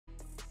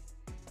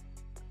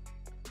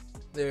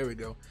There we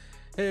go.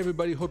 Hey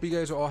everybody, hope you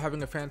guys are all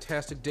having a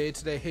fantastic day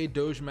today. Hey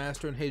Doge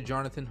Master and hey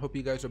Jonathan, hope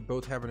you guys are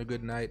both having a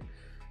good night.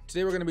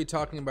 Today we're going to be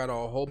talking about a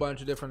whole bunch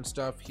of different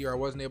stuff here. I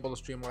wasn't able to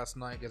stream last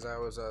night because I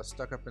was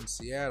stuck up in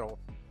Seattle,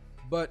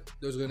 but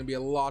there's going to be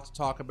a lot to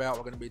talk about.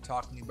 We're going to be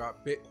talking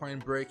about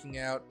Bitcoin breaking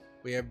out.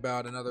 We have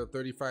about another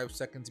 35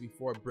 seconds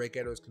before a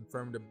breakout is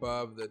confirmed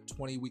above the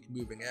 20-week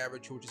moving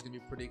average, which is going to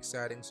be pretty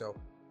exciting. So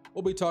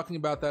we'll be talking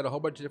about that, a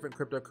whole bunch of different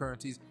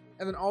cryptocurrencies,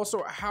 and then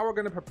also how we're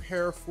going to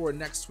prepare for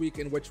next week,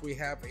 in which we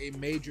have a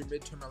major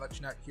midterm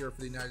election out here for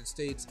the United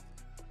States.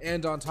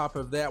 And on top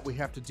of that, we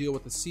have to deal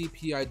with the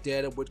CPI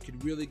data, which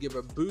could really give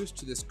a boost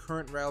to this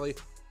current rally,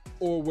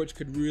 or which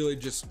could really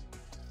just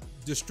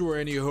destroy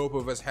any hope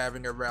of us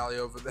having a rally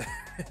over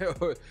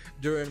there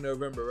during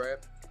November, right?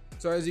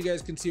 So as you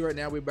guys can see right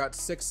now, we have about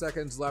 6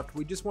 seconds left.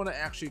 We just want to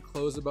actually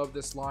close above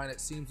this line.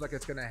 It seems like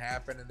it's going to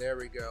happen, and there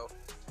we go.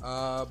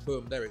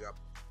 Boom, there we go.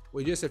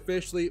 We just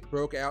officially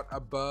broke out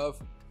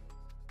above.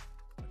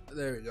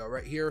 There we go,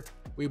 right here.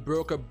 We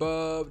broke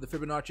above the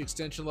Fibonacci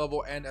extension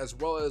level, and as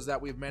well as that,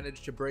 we've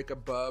managed to break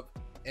above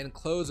and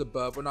close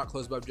above. Well, not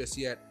close above just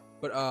yet,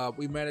 but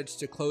we managed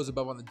to close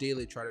above on the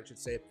daily chart, I should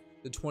say,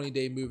 the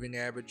 20-day moving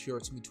average here, or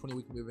excuse me,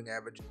 20-week moving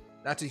average.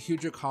 That's a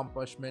huge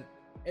accomplishment.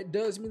 It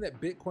does mean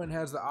that Bitcoin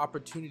has the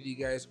opportunity,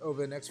 guys,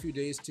 over the next few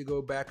days to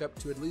go back up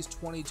to at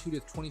least $22,000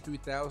 to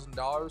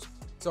 $23,000.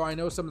 So I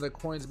know some of the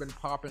coins have been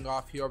popping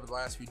off here over the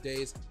last few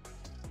days.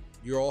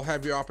 You all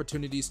have your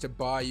opportunities to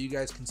buy. You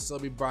guys can still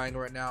be buying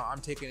right now.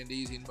 I'm taking it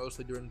easy and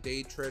mostly doing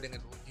day trading,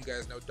 and you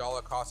guys know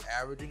dollar cost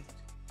averaging.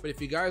 But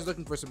if you guys are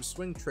looking for some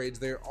swing trades,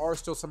 there are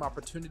still some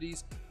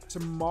opportunities.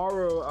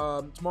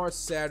 Tomorrow's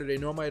Saturday.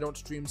 Normally I don't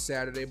stream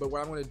Saturday, but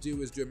what I'm going to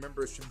do is do a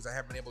member stream because I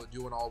haven't been able to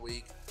do one all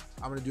week.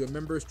 I'm going to do a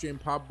member stream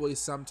probably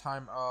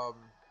sometime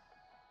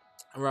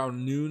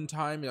around noon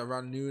time,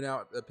 around noon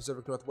out the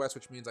Pacific Northwest,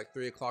 which means like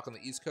 3 o'clock on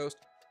the East Coast.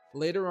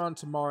 Later on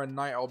tomorrow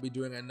night, I'll be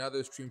doing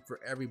another stream for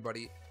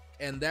everybody.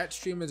 And that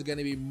stream is going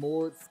to be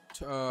more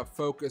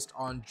focused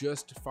on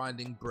just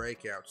finding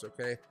breakouts,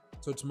 okay?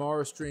 So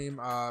tomorrow's stream,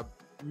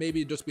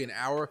 maybe just be an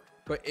hour,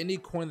 but any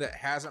coin that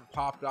hasn't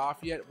popped off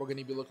yet, we're going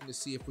to be looking to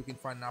see if we can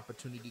find an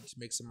opportunity to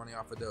make some money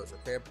off of those,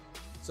 okay?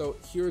 So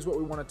here's what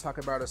we want to talk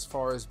about as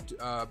far as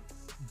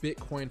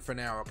Bitcoin for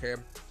now, okay?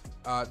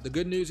 The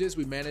good news is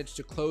we managed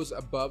to close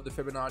above the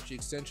Fibonacci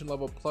extension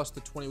level plus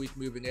the 20-week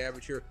moving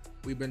average here.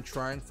 We've been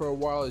trying for a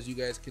while, as you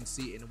guys can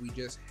see, and we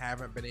just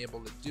haven't been able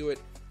to do it.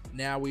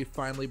 Now we've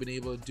finally been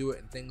able to do it,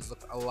 and things look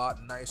a lot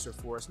nicer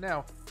for us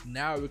now.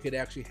 Now we could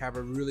actually have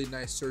a really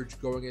nice surge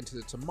going into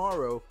the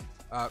tomorrow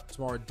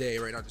day,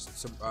 right now, just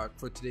some,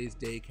 for today's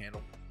day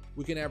candle.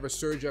 We can have a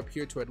surge up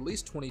here to at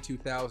least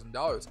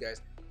 $22,000,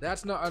 guys.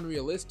 That's not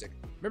unrealistic.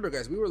 Remember,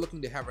 guys, we were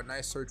looking to have a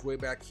nice surge way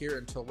back here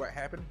until what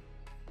happened?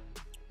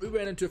 We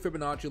ran into a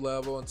Fibonacci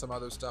level and some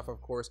other stuff,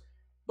 of course,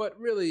 but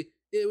really,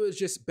 it was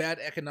just bad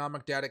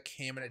economic data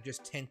came and it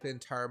just tanked the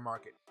entire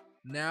market.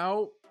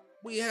 Now,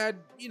 we had,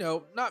 we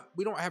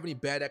don't have any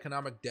bad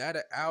economic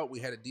data out. We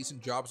had a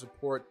decent jobs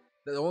report.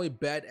 The only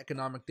bad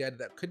economic data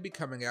that could be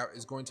coming out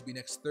is going to be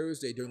next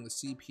Thursday during the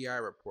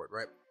CPI report,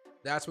 right?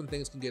 That's when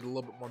things can get a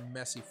little bit more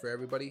messy for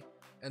everybody.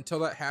 Until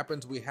that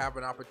happens, we have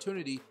an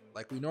opportunity,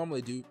 like we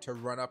normally do, to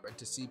run up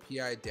into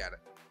CPI data.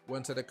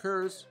 Once that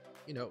occurs,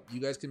 you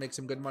guys can make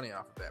some good money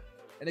off of that.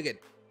 And again,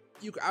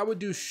 I would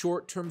do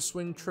short-term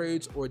swing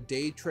trades or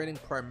day trading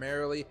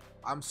primarily.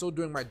 I'm still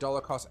doing my dollar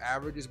cost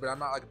averages, but I'm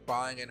not like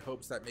buying in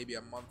hopes that maybe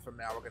a month from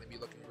now we're going to be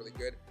looking really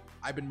good.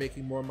 I've been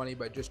making more money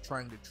by just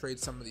trying to trade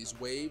some of these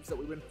waves that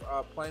we've been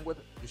playing with.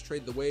 Just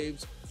trade the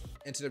waves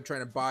instead of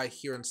trying to buy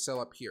here and sell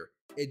up here.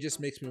 It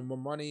just makes me more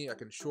money. I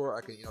can short,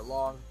 I can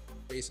long,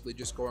 basically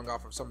just going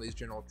off of some of these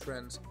general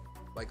trends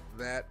like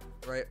that,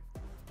 right?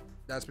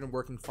 That's been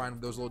working fine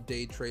with those little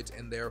day trades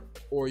in there,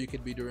 or you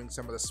could be doing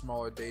some of the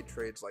smaller day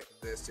trades like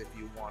this if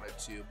you wanted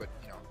to, but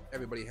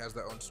everybody has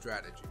their own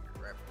strategy,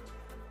 right?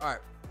 All right,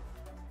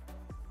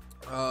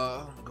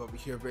 I'm gonna go over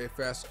here very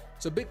fast.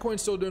 So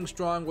Bitcoin's still doing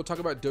strong. We'll talk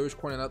about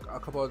Dogecoin and a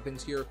couple other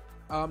things here.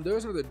 There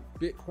was another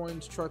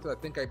Bitcoin chart that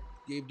I think I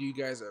gave to you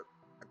guys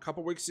a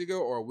couple weeks ago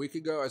or a week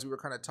ago, as we were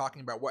kind of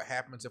talking about what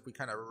happens if we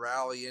kind of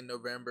rally in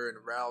November and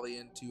rally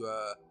into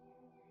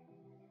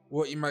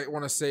what you might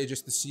want to say,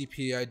 just the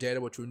CPI data,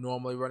 which we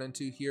normally run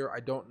into here. I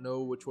don't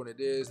know which one it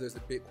is. There's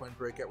the Bitcoin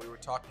breakout we were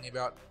talking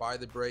about. Buy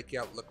the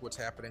breakout. Look what's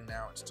happening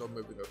now. It's still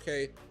moving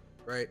okay,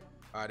 right?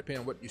 Depending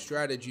on what your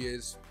strategy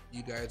is,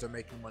 you guys are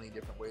making money in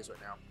different ways right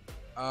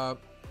now.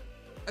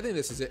 I think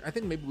this is it. I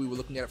think maybe we were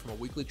looking at it from a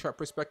weekly chart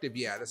perspective.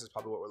 Yeah, this is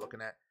probably what we're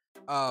looking at.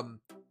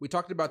 We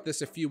talked about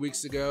this a few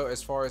weeks ago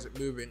as far as it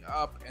moving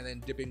up and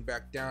then dipping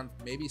back down,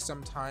 maybe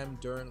sometime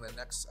during the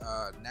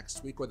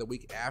next week or the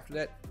week after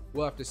that.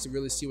 We'll have to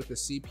really see what the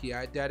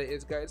CPI data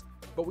is, guys.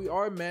 But we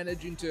are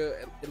managing to,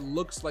 it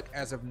looks like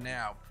as of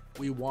now,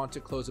 we want to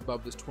close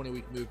above this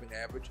 20-week moving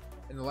average.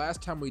 And the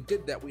last time we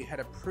did that, we had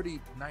a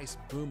pretty nice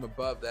boom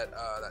above that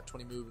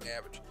 20 moving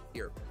average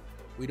here.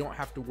 We don't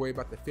have to worry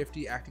about the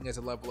 50 acting as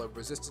a level of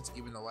resistance,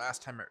 even the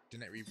last time it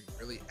didn't even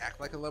really act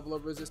like a level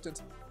of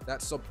resistance.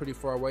 That's still pretty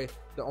far away.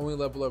 The only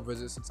level of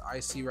resistance I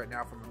see right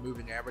now from a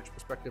moving average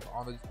perspective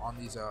on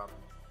these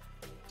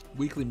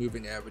weekly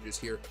moving averages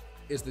here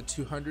is the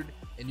 200,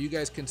 and you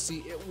guys can see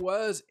it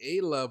was a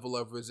level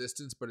of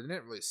resistance, but it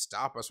didn't really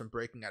stop us from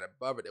breaking out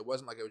above it. It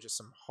wasn't like it was just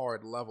some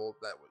hard level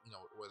that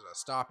was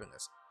stopping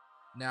us.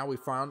 Now we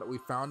found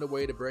a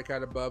way to break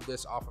out above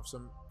this off of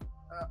some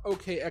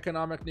okay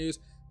economic news,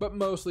 but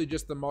mostly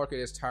just the market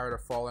is tired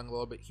of falling a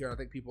little bit here, and I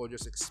think people are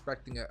just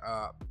expecting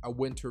a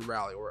winter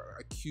rally or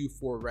a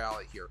Q4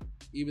 rally here.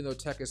 Even though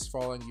tech is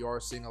falling, you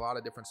are seeing a lot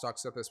of different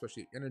stocks out there,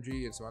 especially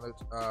energy and some other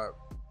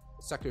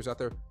sectors out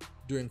there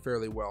doing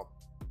fairly well.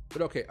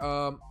 But okay,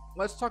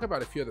 let's talk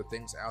about a few other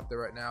things out there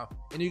right now.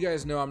 And you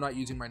guys know I'm not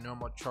using my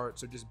normal chart,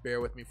 so just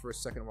bear with me for a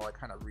second while I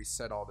kind of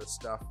reset all this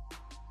stuff.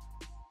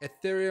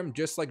 Ethereum,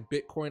 just like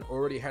Bitcoin,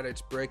 already had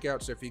its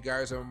breakout, so if you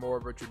guys are more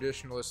of a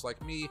traditionalist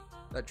like me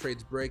that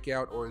trades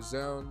breakout or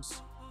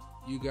zones,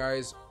 you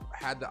guys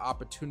had the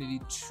opportunity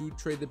to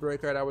trade the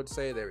breakout, I would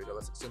say. There we go,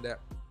 let's extend that.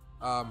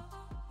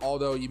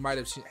 Although you might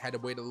have had to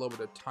wait a little bit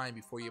of time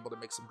before you're able to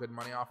make some good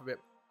money off of it.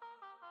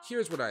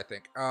 Here's what I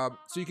think.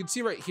 So you can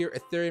see right here,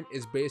 Ethereum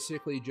is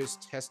basically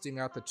just testing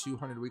out the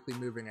 200 weekly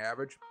moving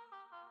average.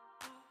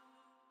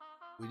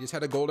 We just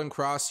had a golden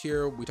cross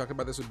here. We talked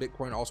about this with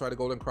Bitcoin, also had a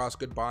golden cross,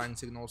 good buying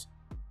signals.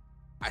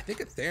 I think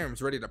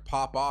Ethereum's ready to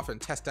pop off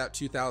and test out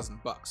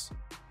 2,000 bucks.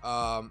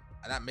 And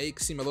that may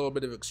seem a little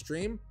bit of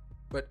extreme,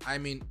 but I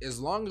mean, as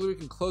long as we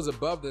can close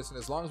above this and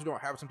as long as we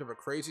don't have some type of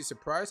crazy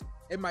surprise,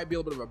 it might be a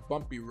little bit of a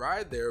bumpy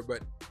ride there,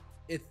 but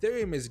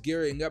Ethereum is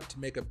gearing up to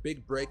make a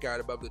big breakout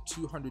above the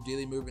 200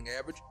 daily moving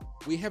average.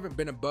 We haven't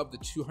been above the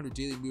 200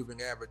 daily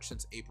moving average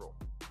since April.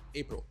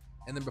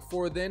 And then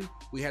before then,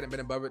 we hadn't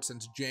been above it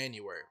since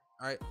January.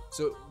 All right,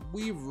 so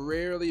we've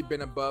rarely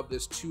been above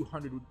this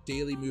 200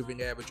 daily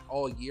moving average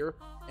all year,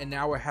 and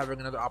now we're having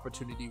another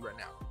opportunity right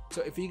now.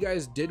 So if you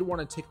guys did want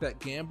to take that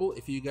gamble,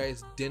 if you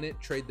guys didn't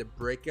trade the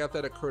breakout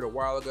that occurred a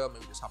while ago,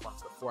 maybe just hop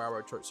onto the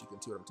 4-hour chart so you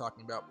can see what I'm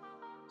talking about.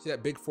 See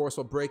that big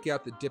forceful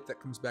breakout, the dip that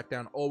comes back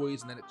down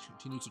always, and then it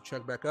continues to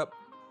chug back up.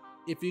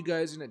 If you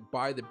guys didn't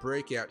buy the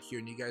breakout here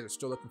and you guys are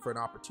still looking for an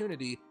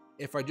opportunity,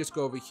 if I just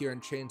go over here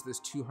and change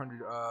this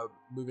 200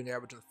 moving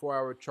average on the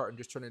 4-hour chart and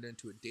just turn it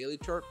into a daily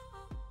chart,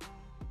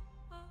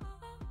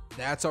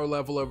 that's our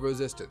level of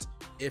resistance.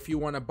 If you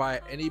want to buy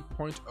at any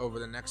point over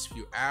the next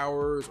few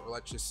hours, or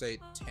let's just say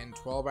 10,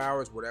 12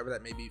 hours, whatever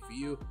that may be for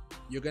you,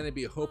 you're going to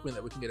be hoping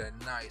that we can get a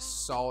nice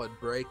solid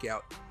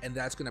breakout, and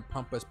that's going to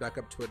pump us back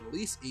up to at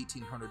least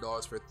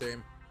 $1,800 for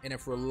Ethereum, and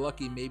if we're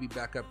lucky, maybe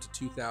back up to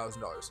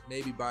 $2,000,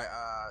 maybe by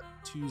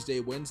Tuesday,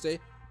 Wednesday.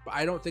 But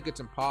I don't think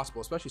it's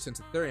impossible, especially since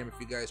Ethereum, if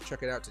you guys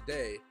check it out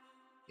today,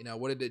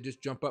 what did it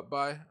just jump up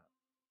by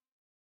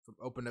from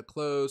open to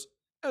close?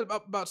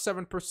 About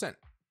 7%.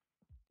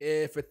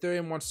 If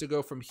Ethereum wants to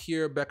go from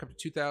here back up to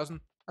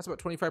 2,000, that's about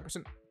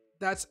 25%.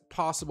 That's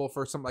possible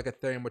for something like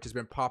Ethereum, which has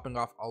been popping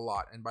off a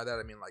lot. And by that,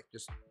 I mean like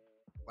just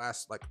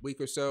last week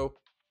or so,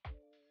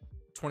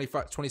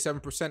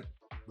 27%.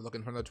 We're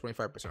looking for another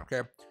 25%,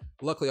 okay?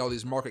 Luckily, all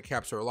these market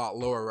caps are a lot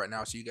lower right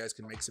now, so you guys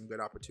can make some good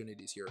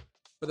opportunities here.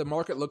 But the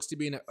market looks to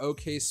be in an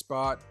okay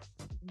spot.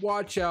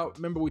 Watch out.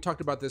 Remember, we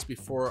talked about this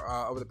before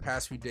over the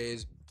past few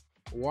days.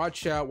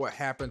 Watch out what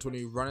happens when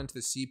you run into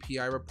the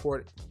CPI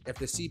report. If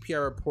the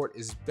CPI report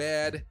is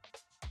bad,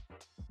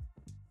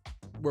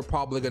 we're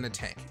probably going to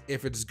tank.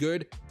 If it's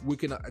good, we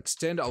can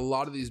extend a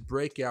lot of these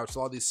breakouts, a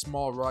lot of these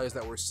small rallies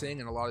that we're seeing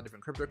in a lot of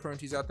different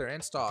cryptocurrencies out there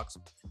and stocks.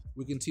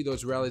 We can see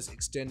those rallies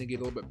extend and get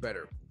a little bit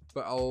better.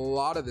 But a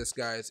lot of this,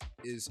 guys,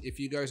 is if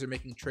you guys are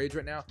making trades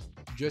right now,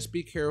 just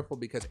be careful,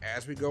 because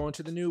as we go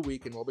into the new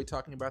week, and we'll be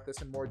talking about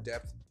this in more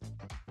depth,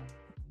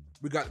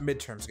 we got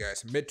midterms,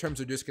 guys.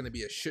 Midterms are just going to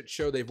be a shit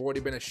show. They've already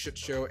been a shit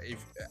show.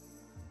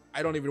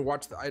 I don't even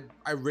watch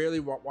I rarely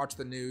watch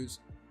the news,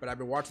 but I've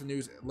been watching the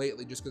news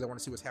lately just because I want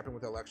to see what's happening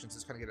with the elections,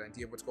 just kind of get an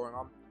idea of what's going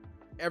on.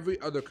 Every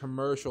other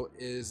commercial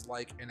is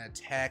like an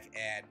attack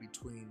ad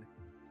between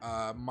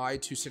my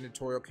two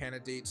senatorial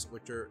candidates,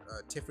 which are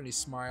Tiffany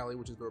Smiley,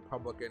 which is the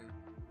Republican,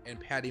 and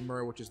Patty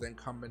Murray, which is the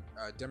incumbent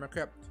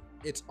Democrat.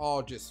 It's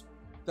all just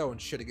throwing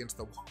shit against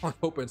the wall,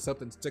 hoping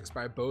something sticks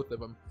by both of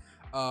them.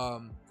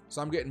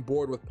 So I'm getting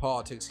bored with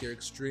politics here,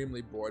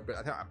 extremely bored,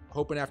 but I'm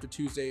hoping after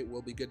Tuesday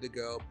we'll be good to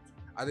go.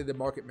 I think the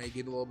market may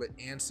get a little bit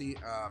antsy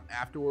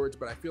afterwards,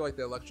 but I feel like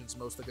the election's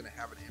mostly going to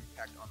have an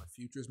impact on the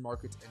futures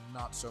markets and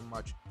not so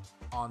much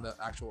on the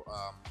actual,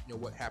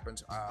 what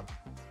happens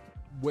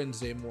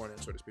Wednesday morning,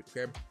 so to speak,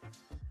 okay?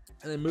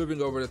 And then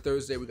moving over to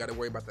Thursday, we got to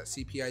worry about that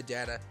CPI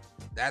data.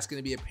 That's going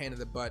to be a pain in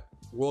the butt.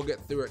 We'll get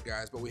through it,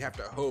 guys, but we have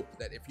to hope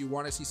that if you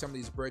want to see some of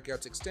these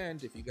breakouts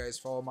extend, if you guys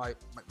follow my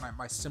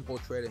simple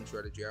trading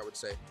strategy, I would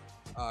say,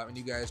 and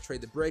you guys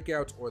trade the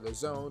breakouts or the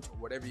zones or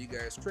whatever you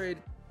guys trade,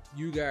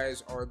 you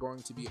guys are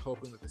going to be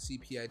hoping that the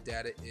CPI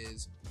data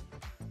is,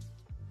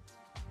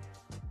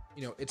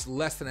 it's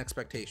less than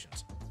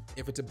expectations.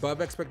 If it's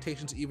above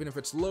expectations, even if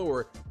it's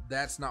lower,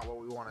 that's not what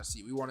we want to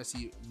see. We want to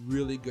see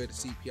really good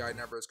CPI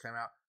numbers come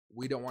out.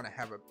 we don't want to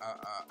have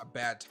a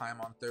bad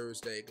time on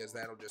Thursday, because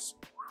that'll just,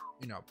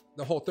 you know,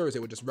 the whole Thursday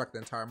would just wreck the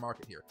entire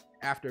market here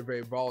after a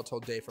very volatile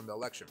day from the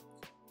election.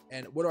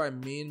 And what do I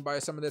mean by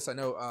some of this? I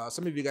know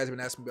some of you guys have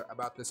been asking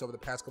about this over the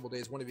past couple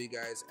days. One of you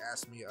guys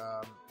asked me,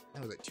 I think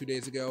it was like 2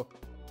 days ago,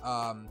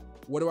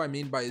 what do I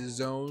mean by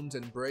zones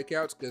and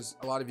breakouts? Because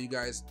a lot of you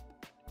guys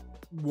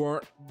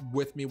weren't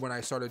with me when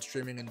I started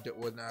streaming and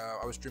when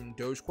I was streaming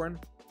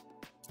Dogecoin,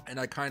 and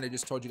I kind of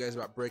just told you guys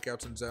about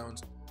breakouts and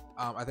zones.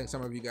 I think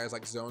some of you guys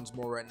like zones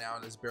more right now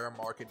in this bear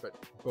market, but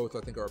both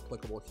I think are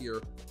applicable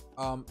here.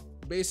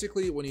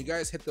 Basically, when you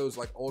guys hit those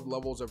like old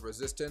levels of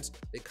resistance,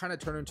 they kind of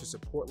turn into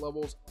support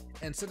levels.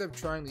 Instead of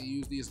trying to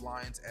use these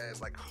lines as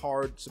like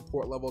hard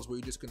support levels where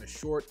you're just going to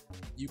short,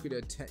 you could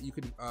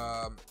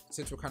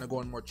since we're kind of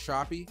going more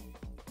choppy,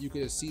 you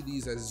could see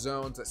these as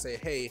zones that say,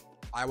 hey,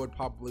 I would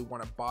probably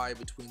want to buy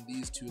between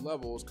these two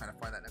levels, kind of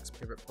find that next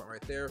pivot point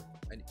right there,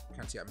 and you can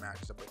kind of see how it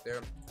matches up right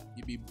there.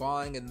 You'd be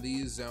buying in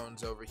these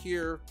zones over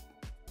here,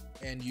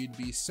 and you'd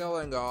be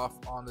selling off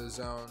on the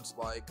zones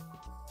like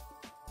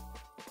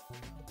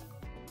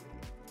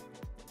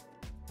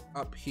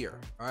up here.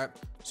 All right,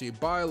 so you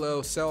buy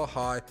low, sell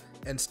high,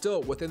 and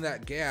still within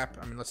that gap,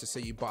 I mean, let's just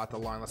say you bought the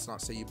line, let's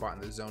not say you bought in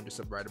the zone just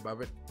right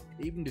above it,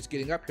 even just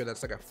getting up here,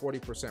 that's like a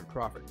 40%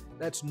 profit.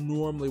 That's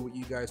normally what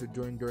you guys are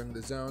doing during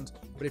the zones.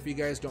 But if you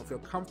guys don't feel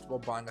comfortable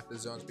buying at the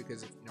zones,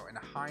 because, you know, in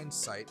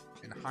hindsight,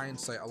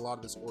 a lot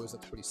of this always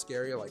looks pretty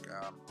scary, like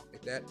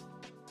that.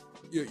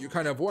 You're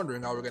kind of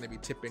wondering, are we going to be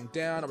tipping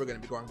down? Are we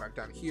going to be going back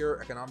down here?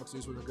 Economics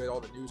news wasn't good.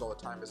 All the news all the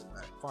time isn't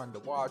that fun to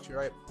watch,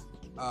 right?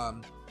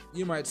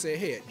 You might say,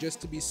 hey,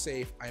 just to be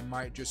safe, I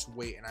might just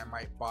wait and I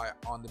might buy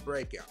on the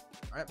breakout,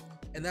 right?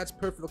 And that's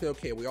perfectly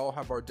okay. We all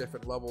have our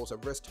different levels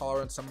of risk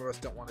tolerance. Some of us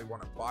don't want to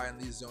buy in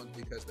these zones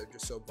because they're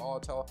just so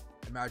volatile.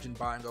 Imagine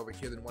buying over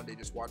here, then one day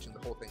just watching the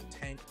whole thing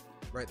tank,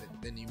 right?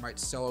 Then you might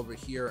sell over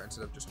here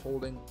instead of just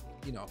holding.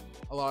 You know,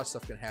 a lot of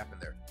stuff can happen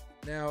there.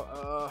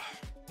 Now,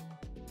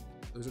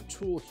 there's a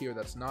tool here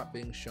that's not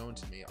being shown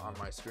to me on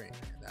my screen.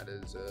 And that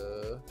is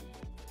it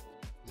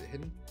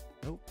hidden?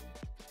 Nope.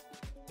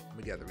 Let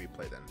me get the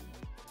replay then.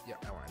 Yeah,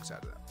 I want to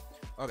exit that.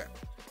 Okay,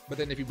 but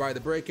then if you buy the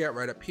breakout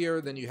right up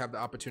here, then you have the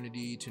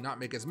opportunity to not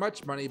make as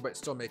much money, but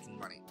still making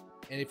money.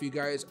 And if you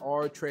guys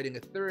are trading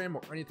Ethereum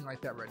or anything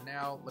like that right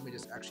now, let me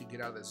just actually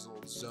get out of this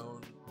little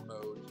zone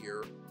mode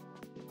here.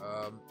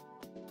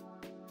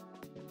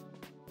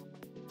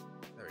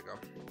 There we go.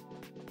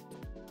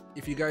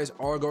 If you guys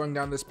are going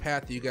down this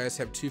path, you guys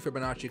have 2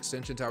 Fibonacci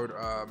extensions I would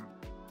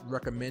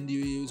recommend you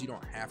use. You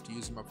don't have to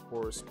use them, of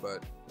course,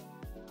 but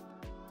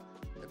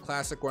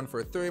classic one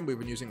for Ethereum, we've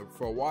been using it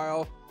for a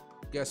while.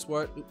 Guess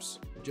what? Oops.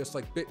 Just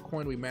like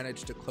Bitcoin, we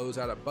managed to close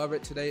out above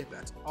it today.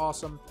 That's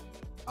awesome.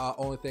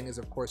 Only thing is,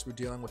 of course, we're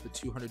dealing with the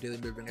 200 daily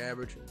moving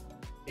average.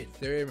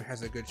 Ethereum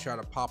has a good shot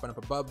of popping up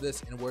above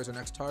this. And where's our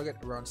next target?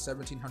 Around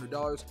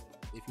 $1,700.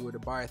 If you were to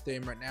buy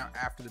Ethereum right now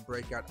after the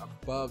breakout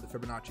above the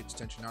Fibonacci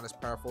extension, not as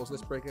powerful as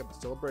this breakout, but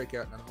still a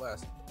breakout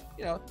nonetheless,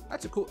 you know,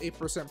 that's a cool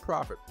 8%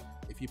 profit.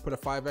 If you put a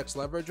 5x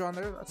leverage on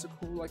there, that's a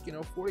cool, like, you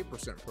know,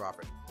 40%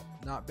 profit.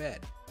 Not bad.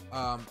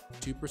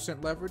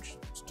 2% leverage,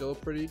 still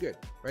pretty good,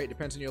 right?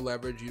 Depends on your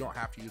leverage. You don't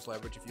have to use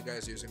leverage. If you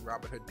guys are using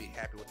Robinhood, be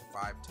happy with the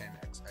 5,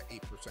 10x,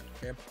 8%,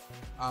 okay?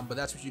 But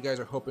that's what you guys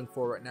are hoping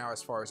for right now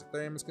as far as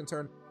Ethereum is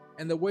concerned.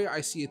 And the way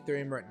I see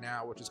Ethereum right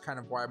now, which is kind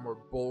of why I'm more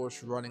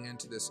bullish running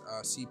into this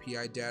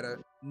CPI data,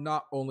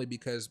 not only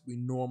because we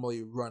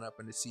normally run up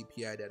into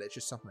CPI data, it's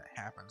just something that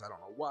happens. I don't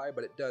know why,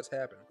 but it does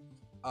happen.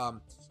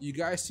 You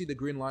guys see the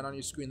green line on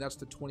your screen? That's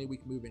the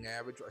 20-week moving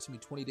average, or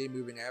 20-day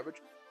moving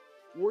average.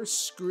 We're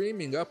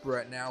screaming up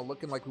right now,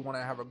 looking like we want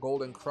to have a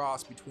golden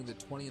cross between the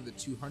 20 and the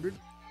 200.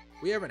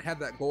 We haven't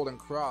had that golden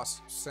cross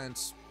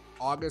since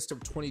August of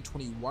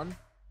 2021.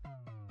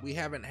 We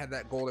haven't had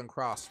that golden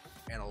cross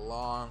in a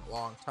long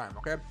time,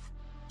 okay?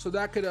 So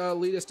that could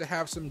lead us to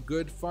have some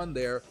good fun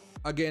there.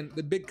 Again,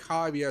 the big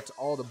caveat to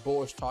all the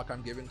bullish talk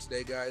I'm giving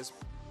today, guys,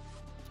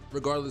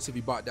 regardless if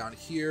you bought down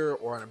here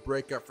or on a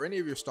breakout for any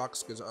of your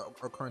stocks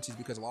or currencies,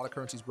 because a lot of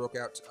currencies broke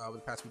out over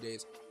the past few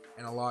days,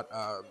 and a lot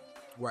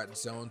were at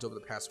zones over the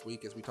past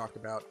week, as we talked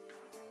about.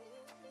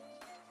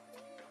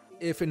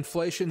 If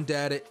inflation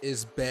data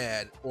is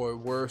bad or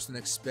worse than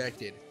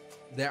expected,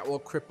 that will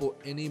cripple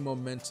any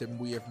momentum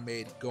we have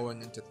made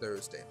going into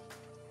Thursday.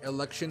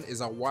 Election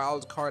is a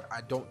wild card.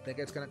 I don't think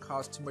it's going to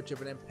cause too much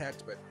of an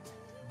impact, but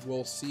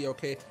we'll see,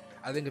 okay?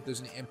 I think if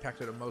there's any impact,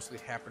 it'll mostly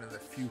happen in the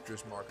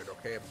futures market,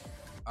 okay?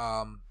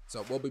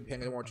 So we'll be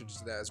paying more attention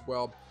to that as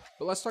well.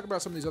 But let's talk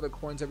about some of these other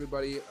coins,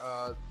 everybody.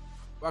 Well,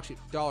 actually,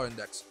 dollar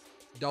index.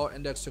 Dollar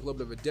index took a little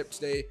bit of a dip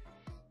today.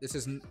 This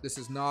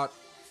is not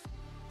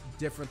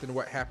different than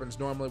what happens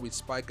normally. We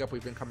spike up,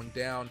 we've been coming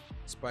down,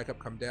 spike up,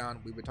 come down.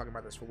 We've been talking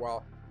about this for a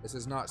while. This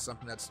is not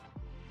something that's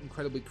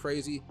incredibly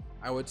crazy.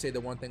 I would say the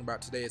one thing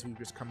about today is we've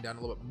just come down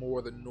a little bit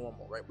more than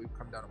normal, right? We've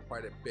come down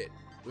quite a bit.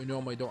 We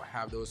normally don't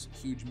have those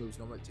huge moves.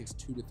 Normally it takes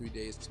 2 to 3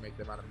 days to make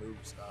the amount of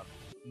moves,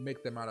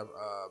 move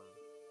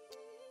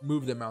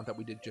the amount that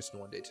we did just in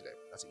one day today.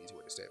 That's an easy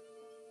way to say it.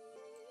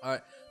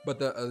 But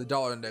the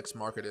dollar index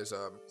market is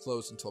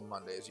closed until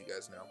Monday, as you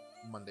guys know.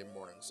 Monday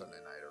morning, Sunday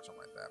night, or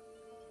something like that.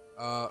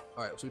 All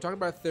right, so we talked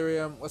about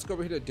Ethereum. Let's go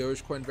over here to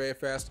Dogecoin very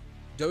fast.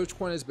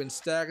 Dogecoin has been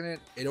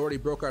stagnant. It already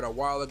broke out a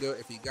while ago.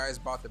 If you guys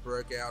bought the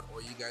breakout,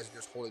 or you guys are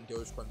just holding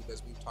Dogecoin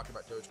because we've talked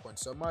about Dogecoin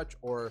so much,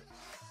 or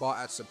bought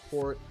at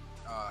support,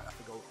 I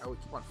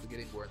would keep on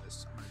forgetting we're in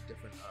this. I'm in a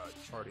different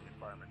charting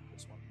environment.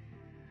 This one.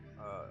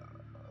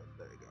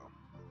 There you go.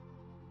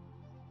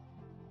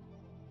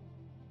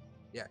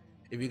 Yeah,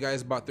 if you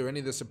guys bought through any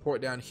of the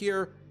support down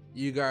here,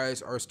 you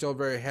guys are still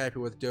very happy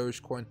with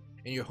Dogecoin,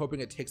 and you're hoping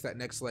it takes that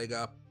next leg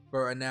up. But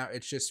right now,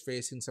 it's just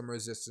facing some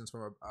resistance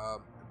from a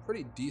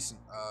pretty decent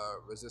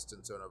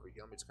resistance zone over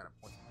here. Let me just kind of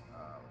point.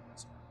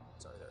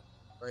 Sorry there.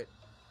 Right.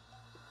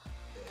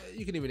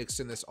 You can even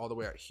extend this all the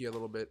way out here a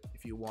little bit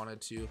if you wanted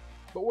to.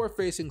 But we're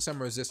facing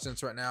some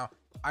resistance right now.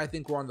 I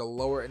think we're on the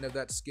lower end of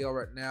that scale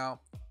right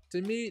now.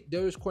 To me,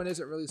 Dogecoin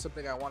isn't really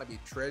something I want to be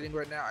trading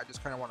right now. I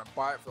just kind of want to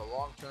buy it for the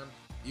long term.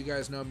 You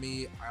guys know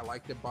me. I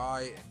like to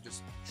buy and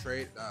just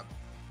trade.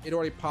 It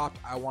already popped.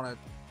 I want to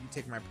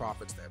take my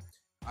profits there.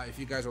 If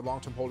you guys are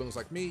long-term holdings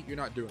like me, you're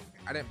not doing it.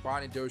 I didn't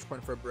buy any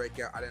Dogecoin for a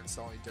breakout. I didn't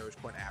sell any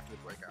Dogecoin after the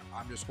breakout.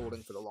 I'm just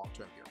holding for the long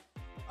term here.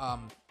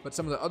 But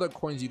some of the other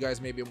coins you guys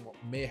may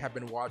have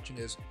been watching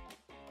is,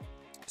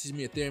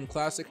 Ethereum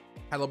Classic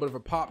had a little bit of a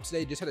pop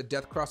today. Just had a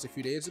death cross a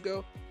few days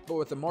ago. But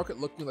with the market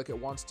looking like it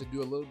wants to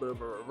do a little bit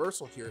of a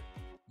reversal here,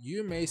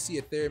 you may see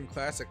Ethereum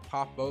Classic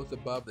pop both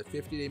above the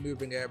 50-day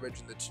moving average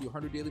and the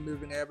 200 daily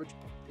moving average,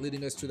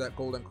 leading us to that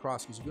golden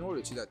cross. Because you can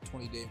already see that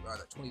 20-day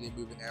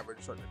moving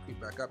average starting to creep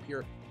back up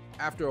here.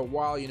 After a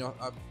while,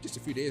 just a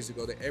few days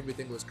ago, that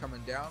everything was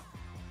coming down.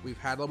 We've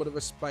had a little bit of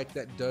a spike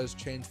that does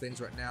change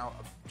things right now,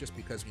 just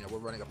because we're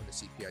running up into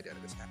CPI data.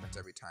 This happens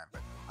every time,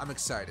 but I'm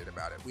excited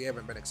about it. We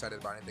haven't been excited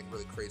about anything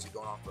really crazy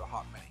going on for a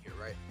hot minute here,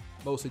 right?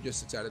 Mostly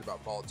just excited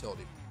about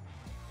volatility.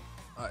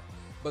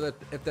 But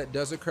if that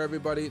does occur,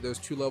 everybody, those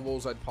two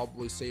levels I'd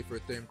probably say for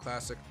Ethereum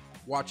Classic,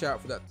 watch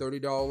out for that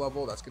 $30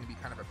 level. That's going to be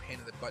kind of a pain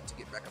in the butt to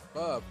get back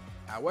above.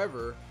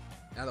 However,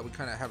 now that we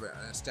kind of have an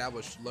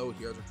established low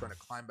here as we're trying to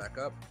climb back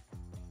up,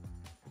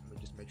 let me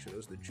just make sure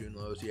those are the June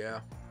lows. Yeah.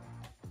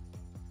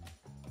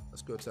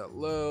 Let's go to that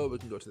low. We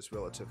can go to this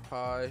relative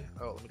high.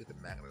 Oh, let me get the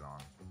magnet on.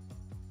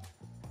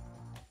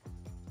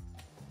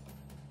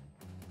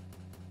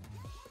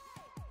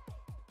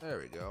 There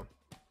we go.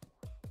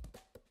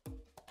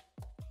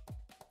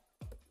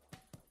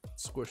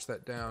 Squish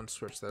that down,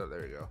 switch that up.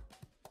 There we go.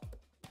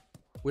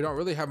 We don't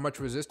really have much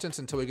resistance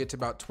until we get to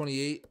about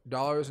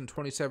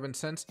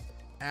 $28.27.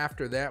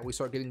 After that, we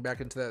start getting back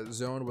into that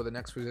zone where the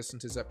next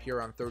resistance is up here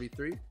around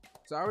 33.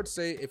 So I would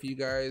say if you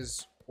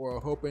guys were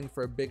hoping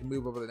for a big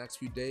move over the next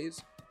few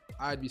days,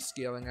 I'd be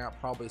scaling out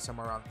probably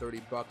somewhere around 30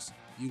 bucks.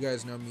 You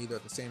guys know me, though,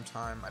 at the same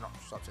time, I don't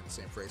stop saying the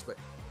same phrase, but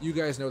you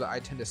guys know that I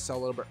tend to sell a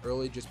little bit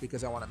early just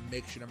because I want to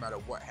make sure no matter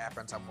what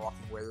happens, I'm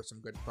walking away with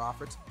some good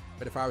profits.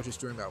 But if I was just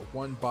doing that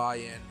one buy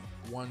in,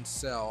 one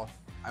sell,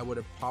 I would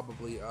have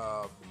probably,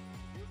 I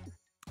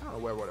don't know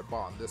where I would have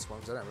bought on this one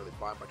because I didn't really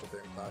buy much of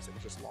Ethereum Classic.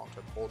 It's just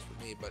long-term holds for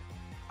me, but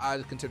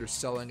I'd consider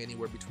selling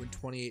anywhere between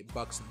 28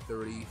 bucks and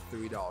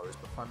 $33,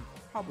 but I'm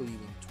probably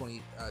even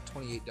 $28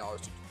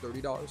 to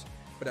 $30.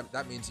 But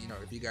that means,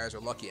 if you guys are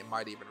lucky, it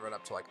might even run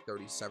up to like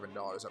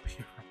 $37 up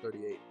here,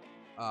 38.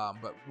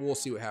 But we'll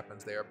see what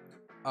happens there.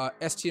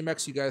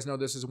 STMX, you guys know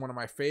this is one of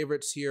my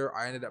favorites here.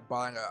 I ended up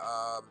buying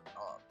I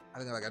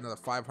think like another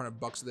 500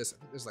 bucks of this. I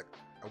think this is like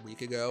a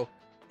week ago.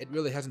 It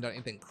really hasn't done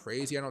anything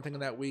crazy, I don't think,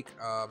 in that week.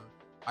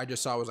 I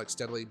just saw it was like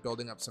steadily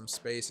building up some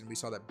space, and we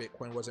saw that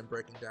Bitcoin wasn't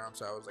breaking down,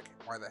 so I was like,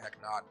 why the heck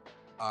not?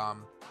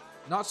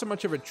 Not so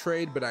much of a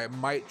trade, but I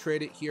might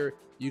trade it here.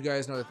 You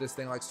guys know that this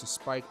thing likes to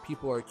spike.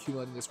 People are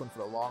accumulating this one for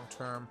the long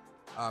term,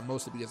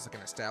 mostly because it's like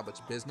an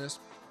established business.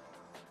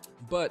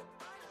 But,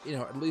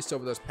 at least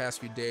over those past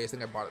few days, I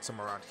think I bought it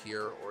somewhere around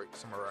here or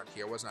somewhere around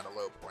here. It wasn't at a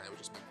low point. It was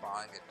just me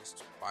buying it just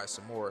to buy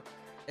some more.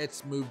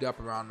 It's moved up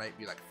around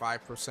maybe like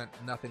 5%,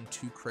 nothing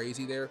too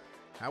crazy there.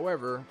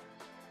 However,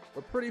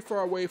 we're pretty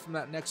far away from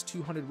that next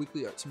 200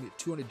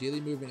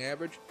 daily moving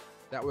average.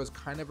 That was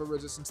kind of a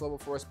resistance level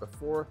for us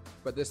before,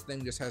 but this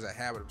thing just has a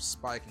habit of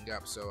spiking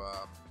up. So,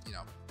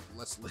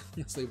 let's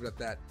leave it at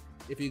that.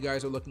 If you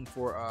guys are looking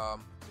for,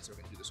 so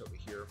we're gonna do this over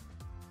here,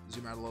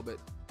 zoom out a little bit.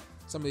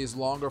 Some of these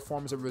longer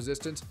forms of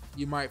resistance,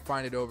 you might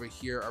find it over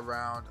here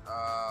around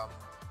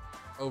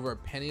over a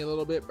penny a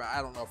little bit, but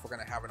I don't know if we're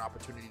gonna have an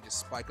opportunity to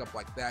spike up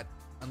like that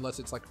unless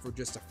it's like for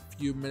just a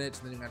few minutes,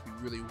 and then you're gonna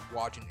be really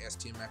watching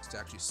STMX to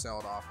actually sell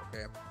it off.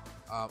 Okay.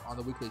 On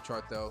the weekly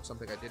chart, though,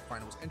 something I did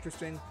find was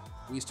interesting.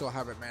 We still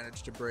haven't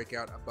managed to break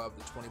out above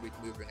the 20-week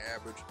moving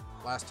average.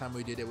 Last time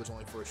we did it was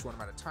only for a short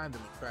amount of time,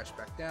 then we crashed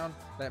back down.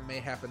 That may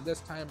happen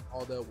this time,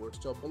 although we're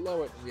still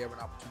below it, and we have an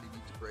opportunity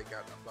to break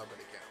out above it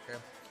again. Okay.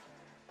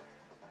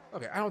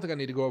 Okay, I don't think I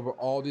need to go over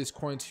all these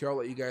coins here. I'll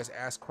let you guys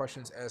ask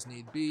questions as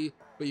need be,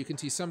 but you can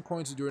see some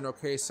coins are doing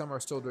okay, some are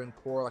still doing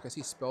poor. Like I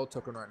see Spell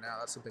Token right now,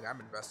 that's something I'm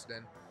invested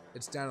in.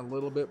 It's down a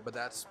little bit, but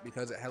that's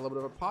because it had a little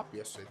bit of a pop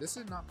yesterday. This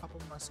is not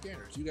popping my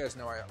scanners. You guys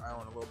know I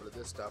own a little bit of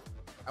this stuff.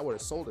 I would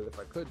have sold it if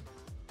I could.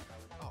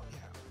 Oh yeah,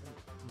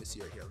 let me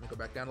see right here. Let me go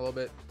back down a little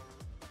bit.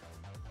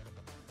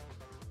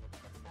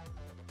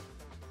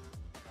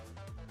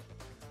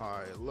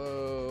 High,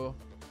 low.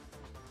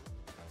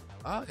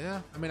 Oh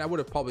yeah, I mean I would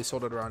have probably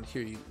sold it around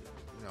here, you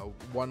know,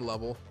 one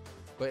level,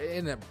 but it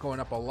ended up going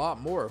up a lot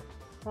more.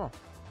 Huh.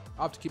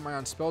 I'll have to keep my eye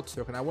on spell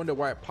token. I wonder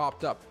why it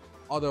popped up.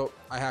 Although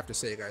I have to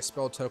say, guys,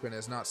 spell token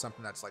is not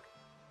something that's like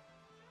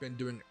been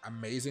doing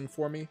amazing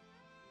for me,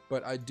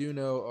 but I do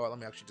know. Oh, let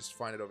me actually just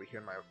find it over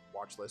here in my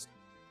watch list.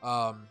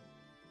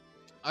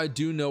 I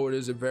do know it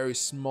is a very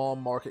small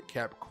market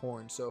cap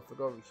coin. So if I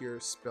go over here,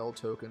 spell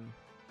token,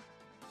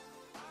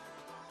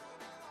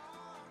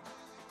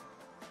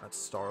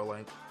 that's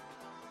Starlink.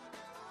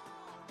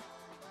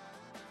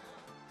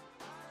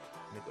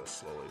 Let me go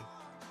slowly.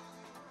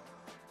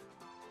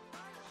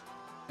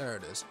 There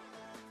it is.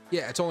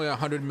 Yeah, it's only a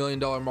 $100 million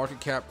market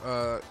cap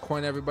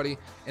coin, everybody.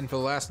 And for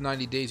the last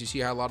 90 days, you see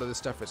how a lot of this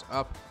stuff is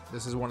up.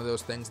 This is one of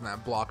those things in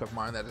that block of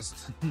mine that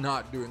is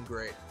not doing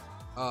great.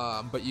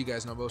 But you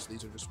guys know most of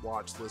these are just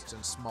watch lists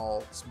and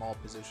small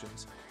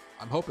positions.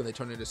 I'm hoping they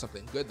turn into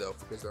something good though,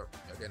 because they're,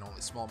 again,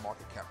 only small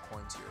market cap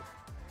coins here.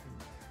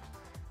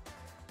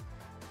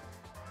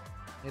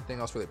 Anything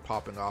else really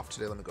popping off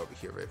today? Let me go over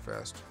here very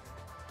fast.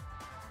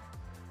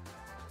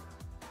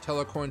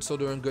 Telecoin still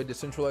doing good.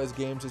 Decentralized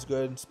games is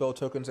good. Spell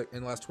tokens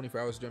in the last 24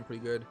 hours is doing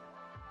pretty good.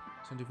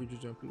 Central futures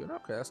doing pretty good.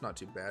 Okay, that's not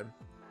too bad.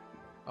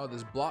 Oh,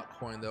 this block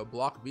coin though,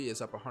 block V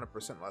is up 100%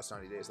 the last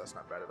 90 days. That's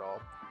not bad at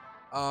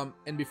all.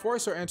 And before I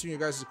start answering your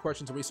guys'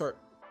 questions and we start,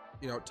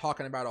 you know,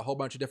 talking about a whole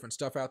bunch of different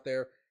stuff out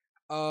there,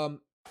 I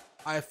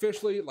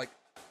officially like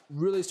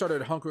really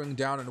started hunkering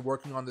down and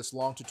working on this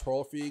long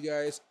tutorial for you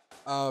guys.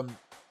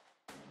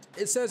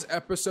 It says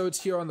episodes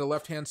here on the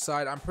left hand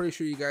side. I'm pretty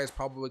sure you guys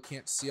probably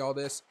can't see all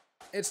this.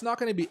 It's not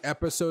going to be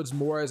episodes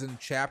more as in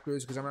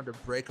chapters, because I'm going to have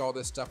to break all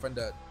this stuff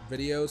into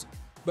videos.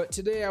 But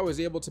today I was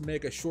able to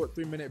make a short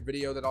 3-minute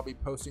video that I'll be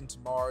posting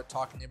tomorrow,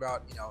 talking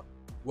about, you know,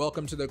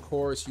 welcome to the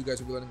course. You guys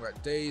will be learning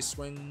about days,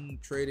 swing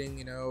trading,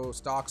 you know,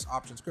 stocks,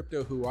 options,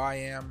 crypto, who I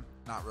am.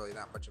 Not really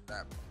that much of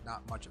that.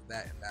 Not much of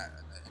that in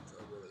the intro,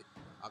 really.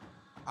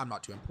 I'm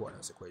not too important in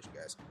this equation,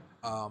 guys.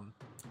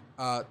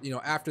 You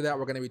know, after that,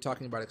 we're going to be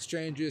talking about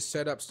exchanges,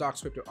 setup,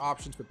 stocks, crypto,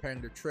 options,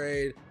 preparing to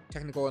trade,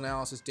 technical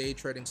analysis, day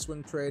trading,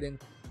 swing trading.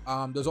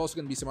 There's also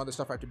going to be some other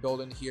stuff I have to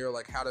build in here,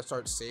 like how to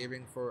start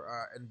saving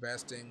for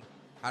investing,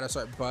 how to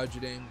start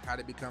budgeting, how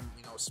to become,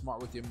 you know,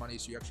 smart with your money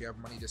so you actually have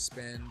money to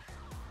spend,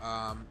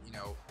 you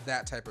know,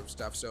 that type of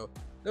stuff. So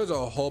there's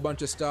a whole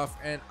bunch of stuff,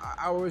 and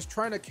I was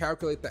trying to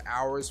calculate the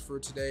hours for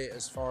today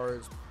as far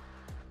as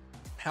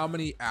how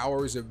many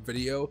hours of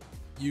video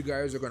you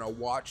guys are going to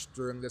watch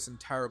during this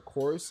entire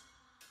course.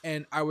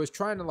 And I was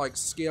trying to like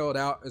scale it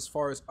out as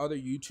far as other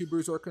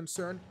YouTubers are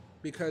concerned,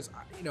 because,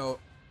 you know,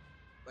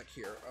 like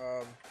here,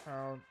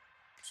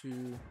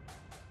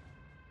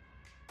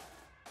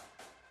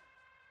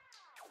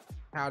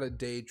 how to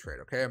day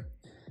trade. Okay.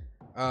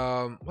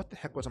 What the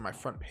heck was on my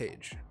front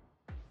page?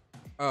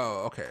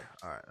 Oh, okay.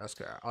 All right. That's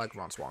good. I like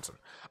Ron Swanson.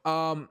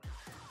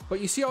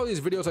 But you see all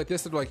these videos like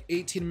this that are like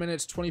 18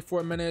 minutes,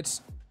 24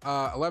 minutes,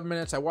 11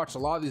 minutes. I watched a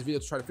lot of these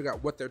videos to try to figure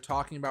out what they're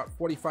talking about.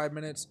 45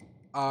 minutes.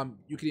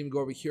 You can even go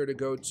over here to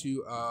go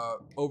to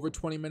over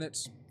 20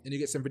 minutes, and you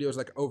get some videos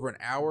like over an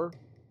hour,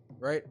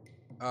 right?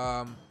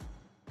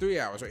 3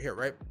 hours right here,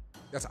 right?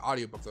 That's an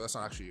audiobook though. That's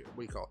not actually, what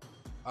do you call it?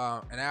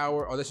 An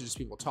hour. Oh, this is just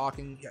people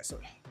talking. Yeah, so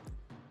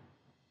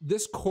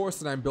this course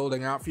that I'm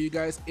building out for you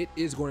guys, it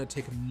is going to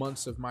take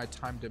months of my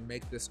time to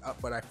make this up,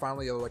 but I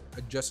finally like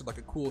adjusted like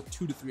a cool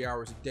 2 to 3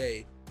 hours a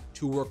day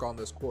to work on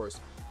this course.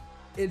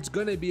 It's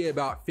going to be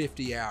about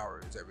 50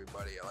 hours,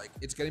 everybody. Like,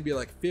 it's going to be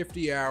like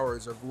 50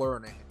 hours of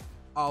learning.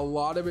 A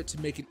lot of it,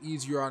 to make it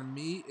easier on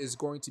me, is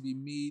going to be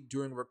me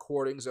doing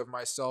recordings of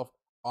myself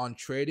on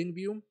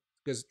TradingView,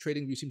 because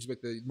TradingView seems to be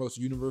like the most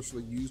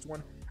universally used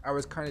one. I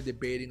was kind of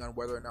debating on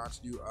whether or not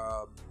to do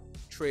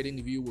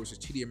TradingView versus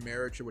TD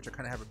Ameritrade, which I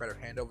kind of have a better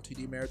handle over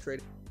TD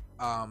Ameritrade.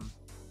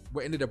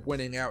 What ended up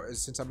winning out is,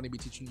 since I'm going to be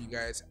teaching you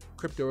guys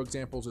crypto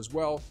examples as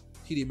well,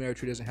 TD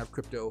Ameritrade doesn't have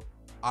crypto.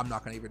 I'm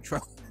not going to even try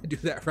to do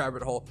that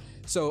rabbit hole.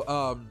 So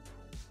I'm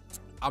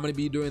going to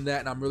be doing that,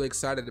 and I'm really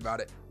excited about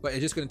it. But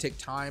it's just going to take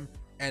time,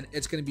 and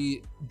it's going to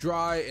be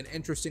dry and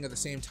interesting at the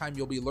same time.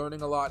 You'll be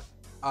learning a lot,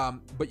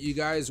 but you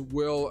guys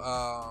will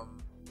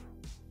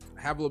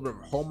have a little bit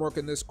of homework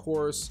in this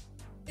course.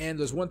 And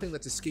there's one thing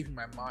that's escaping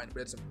my mind,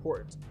 but it's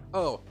important.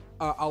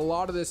 A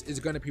lot of this is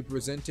going to be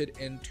presented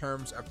in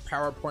terms of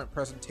PowerPoint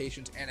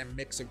presentations and a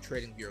mix of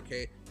TradingView,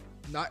 okay?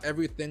 Not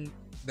everything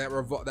that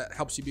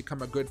helps you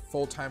become a good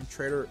full-time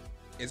trader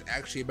is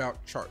actually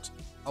about charts.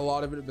 A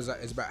lot of it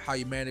is about how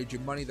you manage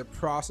your money, the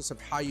process of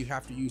how you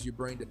have to use your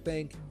brain to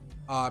think,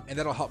 and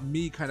that'll help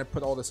me kind of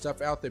put all this stuff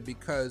out there,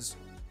 because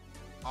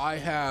I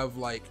have,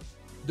 like,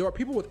 there are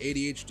people with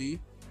ADHD,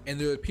 and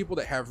there are people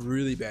that have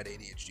really bad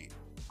ADHD.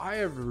 I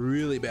have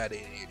really bad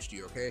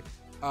ADHD, okay?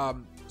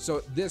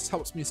 So this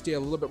helps me stay a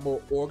little bit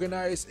more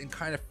organized and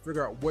kind of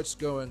figure out what's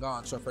going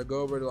on. So if I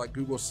go over to like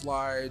Google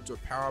Slides or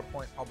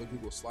PowerPoint, probably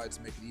Google Slides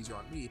to make it easier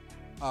on me,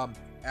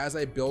 as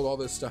I build all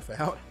this stuff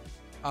out,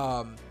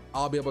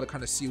 I'll be able to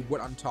kind of see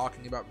what I'm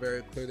talking about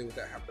very clearly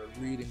without having to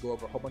read and go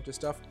over a whole bunch of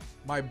stuff.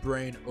 My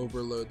brain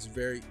overloads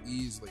very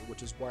easily,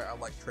 which is why I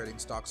like trading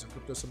stocks and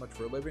crypto so much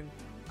for a living.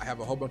 I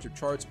have a whole bunch of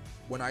charts.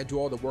 When I do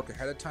all the work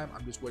ahead of time,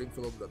 I'm just waiting for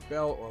a little bit of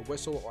bell or a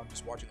whistle, or I'm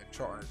just watching a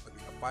chart, like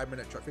a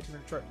 5-minute chart,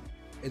 15-minute chart.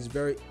 It's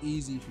very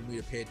easy for me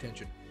to pay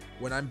attention.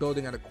 When I'm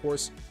building out a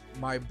course,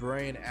 my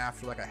brain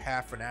after like a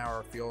half an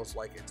hour feels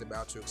like it's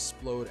about to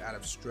explode out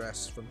of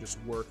stress from just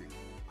working.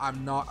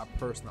 I'm not a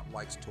person that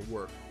likes to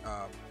work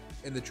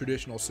in the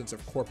traditional sense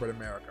of corporate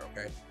America,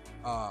 okay?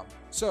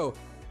 So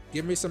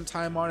give me some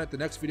time on it. The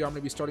next video I'm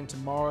gonna be starting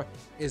tomorrow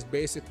is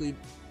basically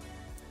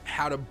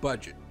how to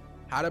budget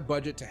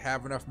to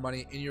have enough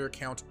money in your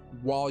account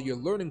while you're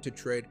learning to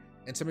trade.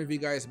 And some of you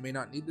guys may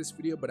not need this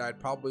video, but I'd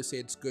probably say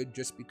it's good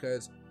just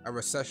because a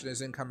recession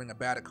is incoming, a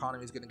bad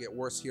economy is going to get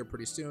worse here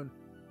pretty soon.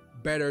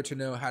 Better to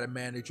know how to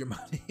manage your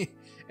money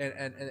and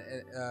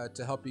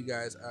to help you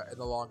guys in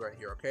the long run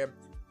here, okay?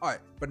 All right,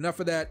 but enough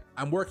of that.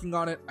 I'm working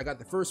on it. I got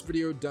the first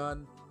video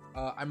done.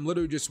 I'm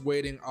literally just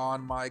waiting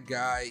on my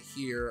guy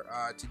here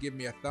to give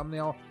me a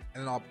thumbnail,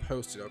 and then I'll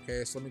post it,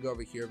 okay? So let me go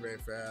over here very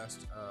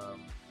fast.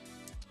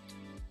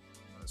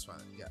 That's fine.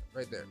 Yeah,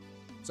 right there.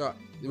 So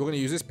we're going to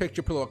use this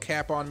picture, put a little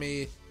cap on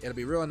me. It'll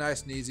be really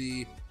nice and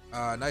easy,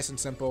 nice and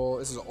simple.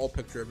 This is an old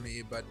picture of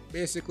me, but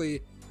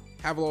basically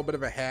have a little bit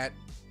of a hat,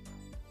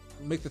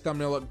 make the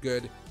thumbnail look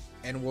good,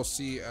 and we'll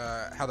see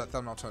how that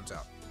thumbnail turns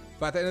out.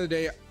 But at the end of the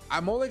day,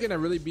 I'm only going to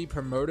really be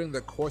promoting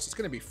the course. It's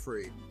going to be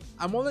free.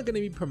 I'm only going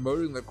to be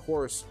promoting the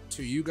course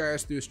to you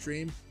guys through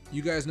stream.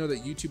 You guys know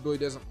that YouTube really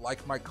doesn't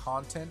like my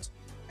content,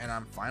 and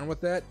I'm fine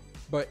with that.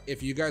 But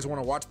if you guys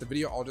want to watch the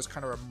video, I'll just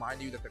kind of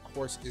remind you that the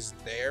course is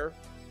there.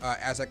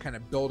 As I kind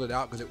of build it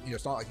out, because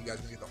it's not like you guys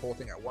are gonna get the whole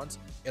thing at once.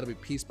 It'll be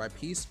piece by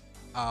piece,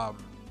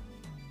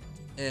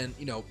 and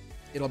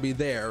it'll be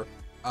there.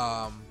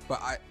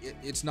 But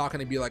it's not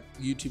gonna be like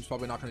YouTube's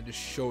probably not gonna just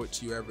show it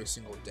to you every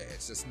single day.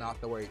 It's just not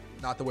the way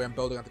I'm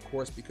building out the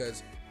course,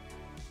 because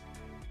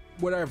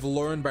what I've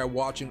learned by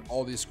watching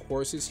all these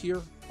courses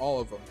here, all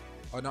of them,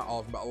 or not all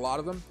of them, but a lot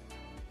of them,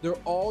 they're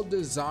all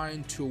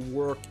designed to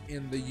work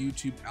in the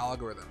YouTube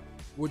algorithm,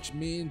 which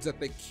means that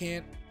they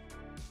can't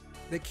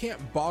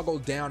boggle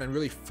down and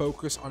really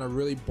focus on a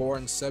really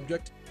boring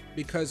subject,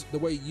 because the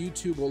way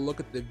YouTube will look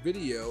at the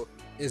video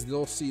is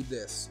they'll see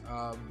this.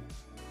 Let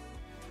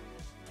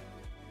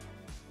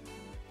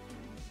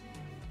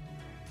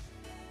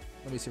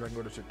me see if I can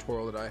go to a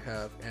tutorial that I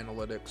have,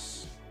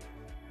 analytics,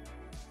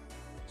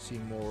 see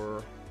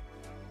more.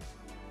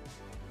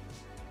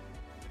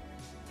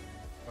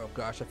 Oh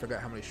gosh, I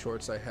forgot how many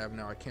shorts I have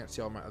now. I can't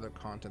see all my other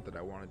content that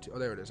I wanted to. Oh,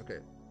 there it is, okay.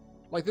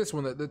 Like this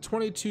one, the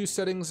 22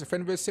 settings of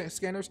Finviz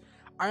scanners.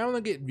 I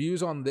only get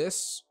views on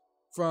this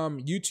from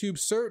YouTube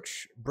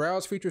search,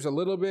 browse features a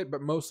little bit,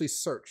 but mostly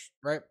search,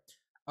 right?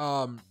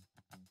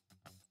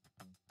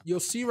 You'll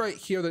see right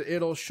here that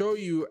it'll show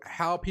you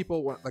how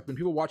people, like when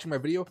people watching my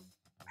video,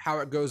 how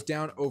it goes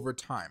down over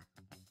time.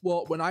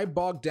 Well, when I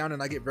bog down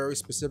and I get very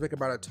specific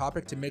about a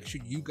topic to make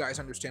sure you guys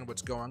understand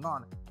what's going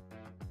on,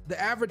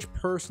 the average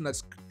person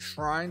that's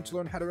trying to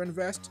learn how to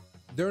invest,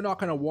 they're not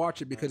gonna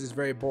watch it because it's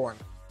very boring.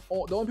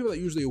 The only people that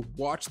usually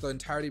watch the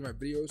entirety of my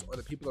videos are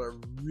the people that are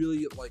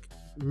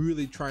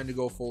really trying to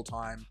go full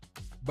time,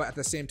 but at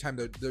the same time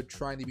they're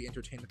trying to be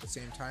entertained at the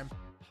same time.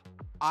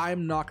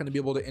 I'm not going to be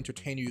able to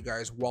entertain you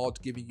guys while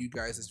giving you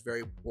guys this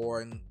very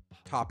boring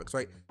topics,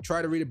 right?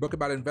 Try to read a book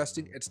about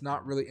investing. It's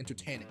not really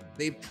entertaining.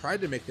 They've tried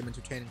to make them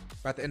entertaining,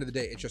 but at the end of the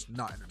day, it's just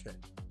not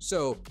entertaining.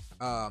 So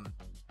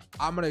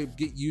I'm going to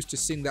get used to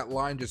seeing that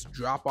line just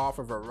drop off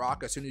of a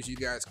rock as soon as you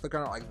guys click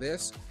on it like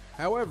this.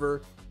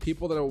 However,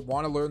 people that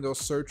want to learn, they'll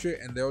search it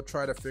and they'll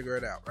try to figure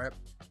it out, right?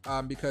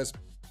 Because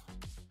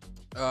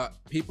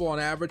people on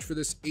average for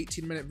this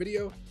 18-minute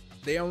video,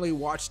 they only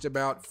watched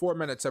about 4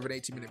 minutes of an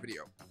 18-minute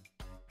video,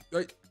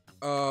 right?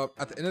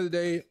 At the end of the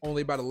day,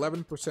 only about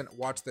 11%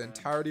 watched the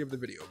entirety of the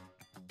video.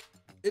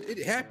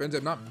 It happens.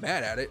 I'm not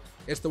mad at it.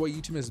 It's the way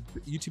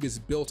YouTube is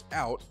built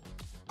out.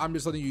 I'm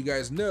just letting you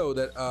guys know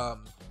that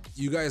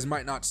you guys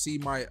might not see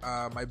my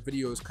my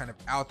videos kind of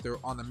out there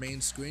on the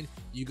main screen.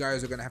 You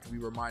guys are gonna have to be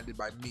reminded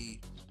by me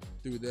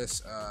through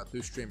this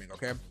through streaming,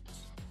 okay?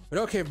 But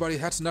okay, everybody,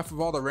 that's enough of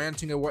all the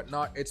ranting and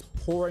whatnot. It's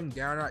pouring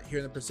down out here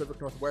in the Pacific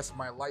Northwest.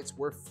 My lights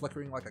were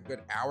flickering like a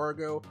good hour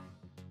ago.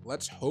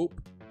 Let's hope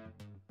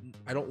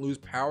I don't lose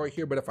power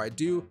here, but if I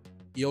do,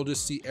 you'll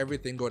just see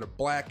everything go to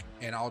black,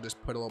 and I'll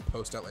just put a little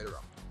post out later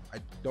on. I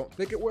don't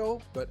think it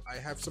will, but I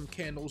have some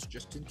candles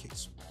just in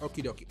case.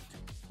 Okie dokie.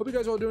 Hope you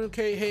guys are all doing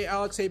okay. Hey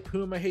Alex, hey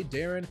Puma, hey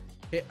Darren,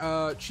 hey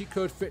Cheat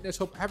Code Fitness.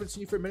 Hope haven't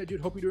seen you for a minute,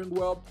 dude. Hope you're doing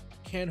well.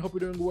 Ken, hope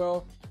you're doing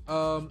well.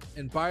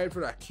 And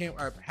Byford,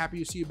 I'm happy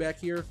to see you back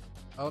here.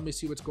 Let me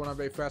see what's going on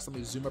very fast. Let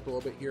me zoom up a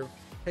little bit here.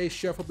 Hey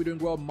Chef, hope you're doing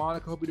well.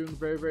 Monica, hope you're doing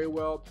very, very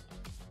well.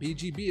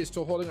 BGB is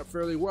still holding up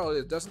fairly well.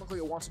 It doesn't look like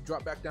it wants to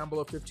drop back down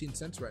below 15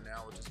 cents right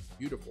now, which is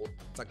beautiful.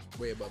 It's like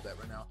way above that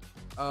right now.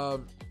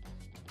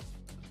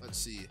 Let's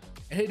see.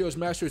 And hey, Doge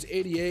Master, is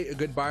 88 a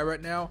good buy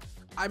right now?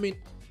 I mean,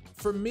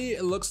 for me,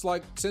 it looks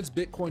like since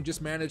Bitcoin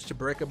just managed to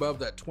break above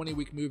that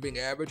 20-week moving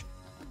average,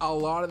 a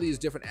lot of these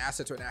different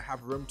assets right now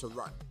have room to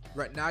run.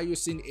 Right now, you're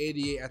seeing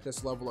 88 at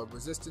this level of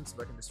resistance. If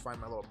I can just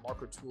find my little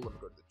marker tool, let me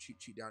go to the cheat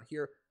sheet down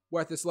here.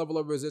 We're at this level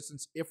of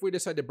resistance. If we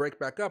decide to break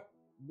back up,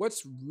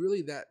 what's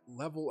really that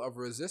level of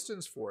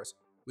resistance for us?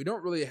 We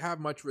don't really have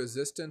much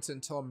resistance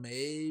until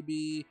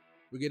maybe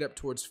we get up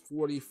towards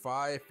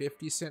 45,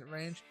 50 cent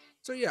range.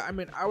 So yeah, I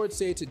mean, I would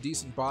say it's a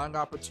decent buying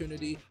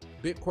opportunity.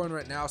 Bitcoin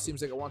right now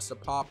seems like it wants to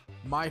pop.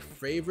 My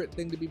favorite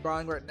thing to be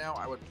buying right now,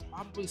 I would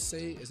probably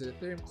say, is it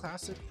Ethereum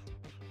Classic?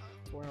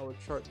 4-hour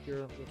chart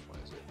here, which one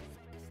is it?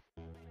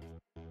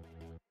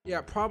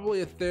 Yeah,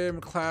 probably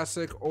Ethereum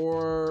Classic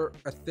or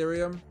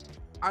Ethereum.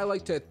 I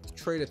like to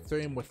trade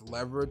Ethereum with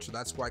leverage, so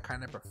that's why I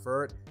kind of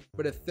prefer it.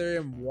 But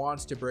Ethereum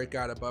wants to break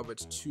out above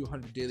its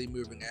 200 daily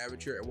moving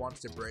average here. It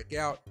wants to break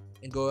out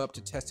and go up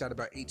to test out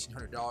about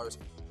 $1,800.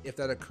 If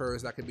that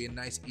occurs, that could be a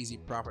nice, easy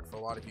profit for a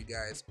lot of you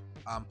guys.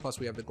 Plus,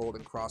 we have the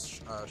golden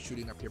cross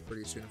shooting up here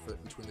pretty soon for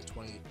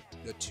between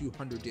the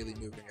 200 daily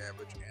moving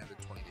average and the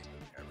 20 day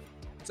moving average.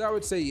 So I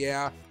would say,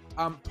 yeah.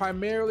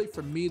 Primarily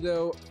for me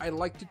though, I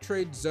like to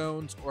trade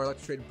zones or I like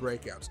to trade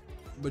breakouts.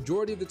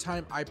 Majority of the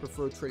time, I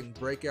prefer trading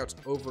breakouts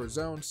over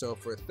zones. So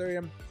for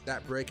Ethereum,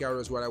 that breakout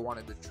is what I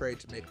wanted to trade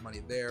to make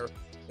money there.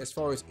 As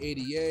far as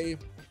ADA,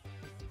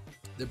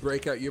 the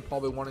breakout you're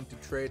probably wanting to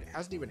trade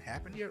hasn't even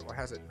happened yet, or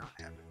has it not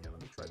happened yet?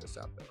 Let me try this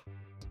out though.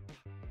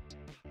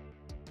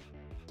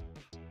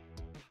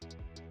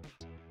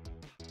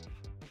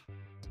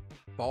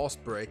 False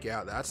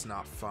breakout, that's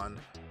not fun.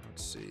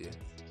 Let's see.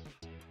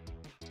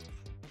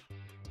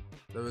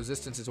 The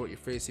resistance is what you're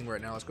facing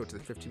right now. Let's go to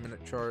the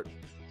 15-minute chart.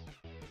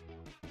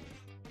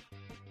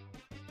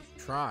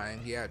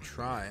 Trying, yeah,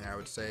 trying, I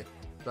would say.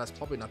 But that's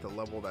probably not the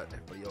level that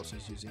everybody else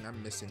is using.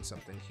 I'm missing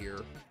something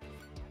here.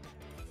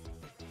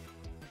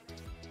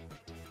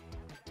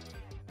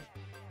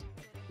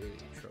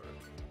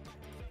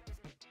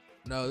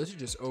 No, this is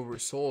just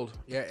oversold.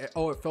 Yeah,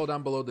 oh, it fell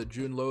down below the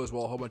June low as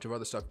well. A whole bunch of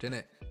other stuff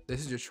didn't. This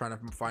is just trying to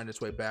find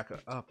its way back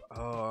up.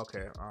 Oh,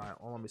 okay. All right.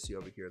 Well, let me see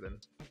over here then.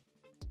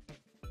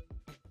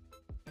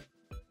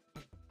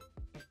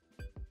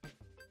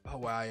 Oh,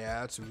 wow.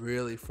 Yeah, that's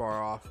really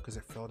far off because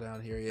it fell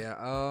down here.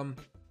 Yeah.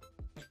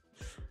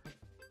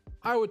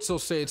 I would still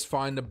say it's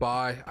fine to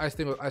buy. I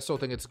still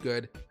think it's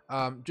good.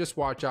 Just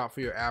watch out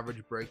for your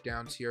average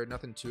breakdowns here.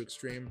 Nothing too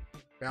extreme.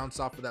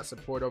 Bounce off of that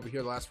support over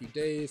here the last few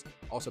days.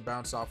 Also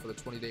bounce off for the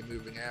 20-day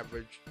moving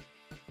average.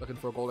 Looking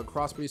for a golden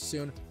cross pretty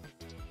soon.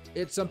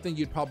 It's something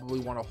you'd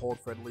probably want to hold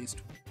for at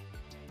least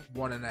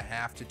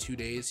 1.5 to 2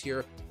 days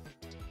here.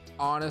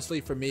 Honestly,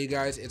 for me,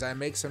 guys, as I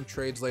make some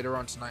trades later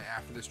on tonight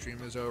after the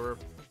stream is over,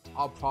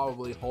 I'll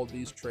probably hold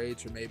these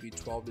trades for maybe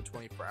 12 to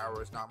 24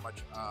 hours, not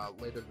much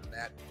later than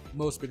that.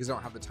 Most because I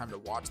don't have the time to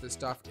watch this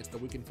stuff. It's the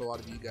weekend for a lot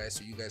of you guys,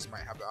 so you guys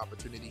might have the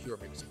opportunity here, or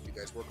maybe some of you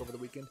guys work over the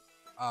weekend.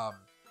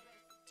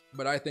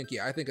 But I think,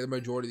 yeah, I think the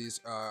majority of these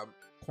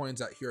coins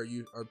out here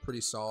are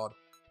pretty solid.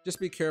 Just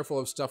be careful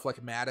of stuff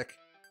like Matic.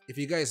 If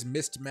you guys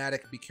missed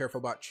Matic, be careful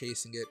about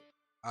chasing it.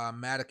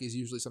 Matic is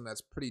usually something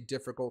that's pretty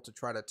difficult to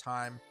try to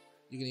time.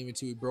 You can even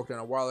see we broke down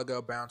a while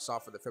ago, bounced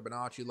off of the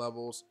Fibonacci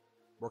levels,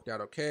 worked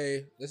out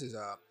okay. This is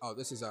a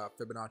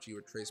Fibonacci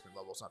retracement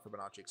levels, not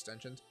Fibonacci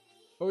extensions.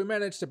 But we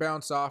managed to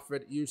bounce off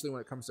it. Usually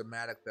when it comes to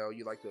Matic though,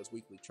 you like those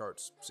weekly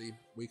charts. See,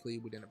 weekly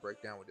we didn't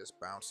break down, we just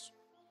bounced.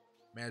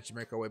 Managed to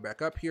make our way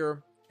back up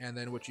here. And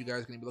then what you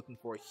guys are going to be looking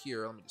for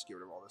here, let me just get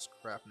rid of all this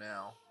crap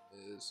now,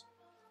 is...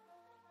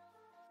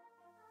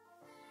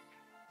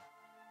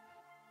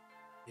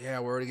 Yeah,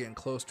 we're already getting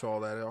close to all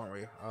that, aren't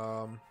we?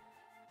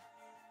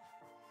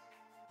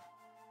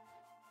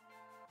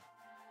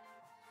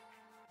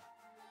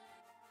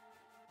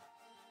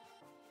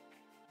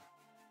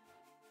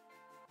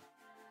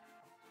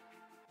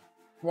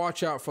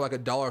 Watch out for like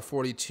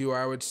 $1.42,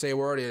 I would say.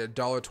 We're already at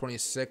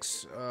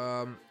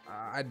 $1.26.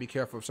 I'd be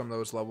careful of some of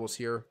those levels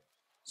here.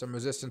 Some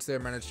resistance there,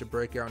 managed to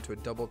break out into a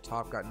double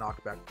top, got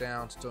knocked back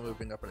down, still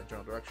moving up in a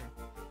general direction.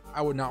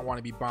 I would not want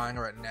to be buying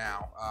right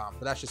now,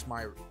 but that's just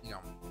my,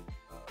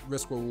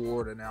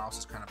 risk-reward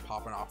analysis kind of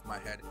popping off my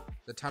head.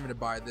 The time to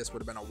buy this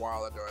would have been a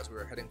while ago as we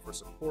were heading for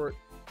support,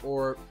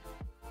 or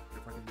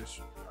if I can just,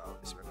 let me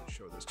see if I can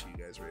show this to you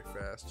guys very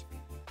fast.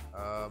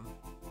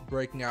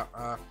 Breaking out,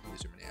 let me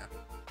zoom in, yeah.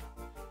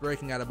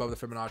 Breaking out above the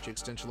Fibonacci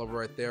extension level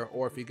right there,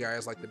 or if you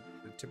guys like the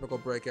typical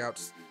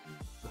breakouts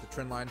with the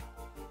trend line,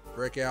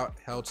 breakout,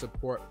 held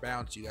support,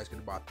 bounce, you guys could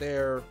have bought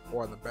there,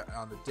 or on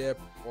the dip,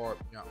 or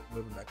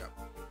moving back up.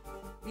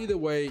 Either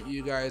way,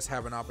 you guys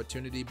have an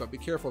opportunity, but be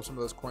careful of some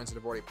of those coins that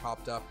have already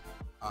popped up.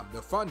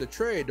 They're fun to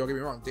trade, don't get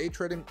me wrong. Day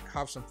trading,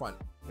 have some fun.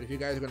 But if you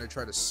guys are going to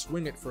try to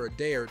swing it for a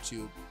day or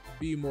two,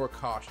 be more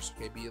cautious,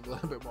 okay? Be a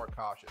little bit more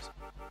cautious.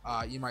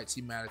 You might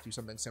see Matic do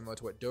something similar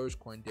to what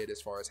Dogecoin did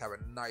as far as have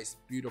a nice,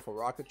 beautiful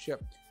rocket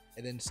ship.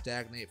 and then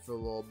stagnate for a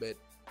little bit.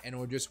 And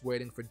we're just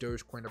waiting for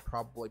Dogecoin to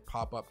probably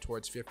pop up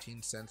towards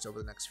 15 cents over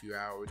the next few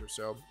hours or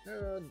so.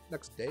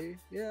 Next day,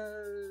 yeah,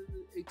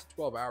 8 to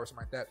 12 hours,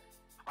 something like that.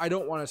 I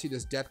don't want to see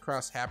this death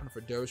cross happen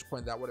for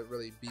Dogecoin. That wouldn't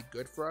really be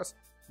good for us.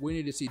 We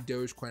need to see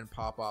Dogecoin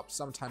pop up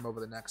sometime over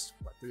the next,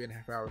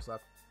 3.5 hours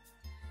left.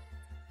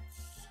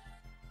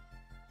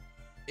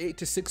 8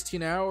 to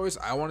 16 hours.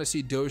 I want to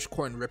see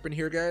Dogecoin ripping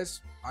here,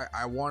 guys.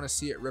 I want to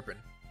see it ripping.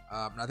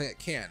 And I think it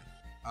can.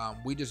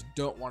 We just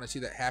don't want to see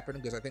that happen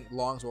because I think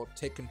longs will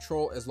take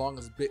control as long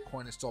as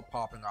Bitcoin is still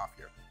popping off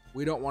here.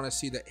 We don't want to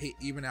see that, hey,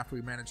 even after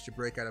we manage to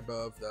break out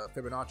above the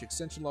Fibonacci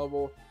extension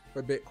level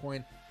for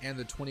Bitcoin and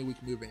the 20-week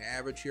moving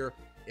average here,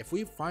 if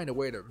we find a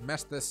way to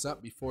mess this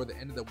up before the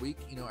end of the week,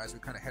 you know, as we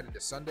kind of head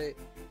into Sunday,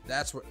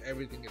 that's where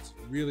everything gets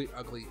really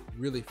ugly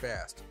really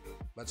fast.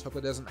 Let's hope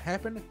it doesn't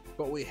happen,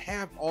 but we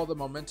have all the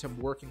momentum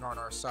working on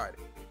our side.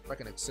 If I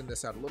can extend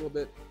this out a little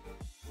bit,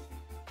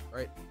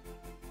 right?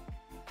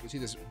 You see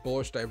this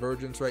bullish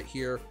divergence right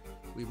here.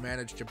 We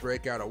managed to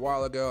break out a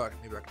while ago.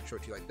 Maybe I can show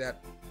it to you like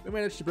that. We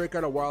managed to break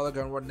out a while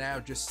ago, and we're now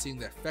just seeing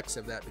the effects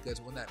of that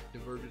because when that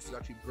divergence was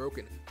actually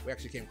broken, we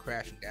actually came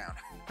crashing down.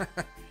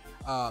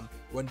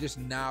 When just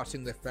now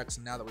seeing the effects,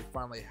 and now that we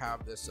finally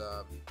have this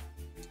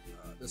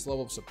this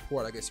level of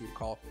support, I guess you would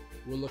call,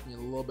 we're looking a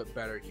little bit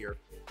better here.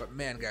 But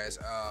man, guys,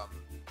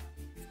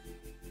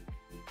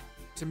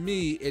 to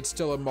me, it's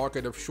still a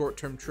market of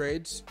short-term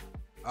trades.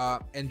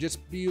 And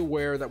just be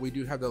aware that we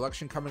do have the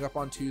election coming up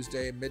on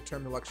Tuesday,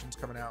 midterm elections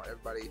coming out.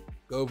 Everybody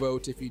go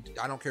vote.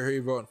 I don't care who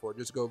you're voting for,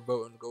 just go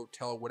vote and go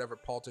tell whatever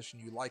politician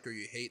you like or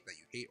you hate that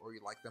you hate, or you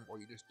like them, or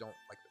you just don't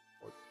like them,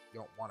 or you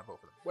don't want to vote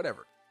for them,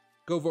 whatever.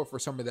 Go vote for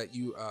somebody that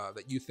you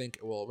think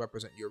will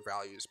represent your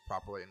values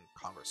properly in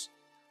Congress.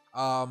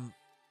 Now,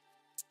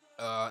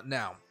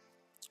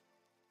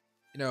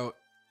 you know,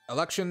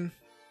 election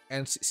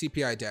and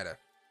CPI data,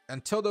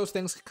 until those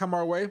things come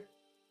our way,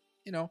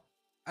 you know,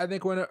 I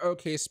think we're in an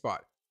okay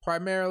spot.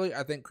 Primarily,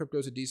 I think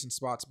crypto's a decent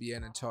spot to be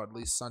in until at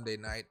least Sunday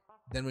night.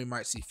 Then we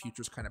might see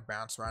futures kind of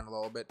bounce around a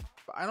little bit.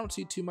 But I don't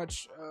see too many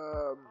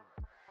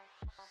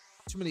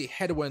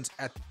headwinds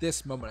at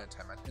this moment in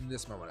time.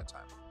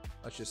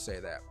 Let's just say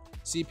that.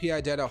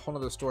 CPI data, a whole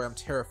other story. I'm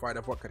terrified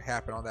of what could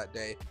happen on that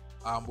day.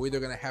 We're either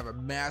going to have a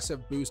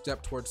massive boost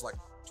up towards like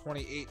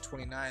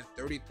 $28,000, $29,000,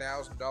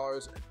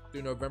 $30,000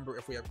 through November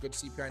if we have good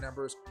CPI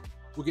numbers.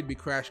 We could be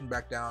crashing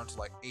back down to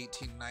like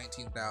 $18,000,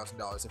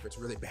 $19,000 if it's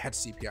really bad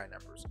CPI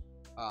numbers.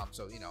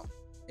 So, you know,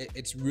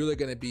 it's really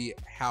going to be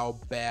how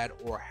bad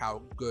or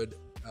how good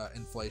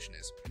inflation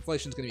is.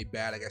 Inflation is going to be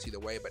bad, I guess, either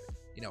way, but,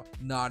 you know,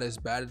 not as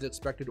bad as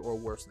expected or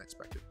worse than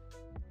expected.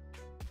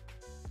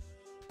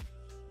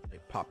 Let me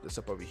pop this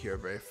up over here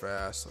very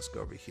fast. Let's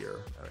go over here.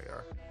 There we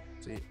are.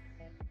 See?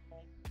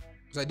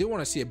 Because I do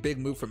want to see a big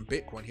move from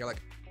Bitcoin here.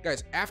 Like,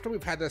 guys, after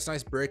we've had this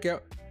nice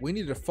breakout, we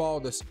need to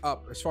follow this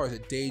up as far as a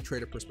day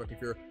trader perspective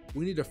here.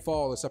 We need to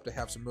follow this up to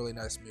have some really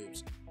nice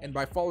moves. And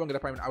by following it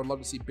up, I mean, I would love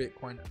to see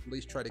Bitcoin at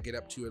least try to get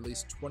up to at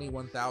least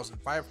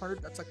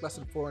 21,500. That's like less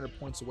than 400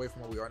 points away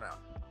from where we are now.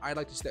 I'd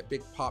like to see that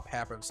big pop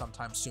happen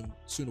sometime soon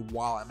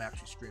while I'm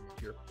actually streaming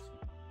here.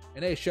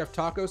 And hey, Chef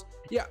Tacos,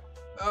 yeah,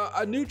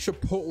 a new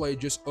Chipotle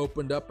just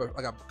opened up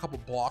like a couple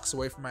blocks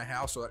away from my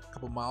house, or like a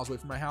couple miles away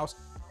from my house.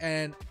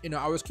 And, you know,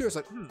 I was curious,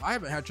 like, I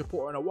haven't had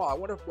Chipotle in a while. I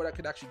wonder what I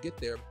could actually get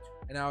there.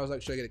 And I was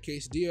like, should I get a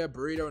quesadilla,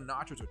 burrito,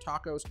 nachos, or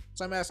tacos?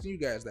 So I'm asking you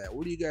guys that.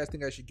 What do you guys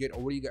think I should get?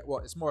 Or what do you guys, well,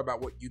 it's more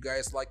about what you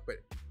guys like, but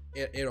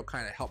it'll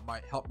kind of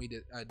help me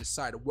to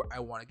decide what I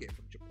want to get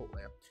from Chipotle.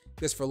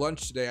 Because for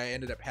lunch today, I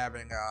ended up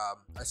having,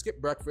 I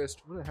skipped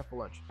breakfast. What did I have for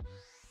lunch?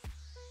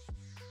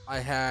 I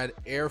had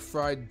air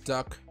fried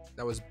duck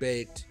that was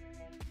baked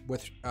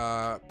with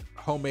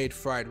homemade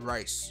fried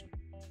rice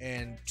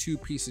and 2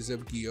 pieces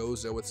of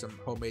gyoza with some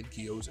homemade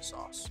gyoza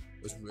sauce.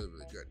 It was really,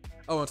 really good.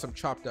 Oh, and some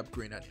chopped up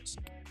green onions.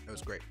 It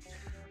was great.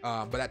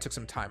 But that took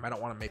some time. I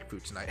don't want to make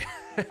food tonight.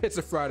 It's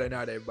a Friday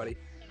night, everybody.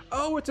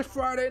 Oh, it's a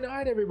Friday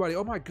night, everybody.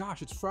 Oh my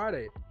gosh, it's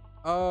Friday.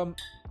 All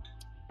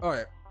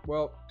right.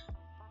 Well,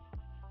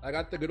 I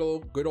got the good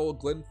old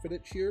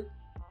Glenfiddich here.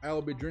 I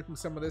will be drinking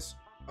some of this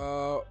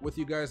with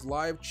you guys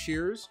live.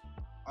 Cheers.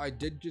 I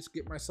did just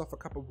get myself a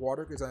cup of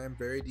water because I am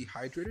very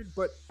dehydrated,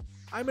 but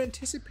I'm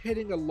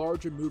anticipating a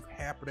larger move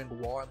happening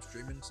while I'm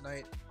streaming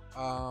tonight,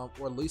 or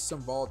at least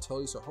some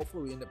volatility, so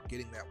hopefully we end up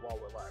getting that while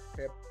we're live,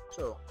 okay?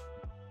 So,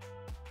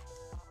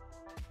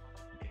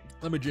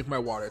 let me drink my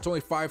water. It's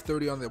only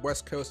 5:30 on the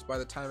West Coast. By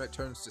the time it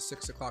turns to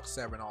 6 o'clock,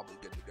 7, I'll be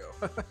good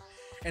to go.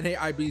 And hey,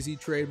 IBZ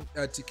Trade,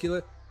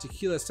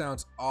 tequila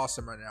sounds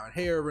awesome right now. And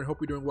hey, Irvin,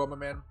 hope you're doing well, my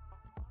man.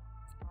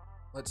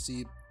 Let's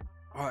see.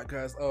 All right,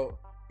 guys. Oh,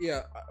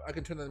 yeah, I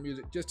can turn on the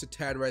music just a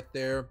tad right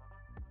there.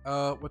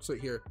 What's right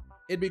here?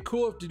 It'd be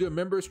cool if to do a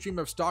member stream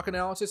of stock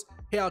analysis.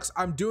 Hey, Alex,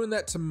 I'm doing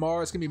that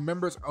tomorrow. It's gonna be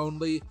members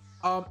only.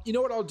 You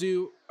know what I'll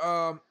do?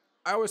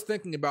 I was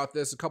thinking about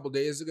this a couple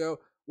days ago.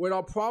 What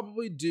I'll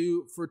probably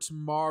do for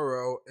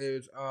tomorrow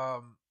is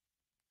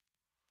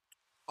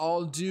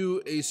I'll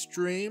do a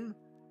stream,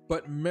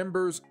 but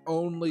members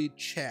only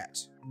chat.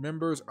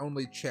 Members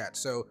only chat.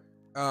 So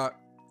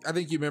I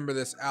think you remember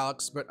this,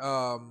 Alex, but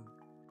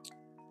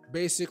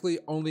basically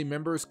only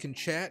members can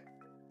chat,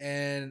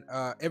 and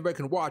everybody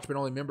can watch, but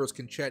only members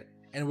can chat.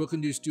 And we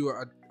can just do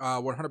a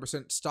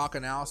 100% stock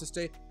analysis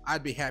day.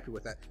 I'd be happy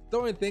with that. The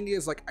only thing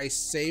is, like, I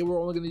say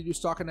we're only going to do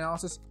stock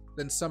analysis,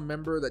 then some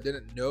member that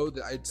didn't know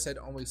that I'd said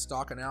only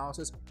stock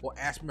analysis will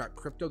ask me about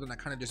crypto, then I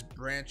kind of just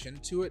branch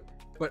into it.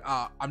 But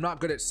I'm not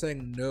good at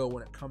saying no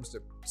when it comes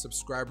to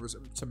subscribers,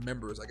 to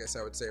members, I guess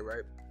I would say,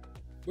 right?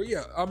 But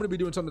yeah, I'm going to be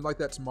doing something like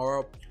that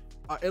tomorrow.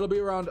 It'll be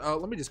around,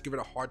 let me just give it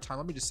a hard time.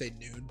 Let me just say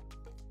noon.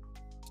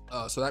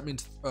 So that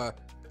means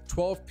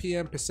 12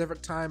 p.m.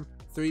 Pacific time,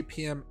 3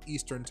 p.m.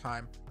 Eastern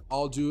time.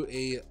 I'll do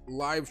a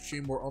live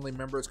stream where only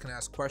members can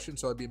ask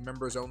questions, so it'll be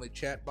members only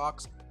chat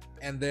box.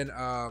 And then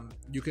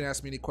you can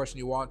ask me any question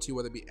you want to,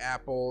 whether it be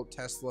Apple,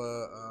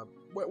 Tesla,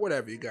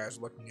 whatever you guys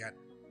are looking at.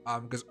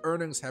 Because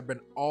earnings have been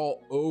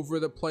all over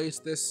the place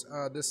this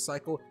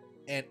cycle,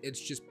 and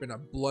it's just been a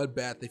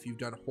bloodbath. If you've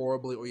done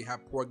horribly or you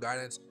have poor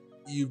guidance,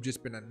 you've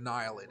just been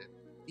annihilated.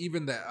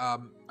 Even the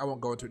I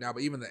won't go into it now,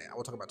 but even the,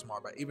 we'll talk about it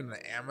tomorrow, but even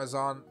the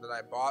Amazon that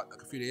I bought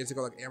like a few days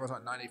ago, like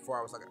Amazon 94,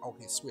 I was like,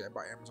 okay, sweet, I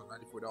bought Amazon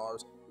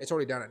 $94. It's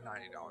already down at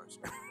 $90.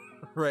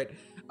 Right?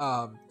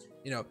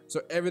 You know,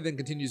 so everything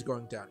continues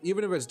going down.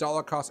 Even if it's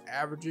dollar cost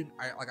averaging,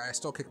 I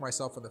still kick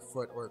myself in the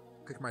foot, or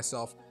kick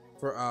myself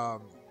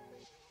for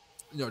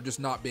you know, just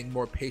not being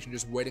more patient,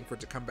 just waiting for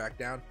it to come back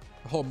down.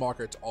 The whole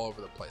market's all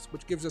over the place,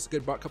 which gives us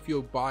a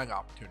few buying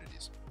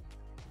opportunities.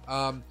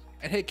 And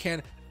hey,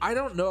 Ken, I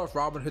don't know if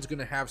Robinhood's going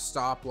to have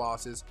stop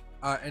losses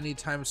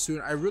anytime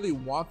soon. I really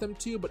want them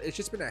to, but it's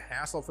just been a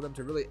hassle for them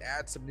to really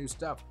add some new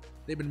stuff.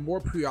 They've been more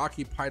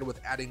preoccupied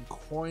with adding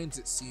coins,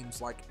 it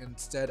seems like,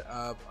 instead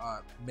of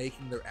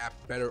making their app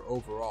better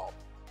overall.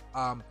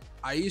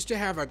 I used to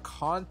have a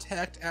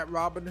contact at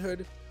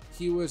Robinhood.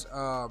 He was,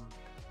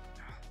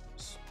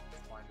 let's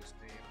find his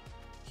name.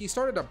 He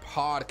started a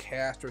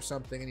podcast or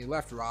something, and he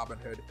left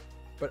Robinhood.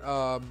 But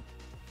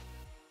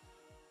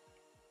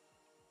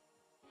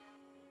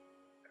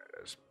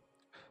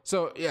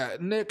so yeah,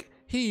 Nick,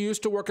 he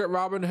used to work at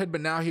Robinhood,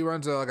 but now he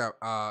runs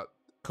a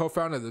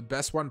co-founder of the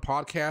Best One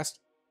podcast.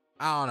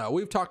 I don't know.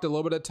 We've talked a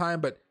little bit of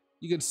time, but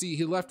you can see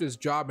he left his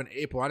job in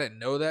April. I didn't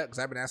know that because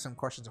I've been asking him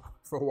questions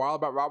for a while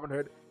about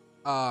Robinhood.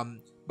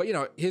 But you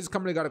know, his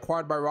company got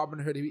acquired by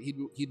Robinhood.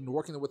 He'd been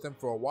working with them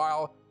for a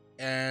while,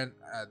 and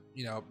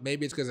you know,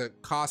 maybe it's because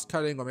of cost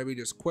cutting, or maybe he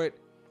just quit.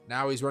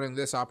 Now he's running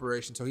this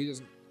operation, so he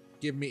doesn't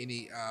give me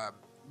any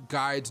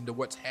guides into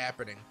what's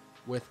happening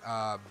with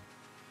Robinhood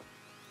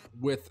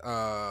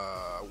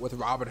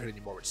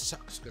anymore, which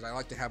sucks because I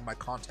like to have my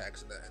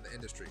contacts in the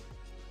industry.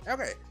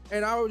 Okay,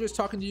 and I was just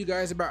talking to you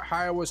guys about how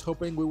I was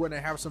hoping we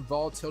wouldn't have some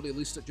volatility, at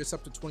least just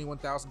up to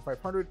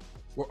 21,500.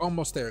 We're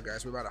almost there,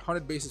 guys. We're about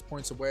 100 basis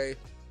points away.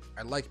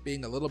 I like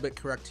being a little bit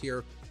correct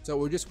here. So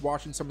we're just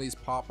watching some of these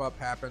pop-up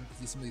happen,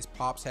 see some of these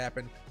pops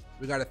happen.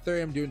 We got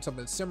Ethereum doing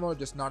something similar,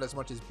 just not as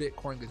much as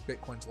Bitcoin, because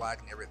Bitcoin's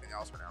lagging everything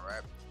else right now,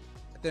 right?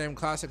 Ethereum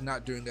Classic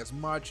not doing as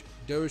much.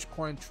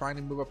 Dogecoin trying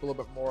to move up a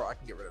little bit more. I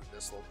can get rid of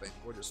this little thing.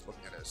 We're just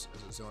looking at it as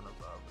a zone of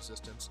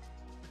resistance.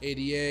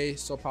 ADA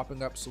still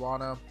popping up.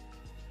 Solana.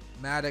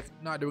 Matic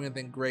not doing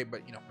anything great,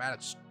 but you know,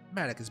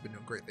 Matic has been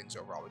doing great things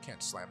overall. We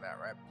can't slam that,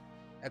 right?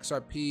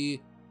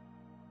 XRP,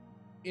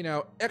 you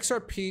know,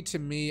 XRP to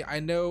me, I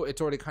know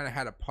it's already kind of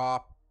had a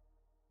pop.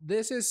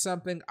 This is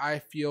something I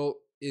feel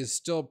is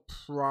still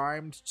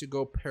primed to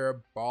go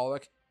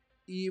parabolic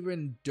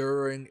even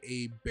during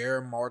a bear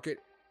market,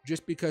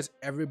 just because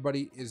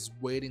everybody is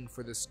waiting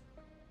for this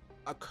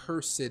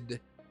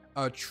accursed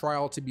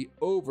trial to be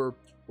over,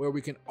 where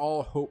we can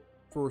all hope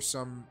for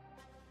some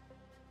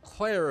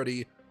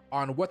clarity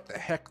on what the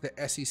heck the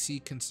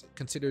SEC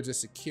considers a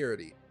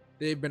security.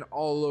 They've been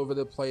all over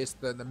the place.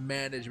 The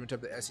management of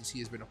the SEC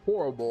has been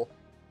horrible.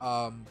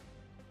 And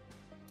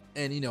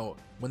you know,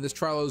 when this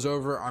trial is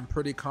over, I'm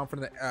pretty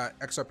confident that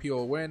XRP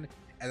will win,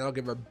 and that'll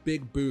give a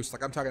big boost.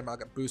 Like, I'm talking about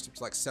like a boost up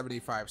to like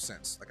 75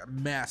 cents, like a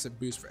massive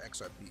boost for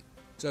XRP.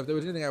 So if there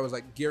was anything I was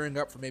like gearing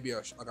up for, maybe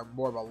a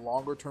more of a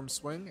longer term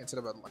swing instead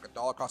of like a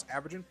dollar cost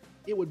averaging,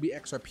 it would be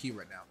XRP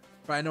right now.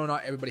 But I know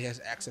not everybody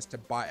has access to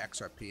buy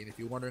XRP, and if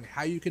you're wondering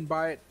how you can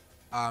buy it,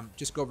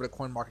 just go over to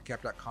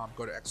coinmarketcap.com,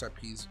 go to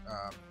XRP's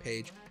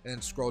page, and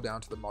then scroll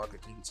down to the market,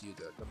 and you can see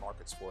the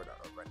markets for it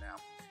right now.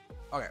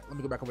 Okay, let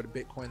me go back over to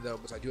Bitcoin though,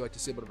 because I do like to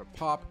see a bit of a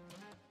pop.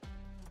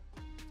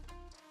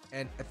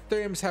 And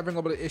Ethereum's having a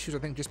little bit of issues, I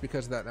think, just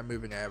because of that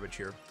moving average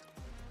here.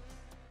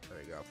 There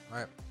you go. All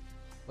right, a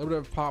little bit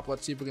of a pop.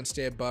 Let's see if we can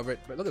stay above it.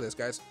 But look at this,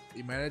 guys.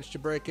 We managed to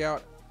break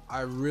out. I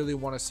really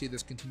want to see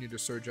this continue to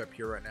surge up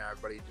here right now,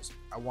 everybody.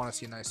 I want to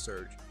see a nice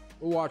surge.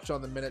 We'll watch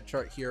on the minute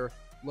chart here.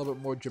 A little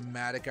bit more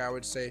dramatic, I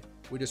would say.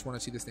 We just want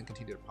to see this thing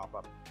continue to pop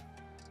up.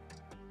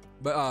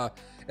 But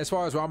as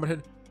far as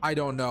Robinhood, I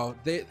don't know.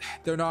 They're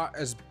not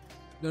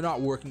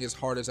working as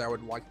hard as I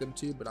would like them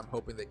to, but I'm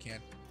hoping they can.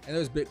 And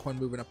there's Bitcoin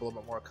moving up a little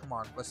bit more. Come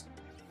on,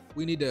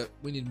 we need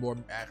more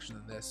action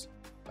than this.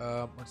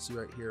 Let's see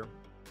right here.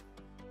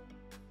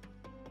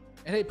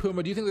 And hey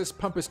Puma, do you think this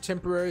pump is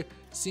temporary?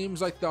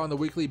 Seems like on the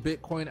weekly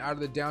Bitcoin out of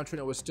the downtrend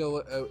it was still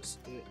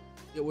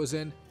it was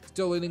in.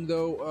 Still leaning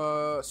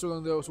though. So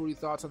what are your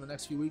thoughts on the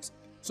next few weeks?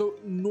 So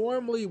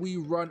normally we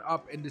run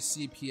up into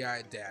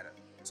CPI data.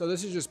 So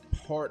this is just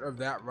part of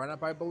that run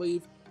up, I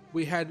believe.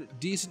 We had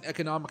decent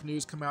economic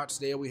news come out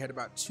today. We had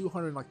about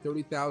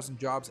 230,000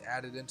 jobs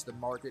added into the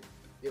market.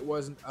 It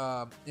wasn't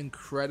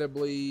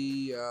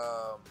incredibly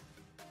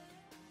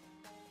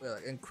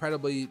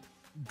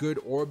good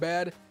or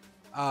bad.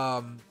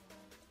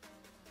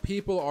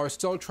 People are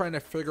still trying to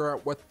figure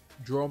out what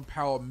Jerome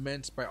Powell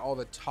meant by all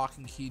the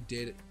talking he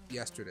did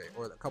yesterday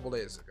or a couple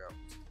days ago.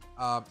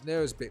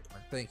 There's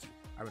Bitcoin. Thank you.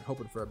 I've been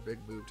hoping for a big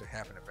move to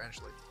happen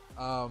eventually.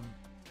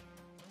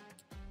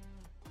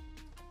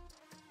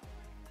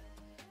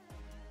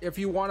 If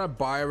you want to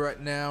buy right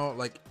now,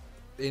 like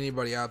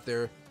anybody out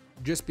there,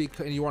 just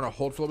because and you want to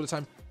hold for a little bit of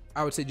time,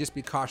 I would say just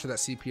be cautious of that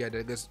CPI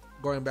data. Because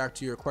going back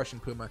to your question,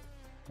 Puma,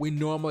 we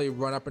normally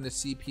run up into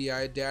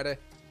CPI data,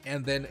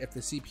 and then if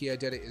the CPI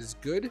data is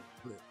good,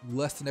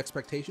 less than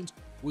expectations,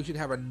 we should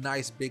have a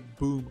nice big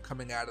boom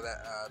coming out of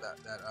that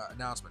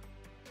announcement.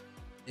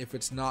 If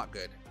it's not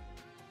good,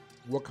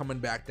 we're coming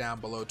back down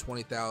below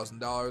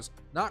 $20,000,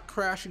 not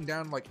crashing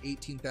down like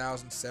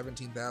 18,000,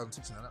 17,000,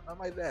 16,000, not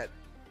like that.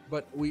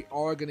 But we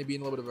are going to be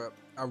in a little bit of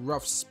a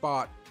rough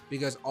spot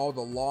because all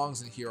the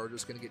longs in here are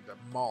just going to get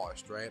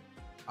demolished, right?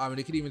 And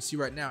you can even see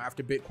right now,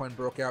 after Bitcoin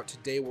broke out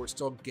today, we're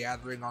still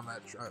gathering on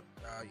that,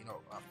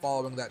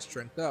 following that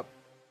strength up,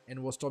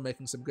 and we're still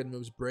making some good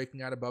moves,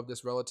 breaking out above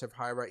this relative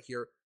high right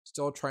here,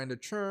 still trying to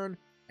churn,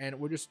 and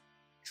we're just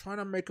trying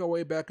to make our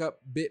way back up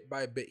bit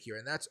by bit here,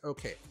 and that's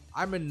okay.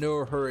 I'm in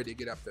no hurry to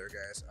get up there,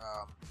 guys.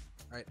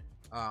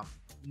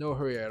 No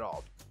hurry at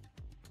all.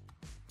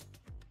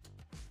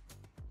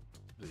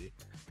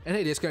 And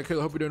hey, Discount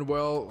Killer, hope you're doing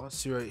well. Let's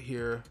see right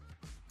here.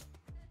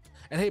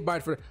 And hey,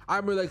 Bideford,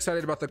 I'm really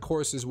excited about the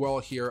course as well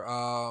here.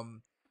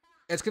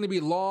 It's going to be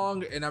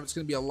long, and it's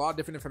going to be a lot of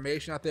different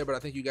information out there, but I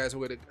think you guys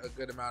will get a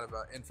good amount of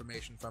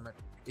information from it.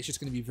 It's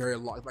just going to be very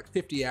long, like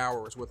 50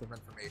 hours worth of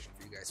information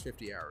for you guys.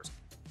 50 hours.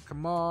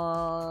 Come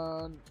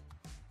on.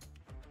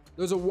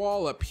 There's a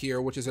wall up here,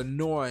 which is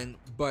annoying,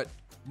 but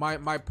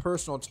my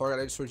personal target,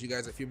 I just showed you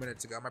guys a few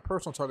minutes ago, my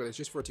personal target is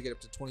just for it to get up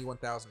to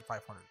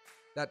 21,500.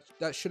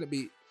 That shouldn't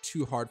be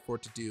too hard for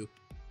it to do,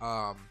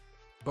 but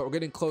we're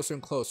getting closer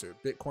and closer.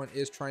 Bitcoin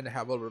is trying to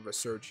have a little bit of a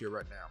surge here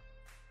right now.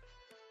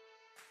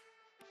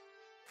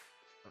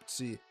 Let's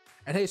see.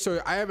 And hey, so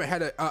I haven't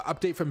had an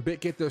update from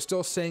BitGate. They're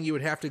still saying you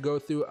would have to go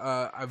through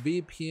a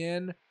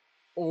VPN,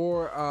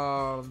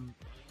 or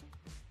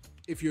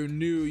if you're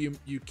new,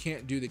 you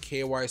can't do the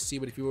KYC,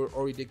 but if you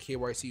already did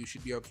KYC, you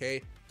should be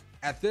okay.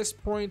 At this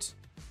point,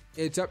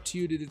 it's up to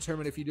you to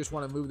determine if you just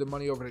want to move the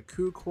money over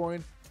to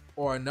KuCoin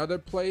or another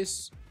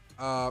place,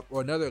 or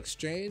another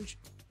exchange,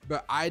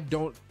 but I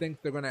don't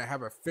think they're gonna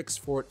have a fix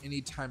for it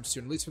anytime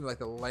soon, at least from like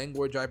the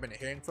language I've been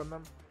hearing from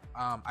them.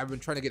 I've been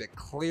trying to get a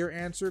clear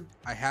answer.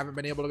 I haven't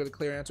been able to get a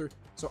clear answer,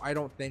 so I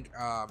don't think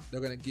they're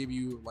gonna give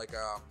you like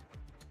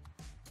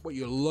what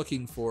you're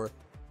looking for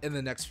in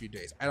the next few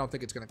days. I don't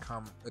think it's gonna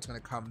come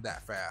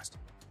that fast,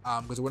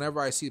 because whenever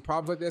I see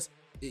problems like this,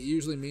 it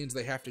usually means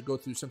they have to go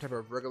through some type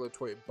of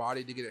regulatory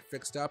body to get it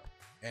fixed up.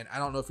 And I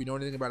don't know if you know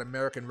anything about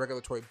American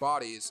regulatory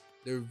bodies.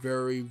 They're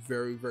very,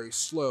 very, very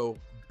slow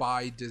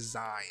by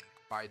design.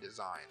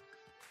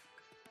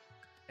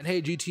 And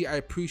hey, GT, I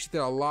appreciate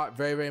that a lot,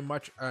 very, very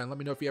much. And let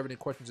me know if you have any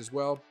questions as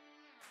well.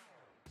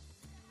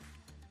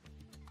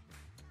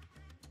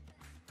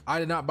 I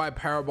did not buy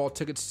Powerball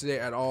tickets today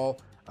at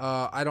all.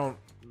 I don't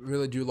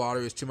really do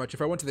lotteries too much.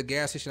 If I went to the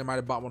gas station, I might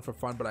have bought one for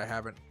fun, but I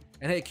haven't.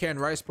 And hey, Ken,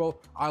 Rice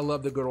Bowl. I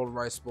love the good old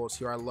Rice Bowls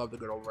here. I love the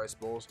good old Rice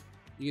Bowls.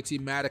 You can see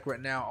Matic right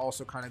now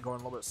also kind of going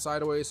a little bit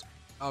sideways.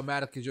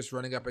 Matic is just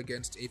running up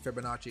against a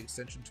Fibonacci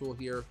extension tool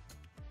here.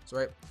 So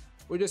right,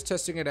 we're just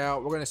testing it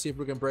out. We're going to see if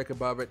we can break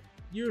above it.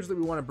 Usually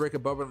we want to break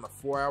above it on the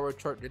 4-hour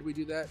chart. Did we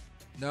do that?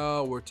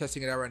 No, we're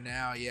testing it out right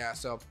now. Yeah,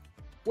 so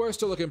we're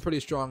still looking pretty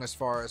strong as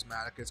far as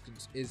Matic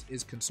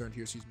is concerned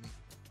here. Excuse me.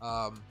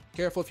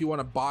 Careful if you want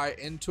to buy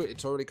into it.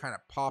 It's already kind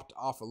of popped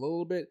off a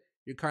little bit.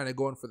 You're kind of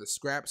going for the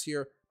scraps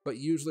here. But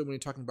usually when you're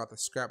talking about the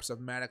scraps of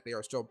Matic, they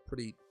are still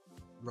pretty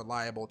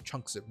reliable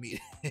chunks of meat,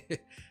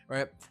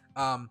 right?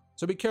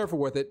 So be careful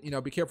with it.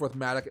 Be careful with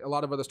Matic. A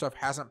lot of other stuff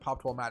hasn't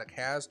popped while Matic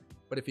has,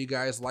 but if you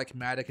guys like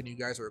Matic and you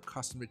guys are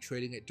accustomed to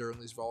trading it during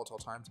these volatile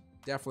times,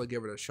 definitely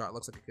give it a shot.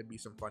 Looks like it could be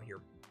some fun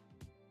here.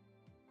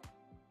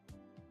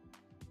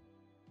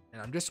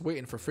 And I'm just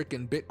waiting for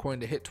freaking Bitcoin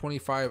to hit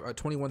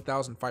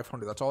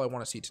 21,500. That's all I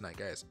want to see tonight,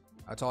 guys.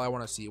 That's all I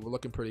want to see. We're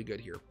looking pretty good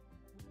here.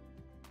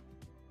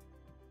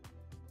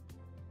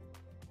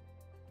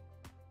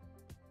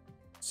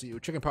 See,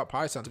 chicken pot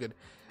pie sounds good.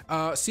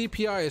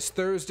 CPI is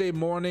Thursday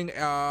morning,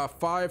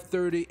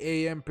 5:30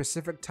 a.m.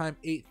 Pacific time,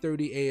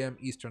 8:30 a.m.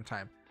 Eastern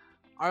time.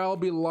 I'll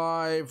be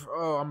live.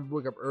 Oh, I'm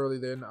wake up early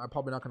then. I'm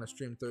probably not going to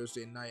stream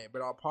Thursday night,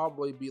 but I'll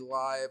probably be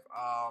live.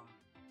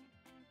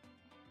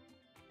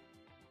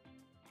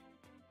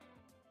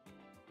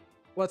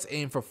 let's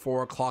aim for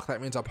 4 o'clock.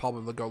 That means I'll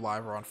probably go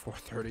live around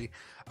 4:30.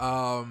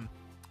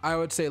 I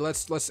would say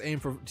let's aim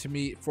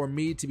for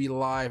me to be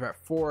live at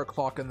 4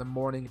 o'clock in the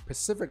morning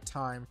Pacific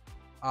time,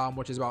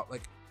 which is about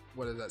like,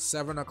 what is that,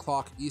 7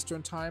 o'clock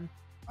Eastern time.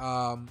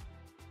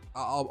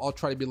 I'll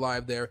try to be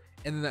live there,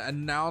 and then the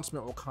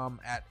announcement will come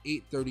at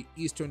 8:30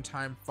 Eastern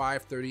time,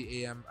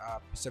 5:30 a.m.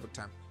 Pacific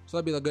time. So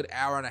that'll be a good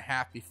hour and a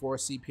half before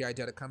CPI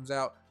data comes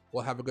out.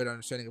 We'll have a good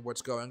understanding of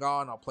what's going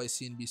on. I'll play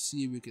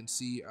CNBC. We can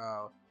see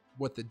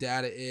what the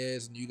data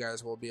is, and you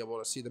guys will be able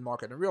to see the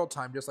market in real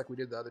time, just like we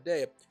did the other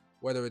day.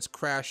 Whether it's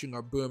crashing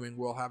or booming,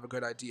 we'll have a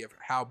good idea of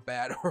how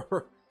bad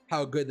or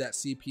how good that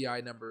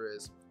CPI number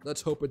is.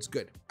 Let's hope it's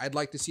good. I'd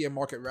like to see a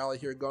market rally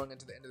here going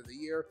into the end of the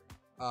year.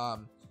 But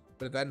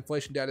if that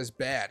inflation data is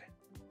bad,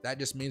 that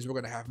just means we're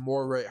going to have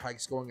more rate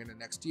hikes going into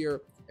next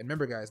year. And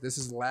remember, guys, this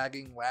is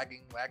lagging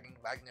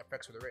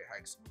effects for the rate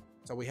hikes.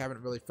 So we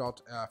haven't really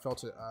felt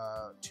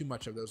too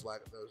much of those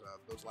rate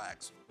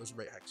hikes.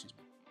 Excuse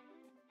me.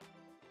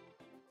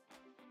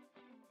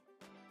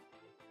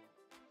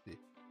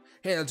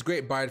 Hey, that's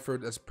great,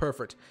 Bideford. That's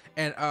perfect.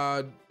 And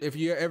if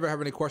you ever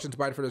have any questions,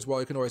 Bideford, as well,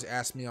 you can always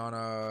ask me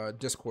on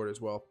Discord as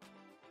well.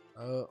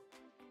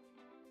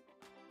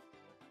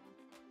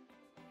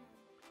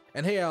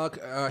 And hey,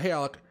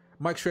 Alec,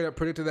 Mike straight up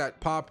predicted that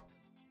pop.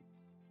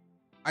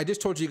 I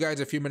just told you guys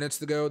a few minutes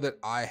ago that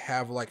I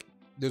have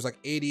there's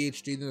like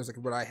ADHD, and there's like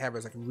what I have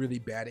is like really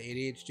bad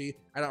ADHD.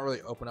 I don't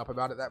really open up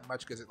about it that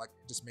much because it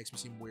just makes me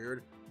seem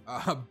weird.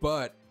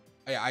 But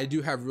I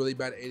do have really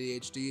bad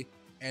ADHD.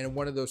 And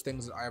one of those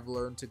things that I've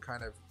learned to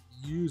kind of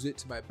use it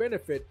to my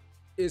benefit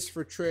is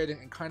for trading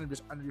and kind of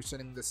just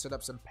understanding the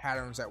setups and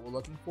patterns that we're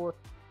looking for.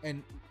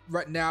 And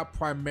right now,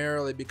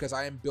 primarily because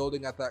I am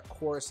building at that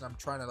course and I'm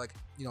trying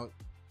to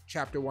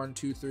chapter 1,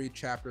 2, 3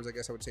 chapters, I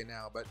guess I would say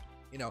now. But,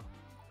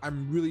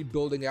 I'm really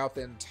building out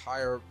the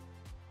entire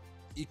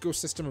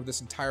ecosystem of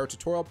this entire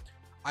tutorial.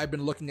 I've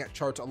been looking at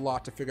charts a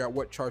lot to figure out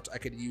what charts I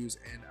could use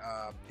in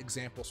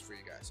examples for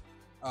you guys.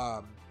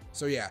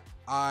 So yeah,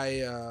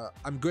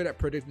 I'm good at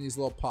predicting these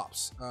little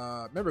pops.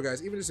 Remember,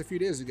 guys, even just a few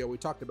days ago, we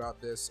talked about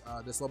this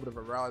little bit of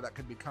a rally that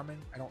could be coming.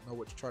 I don't know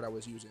which chart I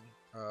was using.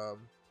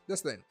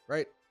 This thing,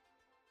 right?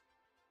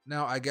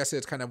 Now, I guess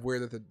it's kind of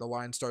weird that the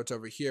line starts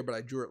over here, but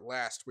I drew it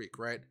last week,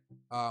 right?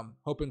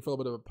 Hoping for a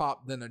little bit of a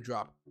pop, then a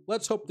drop.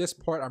 Let's hope this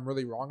part I'm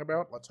really wrong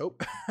about. Let's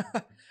hope.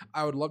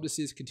 I would love to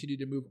see this continue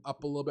to move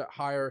up a little bit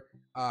higher,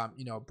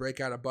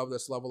 break out above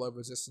this level of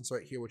resistance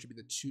right here, which would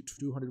be the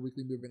 200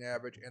 weekly moving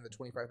average and the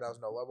 $25,000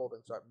 level,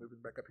 then start moving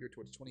back up here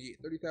towards $28,000,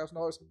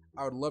 $30,000.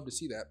 I would love to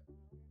see that.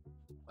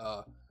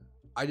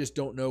 I just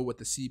don't know what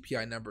the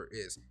CPI number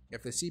is.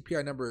 If the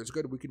CPI number is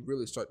good, we could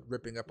really start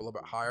ripping up a little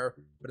bit higher.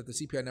 But if the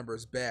CPI number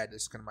is bad,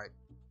 this kind of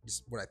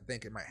just what I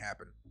think it might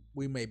happen.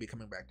 We may be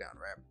coming back down,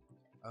 right?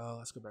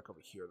 Let's go back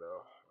over here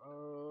though.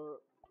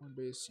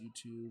 Coinbase,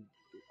 YouTube,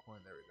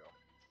 Bitcoin. There we go.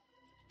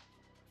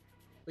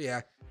 But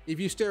yeah, if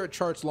you stare at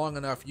charts long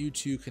enough, you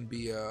too can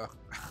be a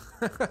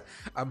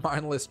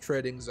mindless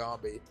trading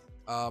zombie.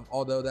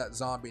 Although that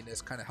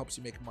zombiness kind of helps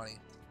you make money.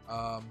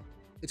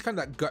 It's kind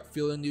of that gut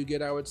feeling you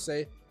get, I would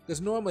say. Because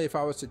normally if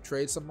I was to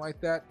trade something like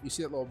that, you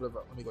see that little bit of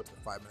let me go to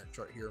the 5-minute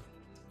chart here.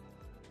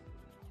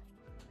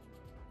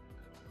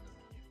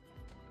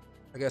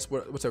 I guess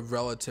what's a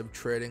relative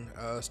trading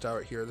style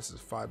right here? This is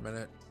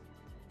 5-minute.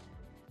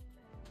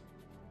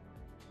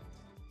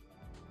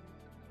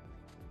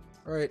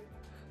 All right,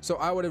 so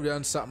I would have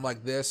done something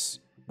like this.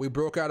 We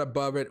broke out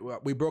above it.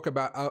 We broke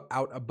out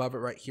above it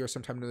right here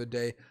sometime in the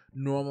day.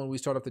 Normally we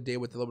start off the day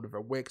with a little bit of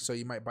a wick, so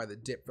you might buy the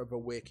dip of a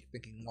wick,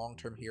 thinking long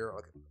term here,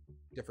 like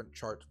different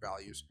chart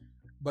values.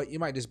 But you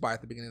might just buy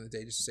at the beginning of the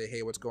day just to say,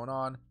 hey, what's going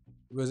on?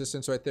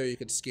 Resistance right there, you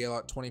could scale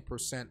out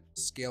 20%,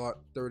 scale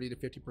out 30 to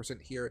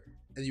 50% here,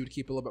 and you would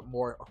keep a little bit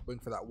more, hoping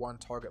for that one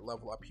target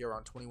level up here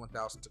on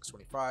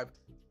 21,625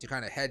 to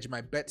kind of hedge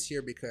my bets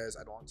here, because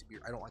I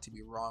don't like to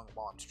be wrong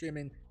while I'm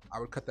streaming. I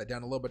would cut that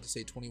down a little bit to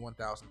say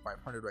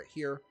 21,500 right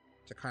here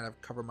to kind of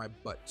cover my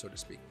butt, so to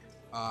speak.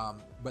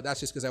 But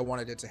that's just because I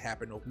wanted it to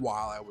happen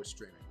while I was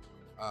streaming.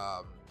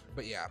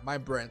 But yeah, my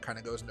brain kind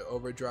of goes into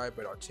overdrive,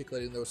 but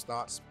articulating those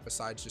thoughts,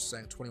 besides just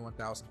saying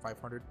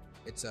 21,500,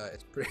 it's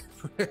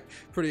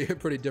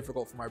pretty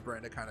difficult for my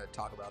brain to kind of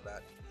talk about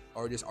that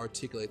or just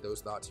articulate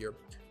those thoughts here.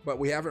 But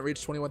we haven't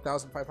reached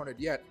 21,500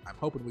 yet. I'm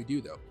hoping we do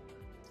though.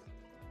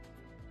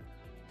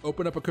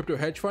 Open up a crypto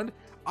hedge fund.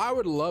 I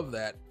would love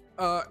that.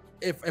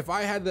 If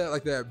I had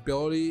the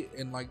ability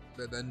and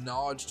the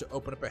knowledge to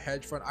open up a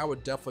hedge fund, I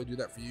would definitely do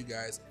that for you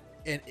guys.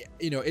 And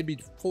it'd be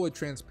fully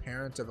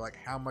transparent of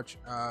how much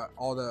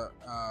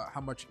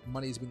how much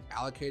money is being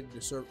allocated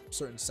to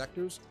certain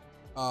sectors.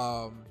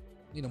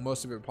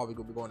 Most of it would probably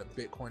be going to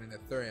Bitcoin and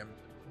Ethereum,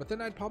 but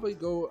then I'd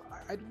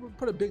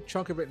put a big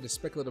chunk of it into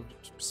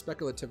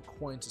speculative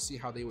coins to see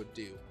how they would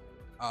do.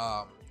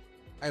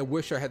 I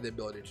wish I had the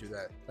ability to do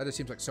that. That just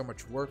seems like so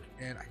much work,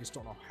 and I just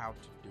don't know how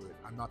to do it.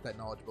 I'm not that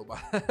knowledgeable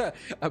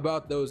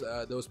about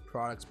those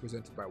products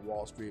presented by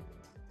Wall Street.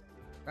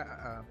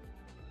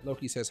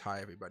 Loki says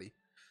hi, everybody.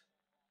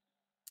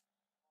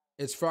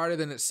 It's Friday,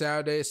 then it's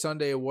Saturday,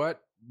 Sunday,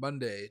 what?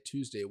 Monday,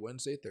 Tuesday,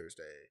 Wednesday,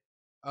 Thursday.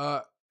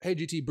 Hey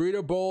GT,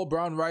 burrito bowl,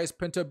 brown rice,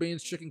 pinto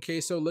beans, chicken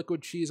queso,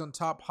 liquid cheese on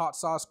top, hot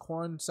sauce,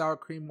 corn, sour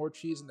cream, more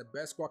cheese, and the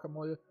best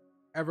guacamole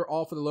ever,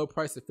 all for the low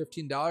price of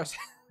 $15.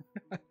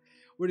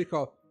 What do you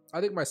call it?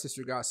 I think my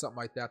sister got something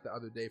like that the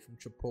other day from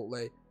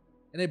Chipotle.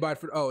 And they buy it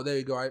for, oh, there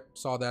you go. I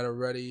saw that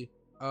already.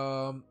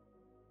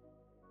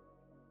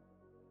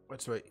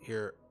 What's right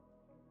here?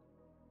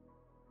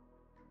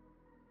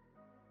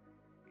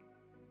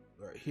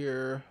 Right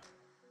here.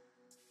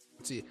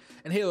 Let's see.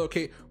 And Halo,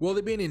 okay, will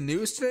there be any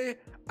news today?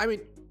 I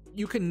mean,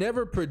 you can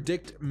never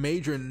predict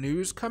major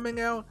news coming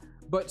out,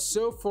 but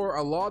so far,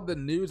 a lot of the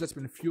news that's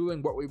been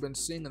fueling what we've been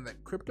seeing in the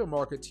crypto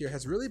markets here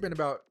has really been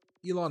about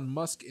Elon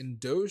Musk and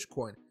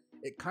Dogecoin.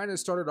 It kind of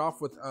started off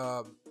with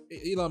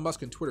Elon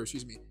Musk and Twitter,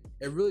 excuse me.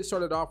 It really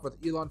started off with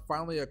Elon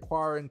finally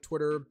acquiring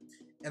Twitter,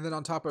 and then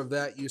on top of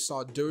that, you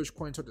saw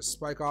Dogecoin start to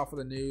spike off of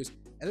the news,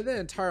 and then the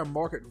entire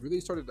market really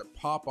started to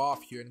pop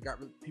off here and got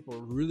people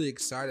really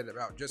excited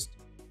about just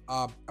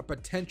a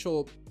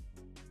potential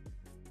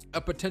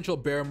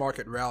bear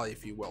market rally,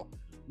 if you will.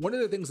 One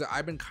of the things that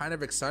I've been kind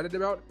of excited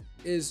about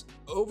is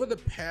over the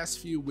past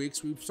few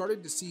weeks, we've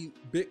started to see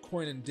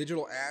Bitcoin and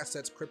digital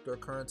assets,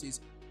 cryptocurrencies,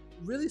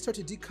 really start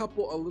to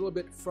decouple a little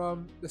bit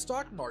from the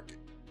stock market.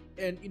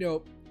 And you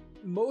know,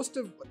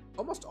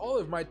 almost all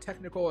of my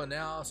technical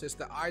analysis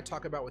that I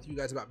talk about with you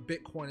guys about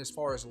Bitcoin as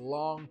far as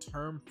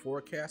long-term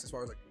forecasts, as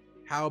far as like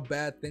how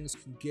bad things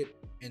can get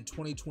in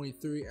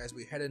 2023 as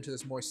we head into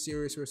this more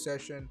serious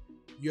recession,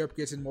 Europe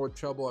gets in more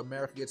trouble,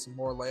 America gets in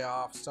more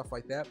layoffs, stuff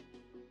like that.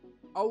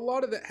 A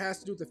lot of that has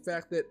to do with the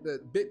fact that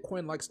the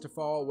Bitcoin likes to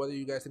follow, whether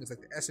you guys think it's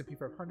like the S&P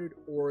 500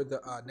 or the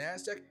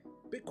NASDAQ,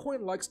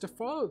 Bitcoin likes to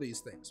follow these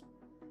things.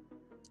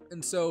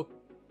 And so,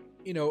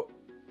 you know,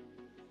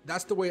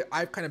 that's the way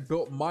I've kind of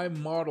built my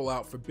model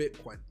out for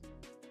Bitcoin.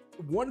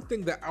 One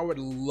thing that I would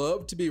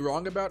love to be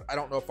wrong about, I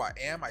don't know if I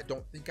am, I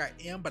don't think I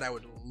am, but I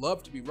would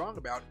love to be wrong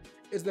about,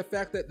 is the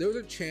fact that there's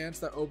a chance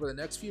that over the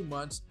next few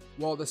months,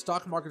 while the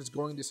stock market is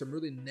going through some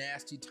really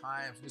nasty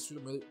times, just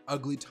some really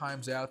ugly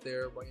times out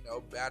there, you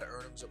know, bad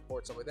earnings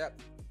reports, stuff like that,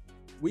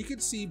 we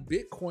could see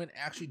Bitcoin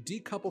actually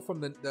decouple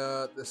from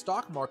the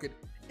stock market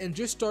and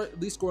just start at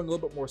least going a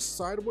little bit more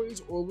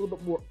sideways or a little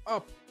bit more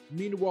up.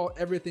 Meanwhile,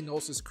 everything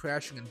else is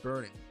crashing and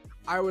burning.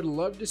 I would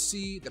love to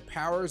see the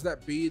powers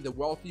that be, the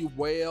wealthy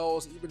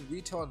whales, even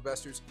retail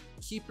investors,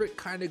 keep it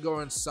kind of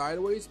going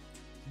sideways.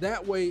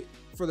 That way,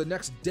 for the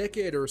next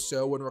decade or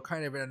so, when we're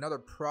kind of in another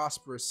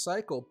prosperous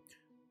cycle,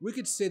 we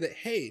could say that,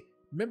 hey,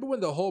 remember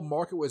when the whole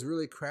market was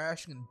really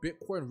crashing and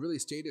Bitcoin really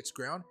stayed its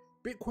ground?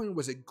 Bitcoin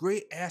was a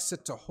great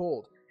asset to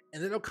hold.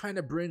 And that'll kind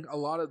of bring a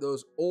lot of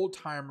those old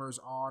timers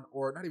on,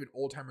 or not even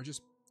old timers,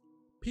 just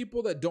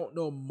people that don't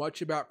know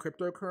much about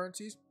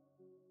cryptocurrencies.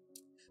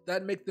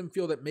 That'd make them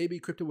feel that maybe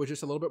crypto was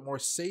just a little bit more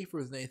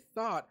safer than they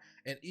thought.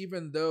 And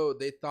even though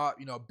they thought,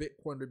 you know,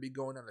 Bitcoin would be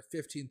going down to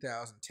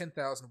 15,000,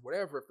 10,000,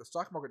 whatever, if the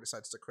stock market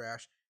decides to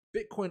crash,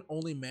 Bitcoin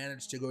only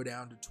managed to go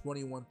down to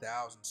 $21,000,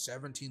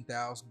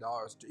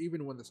 $17,000,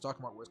 even when the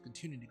stock market was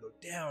continuing to go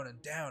down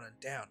and down and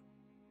down.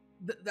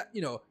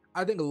 You know,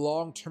 I think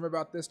long term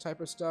about this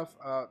type of stuff,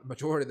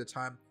 majority of the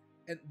time,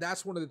 and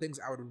that's one of the things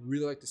I would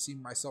really like to see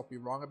myself be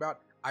wrong about.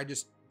 I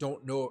just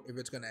don't know if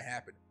it's going to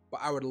happen, but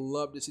I would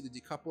love to see the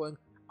decoupling.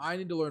 I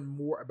need to learn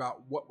more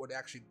about what would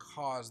actually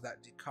cause that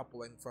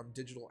decoupling from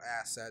digital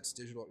assets,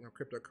 digital, you know,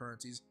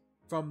 cryptocurrencies,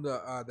 from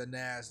the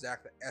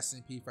NASDAQ, the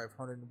S&P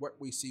 500, and what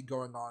we see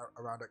going on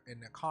around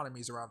in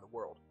economies around the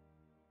world.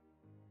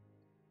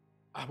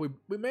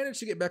 We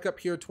managed to get back up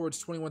here towards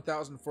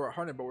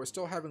 21,400, but we're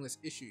still having this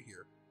issue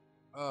here.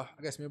 I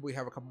guess maybe we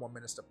have a couple more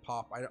minutes to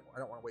pop. I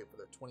don't want to wait for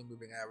the 20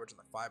 moving average on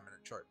the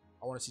 5-minute chart.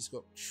 I want to see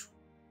scope,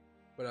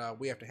 but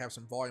we have to have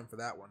some volume for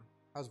that one.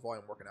 How's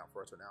volume working out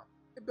for us right now?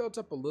 It built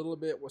up a little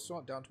bit. We're still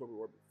not down to where we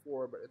were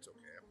before, but it's okay.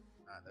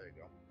 There you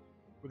go.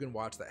 We can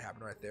watch that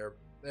happen right there.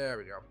 There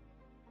we go.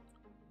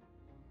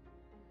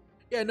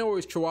 Yeah, no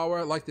worries, Chihuahua.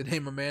 I like the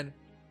name, my man.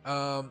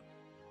 And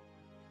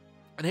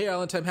hey,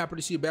 Island Time, happy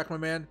to see you back, my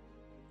man.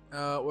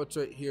 What's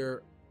right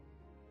here?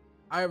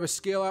 I have a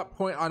scale out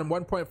point on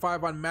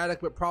 1.5 on Matic,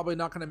 but probably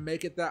not going to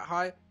make it that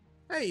high.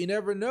 Hey, you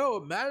never know.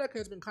 Matic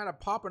has been kind of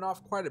popping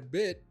off quite a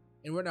bit.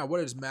 And right now,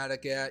 what is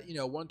Matic at? You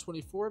know,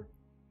 124?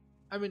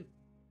 I mean,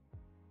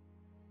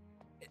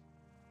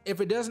 if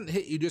it doesn't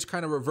hit, you just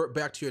kind of revert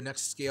back to your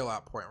next scale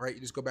out point, right?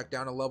 You just go back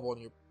down a level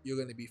and you're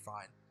going to be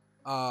fine.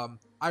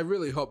 I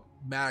really hope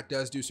Matic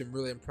does do some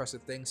really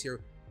impressive things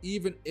here,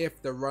 even if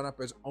the run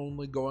up is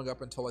only going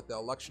up until like the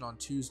election on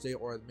Tuesday,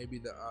 or maybe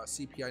the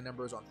CPI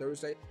numbers on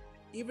Thursday.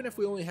 Even if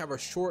we only have a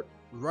short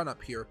run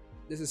up here,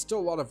 this is still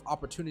a lot of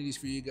opportunities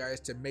for you guys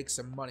to make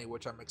some money,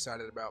 which I'm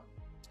excited about.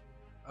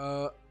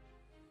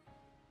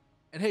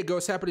 And hey,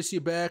 Ghost, happy to see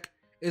you back.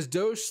 Is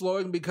Doge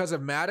slowing because of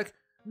Matic?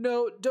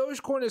 No,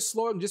 Dogecoin is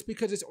slowing just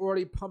because it's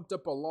already pumped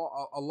up a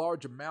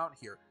large amount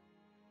here.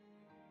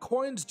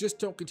 Coins just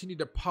don't continue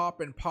to pop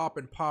and pop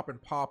and pop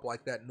and pop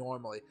like that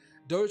normally.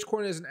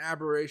 Dogecoin is an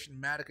aberration,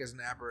 Matic is an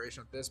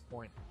aberration at this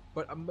point.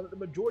 But the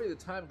majority of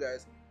the time,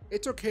 guys,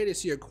 It's okay to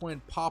see a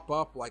coin pop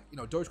up, like, you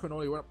know, Dogecoin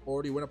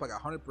already went up like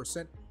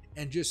 100%,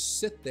 and just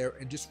sit there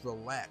and just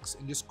relax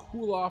and just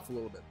cool off a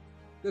little bit.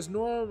 Because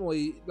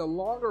normally, the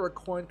longer a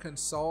coin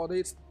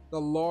consolidates,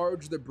 the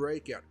larger the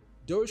breakout.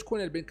 Dogecoin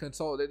had been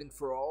consolidating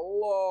for a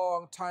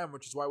long time,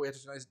 which is why we had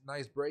such a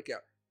nice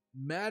breakout.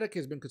 Matic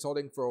has been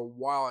consolidating for a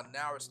while, and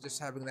now it's just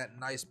having that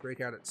nice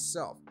breakout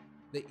itself.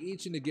 They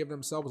each need to give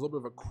themselves a little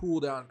bit of a cool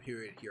down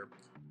period here.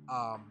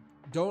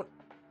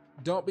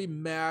 Don't be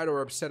mad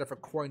or upset if a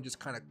coin just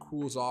kind of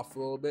cools off a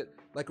little bit.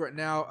 Like right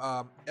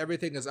now,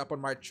 everything is up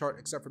on my chart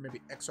except for maybe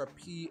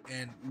XRP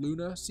and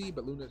Luna C,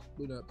 but Luna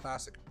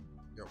Classic,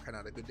 you know, kind of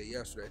had a good day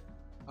yesterday.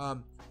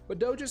 But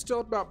Doge is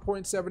still up about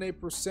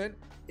 0.78%.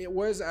 It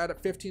was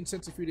at 15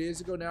 cents a few days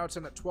ago. Now it's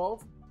in at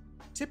 12.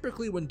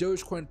 Typically, when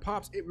Dogecoin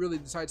pops, it really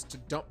decides to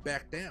dump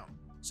back down.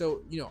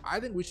 So, you know, I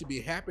think we should be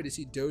happy to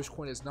see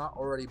Dogecoin is not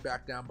already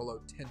back down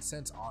below 10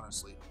 cents,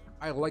 honestly.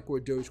 I like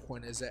where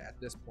Dogecoin is at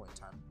this point in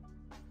time.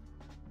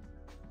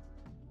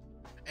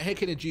 And hey,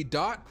 Kenny G,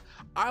 DOT.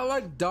 I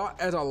like DOT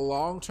as a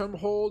long-term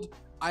hold.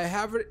 I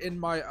have it in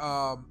my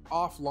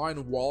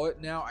offline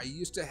wallet now. I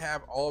used to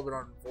have all of it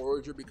on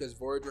Voyager because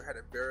Voyager had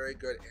a very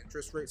good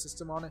interest rate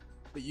system on it.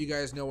 But you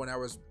guys know when I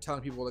was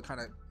telling people to kind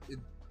of, it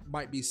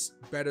might be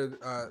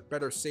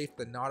better safe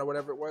than not or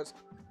whatever it was.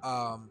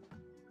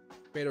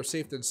 Better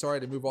safe than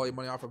sorry to move all your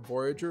money off of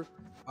Voyager.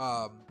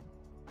 I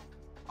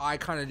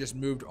kind of just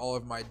moved all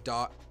of my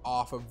DOT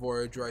off of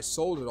Voyager. I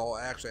sold it all.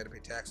 I actually had to pay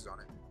taxes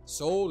on it.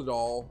 Sold it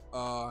all,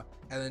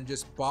 and then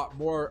just bought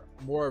more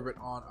of it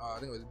on I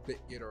think it was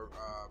BitGet or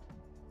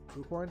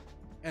KuCoin,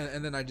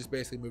 and then I just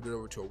basically moved it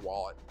over to a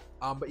wallet.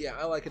 But yeah,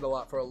 I like it a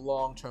lot for a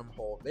long-term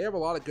hold. They have a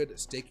lot of good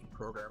staking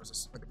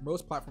programs. Like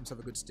most platforms have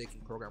a good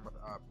staking program with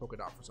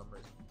Polkadot for some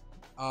reason.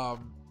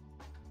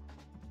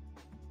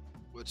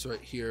 What's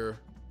right here?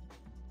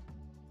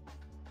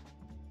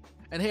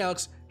 And hey,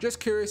 Alex, just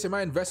curious, am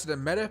I invested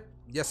in Meta?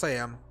 Yes, I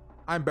am.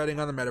 I'm betting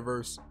on the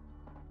metaverse.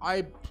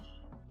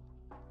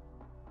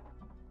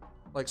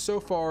 Like so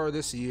far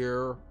this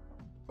year,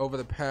 over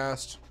the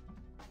past,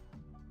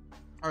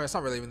 I mean, it's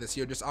not really even this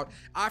year, just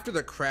after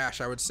the crash,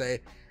 I would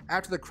say.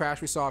 After the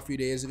crash we saw a few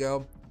days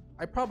ago,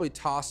 I probably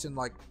tossed in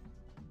like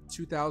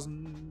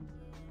 2,000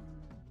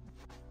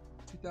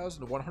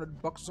 to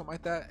 100 bucks or something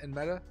like that in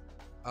Meta.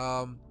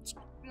 You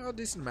know, a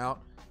decent amount.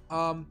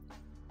 I'm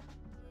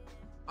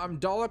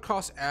dollar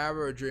cost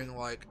averaging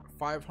like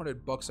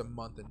 500 bucks a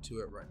month into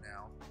it right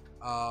now.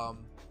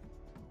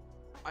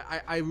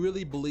 I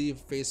really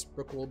believe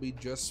Facebook will be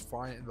just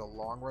fine in the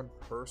long run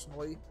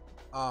personally.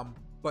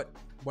 But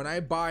when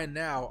I buy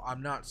now,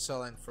 I'm not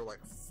selling for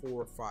like 4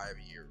 or 5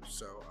 years.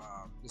 So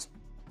just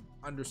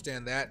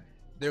understand that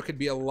there could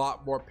be a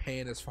lot more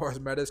pain as far as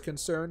Meta is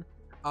concerned.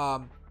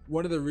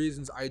 One of the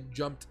reasons I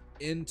jumped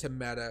into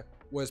Meta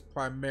was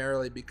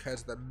primarily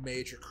because of the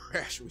major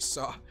crash we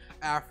saw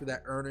after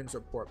that earnings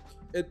report.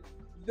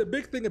 The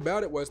big thing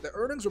about it was the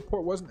earnings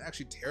report wasn't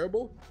actually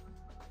terrible.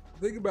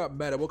 The thing about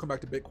Meta, we'll come back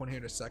to Bitcoin here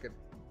in a second.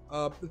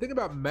 The thing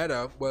about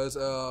Meta was,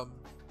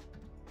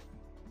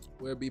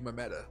 where'd be my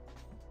Meta?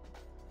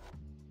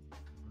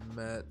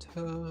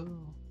 Meta.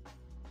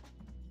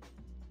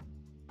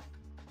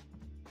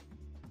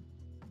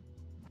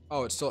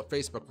 Oh, it's still at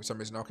Facebook for some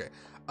reason. Okay.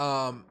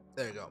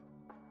 There you go.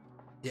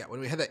 Yeah, when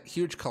we had that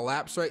huge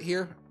collapse right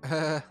here,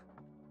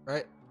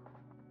 right?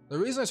 The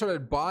reason I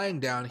started buying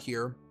down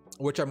here,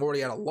 which I'm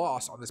already at a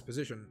loss on this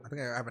position, I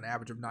think I have an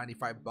average of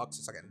 95 bucks.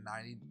 It's like at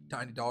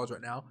 $90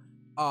 right now.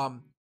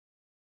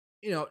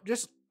 You know,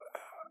 just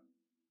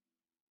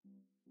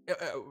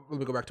let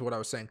me go back to what I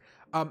was saying.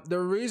 The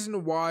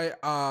reason why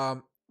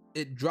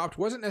it dropped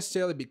wasn't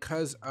necessarily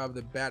because of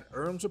the bad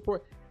earnings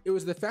report. It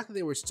was the fact that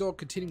they were still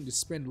continuing to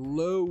spend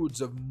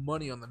loads of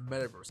money on the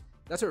metaverse.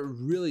 That's what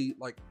really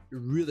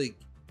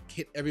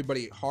hit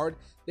everybody hard.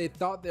 They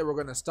thought they were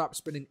going to stop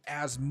spending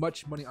as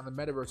much money on the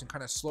metaverse and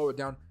kind of slow it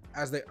down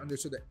as they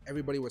understood that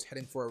everybody was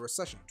heading for a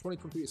recession.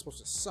 2023 is supposed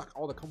to suck.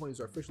 All the companies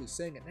are officially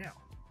saying it now.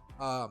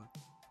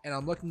 And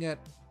I'm looking at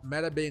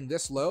Meta being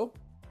this low,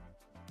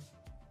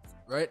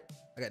 right?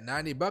 I got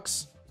 90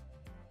 bucks.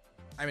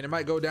 I mean, it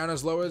might go down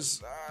as low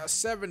as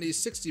 70,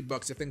 60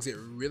 bucks if things get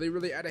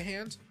really out of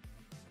hand.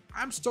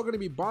 I'm still going to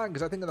be buying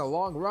because I think in the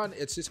long run,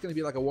 it's just going to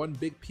be like a one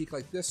big peak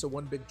like this, or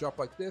one big drop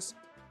like this.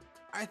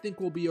 I think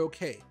we'll be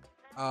okay.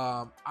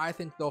 I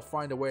think they'll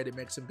find a way to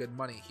make some good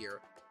money here.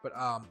 But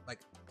like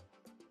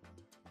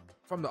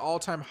from the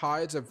all-time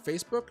highs of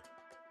Facebook,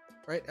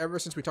 right? Ever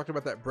since we talked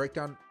about that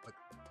breakdown, like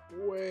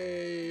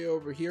way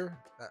over here,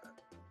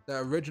 the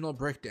original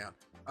breakdown.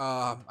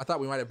 I thought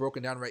we might have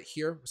broken down right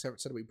here. Said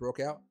we broke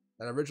out.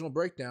 That original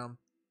breakdown.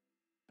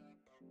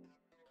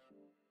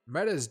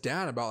 Meta's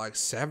down about like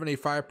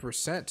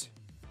 75%.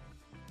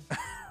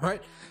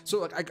 Right? So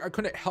like I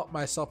couldn't help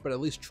myself but at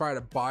least try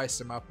to buy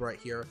some up right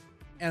here.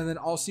 And then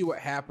I'll see what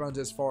happens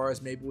as far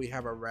as maybe we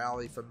have a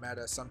rally for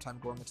Meta sometime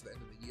going into the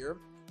end of the year.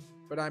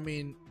 But I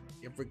mean,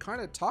 if we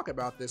kind of talk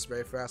about this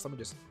very fast, let me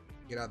just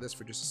get out of this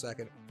for just a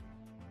second.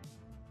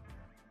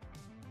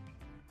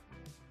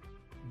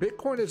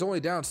 Bitcoin is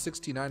only down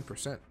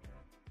 69%.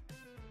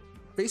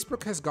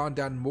 Facebook has gone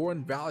down more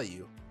in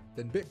value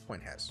than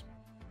Bitcoin has.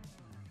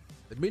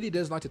 The media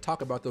doesn't like to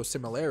talk about those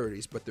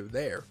similarities, but they're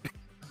there.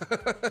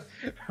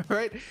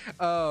 Right?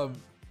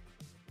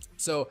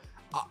 So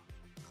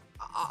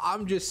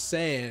I'm just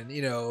saying,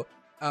 you know,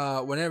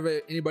 whenever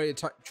anybody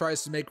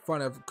tries to make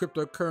fun of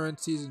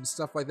cryptocurrencies and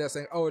stuff like that,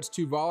 saying, oh, it's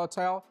too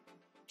volatile,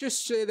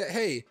 just say that,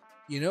 hey,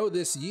 you know,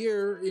 this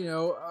year, you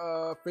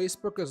know,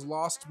 Facebook has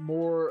lost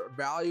more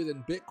value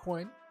than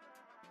Bitcoin.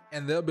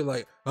 And they'll be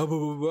like, oh,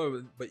 blah, blah,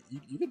 blah. But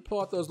you can pull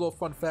out those little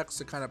fun facts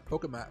to kind of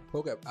poke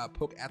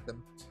at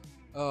them.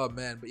 Oh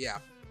man, but yeah,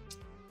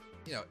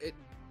 you know,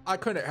 I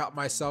couldn't help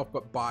myself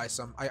but buy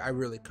some. I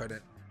really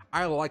couldn't.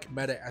 I like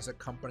Meta as a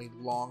company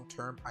long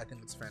term. I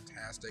think it's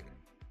fantastic.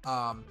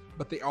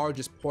 But they are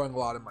just pouring a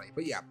lot of money.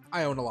 But yeah,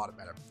 I own a lot of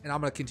Meta, and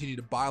I'm gonna continue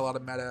to buy a lot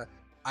of Meta.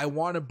 I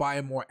want to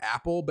buy more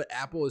Apple, but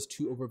Apple is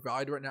too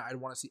overvalued right now. I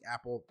want to see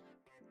Apple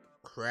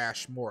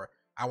crash more.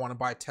 I want to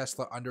buy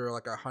Tesla under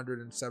like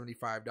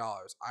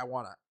 $175. I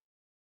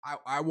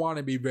want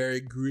to be very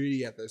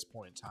greedy at this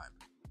point in time.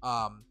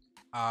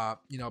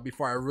 You know,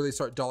 before I really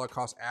start dollar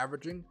cost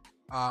averaging,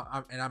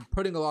 and I'm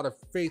putting a lot of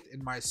faith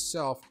in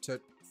myself to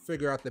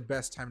figure out the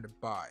best time to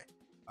buy.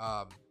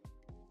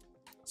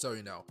 So,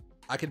 you know,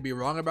 I could be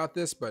wrong about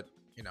this, but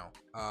you know,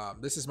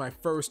 this is my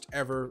first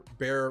ever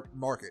bear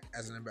market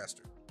as an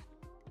investor,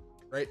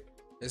 right?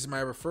 This is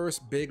my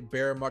first big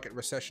bear market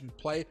recession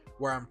play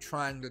where I'm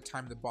trying to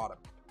time the bottom.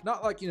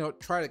 Not like, you know,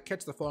 try to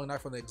catch the falling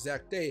knife on the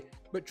exact day,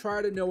 but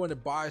try to know when to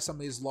buy some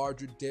of these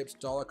larger dips,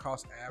 dollar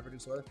cost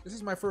averages. So this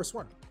is my first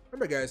one.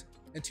 Remember, guys,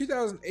 in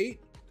 2008,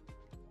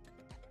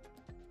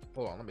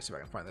 hold on, let me see if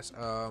I can find this.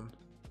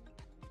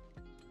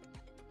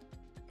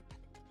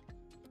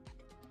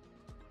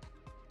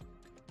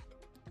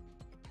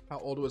 How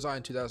old was I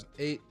in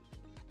 2008?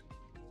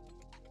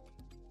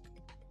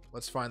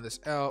 Let's find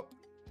this out.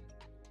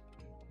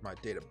 My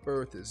date of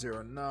birth is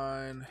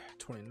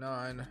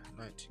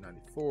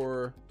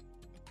 09/29/1994.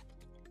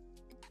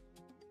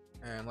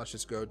 And let's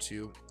just go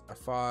to a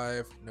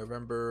 5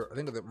 November. I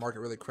think the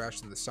market really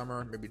crashed in the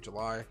summer, maybe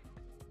July,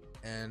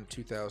 and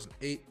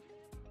 2008.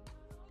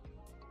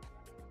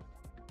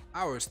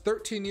 I was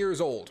 13 years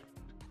old.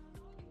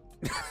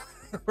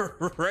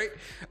 Right?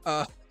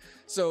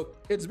 So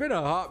it's been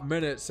a hot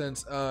minute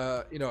since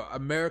you know,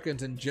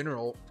 Americans in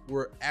general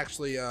were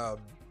actually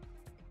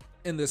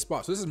in this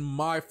spot. So this is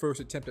my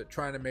first attempt at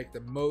trying to make the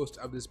most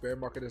of this bear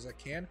market as I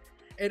can.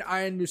 And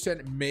I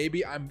understand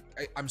maybe I'm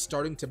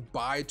starting to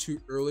buy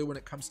too early when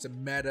it comes to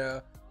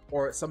Meta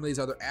or some of these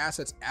other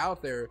assets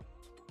out there.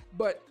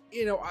 But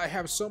you know, I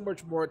have so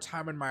much more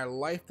time in my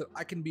life that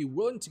I can be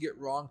willing to get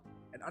wrong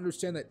and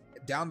understand that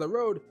down the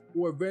road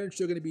we're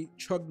eventually going to be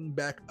chugging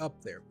back up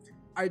there.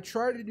 I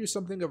tried to do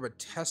something of a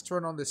test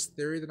run on this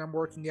theory that I'm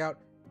working out,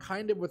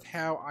 kind of with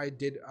how I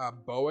did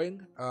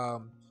Boeing.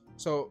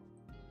 So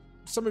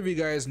some of you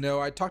guys know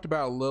I talked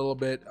about a little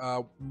bit,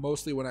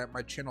 mostly when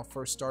my channel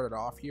first started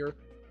off here.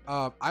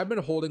 I've been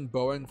holding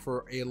Boeing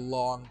for a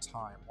long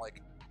time,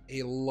 like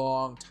a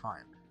long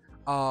time.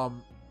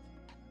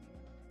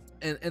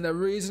 And the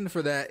reason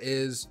for that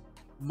is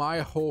my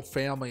whole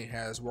family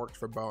has worked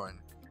for Boeing,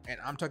 and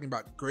I'm talking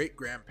about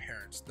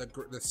great-grandparents,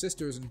 the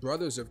sisters and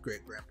brothers of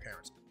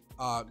great-grandparents,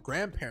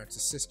 grandparents,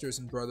 the sisters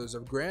and brothers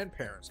of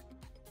grandparents,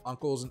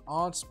 uncles and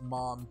aunts,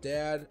 mom,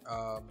 dad,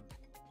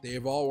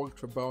 they've all worked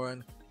for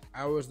Boeing.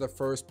 I was the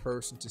first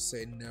person to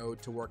say no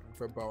to working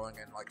for Boeing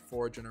in like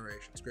 4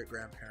 generations,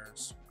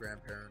 great-grandparents,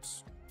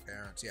 grandparents,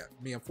 parents, yeah,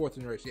 me, I'm 4th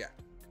generation, yeah.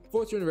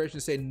 4th generation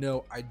to say,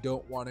 no, I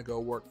don't want to go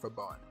work for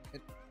Boeing.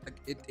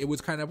 It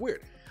was kind of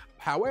weird.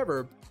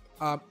 However,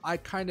 I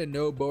kind of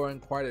know Boeing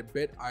quite a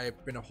bit.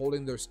 I've been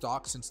holding their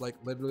stock since like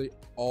literally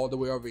all the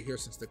way over here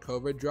since the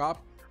COVID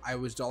drop. I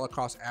was dollar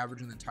cost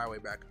averaging the entire way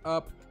back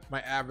up.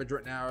 My average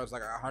right now is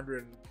like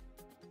 $132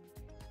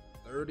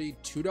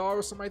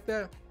 or something like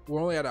that. We're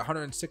only at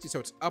 160, so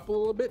it's up a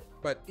little bit,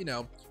 but you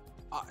know,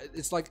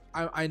 it's like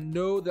I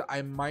know that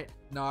I might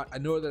not, I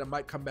know that it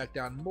might come back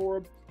down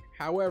more.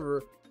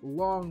 However,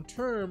 long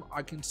term,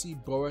 I can see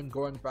Boeing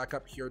going back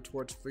up here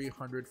towards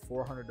 $300,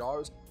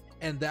 $400,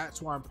 and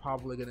that's why I'm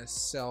probably going to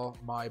sell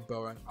my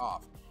Boeing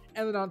off.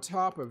 And then on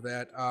top of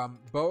that,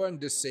 Boeing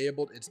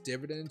disabled its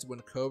dividends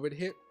when COVID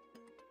hit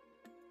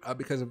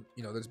because of,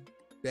 you know, there's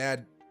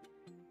bad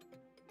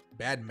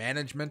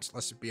management.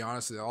 Let's be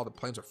honest, all the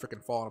planes are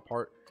freaking falling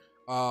apart.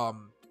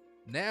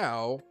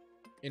 Now,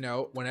 you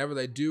know, whenever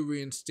they do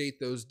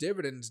reinstate those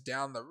dividends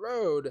down the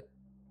road,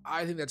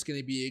 I think that's going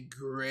to be a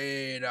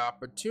great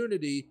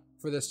opportunity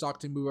for the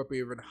stock to move up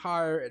even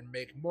higher and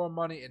make more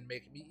money and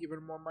make me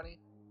even more money.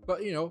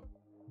 But, you know,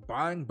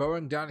 buying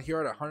Boeing down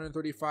here at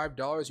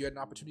 $135, you had an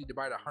opportunity to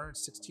buy it at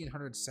 $116,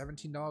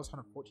 $117,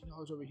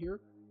 $114 over here.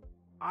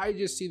 I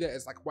just see that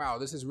as like, wow,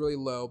 this is really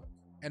low.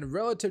 And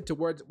relative to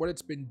what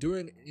it's been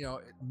doing, you know,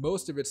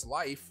 most of its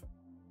life,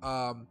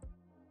 I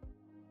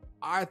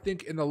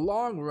think in the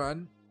long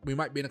run, we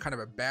might be in a kind of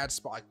a bad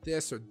spot like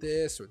this or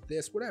this or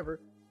this, whatever.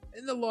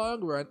 In the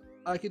long run,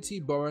 I could see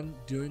Boeing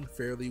doing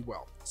fairly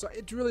well. So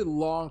it's really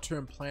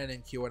long-term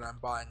planning here when I'm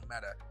buying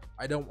Meta.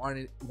 I don't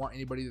want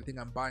anybody to think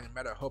I'm buying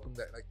Meta hoping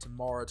that like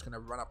tomorrow it's gonna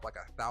run up like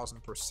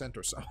 1,000%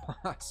 or so,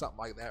 something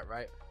like that,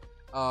 right?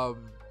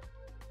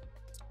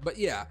 But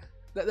yeah,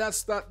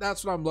 that's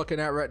what I'm looking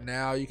at right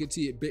now. You can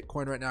see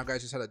Bitcoin right now,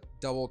 guys, just had a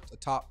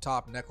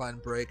top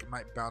neckline break. It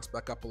might bounce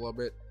back up a little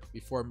bit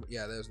before.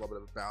 Yeah, there's a little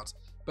bit of a bounce.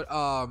 But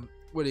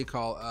what do you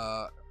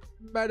call?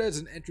 Meta is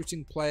an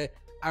interesting play.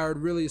 I would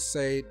really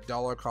say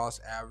dollar cost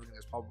averaging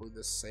is probably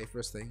the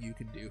safest thing you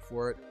can do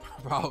for it.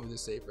 Probably the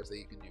safest thing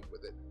you can do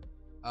with it.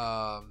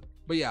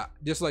 But yeah,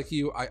 just like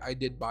you, I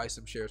did buy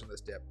some shares on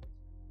this dip.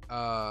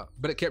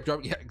 But it kept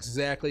dropping. Yeah,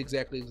 exactly.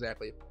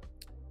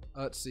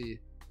 Let's see.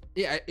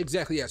 Yeah,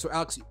 exactly. Yeah. So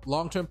Alex,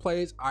 long-term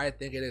plays, I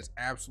think it is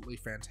absolutely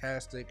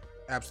fantastic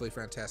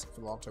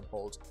for long-term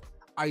holds.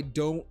 I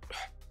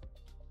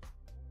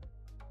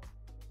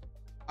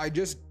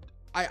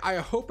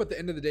hope at the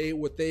end of the day,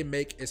 what they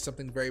make is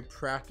something very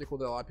practical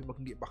that a lot of people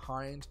can get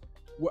behind.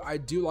 What I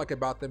do like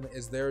about them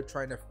is they're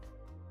trying to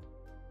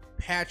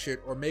patch it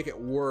or make it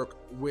work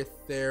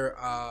with their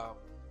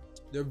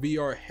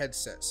VR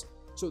headsets.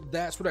 So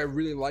that's what I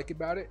really like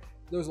about it.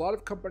 There's a lot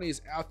of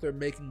companies out there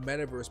making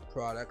metaverse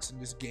products and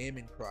just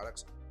gaming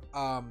products.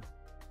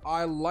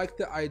 I like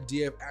the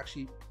idea of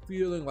actually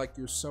feeling like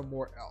you're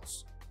somewhere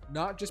else,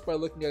 not just by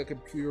looking at a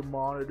computer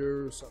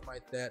monitor or something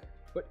like that,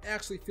 but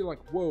actually feel like,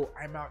 whoa,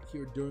 I'm out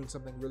here doing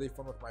something really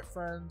fun with my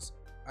friends,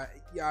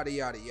 yada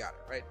yada yada,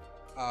 right?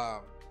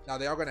 Now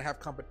they are going to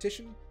have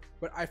competition,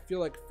 but I feel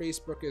like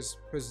Facebook is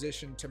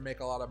positioned to make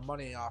a lot of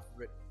money off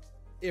of it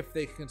if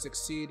they can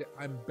succeed.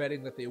 I'm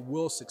betting that they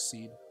will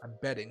succeed. I'm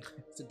betting.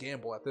 It's a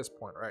gamble at this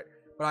point, right?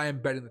 But I am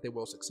betting that they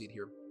will succeed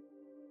here.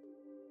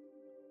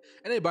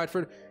 And hey,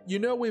 Bedford, you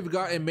know we've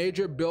got a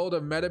major build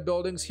of Meta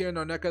buildings here in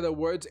our neck of the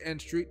woods, and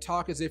street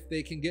talk is if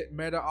they can get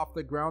Meta off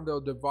the ground, they'll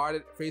divide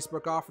it,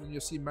 Facebook off, and then you'll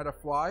see Meta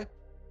fly.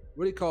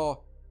 What do you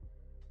call?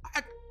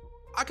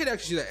 I could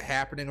actually see that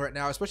happening right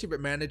now, especially if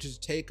it manages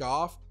to take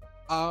off.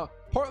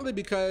 Partly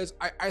because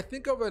I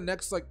think over the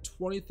next like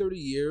 20, 30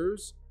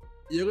 years,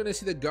 you're going to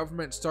see the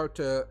government start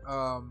to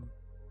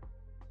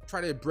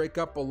try to break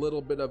up a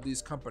little bit of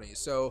these companies.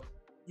 So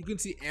you can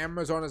see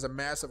Amazon as a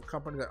massive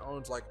company that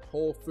owns like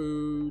Whole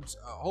Foods,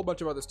 a whole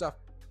bunch of other stuff.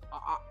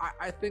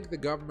 I think the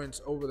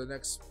governments over the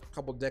next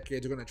couple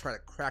decades are going to try to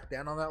crack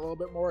down on that a little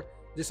bit more.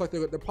 Just like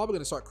they're probably going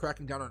to start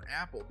cracking down on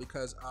Apple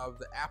because of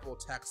the Apple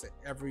tax that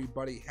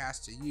everybody has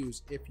to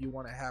use if you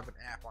want to have an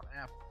app on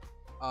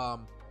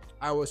Apple.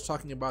 I was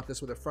talking about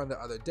this with a friend the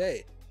other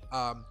day.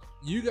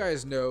 You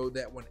guys know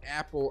that when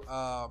Apple,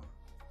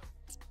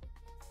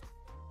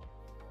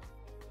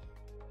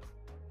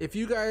 if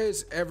you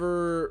guys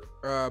ever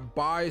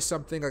buy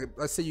something, like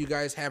let's say you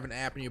guys have an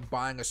app and you're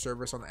buying a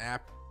service on the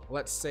app,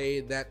 let's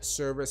say that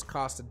service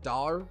costs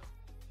 $1,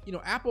 you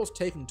know, Apple's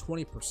taking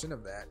 20%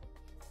 of that,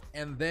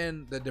 and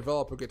then the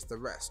developer gets the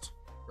rest,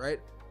 right?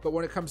 But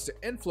when it comes to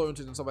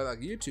influencers and stuff like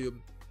YouTube,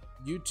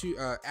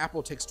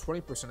 Apple takes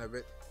 20% of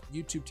it,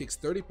 YouTube takes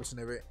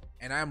 30% of it,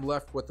 and I'm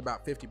left with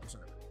about 50%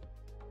 of it,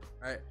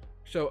 right?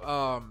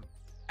 So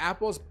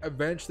Apple's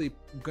eventually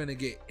gonna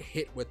get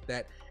hit with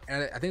that,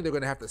 and I think they're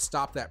gonna have to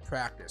stop that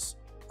practice.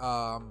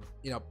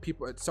 You know,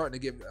 it's starting to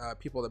give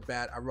people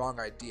a wrong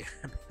idea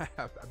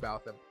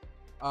about them.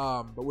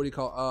 But what do you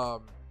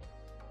call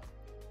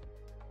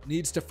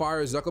needs to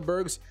fire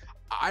Zuckerberg's?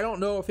 I don't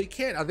know if he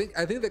can. I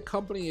think the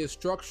company is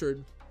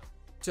structured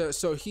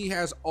so he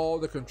has all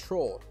the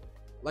control.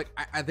 Like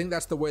I think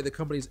that's the way the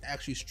company is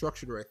actually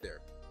structured right there.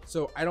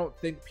 So I don't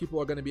think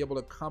people are going to be able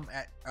to come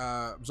at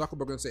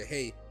Zuckerberg and say,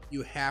 hey,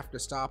 you have to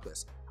stop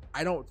this.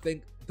 I don't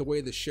think the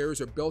way the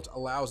shares are built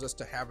allows us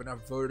to have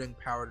enough voting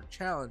power to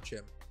challenge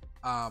him,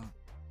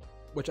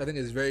 which I think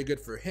is very good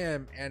for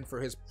him and for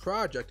his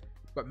project.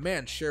 But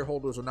man,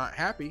 shareholders are not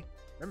happy.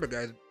 Remember,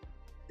 guys,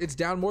 it's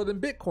down more than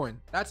Bitcoin.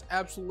 That's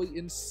absolutely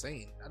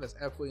insane. That is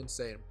absolutely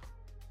insane.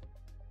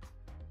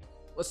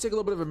 Let's take a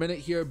little bit of a minute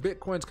here.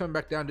 Bitcoin's coming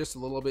back down just a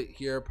little bit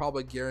here,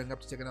 probably gearing up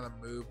to take another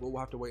move. We'll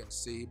have to wait and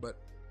see. But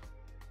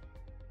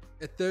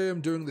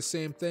Ethereum doing the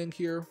same thing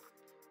here.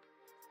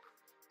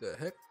 The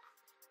heck?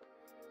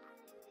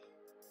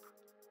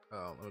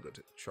 Oh, let me go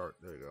to the chart.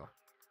 There you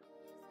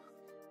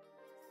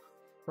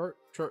go.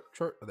 Chart.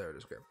 Oh, there it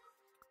is. Okay.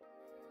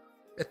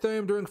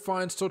 Ethereum doing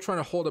fine, still trying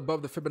to hold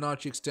above the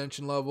Fibonacci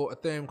extension level.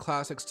 Ethereum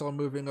Classic still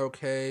moving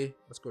okay.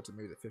 Let's go to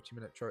maybe the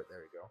 15-minute chart. There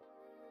we go.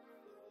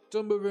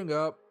 Still moving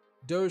up.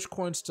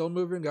 Dogecoin still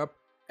moving up.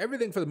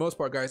 Everything for the most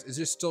part, guys, is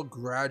just still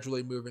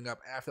gradually moving up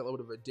after a little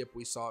bit of a dip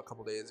we saw a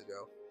couple days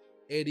ago.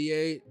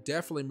 ADA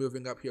definitely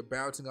moving up here,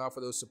 bouncing off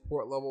of those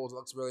support levels.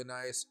 Looks really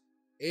nice.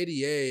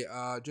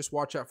 ADA, just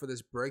watch out for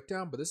this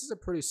breakdown, but this is a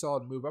pretty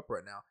solid move up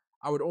right now.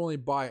 I would only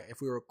buy it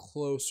if we were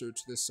closer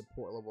to this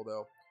support level,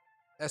 though.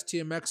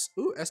 STMX,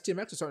 ooh,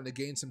 STMX is starting to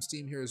gain some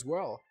steam here as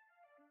well.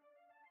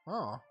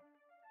 Oh,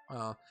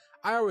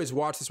 I always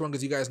watch this one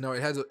because you guys know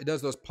it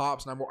does those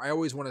pops, and I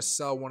always want to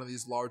sell one of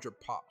these larger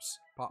pops.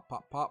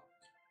 Pop.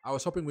 I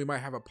was hoping we might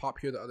have a pop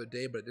here the other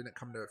day, but it didn't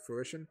come to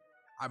fruition.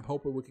 I'm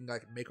hoping we can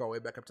like make our way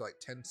back up to like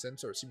 10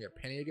 cents or see me a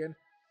penny again.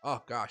 Oh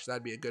gosh,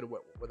 that'd be a good,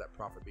 what would that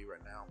profit be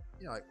right now?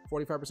 You know, like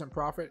 45%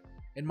 profit.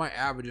 And my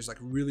average is like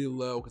really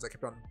low because I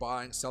kept on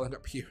buying, selling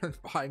up here and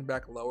buying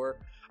back lower.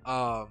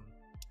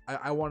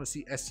 I want to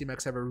see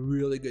STMX have a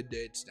really good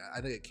day tonight.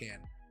 I think it can.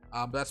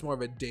 But that's more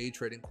of a day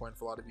trading coin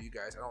for a lot of you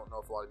guys. I don't know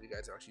if a lot of you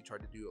guys actually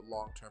tried to do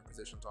long-term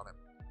positions on it.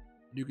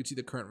 You can see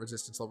the current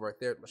resistance level right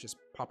there. Let's just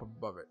pop up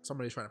above it.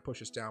 Somebody's trying to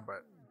push us down,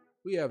 but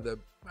we have the,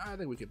 I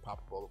think we can pop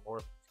up a little more.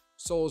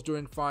 Sol's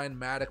doing fine.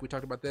 Matic, we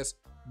talked about this.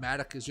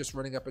 Matic is just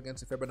running up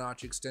against the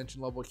Fibonacci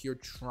extension level here,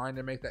 trying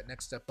to make that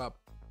next step up.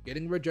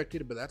 Getting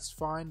rejected, but that's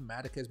fine.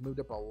 Matic has moved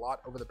up a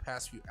lot over the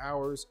past few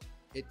hours.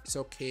 It's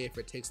okay if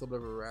it takes a little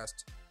bit of a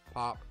rest.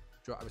 Pop,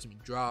 drop,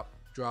 drop,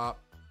 drop,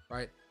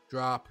 right?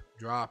 Drop,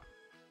 drop.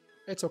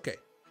 It's okay.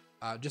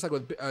 Just like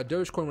with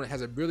Dogecoin, when it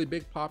has a really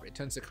big pop, it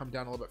tends to come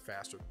down a little bit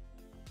faster.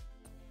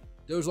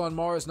 Dogelon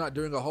Mars not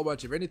doing a whole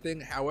bunch of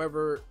anything.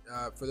 However,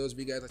 for those of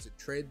you guys like to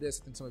trade this,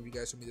 I think some of you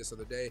guys told me this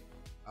other day,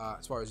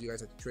 as far as you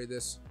guys like to trade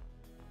this.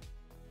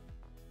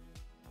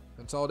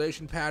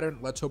 Consolidation pattern.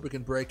 Let's hope we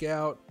can break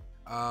out.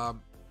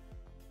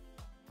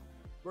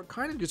 We're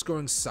kind of just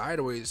going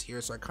sideways here,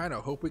 so I kind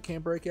of hope we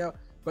can break out.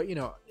 But you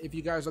know, if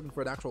you guys are looking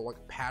for an actual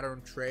like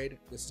pattern trade,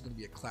 this is going to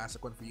be a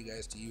classic one for you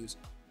guys to use.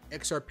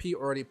 XRP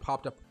already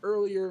popped up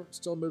earlier,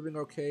 still moving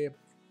okay.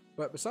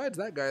 But besides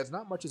that, guys,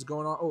 not much is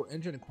going on. Oh,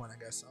 Engine Coin, I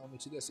guess. Let me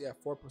see this. Yeah,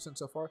 4%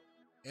 so far.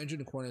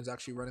 Engine Coin is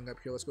actually running up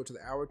here. Let's go to the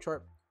hour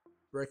chart,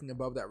 breaking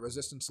above that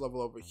resistance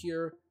level over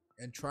here,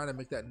 and trying to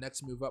make that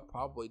next move up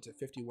probably to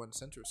 51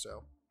 cents or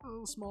so. A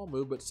little small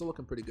move, but still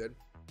looking pretty good.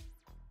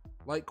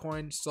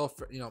 Litecoin still,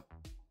 you know,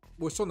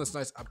 we're still in this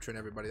nice uptrend,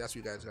 everybody. That's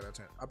what you guys got to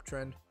understand.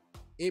 Uptrend.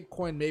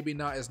 Apecoin maybe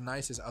not as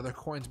nice as other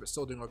coins, but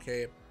still doing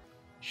okay.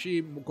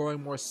 She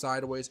going more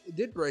sideways. It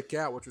did break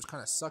out, which was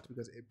kind of sucked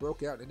because it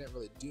broke out and it didn't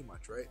really do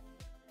much, right?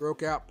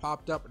 Broke out,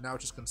 popped up, and now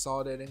it's just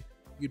consolidating.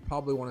 You'd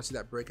probably want to see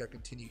that breakout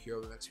continue here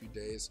over the next few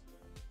days.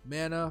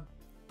 Mana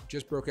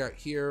just broke out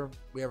here.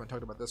 We haven't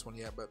talked about this one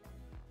yet, but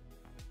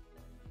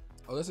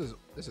oh, this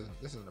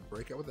isn't a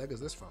breakout. What the heck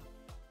is this from?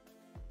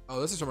 Oh,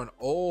 this is from an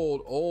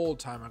old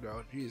time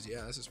ago. Jeez,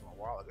 yeah, this is from a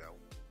while ago.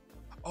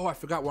 Oh, I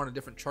forgot we're on a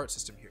different chart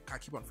system here. I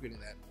keep on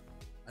forgetting that.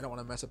 I don't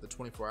want to mess up the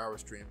 24-hour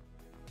stream.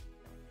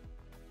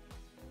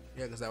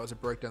 Yeah, because that was a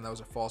breakdown. That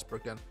was a false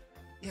breakdown.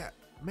 Yeah,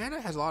 Mana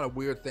has a lot of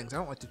weird things. I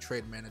don't like to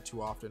trade Mana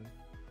too often.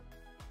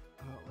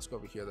 Let's go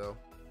over here, though.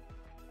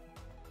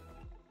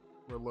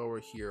 We're lower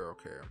here.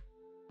 Okay.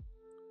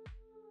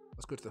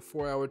 Let's go to the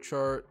 4-hour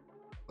chart.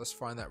 Let's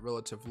find that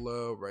relative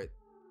low right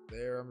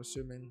there, I'm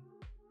assuming.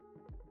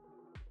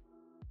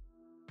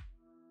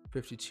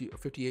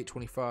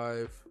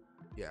 58.25.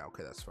 Yeah,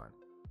 okay, that's fine.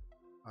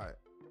 All right,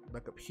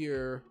 back up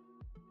here.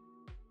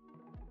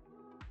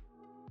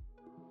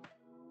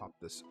 Pop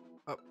this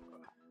up.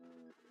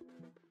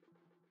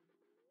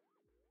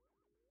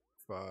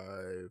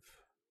 5.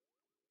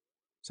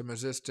 Some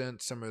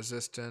resistance,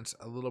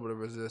 a little bit of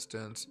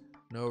resistance,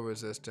 no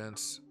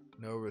resistance,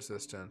 no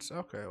resistance.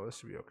 Okay, well, this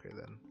should be okay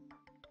then.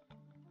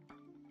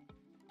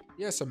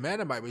 Yeah, so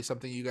Mana might be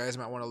something you guys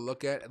might want to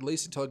look at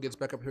least until it gets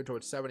back up here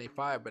towards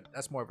 75, but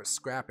that's more of a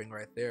scrapping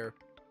right there.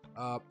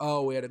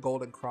 Oh, we had a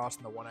golden cross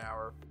in the 1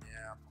 hour.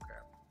 Yeah,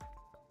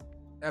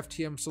 okay.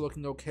 FTM still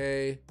looking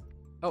okay.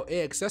 Oh,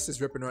 AXS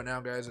is ripping right now,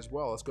 guys, as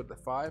well. Let's go to the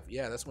 5.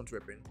 Yeah, this one's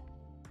ripping.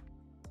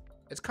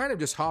 It's kind of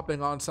just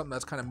hopping on something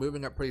that's kind of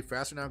moving up pretty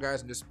fast right now, guys,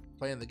 and just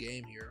playing the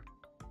game here.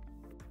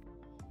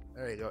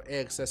 There you go.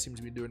 AXS seems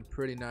to be doing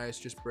pretty nice,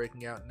 just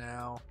breaking out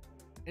now.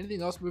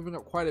 Anything else moving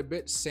up quite a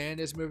bit? Sand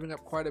is moving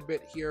up quite a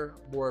bit here,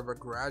 more of a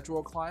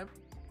gradual climb.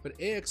 But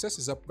AXS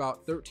is up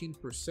about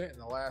 13% in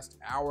the last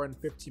hour and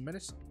 15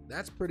 minutes.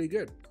 That's pretty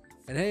good.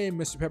 And hey,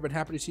 Mr. Pepin,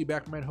 happy to see you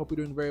back, man. Hope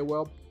you're doing very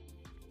well.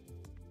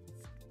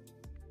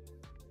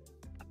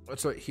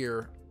 What's right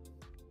here?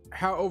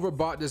 How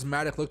overbought does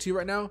Matic look to you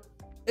right now?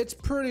 It's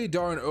pretty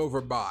darn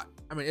overbought.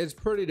 I mean, it's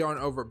pretty darn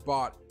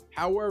overbought.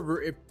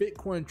 However, if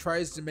Bitcoin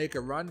tries to make a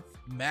run,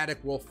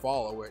 Matic will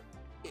follow it.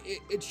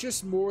 It's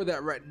just more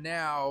that right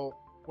now,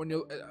 when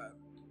you,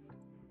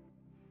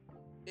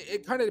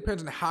 it kind of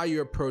depends on how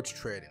you approach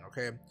trading.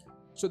 Okay,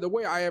 so the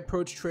way I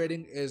approach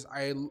trading is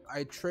I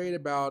trade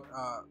about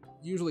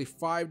usually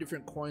 5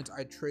 different coins.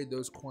 I trade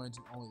those coins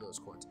and only those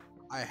coins.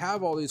 I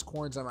have all these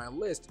coins on my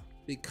list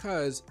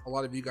because a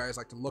lot of you guys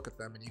like to look at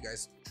them and you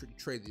guys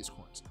trade these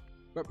coins.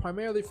 But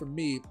primarily for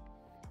me,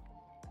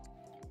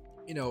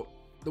 you know,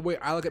 the way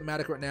I look at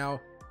Matic right now,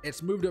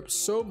 it's moved up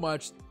so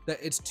much that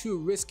it's too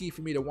risky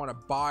for me to want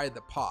to buy the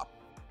pop.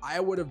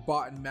 I would have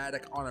bought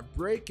Matic on a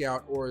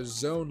breakout or a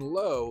zone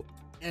low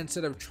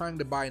instead of trying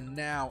to buy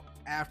now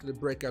after the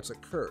breakouts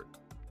occurred,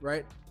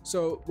 right?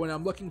 So when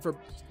I'm looking for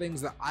things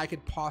that I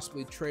could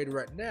possibly trade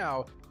right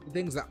now, the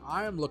things that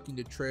I'm looking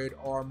to trade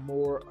are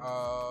more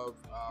of,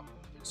 I'm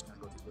just gonna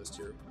go through the list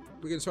here.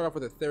 We can start off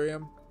with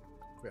Ethereum.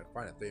 We gotta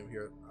find Ethereum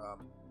here.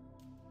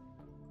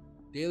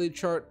 Daily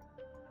chart.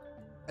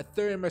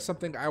 Ethereum is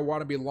something I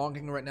want to be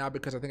longing right now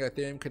because I think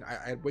Ethereum can,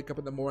 I wake up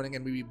in the morning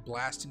and we be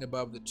blasting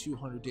above the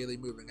 200 daily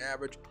moving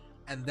average.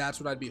 and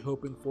that's what I'd be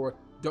hoping for.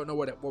 Don't know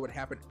what would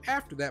happen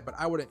after that, but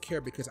I wouldn't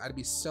care because I'd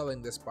be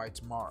selling this by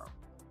tomorrow.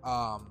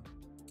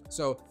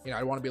 So, you know,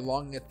 I want to be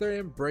longing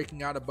Ethereum,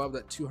 breaking out above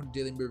that 200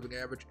 daily moving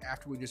average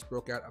after we just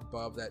broke out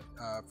above that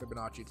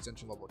Fibonacci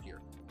extension level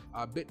here.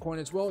 Bitcoin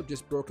as well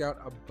just broke out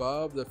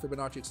above the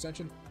Fibonacci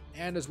extension,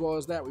 and as well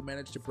as that, we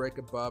managed to break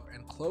above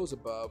and close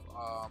above,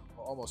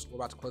 almost, we're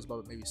about to close above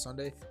it maybe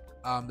Sunday,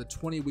 the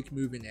 20-week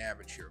moving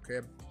average here,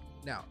 okay?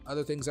 Now,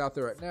 other things out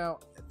there right now,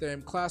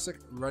 Ethereum Classic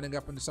running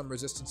up into some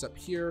resistance up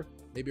here,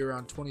 maybe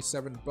around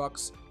 27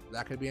 bucks.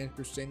 That could be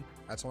interesting.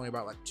 That's only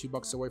about like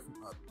 $2 away from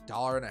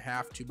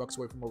 $1.50, $2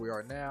 away from where we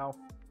are now.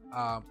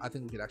 I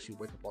think we could actually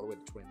wake up all the way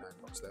to 29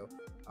 bucks though.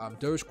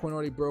 Dogecoin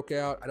already broke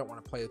out. I don't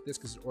want to play with this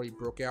because it already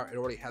broke out. It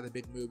already had the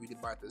big move. You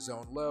could buy at the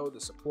zone low,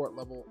 the support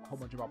level, a whole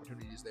bunch of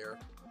opportunities there.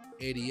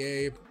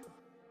 ADA,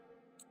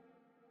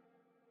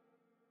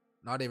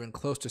 not even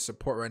close to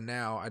support right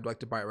now. I'd like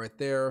to buy it right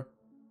there,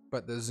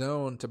 but the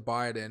zone to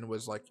buy it in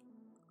was like,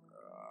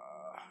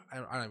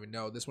 I don't even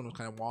know. This one was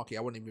kind of wonky. I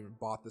wouldn't even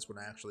bought this one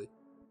actually.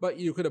 But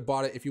you could have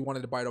bought it if you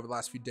wanted to buy it over the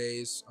last few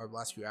days or the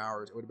last few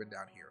hours. It would have been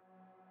down here.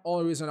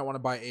 Only reason I want to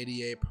buy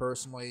ADA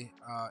personally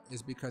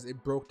is because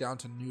it broke down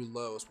to new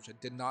lows, which I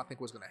did not think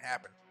was going to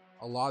happen.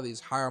 A lot of these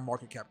higher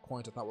market cap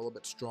coins I thought were a little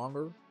bit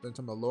stronger than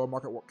some of the lower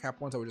market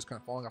cap ones that were just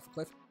kind of falling off a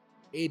cliff.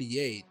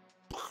 ADA,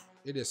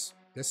 this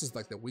is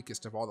like the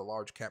weakest of all the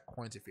large cap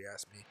coins if you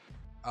ask me.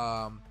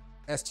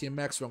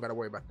 STMX, we don't got to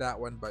worry about that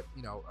one, but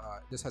you know,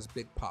 this has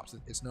big pops.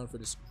 It's known for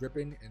just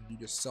ripping, and you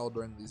just sell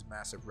during these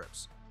massive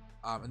rips.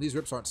 And these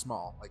rips aren't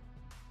small. Like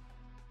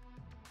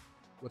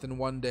within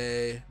one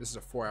day, this is a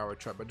 4-hour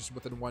chart, but just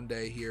within one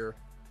day here,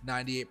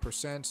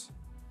 98%.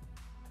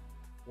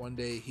 One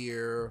day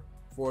here,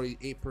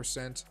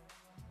 48%.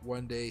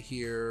 One day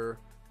here,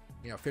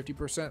 you know,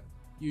 50%.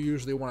 You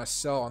usually want to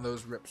sell on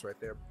those rips right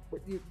there.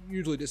 But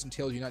usually this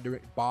entails you not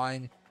doing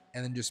buying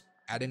and then just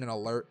adding an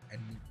alert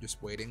and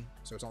just waiting.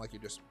 So it's not like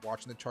you're just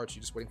watching the charts,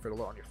 you're just waiting for the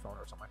alert on your phone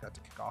or something like that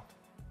to kick off.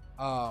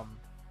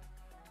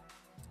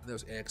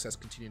 Those AXS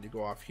continue to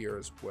go off here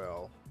as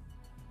well.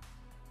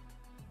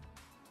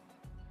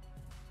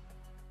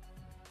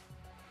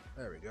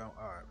 There we go.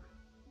 All right.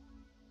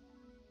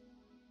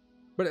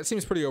 But it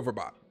seems pretty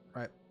overbought,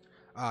 right?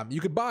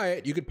 You could buy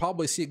it. You could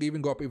probably see it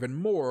even go up even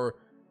more,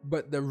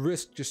 but the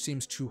risk just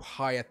seems too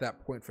high at that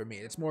point for me.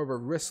 It's more of a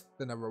risk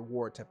than a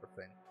reward type of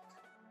thing.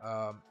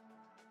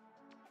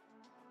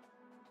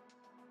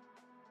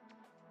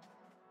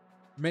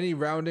 Many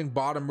rounding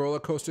bottom roller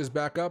coasters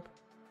back up.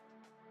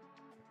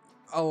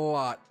 A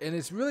lot, and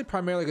it's really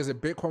primarily because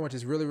of Bitcoin, which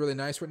is really, really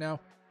nice right now.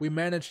 We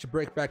managed to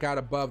break back out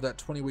above that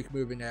 20-week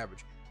moving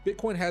average.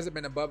 Bitcoin hasn't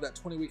been above that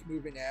 20-week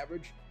moving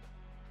average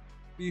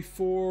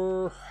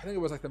before, I think it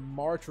was like the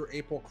March or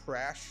April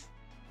crash.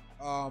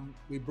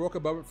 We broke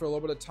above it for a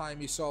little bit of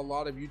time. You saw a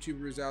lot of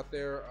YouTubers out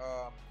there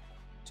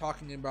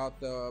talking about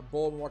the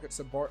bull market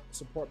support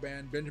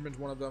band. Benjamin's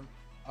one of them.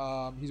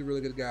 He's a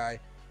really good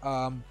guy.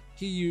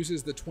 He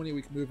uses the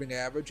 20-week moving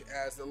average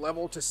as the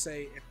level to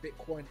say if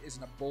Bitcoin is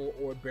in a bull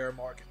or bear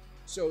market.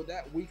 So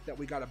that week that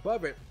we got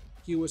above it,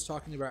 he was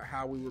talking about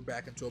how we were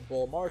back into a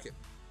bull market.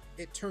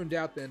 It turned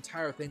out the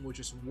entire thing was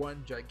just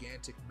one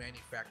gigantic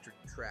manufactured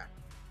trap,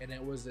 and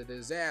it was a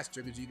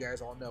disaster because you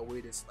guys all know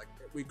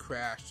we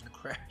crashed and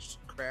crashed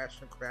and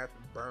crashed and crashed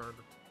and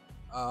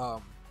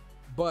burned.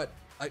 But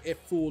like, it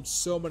fooled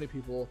so many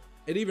people.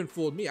 It even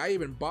fooled me. I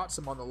even bought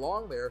some on the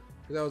long there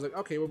because I was like,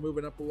 okay, we're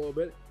moving up a little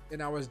bit.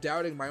 And I was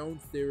doubting my own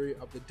theory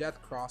of the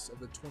death cross of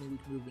the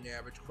 20-week moving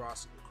average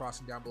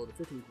crossing down below the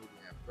 50-week moving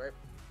average, right?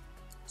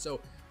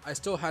 So I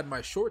still had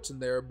my shorts in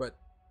there, but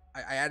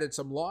I added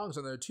some longs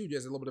on there too,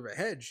 just a little bit of a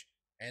hedge,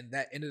 and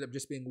that ended up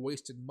just being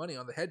wasted money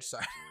on the hedge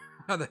side,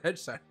 on the hedge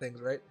side of things,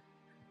 right?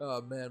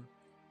 Oh man.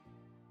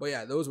 But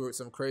yeah, those were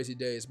some crazy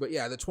days. But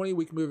yeah, the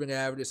 20-week moving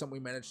average is something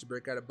we managed to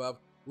break out above.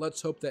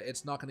 Let's hope that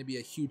it's not going to be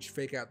a huge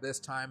fake out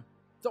this time.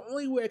 The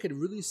only way I could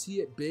really see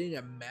it being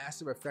a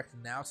massive effect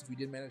now, since we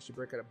did manage to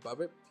break out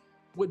above it,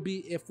 would be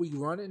if we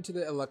run into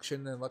the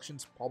election. The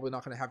election's probably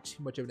not going to have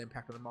too much of an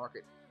impact on the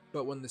market.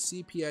 But when the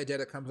CPI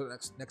data comes out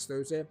next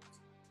Thursday,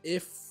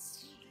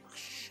 if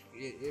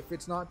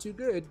it's not too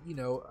good,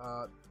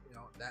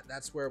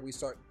 that's where we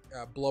start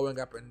blowing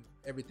up and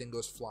everything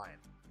goes flying.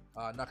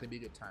 Not going to be a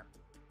good time.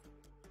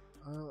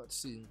 Let's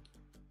see.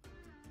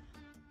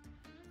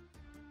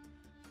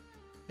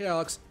 Hey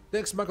Alex,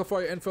 thanks Michael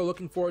for your info.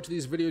 Looking forward to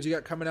these videos you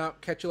got coming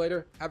out. Catch you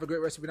later. Have a great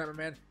rest of your night,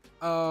 my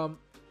man.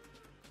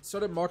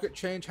 Sudden market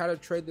change, how to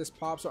trade this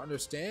pops or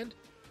understand.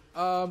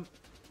 Well,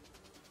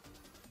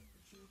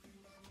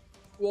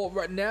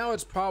 right now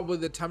it's probably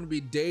the time to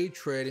be day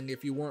trading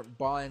if you weren't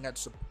buying at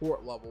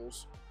support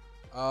levels.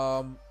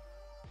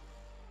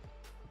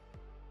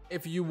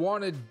 If you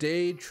want to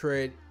day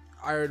trade,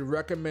 I would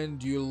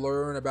recommend you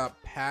learn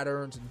about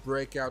patterns and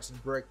breakouts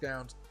and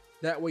breakdowns.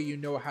 That way you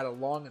know how to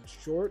long and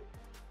short.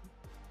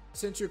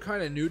 Since you're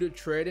kind of new to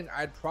trading,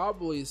 I'd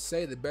probably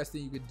say the best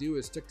thing you could do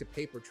is stick to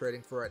paper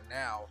trading for right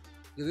now,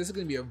 because this is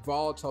going to be a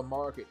volatile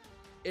market.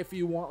 If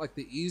you want like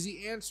the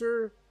easy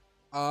answer,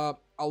 a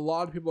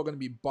lot of people are going to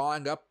be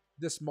buying up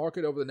this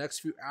market over the next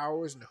few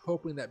hours and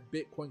hoping that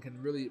Bitcoin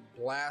can really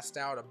blast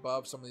out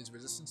above some of these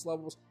resistance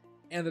levels,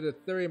 and that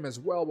Ethereum as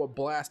well will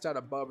blast out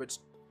above its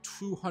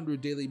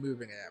 200 daily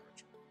moving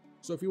average.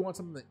 So if you want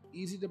something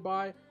easy to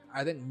buy,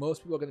 I think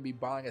most people are going to be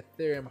buying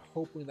Ethereum,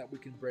 hoping that we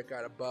can break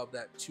out above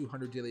that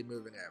 200 daily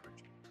moving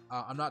average.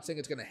 I'm not saying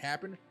it's going to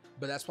happen,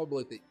 but that's probably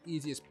like the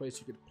easiest place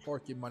you could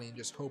park your money and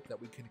just hope that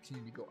we can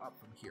continue to go up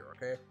from here,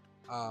 okay?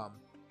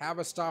 Have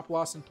a stop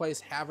loss in place,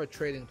 have a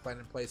trading plan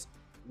in place.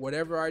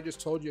 Whatever I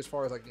just told you as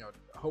far as like, you know,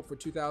 hope for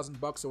 2,000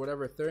 bucks or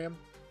whatever Ethereum,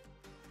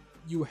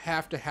 you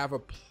have to have a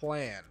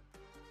plan,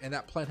 and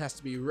that plan has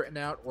to be written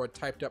out or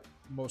typed up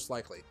most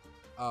likely.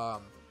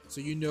 So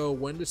you know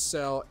when to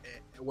sell,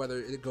 whether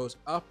it goes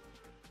up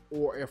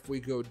or if we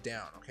go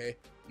down, okay?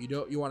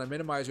 You want to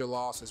minimize your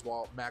losses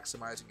while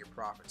maximizing your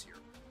profits here.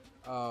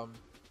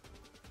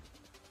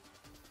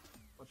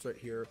 What's right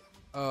here?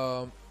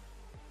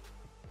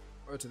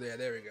 What's there?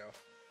 There we go.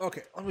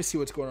 Okay, let me see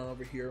what's going on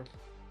over here.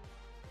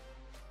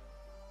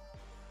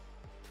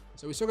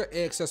 So we still got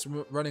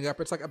AXS running up.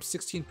 It's like up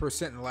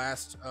 16% in the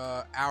last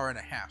hour and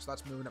a half. So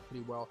that's moving up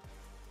pretty well.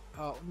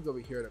 Let me go over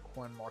here to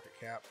coin market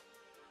cap.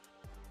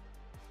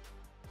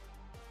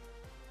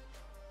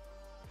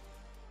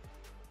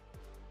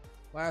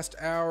 Last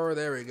hour,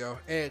 there we go.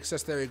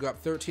 AXS, there we go,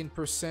 up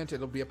 13%.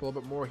 It'll be up a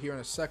little bit more here in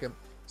a second.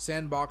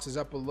 Sandbox is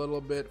up a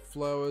little bit.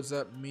 Flow is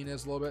up. Mina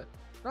is a little bit.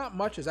 Not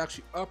much is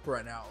actually up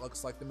right now. It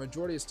looks like the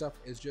majority of stuff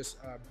is just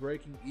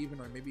breaking even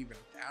or maybe even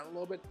down a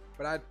little bit.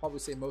 But I'd probably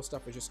say most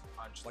stuff is just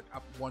like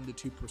up 1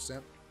 to 2%.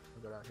 I'll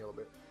go down here a little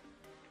bit.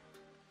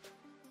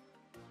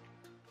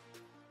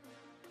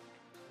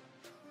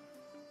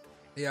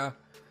 Yeah,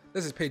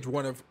 this is page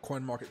 1 of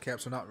CoinMarketCap,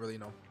 so not really, you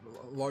know,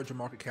 larger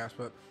market caps,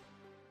 but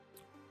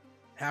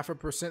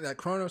 0.5%. That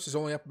Kronos is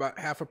only up about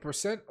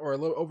 0.5% or a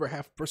little over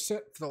 0.5%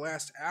 for the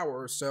last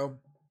hour or so.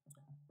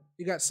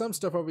 You got some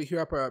stuff over here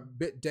up a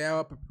bit down,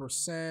 up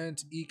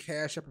 1%.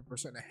 eCash up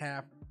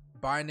 1.5%.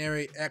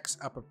 Binary X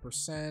up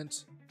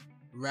 1%.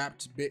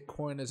 Wrapped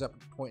Bitcoin is up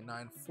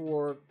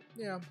 0.94.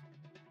 Yeah.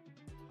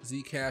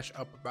 Zcash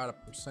up about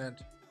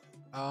 1%.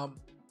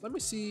 Let me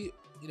see.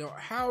 You know,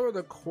 how are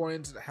the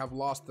coins that have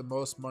lost the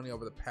most money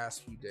over the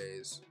past few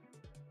days?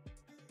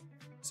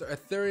 So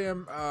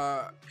Ethereum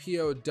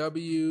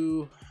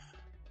POW,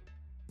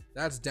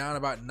 that's down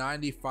about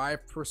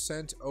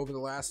 95% over the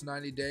last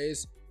 90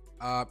 days.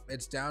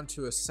 It's down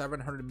to a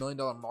 $700 million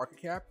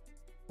market cap.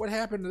 What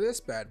happened to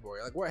this bad boy?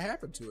 Like, what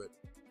happened to it?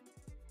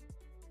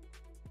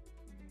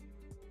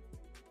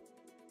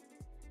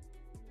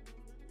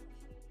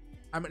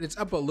 I mean, it's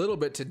up a little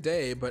bit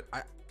today, but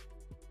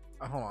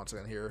hold on a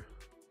second here.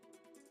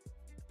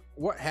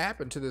 What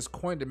happened to this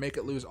coin to make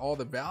it lose all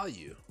the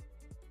value?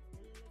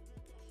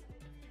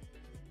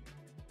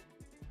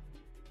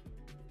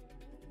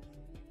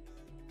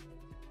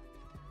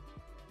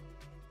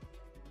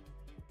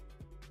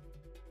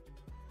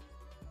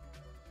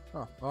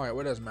 Oh, all right.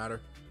 What does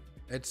matter?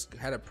 It's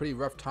had a pretty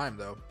rough time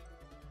though.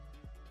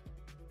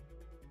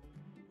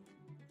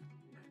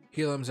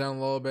 Helium's down a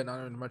little bit, not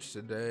even much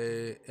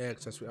today.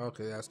 AXS,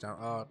 okay, that's down.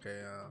 Oh,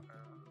 okay.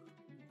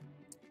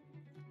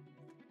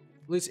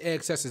 At least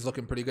AXS is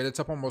looking pretty good. It's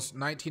up almost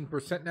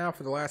 19% now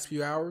for the last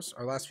few hours,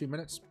 or last few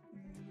minutes.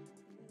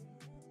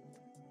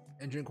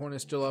 Engine coin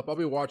is still up. I'll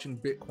be watching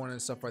Bitcoin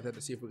and stuff like that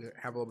to see if we can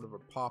have a little bit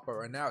of a pop up.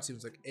 Right now, it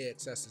seems like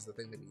AXS is the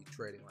thing to be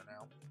trading right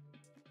now.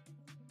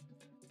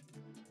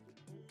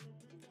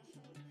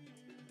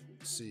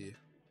 Let's see.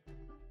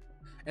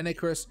 And hey,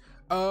 Chris.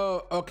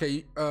 Oh,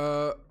 okay.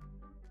 A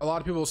lot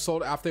of people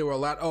sold after they were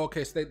allowed. Oh,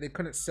 okay. So they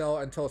couldn't sell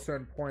until a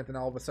certain point, and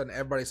all of a sudden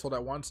everybody sold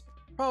at once.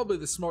 Probably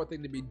the smart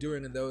thing to be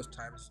doing in those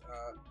times.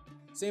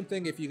 Same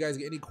thing if you guys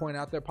get any coin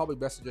out there, probably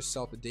best to just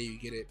sell it the day you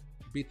get it.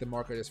 Beat the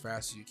market as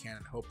fast as you can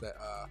and hope that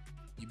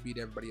you beat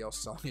everybody else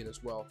selling it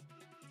as well.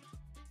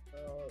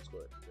 Let's go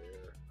right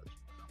there.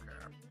 Okay.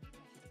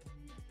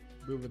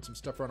 Moving some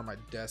stuff around on my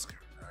desk.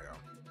 There we go.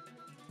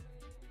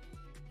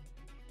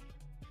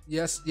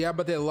 Yes, yeah,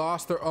 but they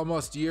lost their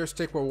almost year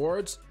stake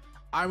rewards.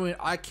 I mean,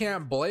 I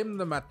can't blame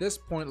them at this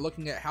point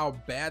looking at how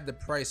bad the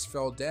price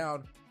fell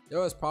down. There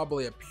was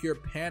probably a pure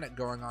panic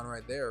going on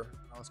right there.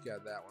 Let's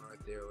get that one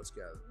right there. Let's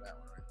get that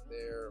one right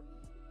there.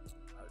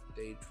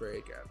 Day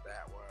trade, got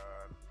that one.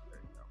 There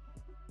you go.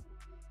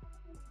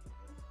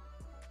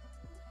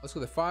 Let's go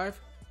to 5.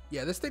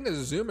 Yeah, this thing is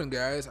zooming,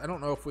 guys. I don't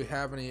know if we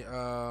have any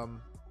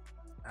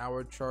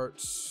hour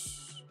charts.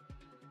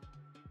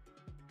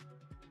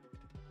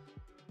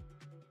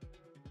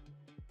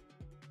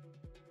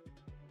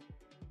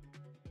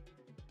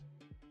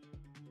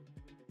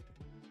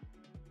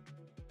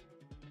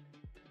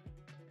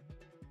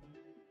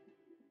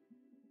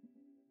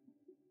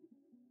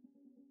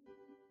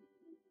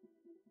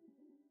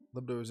 A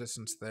little bit of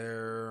resistance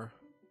there.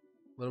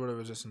 A little bit of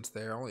resistance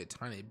there. Only a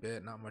tiny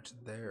bit. Not much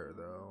there,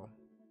 though.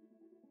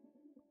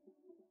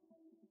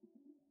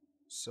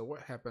 So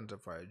what happens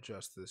if I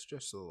adjust this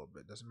just a little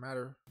bit? Doesn't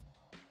matter.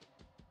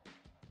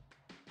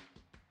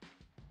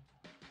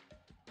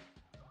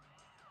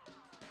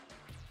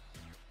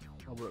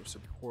 A little bit of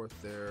support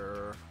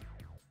there.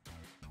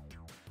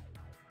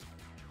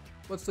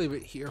 let's leave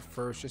it here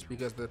first, just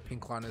because the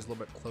pink line is a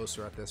little bit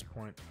closer at this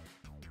point.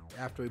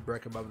 After we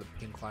break above the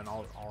pink line,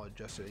 I'll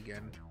adjust it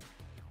again.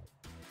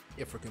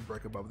 If we can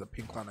break above the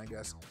pink line, I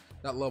guess.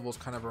 That level is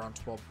kind of around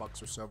 12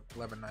 bucks or so,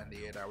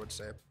 11.98, I would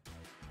say.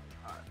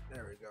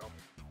 There we go.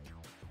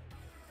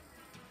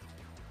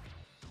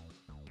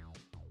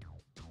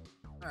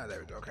 There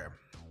we go, okay.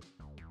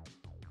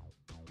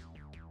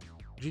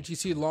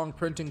 GTC long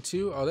printing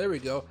too. Oh, there we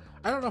go.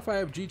 I don't know if I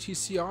have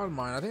GTC on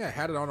mine. I think I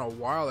had it on a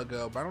while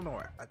ago, but I don't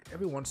know. Like,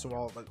 every once in a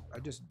while, like, I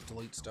just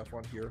delete stuff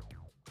on here.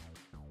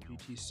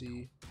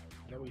 GTC. Is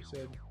that what you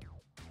said?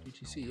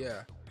 GTC,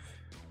 yeah.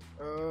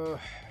 There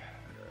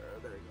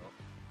we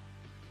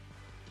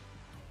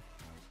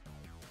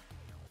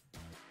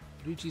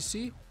go.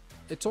 GTC.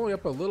 It's only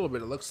up a little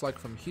bit. It looks like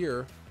from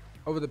here.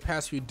 Over the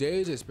past few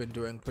days, it's been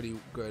doing pretty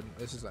good.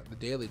 This is like the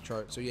daily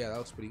chart, so yeah, that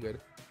looks pretty good.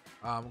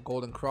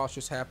 Golden Cross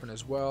just happened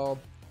as well.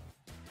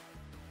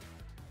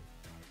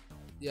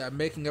 Yeah,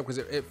 making up because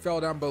it fell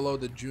down below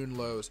the June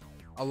lows.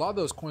 A lot of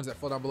those coins that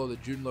fell down below the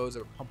June lows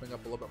are pumping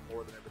up a little bit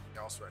more than everything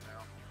else right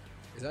now.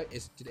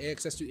 Did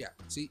AXS do? Yeah,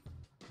 see,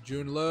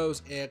 June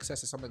lows,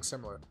 AXS is something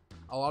similar.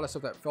 A lot of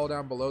stuff that fell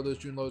down below those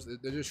June lows,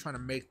 they're just trying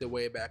to make their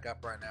way back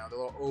up right now. They're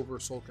a little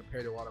oversold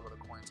compared to a lot of other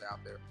coins out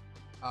there.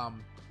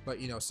 But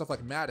you know, stuff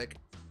like Matic,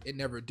 it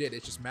never did.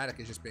 It's just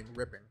Matic is just being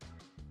ripping.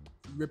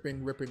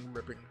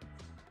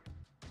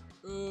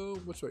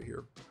 What's right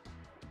here?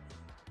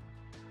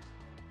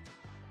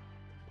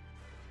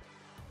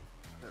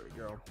 There we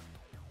go.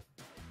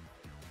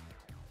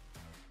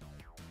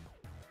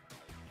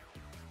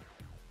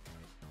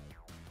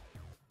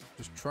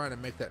 Just trying to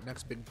make that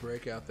next big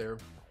break out there.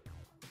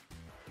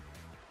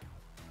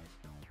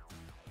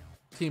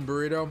 Team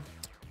Burrito.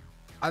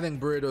 I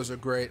think burritos are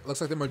great. Looks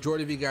like the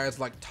majority of you guys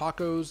like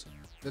tacos.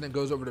 Then it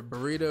goes over to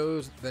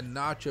burritos, then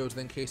nachos,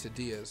 then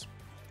quesadillas.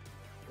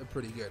 They're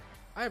pretty good.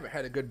 I haven't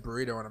had a good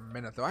burrito in a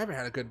minute though. I haven't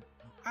had a good.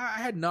 I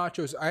had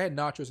nachos. I had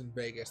nachos in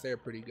Vegas. They were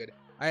pretty good.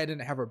 I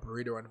didn't have a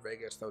burrito in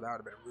Vegas though. That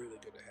would have been really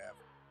good to have.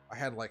 I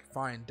had like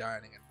fine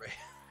dining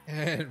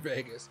in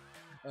Vegas.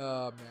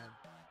 Oh man.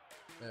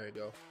 There we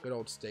go. Good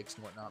old steaks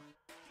and whatnot.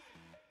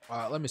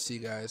 Let me see,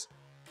 guys.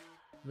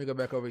 Let me go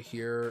back over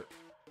here.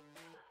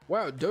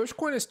 Wow,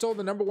 Dogecoin is still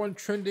the #1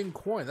 trending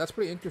coin. That's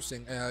pretty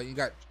interesting. You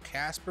got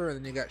Casper, and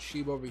then you got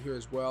Shiba over here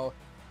as well.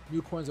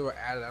 New coins that were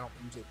added. I don't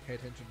usually pay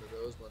attention to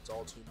those, but it's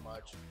all too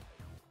much.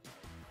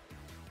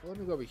 Well, let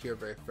me go over here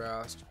very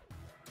fast.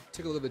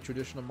 Take a look at the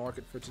traditional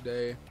market for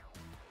today.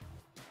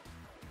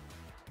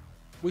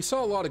 We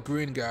saw a lot of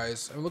green,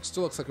 guys. It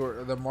still looks like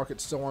the market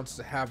still wants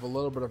to have a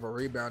little bit of a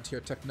rebound here.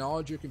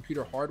 Technology,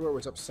 computer hardware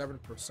was up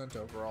 7%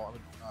 overall.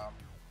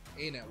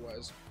 ANET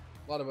was.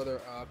 A lot of other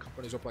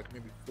companies up like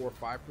maybe 4 or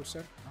 5%.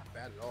 Not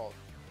bad at all.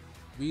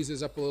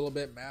 Visa's up a little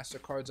bit.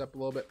 MasterCard's up a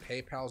little bit.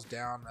 PayPal's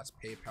down. That's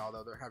PayPal,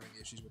 though. They're having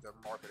issues with their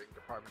marketing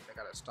department. They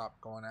got to stop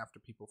going after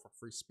people for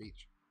free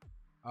speech.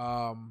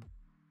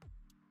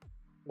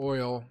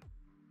 Oil.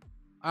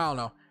 I don't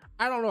know.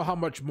 I don't know how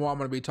much more I'm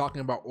going to be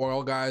talking about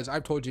oil, guys.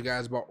 I've told you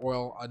guys about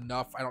oil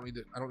enough. I don't need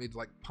to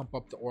like pump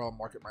up the oil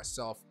market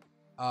myself.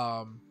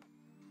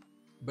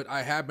 But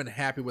I have been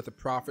happy with the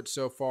profits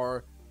so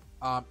far.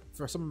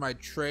 For some of my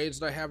trades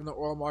that I have in the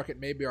oil market,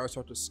 maybe I'll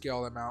start to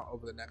scale them out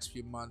over the next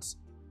few months.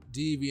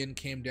 Deviant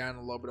came down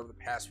a little bit over the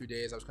past few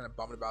days. I was kind of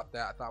bummed about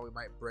that. I thought we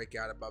might break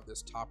out above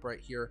this top right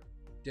here.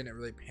 Didn't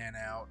really pan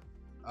out.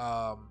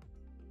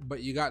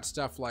 But you got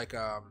stuff like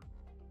some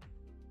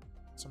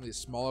of these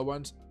smaller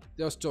ones.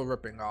 They're still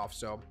ripping off.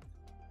 So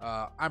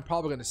I'm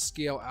probably going to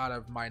scale out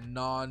of my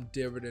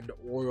non-dividend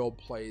oil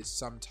plays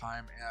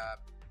sometime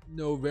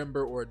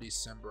November or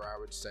December, I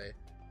would say.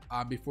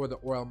 Before the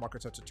oil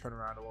market starts to turn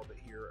around a little bit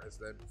here as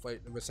the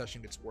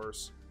recession gets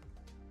worse.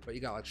 But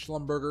you got like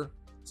Schlumberger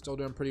still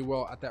doing pretty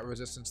well at that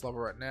resistance level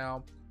right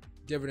now.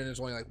 Dividend is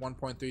only like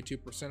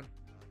 1.32%.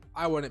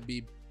 I wouldn't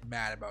be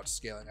mad about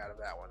scaling out of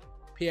that one.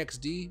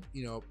 PXD,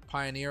 you know,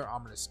 Pioneer,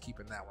 I'm going to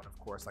keep in that one, of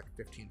course, like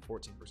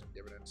 15-14%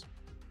 dividends.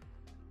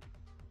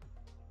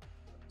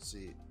 Let's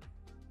see.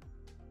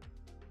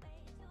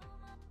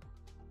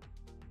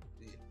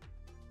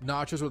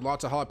 Nachos with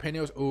lots of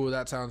jalapenos. Oh,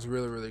 that sounds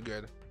really, really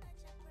good.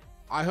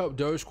 I hope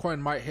Dogecoin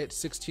might hit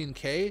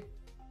 16K.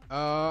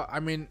 I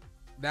mean,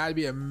 that'd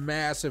be a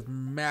massive,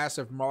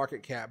 massive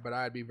market cap, but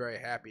I'd be very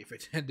happy if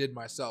it did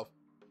myself.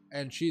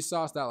 And cheese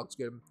sauce, that looks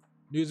good.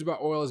 News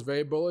about oil is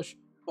very bullish.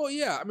 Oh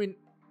yeah, I mean,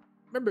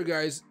 remember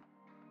guys,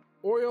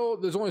 oil,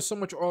 there's only so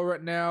much oil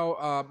right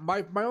now.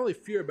 My only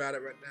fear about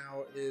it right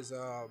now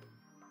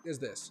is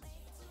this.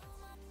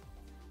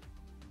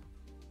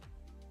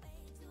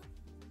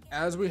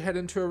 As we head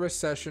into a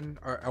recession,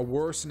 or a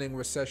worsening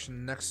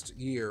recession next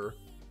year,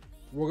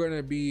 we're going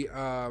to be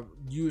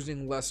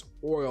using less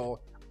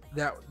oil.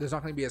 That there's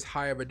not going to be as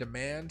high of a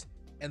demand,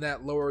 and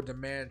that lower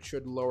demand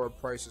should lower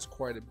prices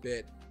quite a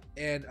bit.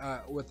 And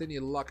with any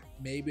luck,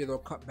 maybe they'll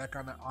cut back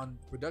on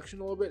production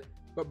a little bit,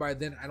 but by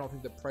then I don't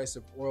think the price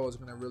of oil is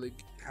going to really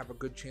have a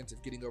good chance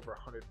of getting over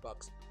 $100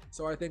 bucks.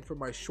 So I think for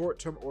my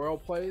short-term oil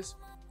plays,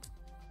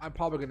 I'm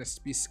probably going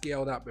to be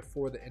scaled out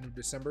before the end of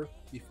December.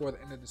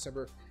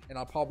 And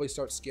I'll probably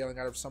start scaling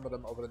out of some of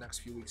them over the next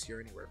few weeks here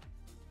anyway.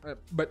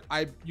 But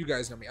you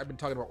guys know me. I've been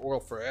talking about oil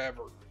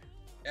forever,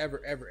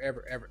 ever.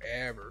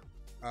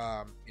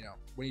 You know,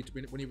 when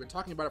you've been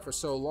talking about it for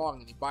so long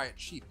and you buy it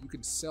cheap, you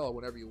can sell it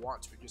whenever you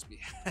want to and just be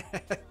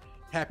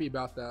happy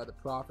about the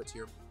profits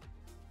here.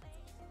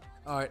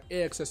 All right,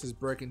 AXS is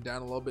breaking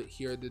down a little bit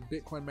here. Did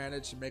Bitcoin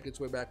manage to make its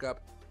way back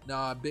up?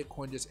 Nah,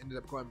 Bitcoin just ended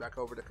up going back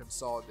over to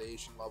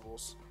consolidation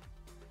levels.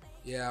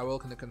 Yeah, we're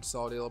looking to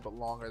consolidate a little bit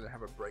longer than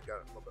have a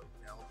breakout a little bit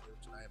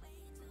tonight.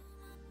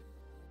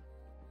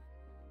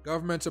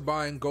 Governments are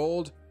buying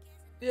gold.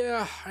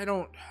 Yeah,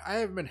 I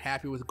haven't been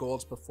happy with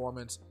gold's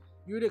performance.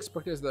 You would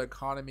expect as the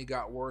economy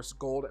got worse,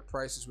 gold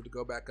prices would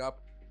go back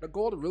up, but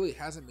gold really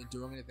hasn't been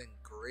doing anything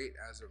great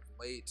as of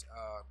late.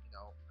 You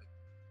know,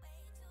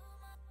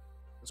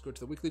 let's go to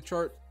the weekly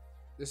chart.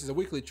 This is a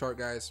weekly chart,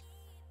 guys.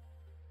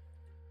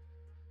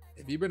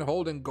 If you've been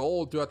holding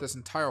gold throughout this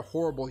entire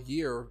horrible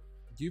year,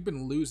 you've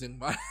been losing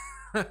money.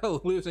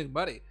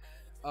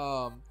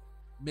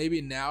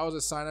 Maybe now is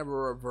a sign of a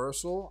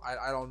reversal.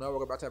 I don't know.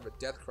 We're about to have a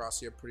death cross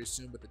here pretty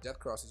soon, but the death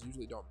crosses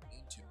usually don't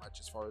mean too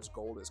much as far as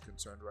gold is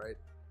concerned, right?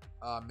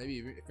 Maybe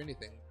if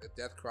anything, the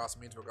death cross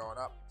means we're going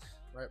up,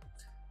 right?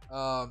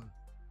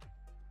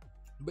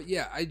 But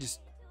yeah,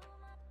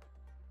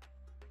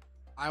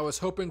 I was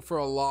hoping for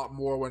a lot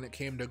more when it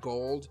came to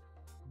gold.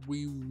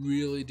 We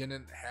really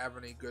didn't have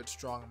any good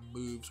strong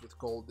moves with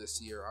gold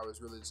this year. I was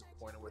really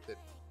disappointed with it,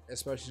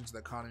 especially since the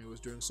economy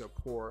was doing so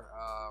poor.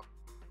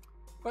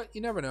 But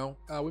you never know.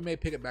 We may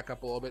pick it back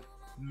up a little bit.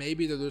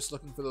 Maybe they're just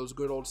looking for those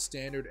good old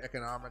standard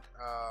economic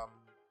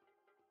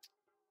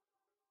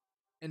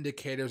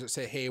indicators that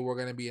say, hey, we're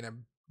going to be in a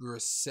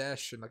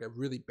recession, like a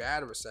really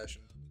bad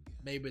recession.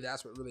 Maybe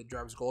that's what really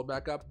drives gold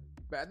back up.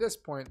 But at this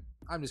point,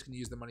 I'm just going to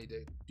use the money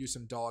to do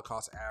some dollar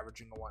cost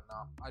averaging and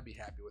whatnot. I'd be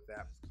happy with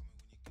that.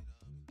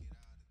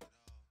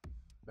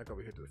 Back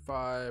over here to the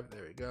 5.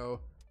 There we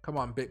go. Come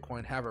on,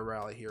 Bitcoin, have a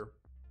rally here.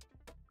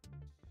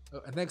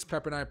 Oh, and thanks,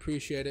 Pepper, and I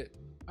appreciate it.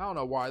 I don't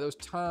know why. There's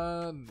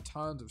tons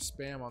of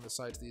spam on the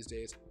sites these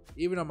days.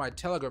 Even on my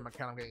Telegram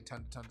account, I'm getting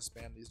tons of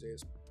spam these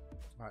days.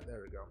 All right,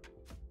 there we go.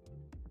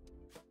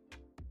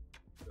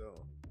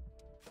 So,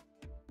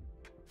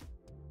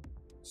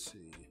 let's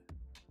see.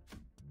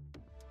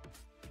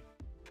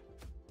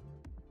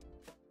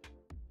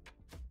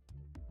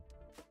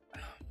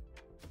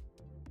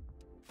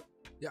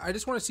 Yeah, I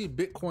just want to see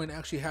Bitcoin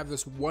actually have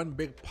this one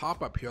big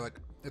pop-up here. Like,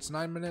 it's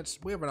 9 minutes.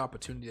 We have an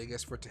opportunity, I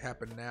guess, for it to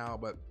happen now,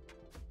 but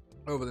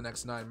over the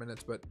next 9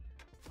 minutes. But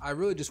I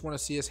really just want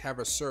to see us have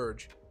a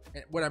surge.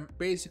 And what I'm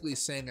basically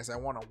saying is I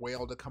want a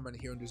whale to come in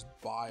here and just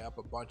buy up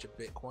a bunch of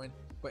Bitcoin,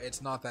 but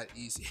it's not that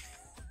easy.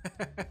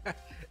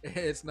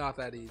 It's not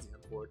that easy,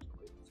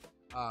 unfortunately.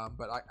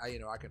 But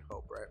I can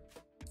hope, right?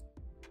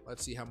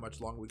 Let's see how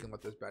much longer we can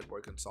let this bad boy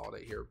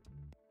consolidate here.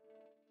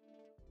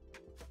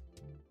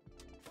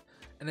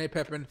 And hey,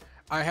 Pepin,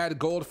 I had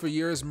gold for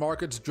years.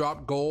 Markets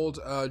dropped gold,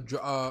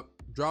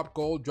 drop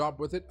gold, drop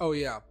with it. Oh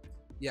yeah,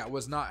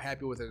 was not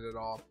happy with it at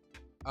all.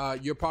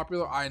 You're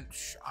popular.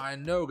 I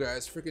know,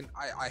 guys. Freaking,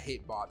 I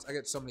hate bots. I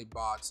get so many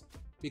bots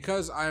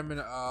because I'm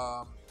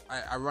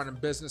I run a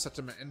business such as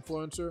I'm an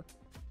influencer.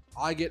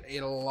 I get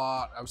a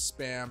lot of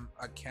spam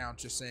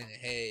accounts just saying,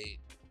 hey.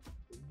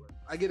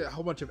 I get a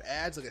whole bunch of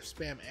ads, like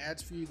spam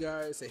ads for you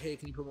guys. Say, hey,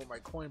 can you promote my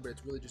coin? But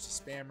it's really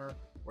just a spammer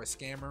or a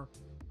scammer.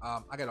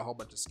 I got a whole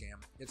bunch of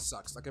scam. It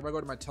sucks. Like if I go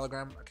to my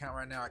Telegram account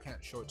right now, I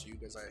can't show it to you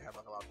because I have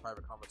like a lot of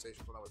private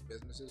conversations with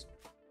businesses.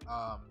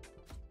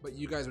 But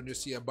you guys will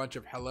just see a bunch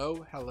of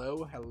hello,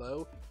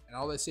 and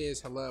all they say is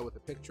hello with a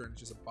picture, and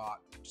it's just a bot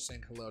just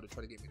saying hello to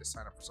try to get me to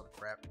sign up for some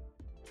crap.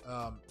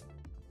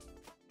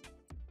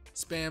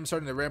 Spam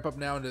starting to ramp up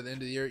now into the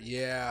end of the year.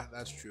 Yeah,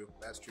 that's true.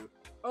 That's true.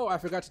 Oh, I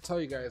forgot to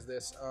tell you guys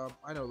this.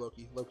 I know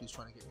Loki. Loki's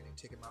trying to get me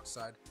to take him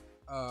outside.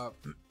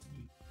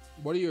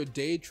 What are your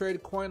day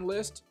trade coin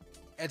list?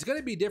 It's going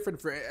to be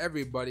different for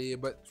everybody,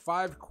 but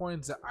 5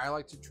 coins that I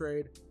like to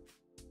trade.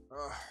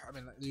 I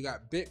mean, you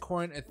got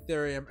Bitcoin,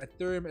 Ethereum.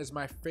 Ethereum is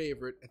my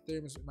favorite.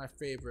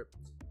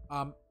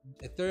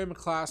 Ethereum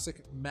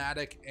Classic,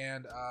 Matic,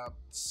 and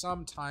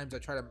sometimes I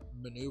try to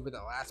maneuver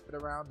that last bit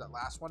around, that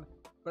last one.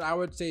 But I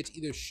would say it's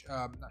either,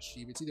 not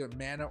Sheep, it's either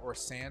Mana or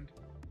Sand.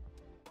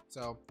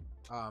 So,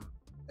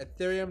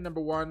 Ethereum number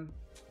 1,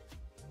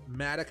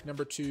 Matic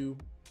number 2,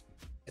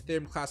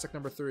 Ethereum Classic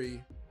number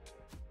 3,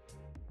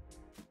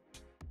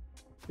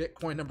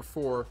 Bitcoin number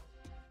 4,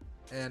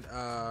 and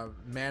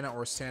Mana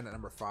or Sand at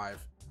number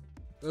 5.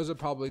 Those are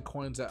probably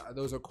coins that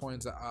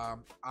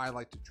I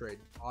like to trade.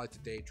 I like to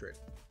day trade.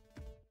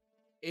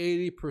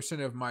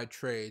 80% of my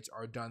trades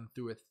are done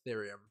through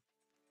Ethereum.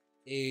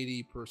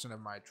 80% of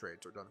my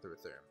trades are done through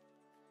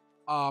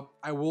Ethereum.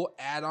 I will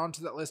add on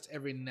to that list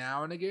every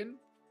now and again,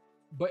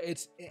 but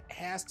it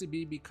has to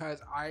be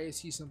because I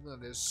see something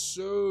that is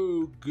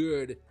so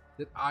good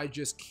that I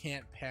just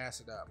can't pass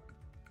it up.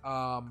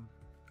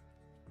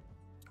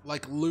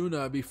 Like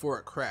Luna before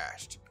it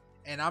crashed.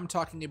 And I'm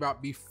talking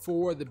about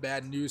before the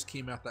bad news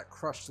came out that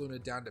crushed Luna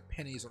down to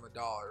pennies on the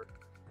dollar.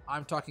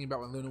 I'm talking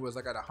about when Luna was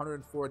like at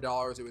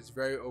 $104. It was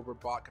very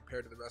overbought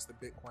compared to the rest of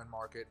the Bitcoin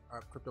market,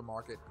 crypto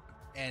market.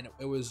 And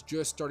it was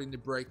just starting to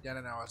break down,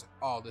 and I was like,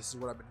 oh, this is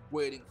what I've been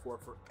waiting for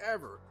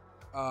forever.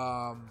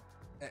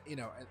 You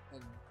know,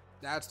 and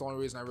that's the only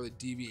reason I really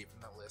deviate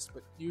from that list.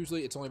 But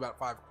usually it's only about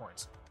 5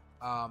 coins.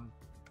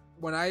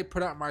 When I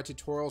put out my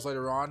tutorials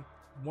later on,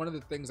 one of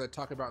the things I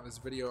talk about in this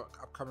video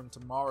upcoming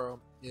tomorrow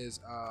is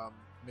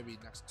maybe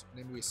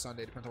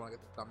Sunday, depends on when I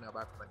get the thumbnail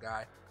back from the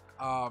guy.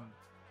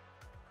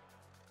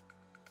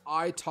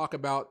 I talk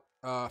about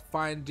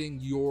finding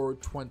your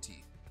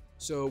 20.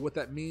 So what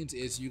that means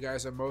is you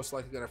guys are most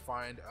likely going to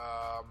find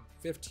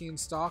 15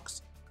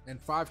 stocks and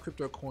 5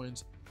 crypto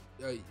coins,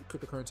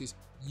 cryptocurrencies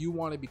you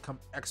want to become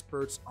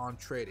experts on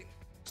trading.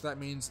 So that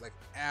means like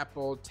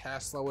Apple,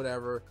 Tesla,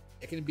 whatever.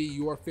 It can be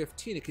your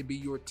 15, it could be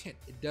your 10.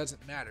 It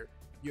doesn't matter.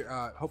 You're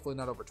hopefully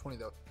not over 20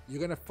 though. You're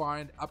going to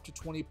find up to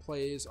 20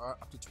 plays or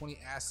up to 20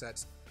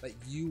 assets that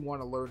you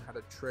want to learn how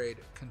to trade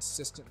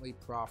consistently,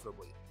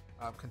 profitably.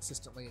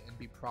 Consistently and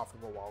be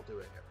profitable while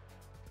doing it.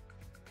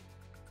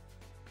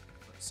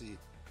 Let's see.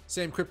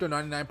 Same crypto,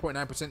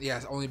 99.9%.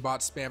 Yeah, only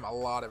bot spam. A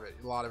lot of it.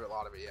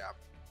 Yeah.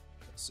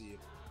 Let's see.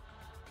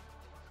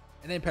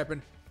 And then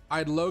Pepin.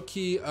 I'd low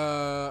key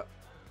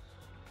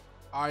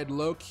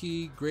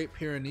Great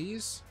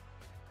Pyrenees.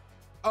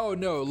 Oh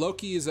no,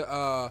 Loki is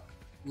a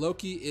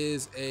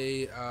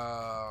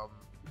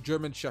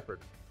German Shepherd.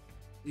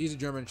 He's a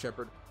German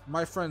Shepherd.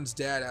 My friend's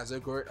dad has a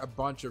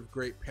bunch of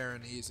Great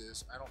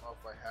Pyrenees. I don't know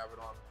if I have it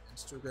on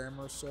Instagram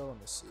or so. Let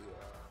me see.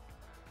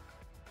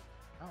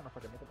 I don't know if I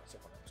can look at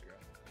myself on Instagram.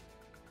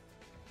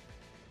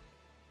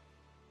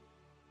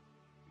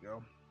 There you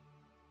go.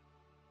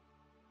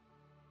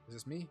 Is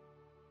this me?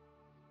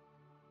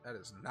 That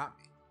is not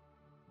me.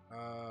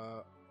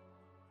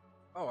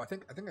 Oh, I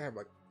think I have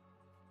like.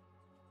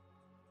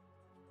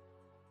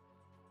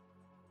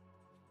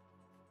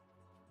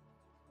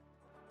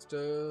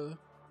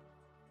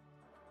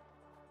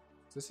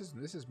 This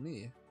is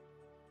me.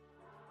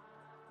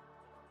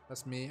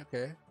 That's me.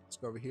 Okay, let's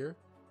go over here.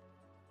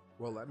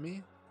 Well, let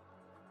me.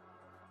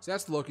 So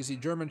that's Loki. See,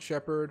 German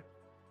Shepherd.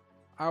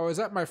 I was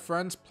at my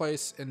friend's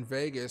place in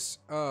Vegas.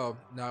 Oh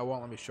no, it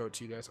won't let me show it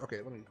to you guys. Okay,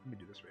 let me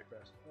do this really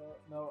fast.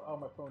 No, oh,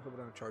 my phone's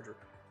over on the charger.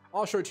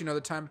 I'll show it to you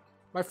another time.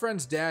 My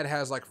friend's dad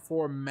has like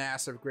 4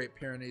 massive Great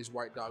Pyrenees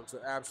white dogs.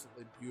 They're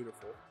absolutely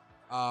beautiful.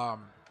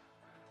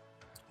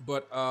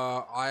 But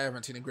I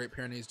haven't seen a Great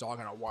Pyrenees dog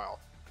in a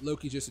while.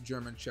 Loki's just a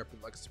German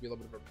Shepherd, likes to be a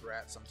little bit of a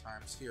brat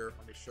sometimes. Here,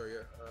 let me show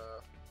you.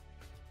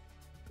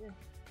 Yeah.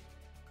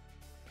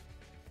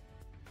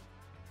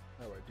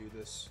 How do I do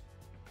this?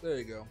 There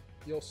you go.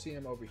 You'll see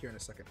him over here in a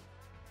second.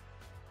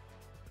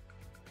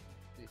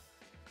 See.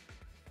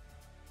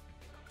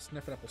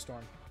 Sniffing up a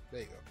storm.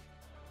 There you go.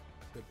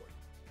 Good boy.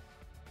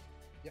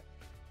 Yep.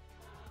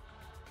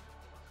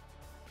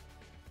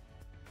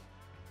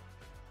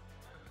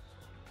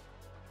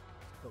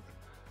 Okay.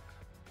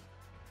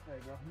 There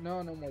you go.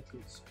 No more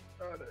treats.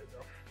 Oh, there you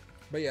go.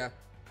 But yeah,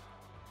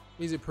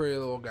 he's a pretty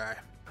little guy.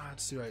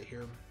 Let's see right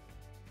here.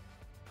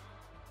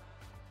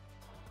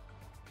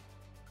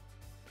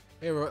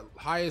 Hey,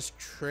 highest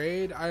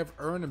trade I've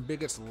earned and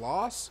biggest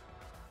loss?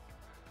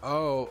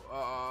 Oh,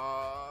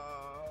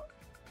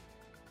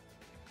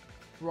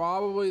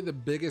 probably the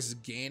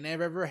biggest gain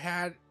I've ever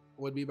had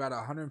would be about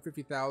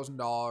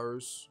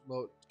 $150,000,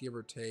 give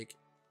or take.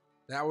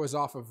 That was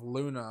off of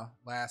Luna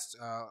last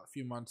a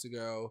few months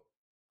ago.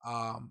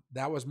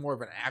 That was more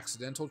of an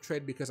accidental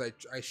trade because I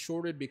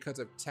shorted because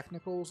of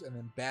technicals and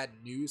then bad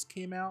news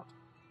came out.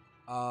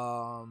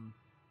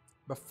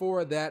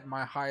 Before that,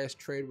 my highest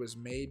trade was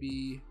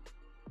maybe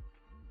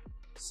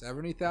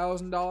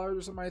 $70,000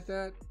 or something like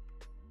that.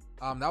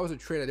 That was a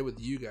trade I did with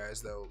you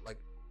guys though, like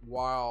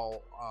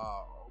while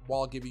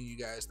giving you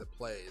guys the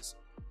plays.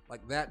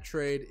 Like that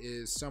trade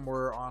is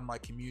somewhere on my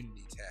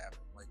community tab.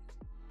 Like,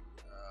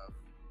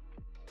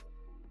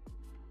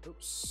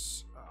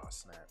 oops, oh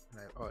snap!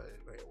 Oh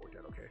wait, it worked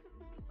out okay.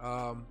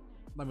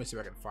 Let me see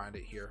if I can find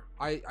it here.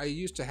 I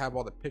used to have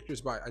all the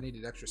pictures, but I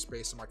needed extra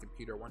space on my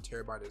computer. 1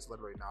 terabyte is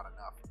literally not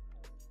enough.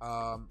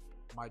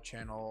 My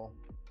channel,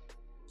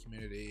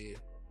 community.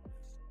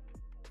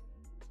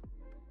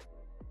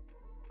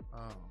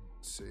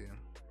 Let's see.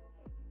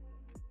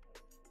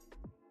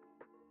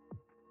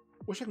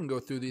 Wish I can go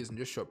through these and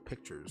just show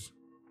pictures.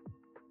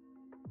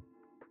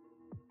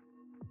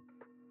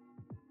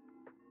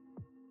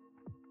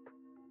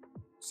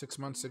 Six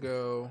months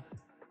ago.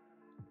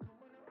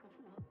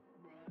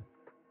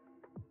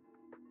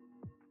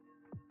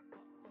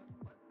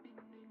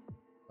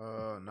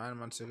 Nine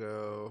months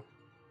ago.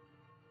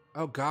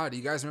 Oh God,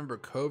 you guys remember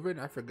COVID?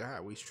 I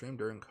forgot we streamed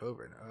during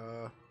COVID.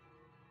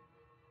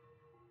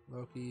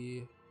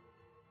 Loki.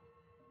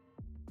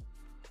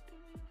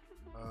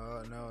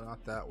 No,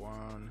 not that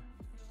one.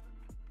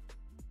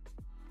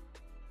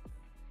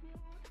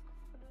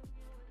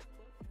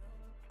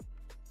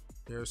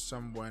 Here's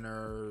some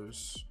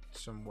winners.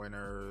 I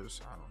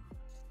don't know.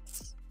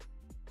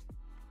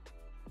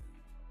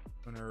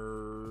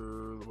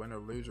 Winner,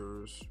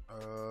 losers.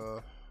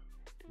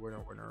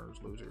 Winners,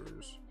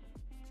 losers.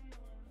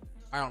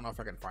 I don't know if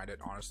I can find it,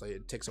 honestly.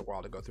 It takes a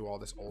while to go through all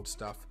this old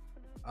stuff.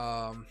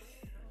 I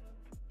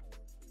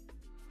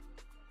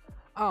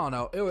don't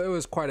know. It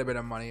was quite a bit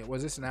of money.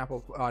 Was this an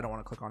Apple? Oh, I don't want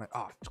to click on it.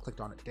 Oh, I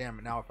clicked on it. Damn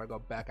it. Now if I go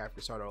back, I have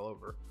to start all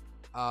over.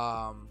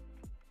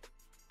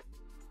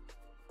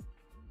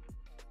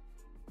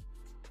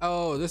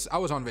 Oh, I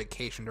was on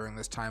vacation during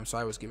this time, so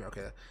I was giving,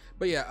 okay.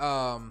 But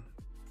yeah,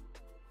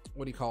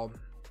 what do you call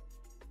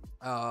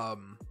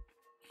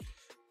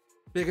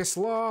biggest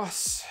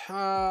loss?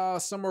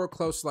 Somewhere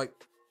close to like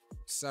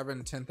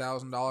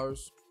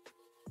 $10,000.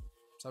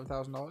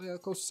 $7,000. Yeah,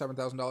 close to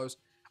 $7,000.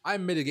 I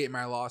mitigate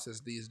my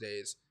losses these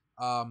days.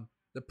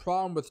 The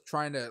problem with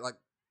trying to like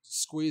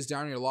squeeze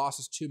down your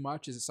losses too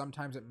much is that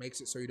sometimes it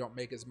makes it so you don't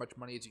make as much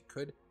money as you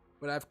could.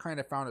 But I've kind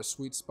of found a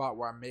sweet spot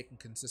where I'm making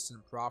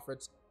consistent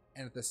profits,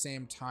 and at the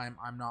same time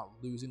I'm not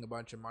losing a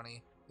bunch of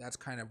money. That's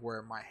kind of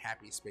where my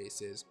happy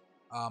space is.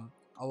 A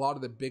lot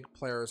of the big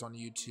players on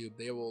YouTube,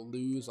 they will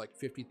lose like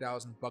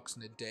 50,000 bucks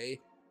in a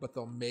day, but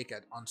they'll make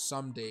it on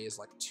some days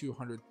like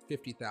 $250,000 in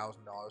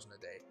a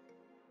day.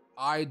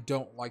 I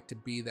don't like to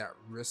be that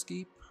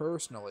risky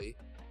personally,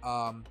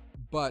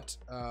 but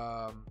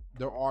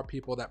there are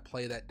people that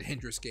play that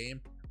dangerous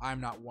game. I'm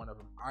not one of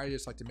them. I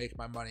just like to make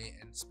my money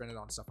and spend it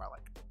on stuff I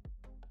like.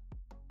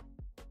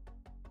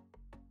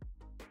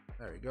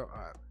 There you go. All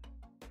right.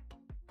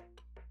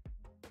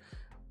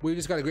 We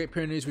just got a Great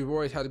Pyrenees. We've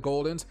always had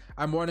Goldens.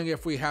 I'm wondering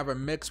if we have a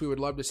mix. We would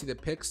love to see the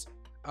picks.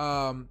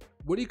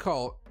 What do you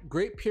call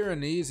Great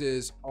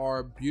Pyrenees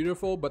are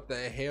beautiful, but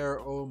the hair,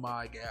 oh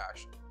my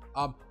gosh.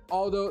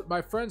 Although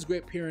my friend's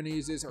Great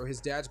Pyrenees or his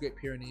dad's Great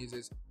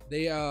Pyrenees,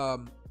 they are,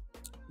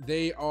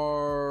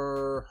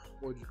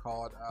 what would you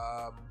call it?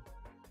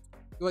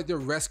 Like they're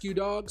rescue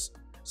dogs.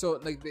 So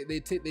like they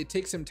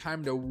take some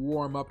time to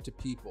warm up to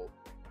people.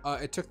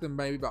 It took them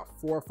maybe about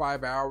 4 or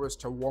 5 hours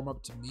to warm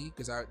up to me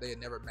because they had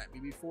never met me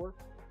before.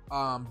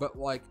 But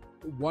like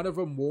one of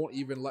them won't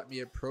even let me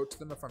approach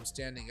them if I'm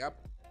standing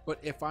up. But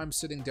if I'm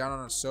sitting down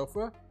on a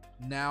sofa,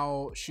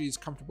 now she's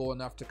comfortable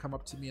enough to come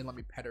up to me and let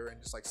me pet her and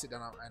just like sit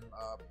down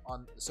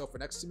on the sofa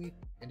next to me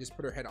and just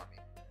put her head on me.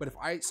 But if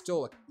I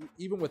still, like,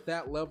 even with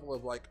that level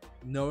of like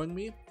knowing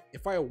me,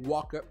 if I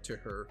walk up to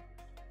her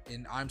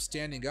and I'm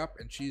standing up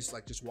and she's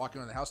like just walking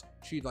around the house,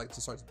 she like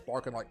just starts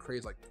barking like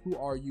crazy, like, who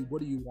are you?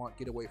 What do you want?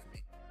 Get away from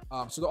me.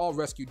 So they're all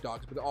rescue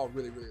dogs, but they're all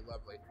really, really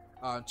lovely.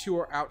 2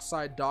 are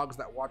outside dogs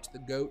that watch the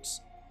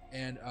goats,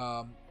 and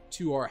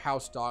 2 are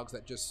house dogs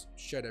that just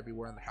shed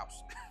everywhere in the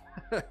house.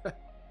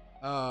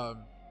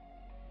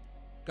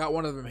 Got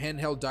one of them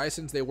handheld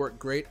Dysons. They work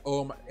great.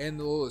 And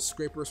the little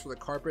scrapers for the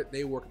carpet,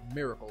 they work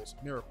miracles.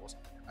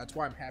 That's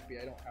why I'm happy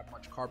I don't have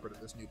much carpet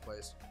at this new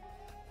place.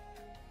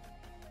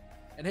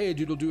 And hey,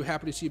 Doodle Doo,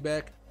 happy to see you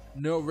back.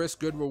 No risk,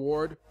 good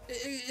reward.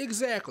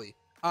 Exactly.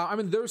 I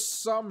mean, there's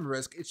some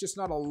risk. It's just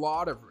not a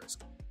lot of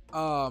risk.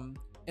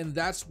 And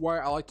that's why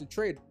I like to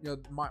trade.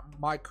 You know,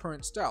 my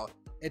current style.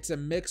 It's a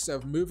mix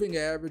of moving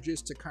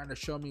averages to kind of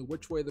show me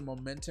which way the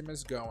momentum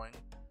is going.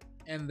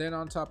 And then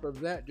on top of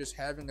that, just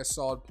having a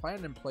solid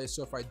plan in place.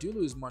 So if I do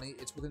lose money,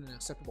 it's within an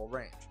acceptable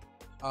range.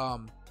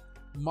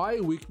 My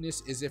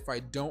weakness is if I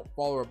don't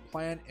follow a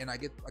plan and I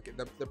get like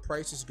the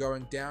price is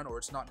going down or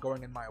it's not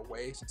going in my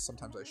way, since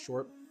sometimes I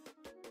short.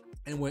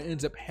 And what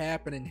ends up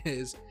happening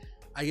is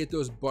I get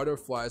those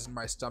butterflies in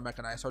my stomach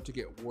and I start to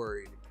get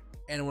worried.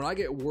 And when I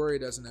get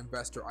worried as an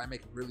investor, I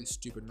make really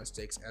stupid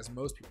mistakes, as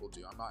most people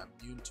do. I'm not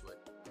immune to it.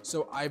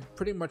 So I've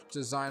pretty much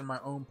designed my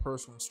own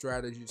personal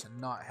strategies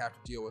and not have to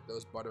deal with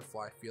those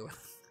butterfly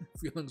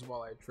feelings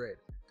while I trade.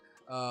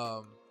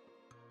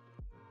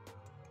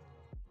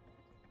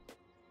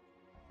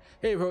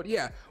 Hey, Rohit,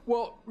 yeah.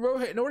 Well,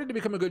 Rohit, in order to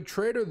become a good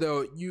trader,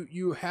 though,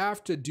 you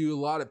have to do a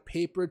lot of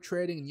paper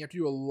trading and you have to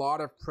do a lot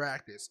of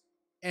practice.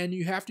 And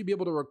you have to be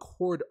able to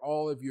record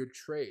all of your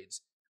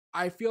trades.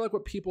 I feel like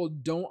what people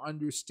don't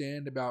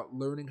understand about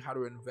learning how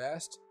to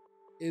invest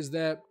is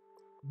that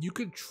you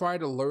could try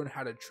to learn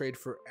how to trade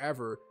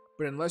forever,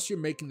 but unless you're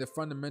making the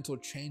fundamental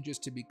changes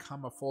to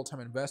become a full-time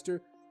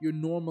investor, you're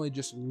normally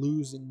just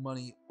losing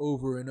money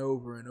over and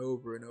over and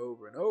over and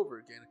over and over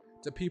again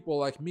to people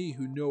like me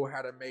who know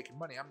how to make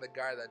money. I'm the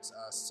guy that's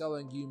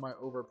selling you my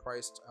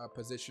overpriced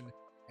position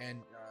and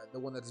the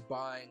one that's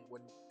buying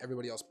when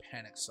everybody else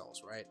panic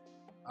sells, right?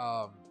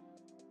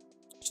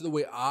 So the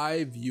way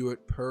I view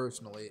it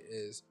personally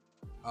is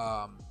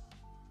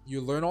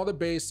you learn all the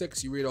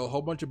basics, you read a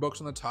whole bunch of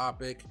books on the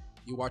topic,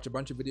 you watch a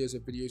bunch of videos.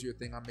 If videos are your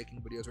thing, I'm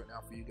making videos right now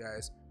for you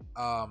guys.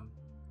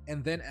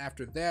 And then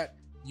after that,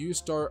 you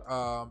start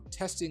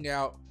testing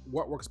out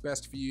what works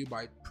best for you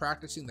by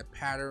practicing the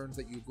patterns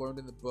that you've learned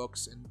in the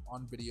books and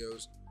on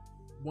videos.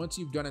 Once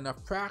you've done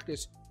enough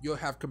practice, you'll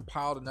have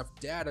compiled enough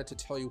data to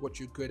tell you what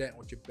you're good at and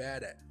what you're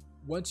bad at.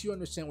 Once you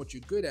understand what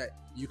you're good at,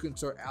 you can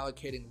start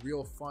allocating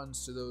real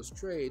funds to those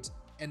trades.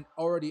 And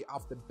already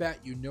off the bat,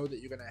 you know that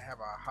you're going to have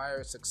a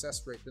higher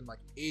success rate than like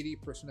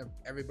 80% of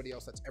everybody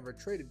else that's ever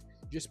traded,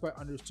 just by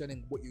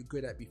understanding what you're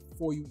good at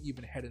before you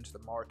even head into the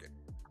market.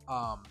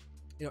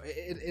 You know,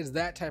 it's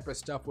that type of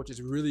stuff which is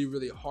really,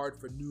 really hard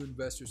for new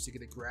investors to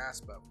get a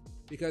grasp of.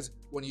 Because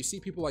when you see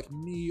people like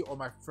me or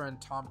my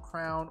friend Tom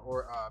Crown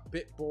or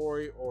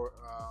BitBoy or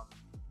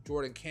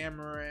Jordan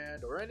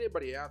Cameron or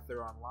anybody out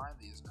there online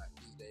these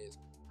days,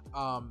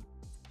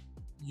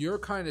 you're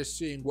kind of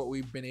seeing what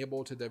we've been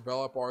able to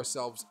develop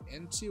ourselves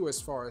into as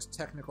far as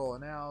technical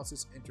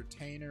analysis,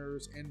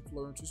 entertainers,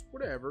 influencers,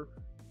 whatever.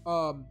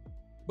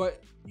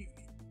 But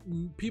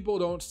people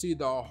don't see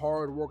the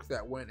hard work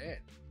that went in.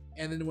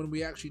 And then when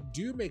we actually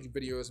do make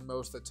videos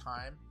most of the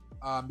time,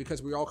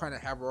 because we all kind of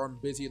have our own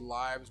busy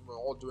lives, and we're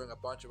all doing a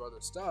bunch of other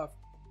stuff,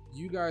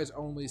 you guys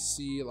only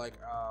see like,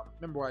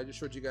 remember what I just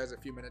showed you guys a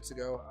few minutes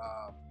ago?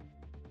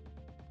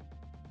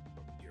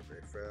 Here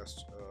very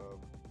fast.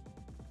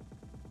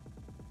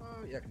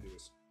 Yeah, I can do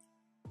this.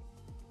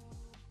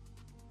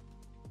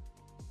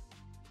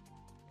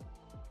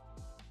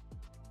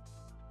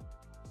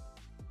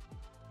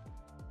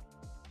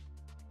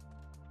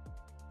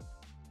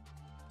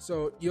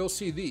 So you'll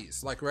see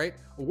these, like, right?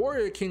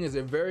 Warrior King is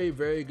a very,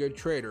 very good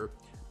trader,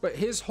 but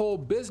his whole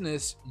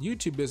business,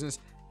 YouTube business,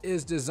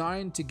 is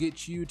designed to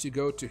get you to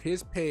go to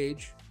his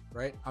page,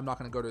 right? I'm not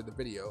going to go to the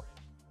video,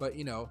 but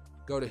you know,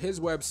 go to his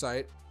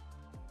website.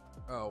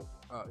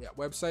 Yeah,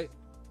 website.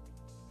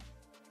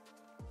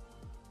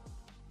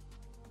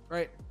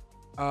 Right?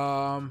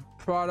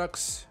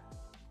 Products,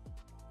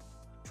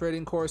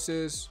 trading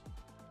courses,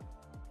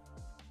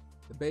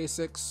 the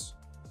basics,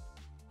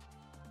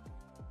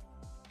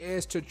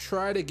 is to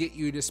try to get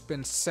you to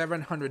spend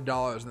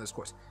 $700 in this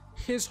course.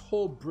 His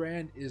whole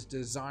brand is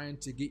designed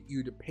to get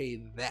you to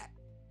pay that.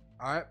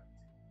 All right.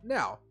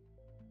 Now,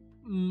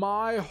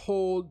 my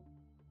whole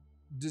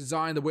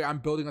design, the way I'm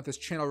building up this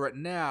channel right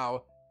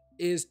now,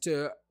 is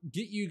to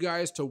get you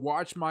guys to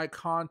watch my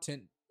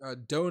content,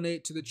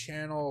 donate to the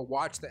channel,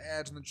 watch the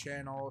ads on the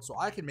channel, so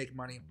I can make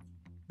money.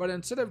 But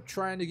instead of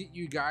trying to get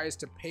you guys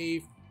to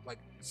pay like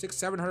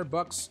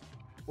 $600-700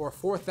 or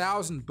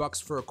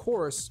 $4,000 for a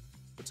course,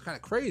 it's kind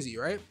of crazy,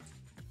 right?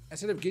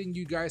 Instead of getting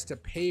you guys to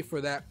pay for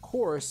that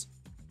course,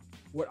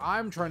 what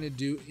I'm trying to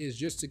do is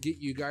just to get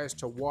you guys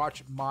to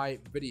watch my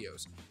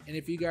videos. And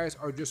if you guys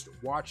are just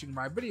watching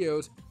my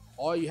videos,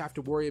 all you have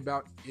to worry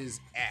about is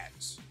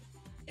ads.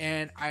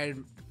 And I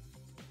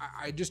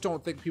just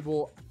don't think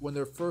people, when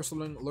they're first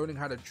learning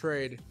how to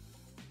trade,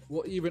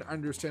 will even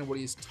understand what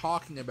he's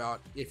talking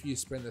about if you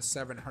spend the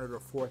 $700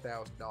 or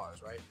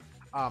 $4,000,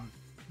 right?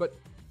 But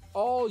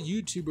all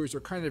YouTubers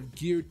are kind of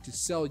geared to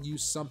sell you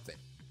something,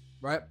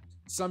 right?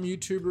 Some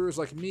YouTubers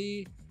like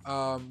me,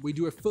 we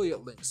do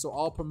affiliate links, so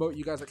I'll promote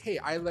you guys like, hey,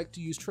 I like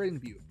to use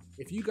TradingView.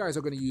 If you guys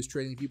are going to use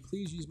TradingView,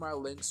 please use my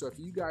link. So if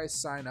you guys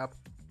sign up,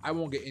 I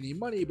won't get any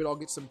money, but I'll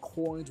get some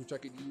coins, which I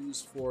could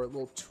use for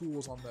little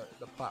tools on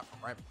the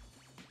platform, right?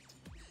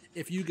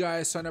 If you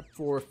guys sign up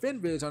for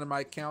FinViz under my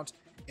account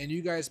and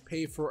you guys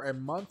pay for a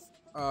month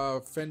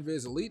of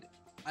FinViz Elite,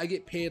 I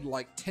get paid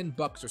like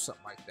 $10 or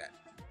something like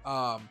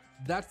that.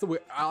 That's the way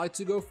I like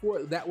to go for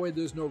it. That way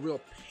there's no real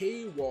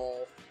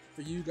paywall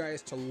for you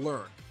guys to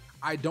learn.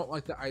 I don't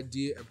like the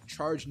idea of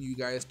charging you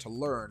guys to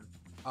learn.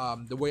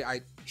 The way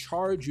I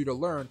charge you to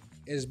learn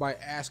is by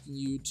asking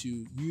you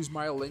to use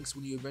my links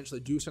when you eventually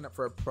do sign up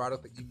for a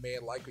product that you may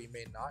like or you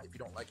may not. If you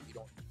don't like it, you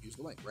don't use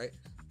the link, right?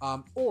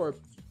 Or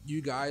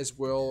you guys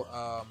will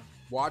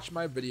watch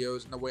my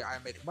videos, and the way I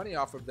make money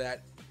off of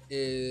that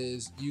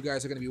is you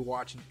guys are going to be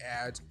watching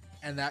ads,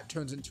 and that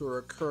turns into a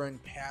recurring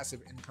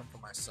passive income for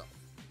myself,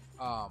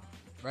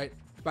 right?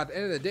 But at the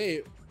end of the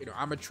day, you know,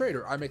 I'm a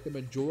trader. I make the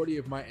majority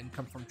of my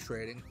income from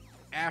trading.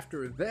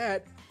 After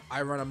that,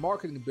 I run a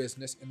marketing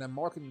business, and then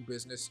marketing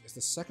business is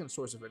the second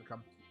source of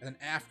income. And then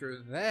after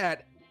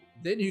that,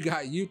 then you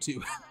got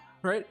YouTube,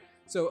 right?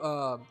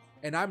 So,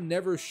 and I'm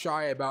never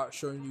shy about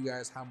showing you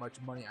guys how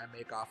much money I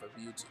make off of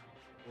YouTube.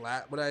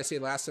 What did I say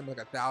last time? Like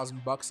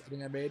 $1,000 I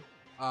think I made.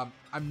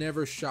 I'm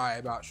never shy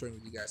about showing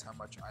you guys how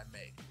much I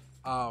make.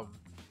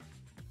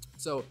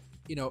 So,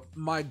 you know,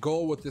 my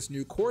goal with this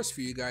new course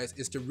for you guys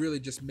is to really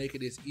just make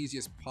it as easy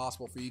as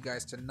possible for you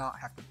guys to not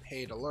have to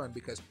pay to learn,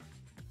 because,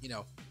 you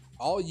know,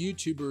 all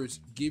YouTubers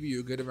give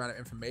you a good amount of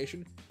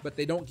information, but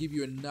they don't give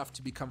you enough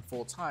to become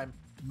full-time.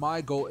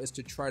 My goal is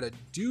to try to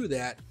do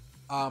that,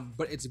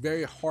 but it's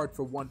very hard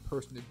for one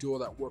person to do all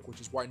that work, which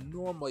is why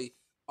normally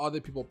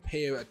other people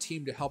pay a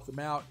team to help them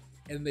out,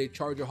 and they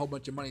charge a whole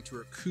bunch of money to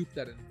recoup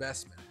that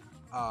investment.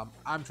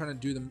 I'm trying to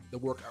do the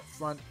work up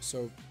front,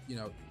 so, you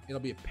know, it'll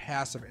be a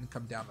passive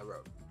income down the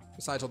road,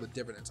 besides all the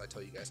dividends I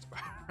tell you guys to buy,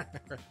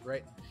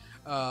 right?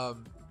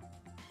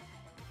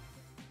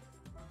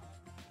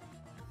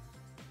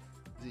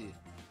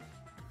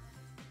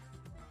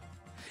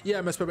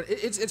 Yeah, Miss Pippin,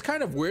 it's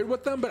kind of weird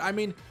with them, but I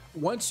mean,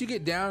 once you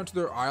get down to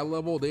their eye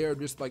level, they are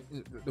just like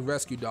the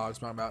rescue dogs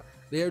I'm talking about.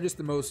 They are just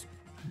the most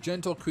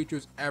gentle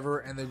creatures ever,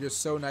 and they're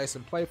just so nice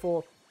and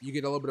playful. You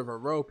get a little bit of a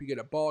rope, you get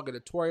a ball, get a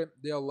toy,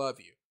 they'll love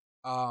you.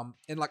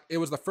 And like, it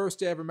was the first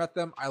day I ever met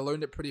them. I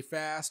learned it pretty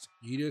fast.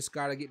 You just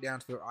got to get down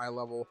to their eye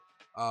level.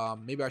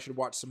 Maybe I should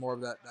watch some more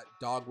of that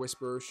Dog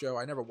Whisperer show.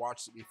 I never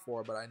watched it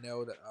before, but I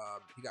know that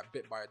he got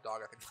bit by a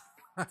dog, I think.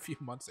 a few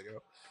months ago.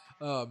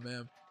 Oh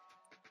man,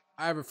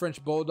 I have a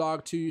French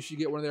bulldog too. You should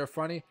get one of their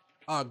funny.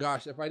 Oh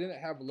gosh, if I didn't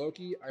have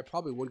Loki, I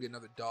probably would get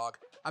another dog.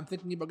 I'm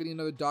thinking about getting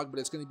another dog, but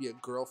it's going to be a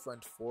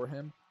girlfriend for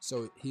him,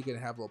 so he can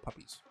have little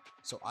puppies.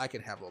 So I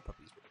can have little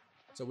puppies.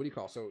 So what do you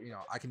call? So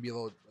I can be a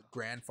little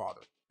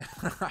grandfather.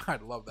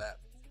 I'd love that.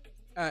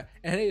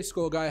 And hey,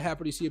 Skull Guy,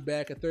 happy to see you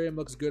back. Ethereum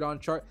looks good on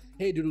chart.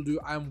 Hey, Doodle Doo,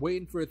 I'm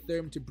waiting for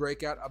Ethereum to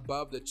break out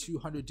above the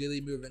 200 daily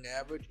moving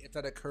average. If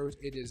that occurs,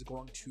 it is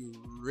going to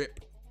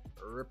rip.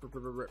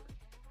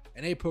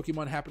 And hey,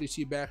 Pokemon, happy to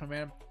see you back, my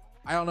man.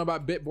 I don't know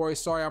about BitBoy.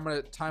 Sorry, I'm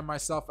gonna time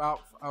myself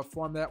out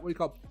from that. What do you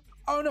call?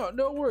 Oh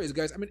no worries,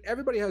 guys. I mean,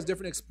 everybody has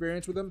different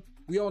experience with them.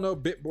 We all know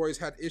BitBoy's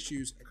had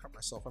issues. I cut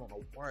myself. I don't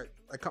know why.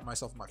 I cut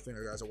myself with my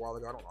finger, guys, a while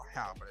ago. I don't know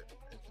how, but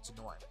it's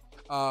annoying.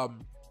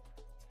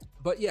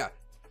 But yeah.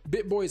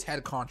 BitBoy's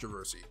had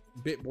controversy.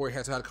 BitBoy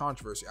has had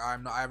controversy. I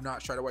have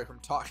not shied away from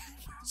talking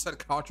about said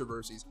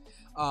controversies.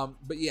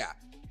 But yeah,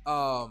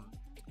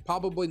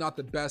 probably not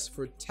the best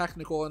for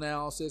technical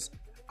analysis.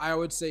 I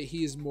would say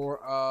he's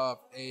more of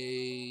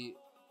a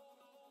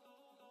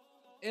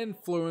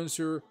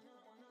influencer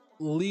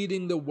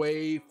leading the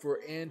way for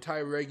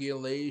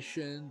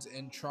anti-regulations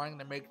and trying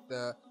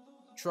to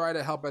try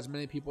to help as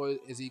many people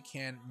as he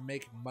can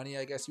make money,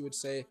 I guess you would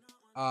say.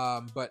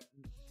 But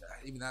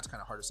even that's kind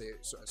of hard to say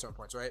at some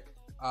points, right?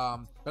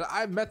 But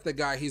I've met the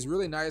guy. He's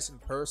really nice in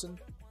person,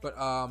 but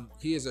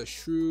he is a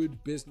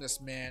shrewd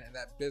businessman, and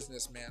that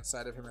businessman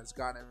side of him has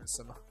gotten him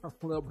in a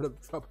little bit of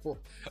trouble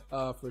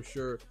for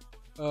sure.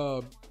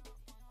 You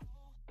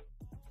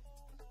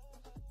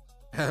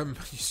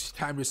should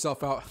time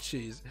yourself out.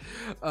 Jeez.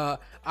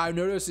 I've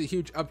noticed a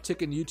huge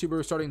uptick in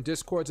YouTubers starting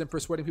Discords and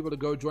persuading people to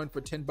go join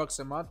for $10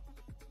 a month.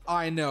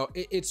 I know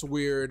it's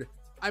weird.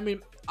 I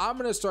mean, I'm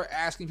gonna start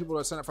asking people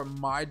to sign up for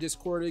my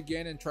Discord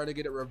again and try to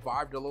get it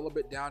revived a little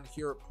bit down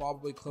here,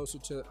 probably closer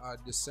to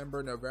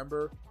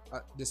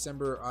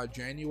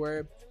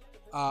January.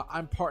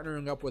 I'm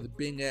partnering up with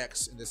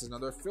BingX, and this is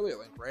another affiliate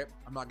link, right?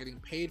 I'm not getting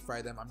paid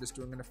by them. I'm just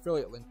doing an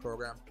affiliate link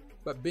program.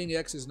 But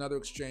BingX is another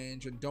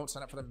exchange, and don't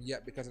sign up for them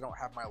yet because I don't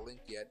have my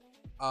link yet.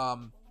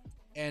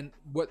 And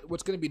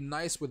what's going to be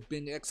nice with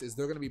BingX is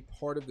they're going to be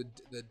part of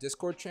the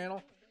Discord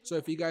channel. So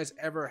if you guys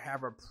ever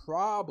have a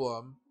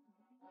problem,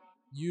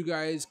 you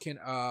guys can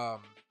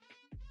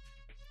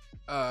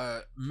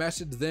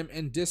message them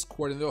in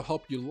Discord, and they'll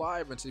help you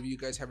live instead of you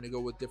guys having to go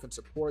with different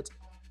supports.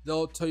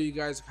 They'll tell you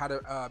guys how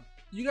to.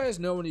 You guys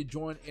know when you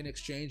join in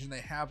exchange, and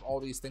they have all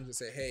these things that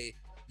say, "Hey,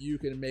 you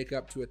can make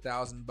up to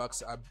 $1,000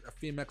 bucks."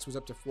 Femex was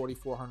up to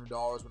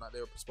 $4,400 when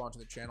they were sponsoring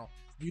the channel.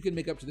 You can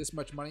make up to this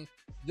much money.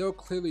 They'll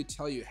clearly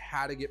tell you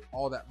how to get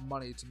all that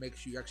money to make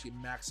sure you actually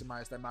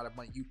maximize the amount of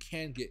money you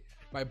can get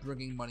by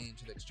bringing money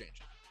into the exchange.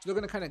 So they're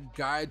going to kind of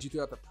guide you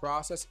throughout the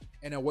process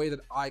in a way that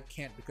I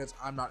can't, because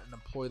I'm not an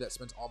employee that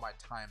spends all my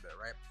time there,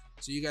 right?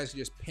 So you guys can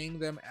just ping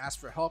them, ask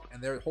for help,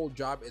 and their whole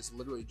job is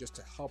literally just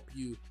to help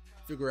you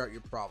figure out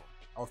your problem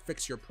or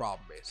fix your problem,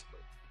 basically.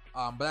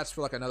 But that's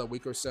for like another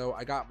week or so.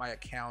 I got my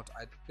account.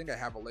 I think I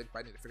have a link, but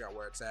I need to figure out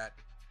where it's at.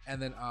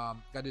 And then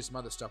gotta do some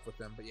other stuff with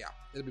them. But yeah,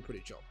 it'll be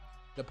pretty chill.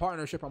 The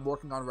partnership I'm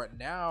working on right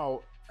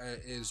now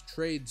is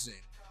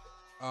TradeZing.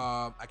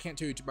 I can't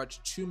tell you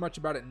too much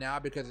about it now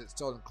because it's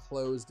still in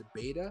closed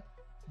beta,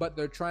 but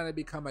they're trying to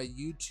become a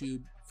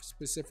YouTube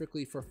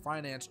specifically for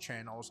finance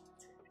channels.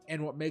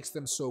 And what makes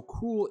them so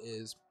cool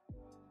is,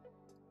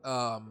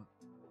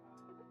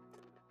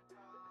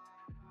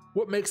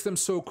 what makes them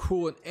so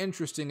cool and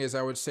interesting is,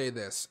 I would say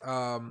this.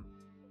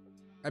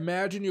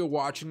 Imagine you're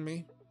watching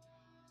me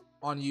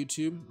on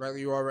YouTube, right where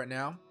you are right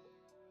now.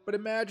 But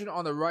imagine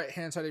on the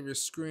right-hand side of your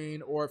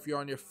screen, or if you're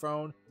on your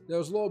phone,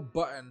 there's a little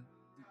button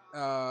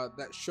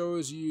that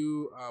shows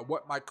you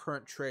what my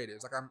current trade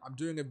is. Like I'm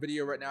doing a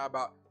video right now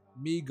about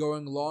me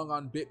going long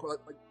on Bitcoin.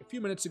 Like a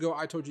few minutes ago,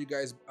 I told you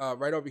guys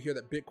right over here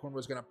that Bitcoin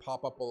was going to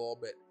pop up a little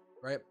bit,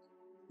 right?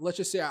 Let's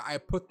just say I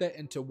put that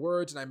into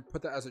words and I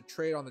put that as a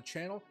trade on the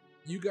channel.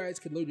 You guys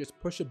could literally just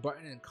push a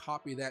button and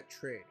copy that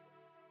trade.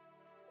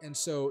 And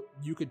so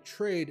you could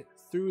trade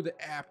through the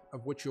app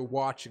of which you're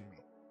watching me.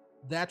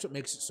 That's what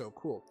makes it so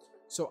cool.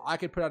 So I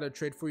could put out a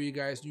trade for you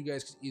guys. You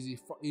guys could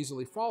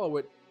easily follow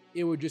it.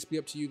 It would just be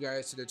up to you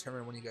guys to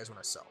determine when you guys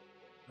want to sell.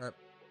 Right?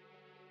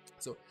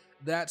 So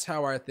that's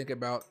how I think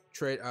about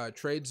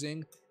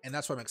TradeZing, and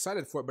that's why I'm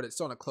excited for it, but it's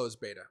still in a closed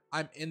beta.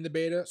 I'm in the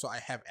beta, so I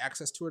have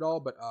access to it all,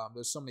 but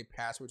there's so many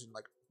passwords and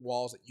like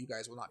walls that you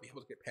guys will not be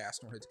able to get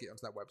past in order to get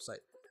onto that website.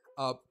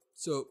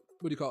 So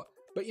what do you call it?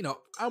 But you know,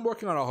 I'm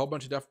working on a whole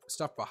bunch of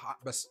stuff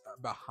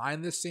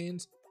behind the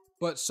scenes,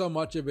 but so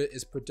much of it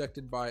is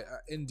protected by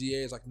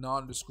NDAs, like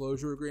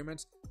non-disclosure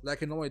agreements, that I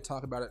can only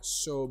talk about it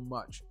so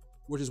much,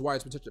 which is why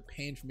it's been such a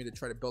pain for me to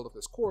try to build up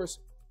this course.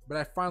 But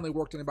I finally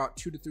worked in about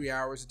 2 to 3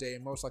 hours a day,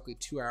 most likely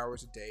 2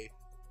 hours a day,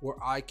 where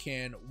I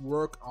can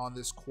work on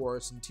this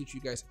course and teach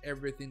you guys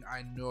everything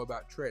I know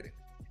about trading.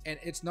 And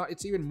it's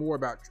even more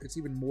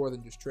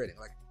than just trading.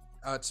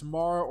 Like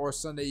tomorrow or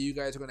Sunday, you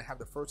guys are going to have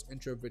the first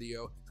intro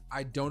video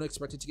I don't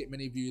expect it to get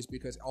many views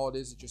because all it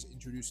is just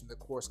introducing the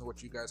course and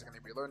what you guys are going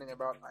to be learning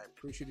about. I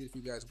appreciate it if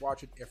you guys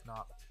watch it. If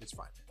not, it's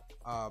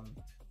fine.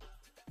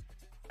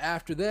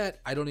 After that,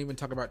 I don't even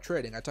talk about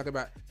trading. I talk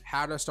about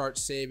how to start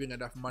saving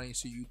enough money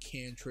so you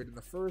can trade in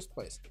the first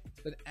place.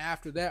 Then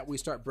after that, we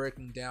start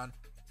breaking down,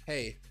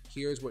 hey,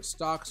 here's what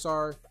stocks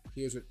are,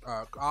 here's what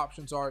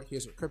options are,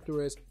 here's what crypto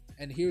is,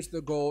 and here's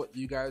the goal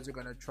you guys are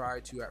going to try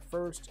to, at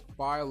first,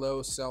 buy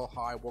low, sell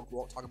high.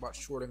 We'll talk about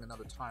shorting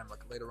another time,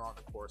 like later on in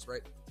the course,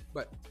 right?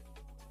 But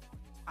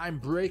I'm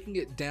breaking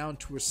it down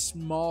to as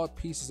small a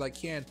piece as I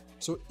can,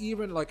 so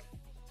even like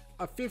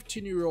a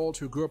 15-year-old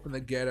who grew up in the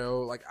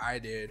ghetto like I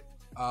did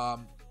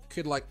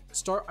could like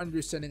start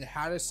understanding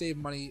how to save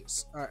money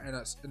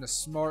in a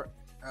smart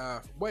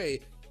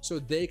way, so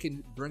they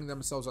can bring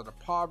themselves out of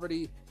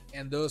poverty.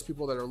 And those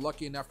people that are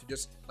lucky enough to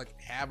just like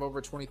have over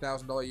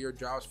 $20,000 a year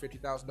jobs,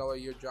 $50,000 a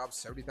year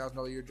jobs,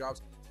 $70,000 a year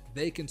jobs,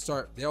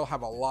 they'll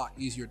have a lot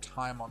easier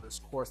time on this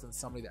course than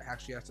somebody that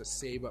actually has to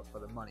save up for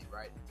the money,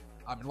 right?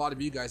 And a lot of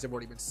you guys have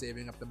already been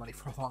saving up the money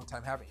for a long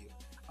time, haven't you?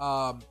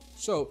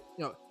 So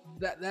you know,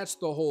 that's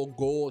the whole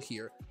goal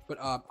here. But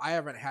I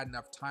haven't had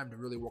enough time to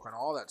really work on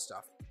all that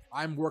stuff.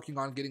 I'm working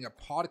on getting a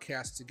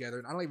podcast together,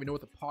 and I don't even know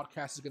what the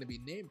podcast is going to be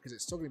named because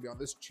it's still going to be on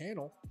this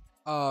channel.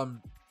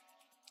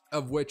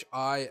 Of which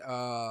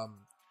so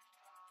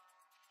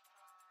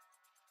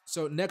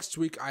next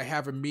week I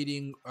have a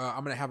meeting.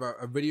 I'm going to have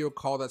a video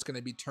call that's going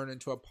to be turned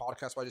into a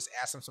podcast where I just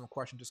ask them some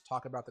questions, just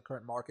talk about the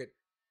current market.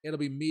 It'll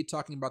be me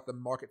talking about the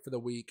market for the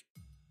week.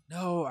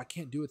 No, I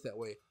can't do it that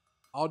way.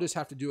 I'll just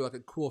have to do like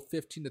a cool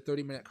 15 to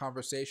 30 minute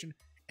conversation,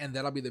 and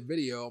that'll be the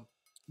video.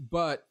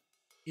 But,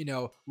 you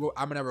know,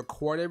 I'm going to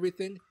record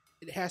everything.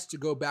 It has to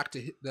go back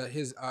to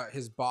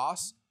his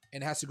boss,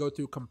 and it has to go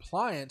through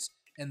compliance,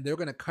 and they're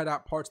going to cut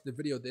out parts of the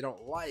video they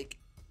don't like,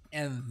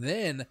 and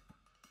then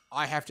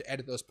I have to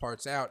edit those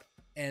parts out,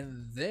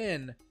 and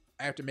then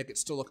I have to make it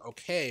still look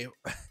okay,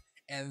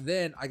 and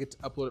then I get to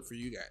upload it for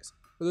you guys.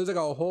 So there's like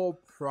a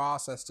whole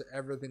process to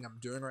everything I'm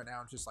doing right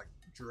now. It's just like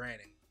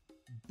draining,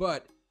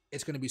 but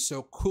it's going to be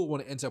so cool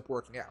when it ends up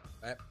working out,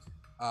 right?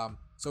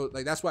 So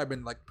like that's why I've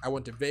been like, I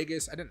went to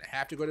Vegas. I didn't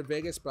have to go to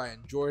Vegas, but I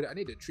enjoyed it. I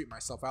need to treat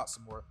myself out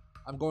some more.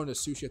 I'm going to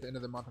sushi at the end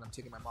of the month, and I'm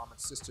taking my mom and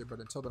sister, but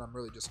until then I'm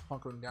really just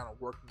hunkering down and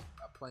working,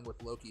 playing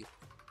with Loki.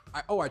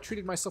 I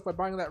treated myself by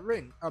buying that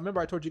ring. Remember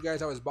I told you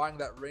guys I was buying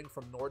that ring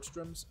from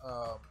Nordstrom's.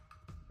 Let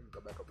me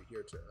go back over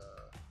here to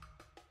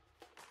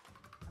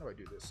how do I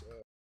do this?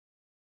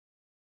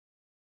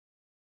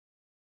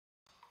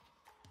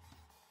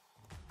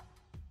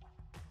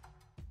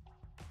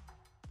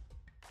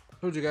 I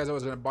told you guys I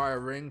was going to buy a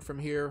ring from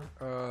here.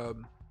 I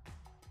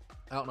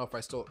don't know if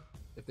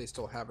they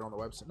still have it on the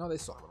website. No, they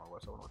still have it on the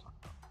website. I don't know what I'm talking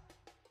about.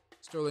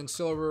 Sterling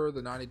silver,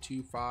 the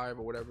 92.5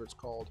 or whatever it's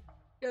called.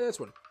 Yeah, this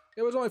one.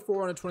 It was only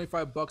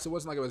 $425. It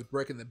wasn't like it was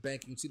breaking the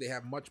bank. You can see they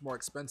have much more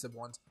expensive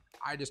ones.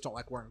 I just don't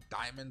like wearing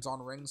diamonds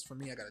on rings. For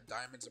me, I got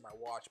diamonds in my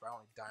watch, but I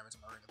don't need diamonds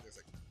in my ring. It's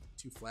like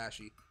too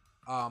flashy.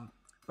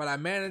 But I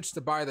managed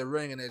to buy the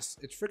ring, and it's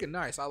freaking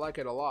nice. I like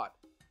it a lot.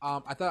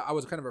 I thought I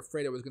was kind of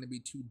afraid it was going to be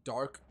too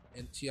dark,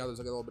 and see how there's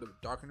like a little bit of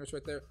darkness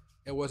right there.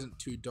 It wasn't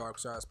too dark,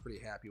 so I was pretty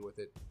happy with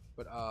it.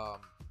 But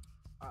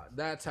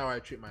that's how I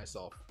treat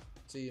myself.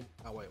 See?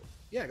 Oh wait,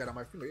 yeah, I got it on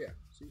my finger. Yeah.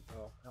 See?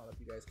 Oh, I don't know if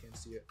you guys can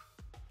see it.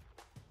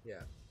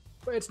 Yeah,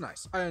 but it's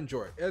nice. I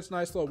enjoy it. It's a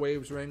nice little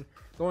waves ring.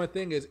 The only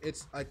thing is,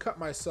 I cut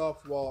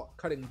myself while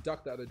cutting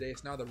duck the other day,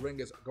 so now the ring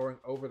is going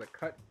over the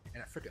cut,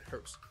 and it freaking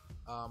hurts.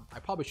 I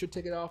probably should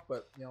take it off,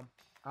 but you know,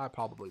 I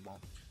probably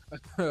won't.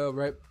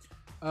 Right?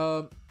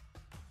 Let's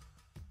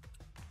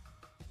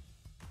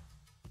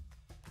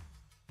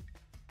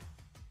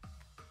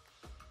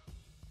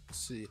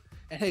see.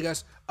 And hey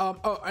guys,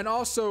 oh, and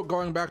also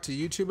going back to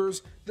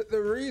YouTubers,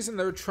 the reason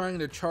they're trying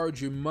to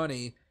charge you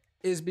money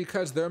is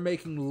because they're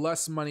making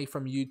less money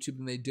from YouTube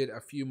than they did a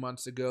few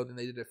months ago, than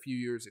they did a few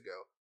years ago.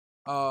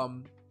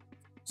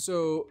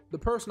 So the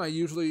person I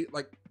usually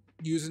like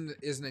using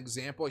as an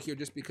example here,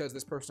 just because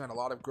this person had a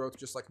lot of growth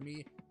just like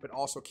me, but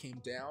also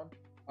came down,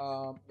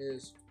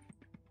 is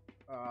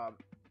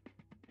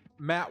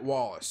Matt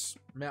Wallace.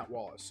 Matt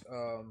Wallace.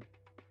 I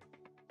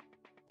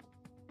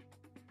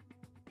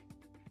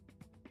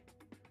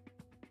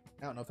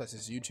don't know if that's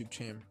his YouTube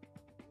channel.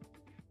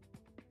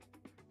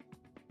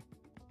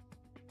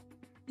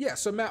 Yeah,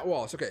 so Matt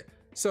Wallace. Okay,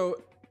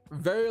 so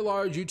very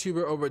large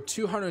YouTuber, over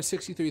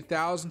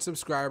 263,000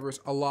 subscribers,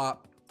 a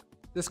lot.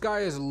 This guy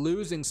is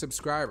losing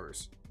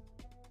subscribers,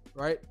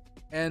 right?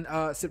 And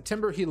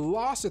September, he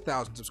lost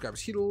 1,000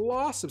 subscribers. He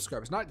lost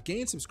subscribers, not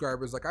gained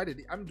subscribers like I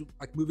did. I'm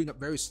like moving up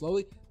very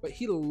slowly, but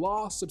he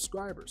lost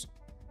subscribers.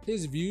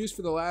 His views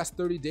for the last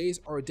 30 days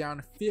are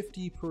down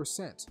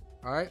 50%,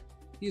 all right?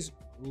 He's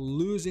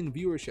losing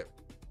viewership.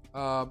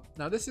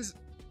 Now this is,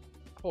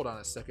 hold on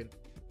a second.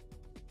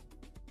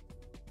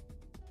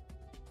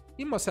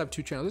 He must have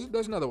two channels.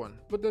 There's another one,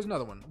 but there's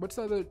another one. What's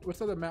the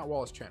other Matt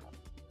Wallace channel?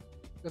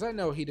 Because I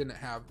know he didn't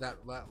have that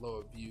low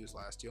of views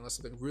last year, unless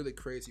something really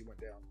crazy went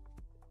down.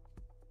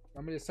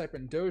 I'm gonna just type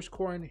in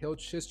Dogecoin.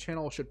 His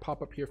channel should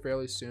pop up here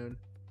fairly soon.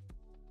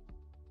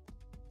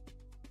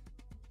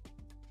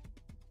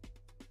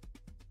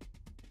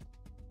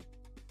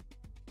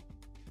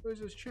 Where's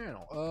his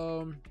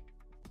channel?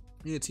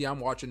 You can see I'm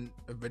watching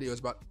videos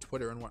about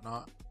Twitter and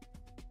whatnot.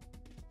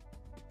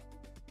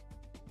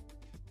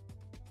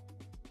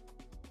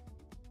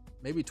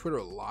 Maybe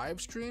Twitter live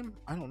stream?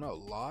 I don't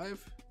know.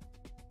 Live?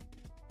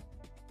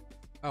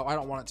 Oh, I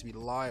don't want it to be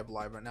live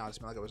right now.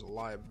 It's like it was a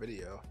live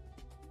video.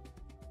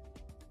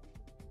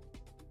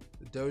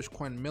 The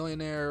Dogecoin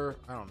millionaire.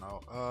 I don't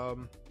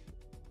know.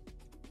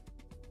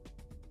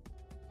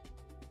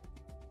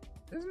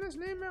 Isn't his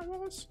name Matt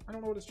Wallace? I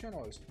don't know what his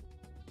channel is.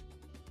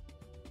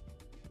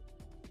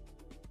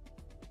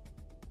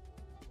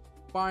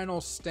 Final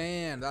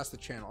Stand. That's the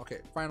channel. Okay,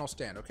 Final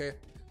Stand. Okay,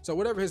 so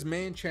whatever his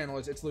main channel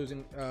is, it's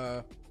losing.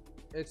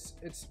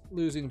 It's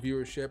losing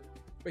viewership.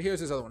 But here's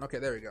his other one. Okay,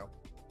 there we go.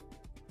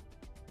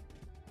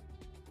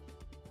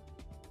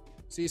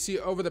 So you see,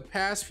 over the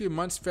past few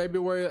months,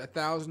 February,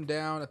 1,000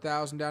 down,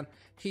 1,000 down.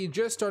 He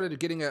just started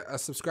getting a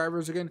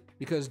subscribers again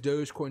because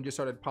Dogecoin just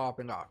started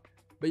popping off.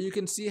 But you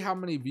can see how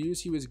many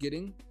views he was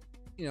getting.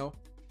 You know,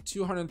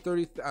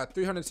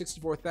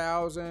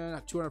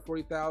 364,000,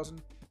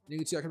 240,000. You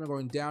can see how come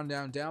going down,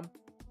 down, down.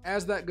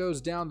 As that goes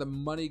down, the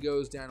money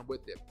goes down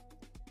with it.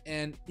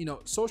 And you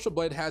know, Social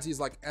Blade has these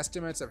like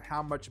estimates of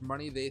how much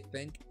money they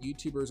think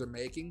YouTubers are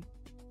making.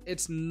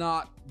 It's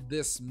not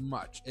this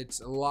much. It's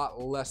a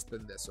lot less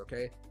than this.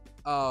 Okay.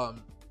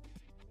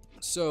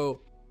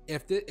 So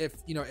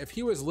if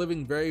he was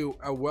living a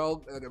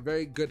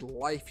very good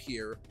life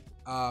here,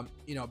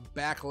 you know,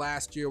 back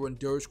last year when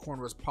Dogecoin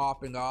was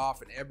popping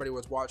off and everybody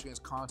was watching his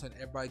content,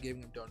 everybody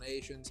giving him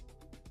donations.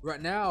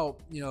 Right now,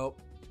 you know,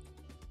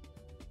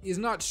 he's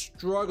not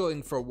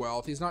struggling for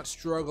wealth. He's not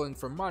struggling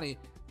for money,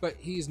 but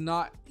he's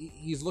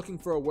looking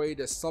for a way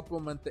to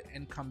supplement the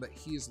income that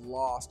he's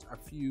lost a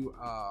few,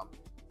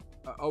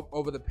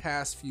 over the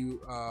past few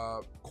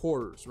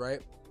quarters,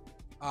 right?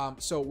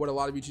 So what a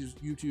lot of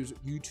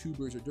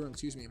YouTubers are doing,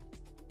 excuse me,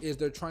 is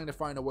they're trying to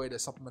find a way to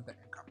supplement the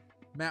income.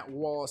 Matt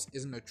Wallace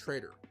isn't a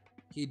trader.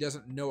 He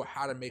doesn't know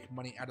how to make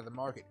money out of the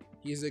market.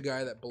 He's a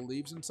guy that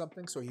believes in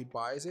something, so he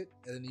buys it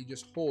and then he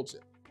just holds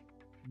it.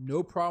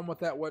 No problem with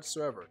that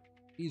whatsoever.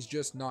 He's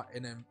just not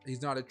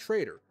he's not a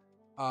trader.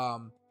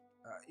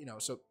 You know,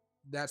 so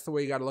that's the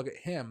way you got to look at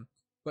him.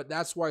 But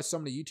that's why so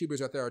many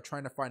YouTubers out there are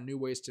trying to find new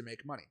ways to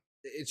make money.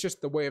 It's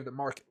just the way of the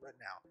market right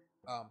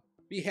now.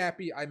 Be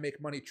happy I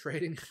make money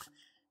trading,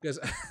 because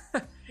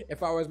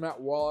if I was Matt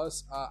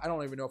Wallace, I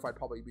don't even know if I'd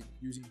probably be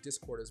using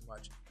Discord as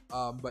much.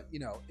 But you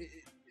know,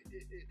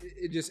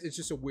 it's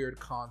just a weird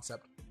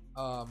concept.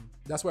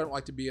 That's why I don't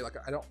like to be like,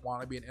 I don't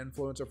want to be an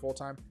influencer full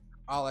time.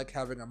 I like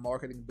having a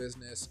marketing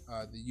business,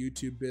 the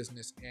YouTube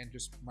business, and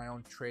just my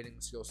own trading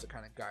skills to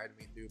kind of guide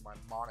me through my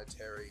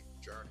monetary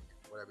journey,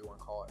 whatever you want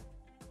to call it.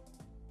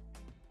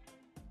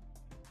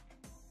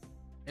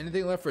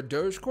 Anything left for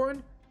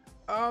Dogecoin?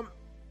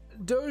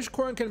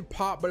 Dogecoin can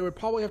pop, but it would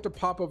probably have to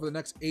pop over the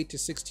next 8 to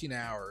 16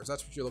 hours.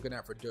 That's what you're looking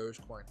at for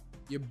Dogecoin.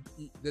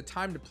 The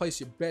time to place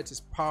your bets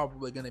is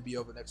probably going to be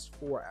over the next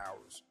 4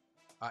 hours.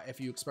 If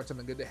you expect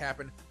something good to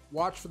happen,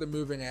 watch for the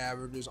moving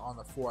averages on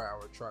the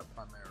 4-hour chart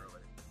primarily.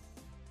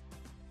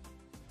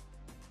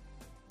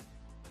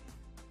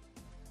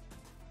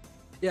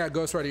 Yeah,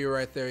 Ghostwriter, you're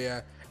right there,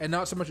 yeah. And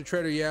not so much a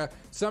trader, yeah.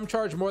 Some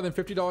charge more than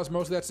 $50.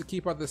 Most of that's to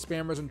keep out the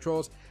spammers and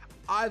trolls.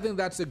 I think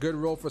that's a good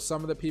rule for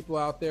some of the people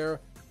out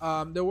there.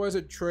 There was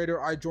a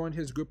trader, I joined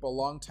his group a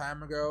long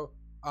time ago.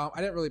 I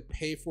didn't really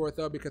pay for it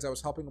though because I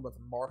was helping him with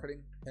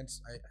marketing,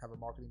 hence I have a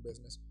marketing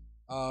business.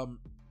 I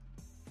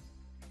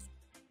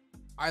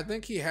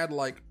think he had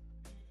like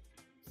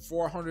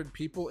 400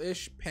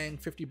 people-ish paying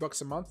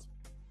 $50 a month.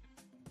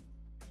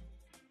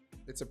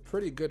 It's a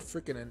pretty good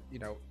freaking, you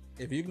know,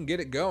 if you can get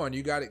it going,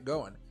 you got it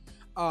going.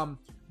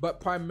 But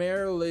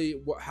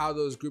primarily how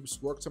those groups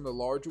work, some of the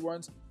larger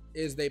ones,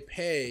 is they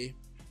pay.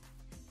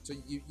 So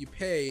you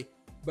pay,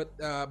 but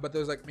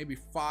there's like maybe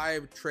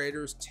 5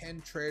 traders, 10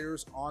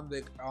 traders on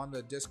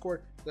the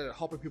Discord that are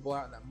helping people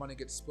out, and that money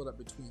gets split up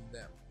between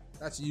them.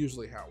 That's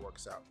usually how it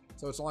works out.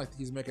 So it's not like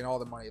he's making all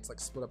the money. It's like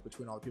split up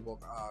between all the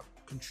people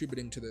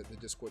contributing to the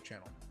Discord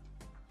channel.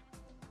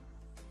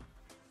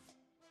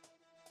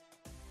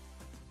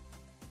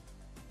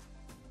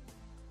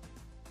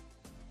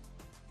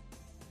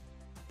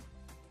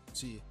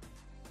 See,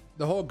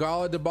 the whole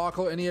Gala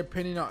debacle. Any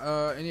opinion on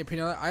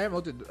that? I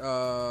haven't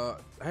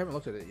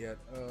looked at it yet.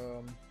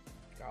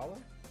 Gala.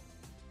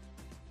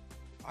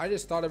 I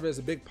just thought of it as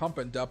a big pump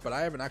and dump, but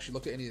I haven't actually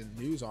looked at any of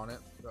the news on it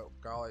about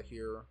Gala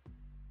here.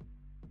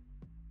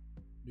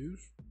 News.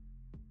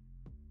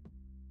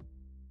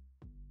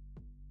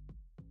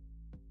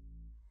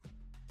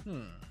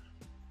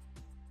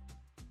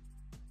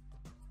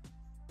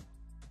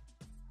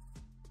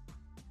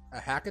 A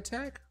hack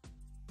attack?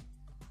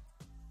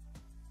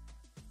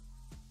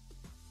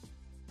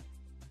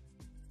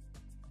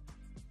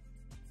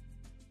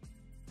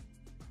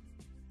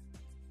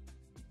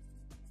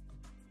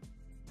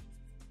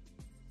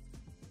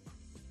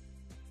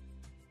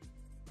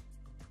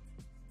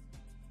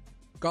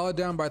 Gala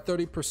down by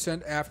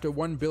 30% after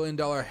 $1 billion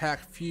hack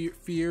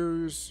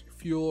fears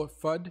fuel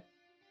FUD.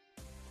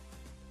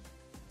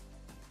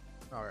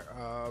 Oh, All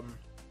right.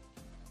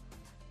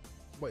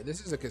 Wait,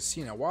 this is a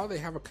casino. Why do they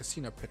have a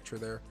casino picture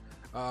there?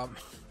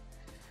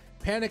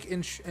 Panic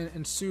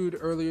ensued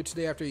earlier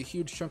today after a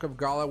huge chunk of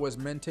Gala was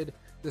minted.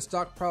 The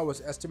stockpile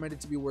was estimated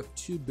to be worth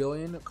 $2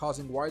 billion,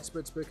 causing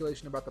widespread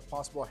speculation about the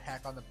possible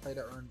hack on the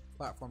play-to-earn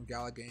platform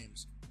Gala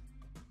Games.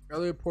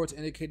 Early reports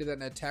indicated that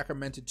an attacker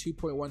minted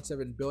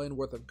 $2.17 billion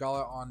worth of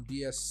Gala on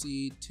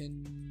BSC.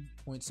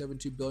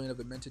 $10.72 billion of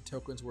the minted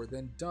tokens were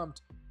then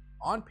dumped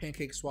on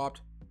PancakeSwap.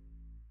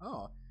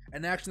 Oh,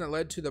 an action that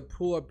led to the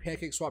pool of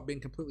PancakeSwap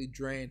being completely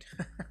drained.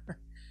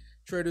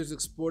 Traders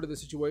exploited the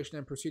situation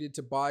and proceeded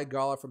to buy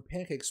Gala from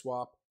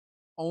PancakeSwap,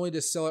 only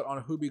to sell it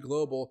on Huobi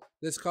Global.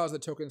 This caused the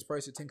token's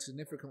price to tank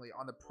significantly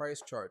on the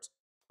price charts.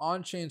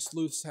 On-chain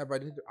sleuths have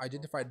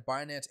identified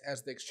Binance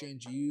as the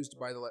exchange used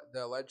by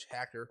the alleged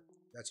hacker.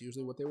 That's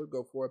usually what they would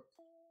go for.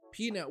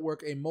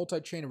 P-Network, a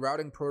multi-chain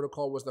routing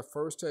protocol, was the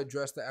first to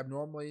address the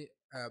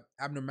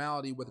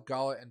abnormality with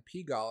Gala and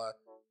P-Gala.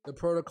 The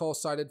protocol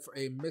cited for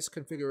a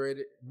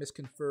misconfigured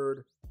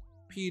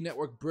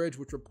P-Network bridge,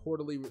 which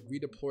reportedly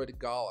redeployed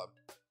Gala.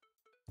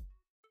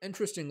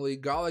 Interestingly,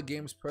 Gala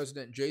Games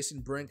president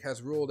Jason Brink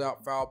has ruled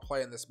out foul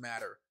play in this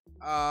matter.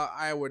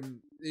 I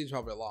wouldn't. He's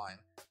probably lying.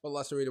 But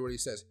let's read what he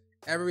says.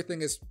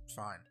 Everything is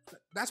fine.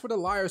 That's what a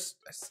liar.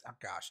 Oh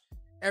gosh.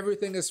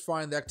 Everything is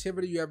fine. The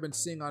activity you have been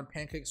seeing on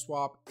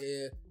PancakeSwap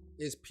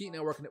is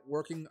P-Network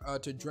working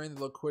to drain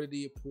the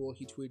liquidity pool,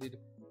 he tweeted.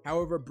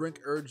 However,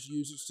 Brink urged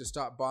users to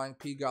stop buying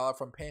P-Gala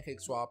from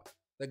PancakeSwap.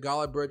 The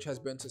Gala bridge has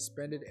been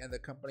suspended, and the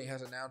company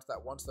has announced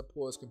that once the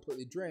pool is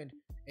completely drained,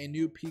 a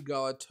new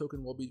P-Gala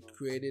token will be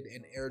created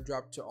and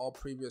airdropped to all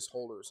previous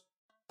holders.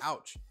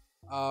 Ouch.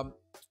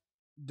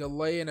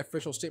 Delay an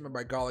official statement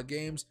by Gala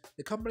Games.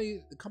 The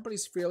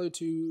company's failure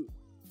to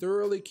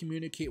thoroughly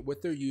communicate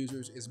with their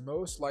users is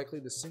most likely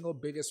the single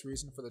biggest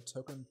reason for the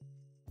token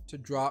to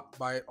drop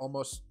by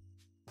almost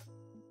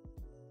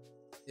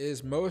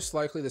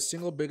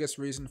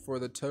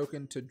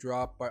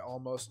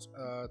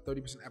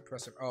 30% at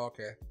present. Oh,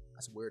 okay.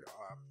 That's weird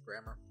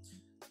grammar.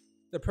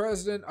 The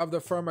president of the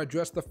firm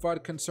addressed the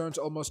FUD concerns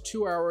almost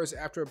 2 hours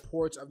after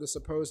reports of the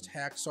supposed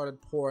hack started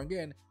pouring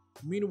in.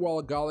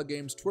 Meanwhile, Gala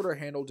Games' Twitter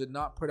handle did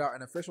not put out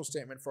an official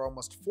statement for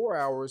almost 4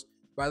 hours.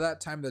 By that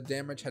time, the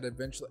damage had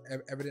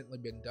evidently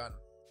been done.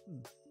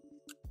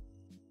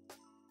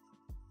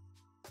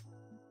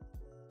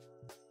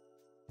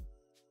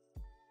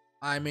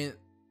 I mean,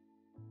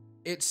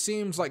 it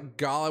seems like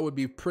Gala would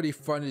be pretty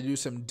fun to do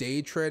some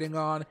day trading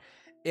on.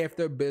 If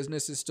their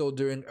business is still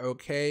doing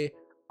okay,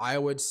 I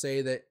would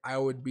say that I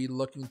would be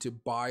looking to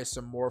buy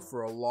some more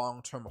for a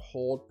long-term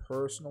hold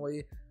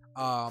personally.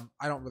 I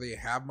don't really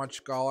have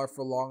much Gala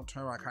for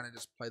long-term. I kind of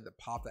just played the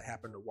pop that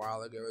happened a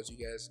while ago, as you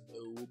guys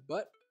know.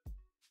 But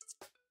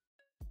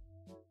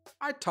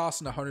I'd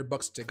toss in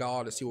 $100 to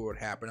Gala to see what would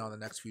happen on the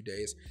next few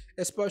days,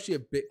 especially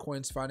if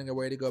Bitcoin's finding a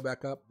way to go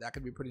back up. That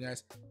could be pretty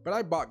nice. But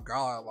I bought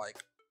Gala like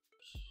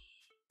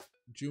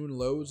June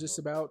lows just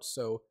about,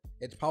 so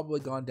it's probably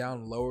gone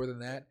down lower than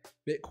that.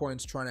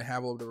 Bitcoin's trying to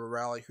have a little bit of a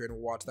rally here, and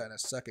we'll watch that in a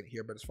second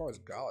here. But as far as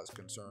Gala is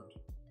concerned,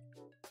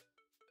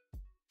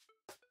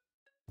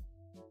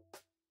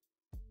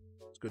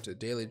 let's go to the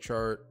daily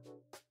chart.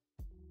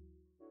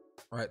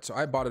 All right, so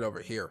I bought it over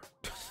here.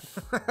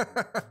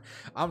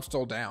 I'm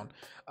still down.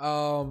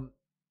 So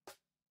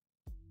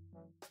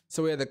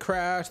we had the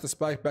crash, the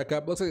spike back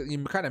up. Looks like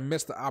you kind of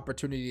missed the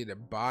opportunity to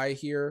buy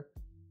here.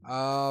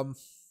 Golden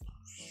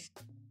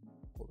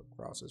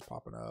cross is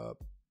popping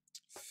up.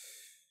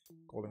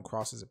 Golden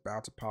cross is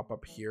about to pop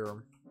up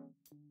here.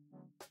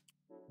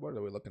 What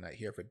are we looking at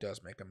here if it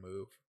does make a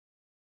move?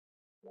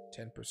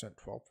 10%, 12%,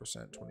 26%.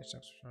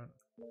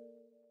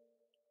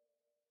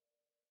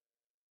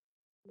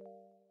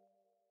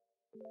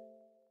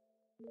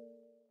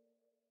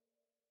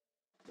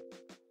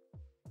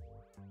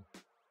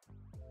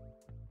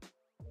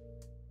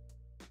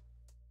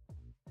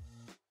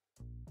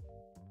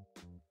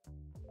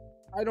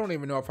 I don't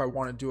even know if I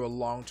want to do a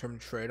long-term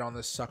trade on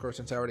this sucker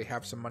since I already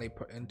have some money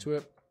put into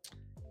it.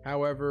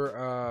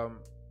 However,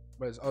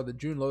 the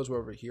June lows were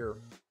over here.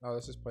 Oh,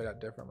 this is played out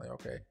differently.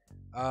 Okay.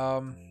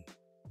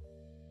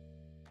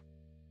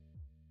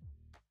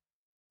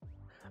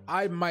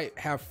 I might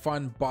have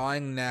fun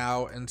buying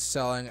now and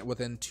selling it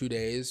within 2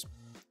 days.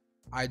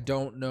 I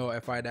don't know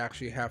if I'd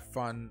actually have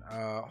fun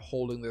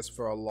holding this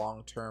for a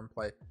long-term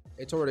play.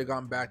 It's already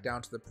gone back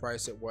down to the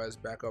price it was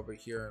back over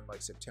here in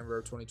like September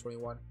of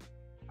 2021.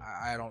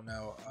 I don't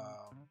know.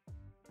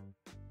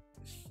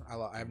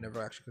 I've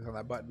never actually clicked on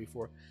that button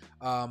before.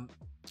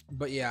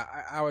 But yeah,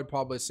 I would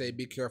probably say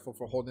be careful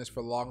for holding this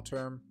for long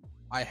term.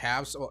 I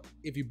have, so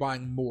if you're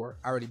buying more,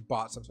 I already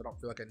bought some, so I don't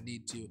feel like I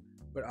need to.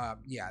 But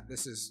yeah,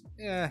 this is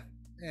it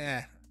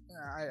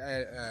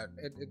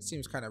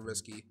seems kind of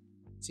risky.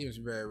 It seems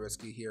very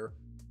risky here.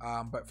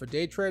 But for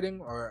day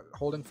trading or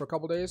holding for a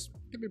couple days,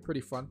 it could be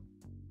pretty fun.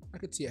 I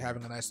could see it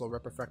having a nice little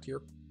rep effect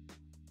here.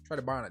 Try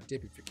to buy on a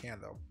dip if you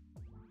can, though.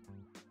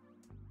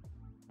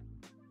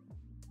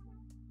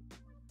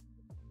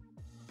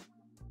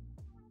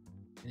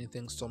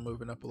 Anything still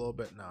moving up a little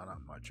bit? No,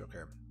 not much.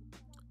 Okay.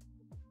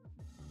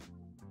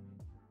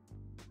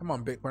 Come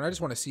on, Bitcoin. I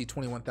just want to see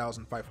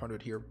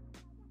 21,500 here.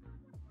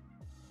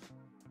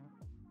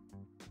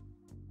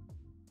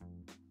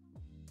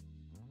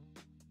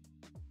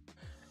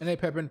 And hey,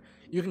 Pepin,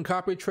 you can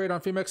copy trade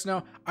on Femex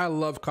now. I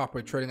love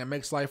copy trading. It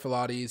makes life a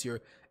lot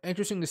easier.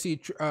 Interesting to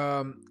see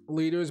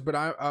leaders,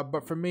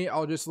 but for me,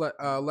 I'll just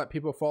let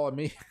people follow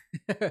me.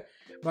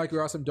 Mike,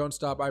 you're awesome. Don't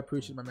stop. I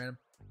appreciate it, my man.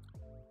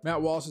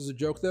 Matt Wallace is a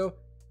joke, though.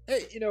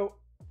 Hey, you know,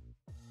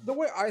 the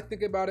way I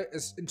think about it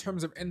is in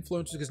terms of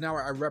influencers, because now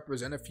I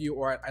represent a few,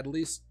 or I at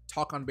least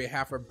talk on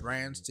behalf of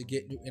brands to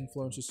get new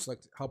influencers to like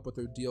help with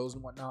their deals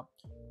and whatnot.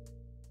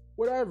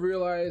 What I've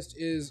realized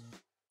is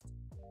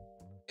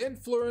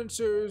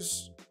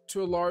influencers,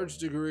 to a large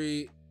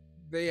degree,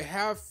 they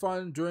have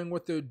fun doing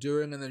what they're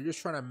doing and they're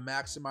just trying to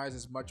maximize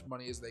as much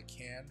money as they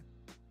can.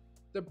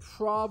 The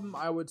problem,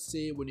 I would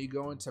say, when you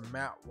go into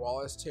Matt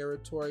Wallace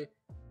territory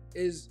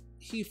is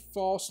he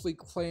falsely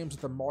claims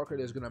that the market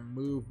is going to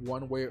move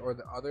one way or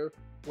the other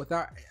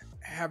without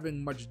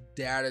having much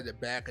data to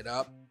back it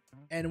up.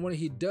 And when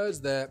he does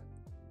that,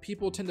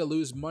 people tend to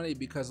lose money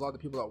because a lot of the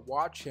people that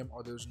watch him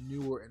are those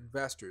newer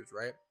investors,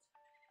 right?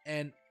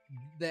 And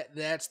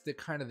that's the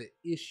kind of the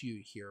issue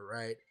here,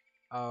 right?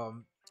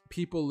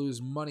 People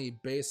lose money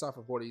based off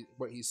of what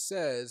he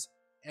says,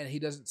 and he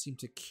doesn't seem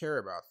to care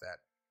about that.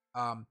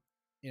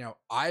 You know,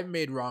 I've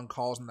made wrong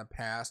calls in the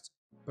past,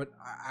 but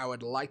I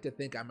would like to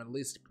think I'm at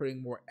least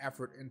putting more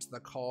effort into the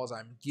calls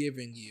I'm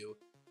giving you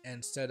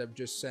instead of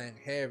just saying,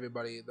 hey,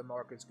 everybody, the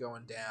market's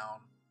going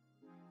down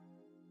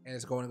and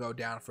it's going to go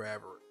down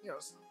forever. You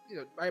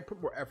know, I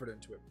put more effort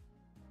into it.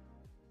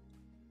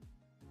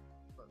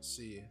 Let's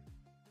see.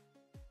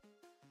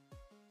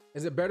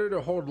 Is it better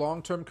to hold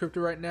long-term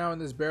crypto right now in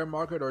this bear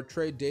market or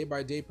trade day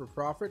by day for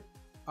profit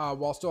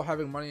while still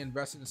having money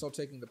invested and still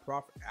taking the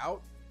profit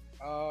out?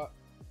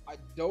 I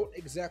don't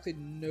exactly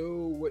know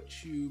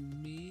what you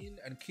mean.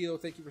 And Kilo,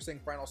 thank you for saying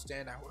final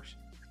stand hours.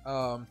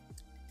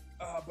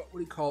 But what do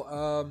you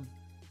call?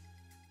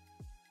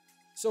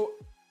 So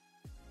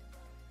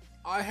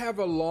I have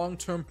a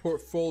long-term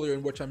portfolio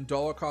in which I'm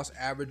dollar cost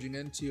averaging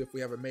into. If we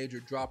have a major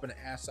drop in an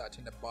asset, I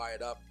tend to buy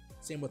it up.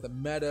 Same with the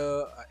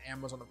Meta,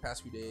 Amazon the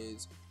past few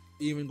days.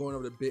 Even going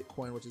over to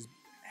Bitcoin, which has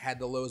had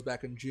the lows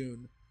back in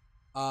June.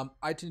 I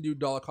tend to do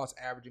dollar cost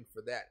averaging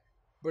for that.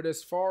 But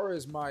as far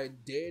as my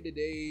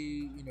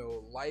day-to-day,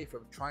 life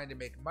of trying to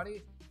make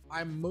money,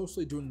 I'm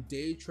mostly doing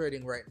day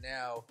trading right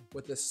now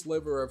with a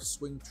sliver of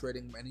swing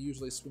trading, and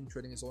usually swing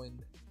trading is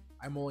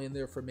I'm only in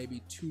there for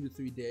maybe 2 to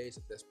 3 days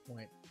at this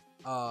point.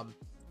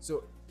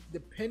 So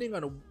depending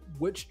on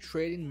which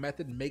trading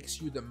method makes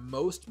you the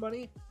most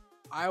money,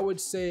 I would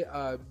say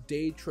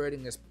day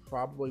trading is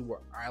probably where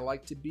I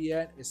like to be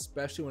at,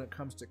 especially when it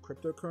comes to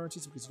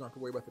cryptocurrencies, because you don't have to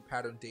worry about the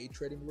pattern day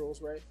trading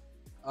rules, right?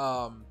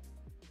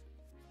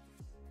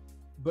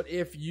 But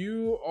if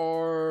you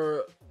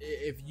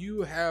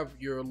have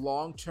your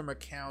long-term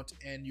account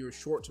and your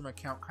short-term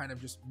account kind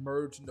of just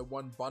merged into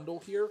one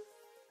bundle here,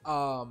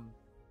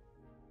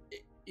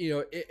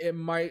 it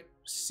might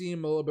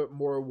seem a little bit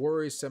more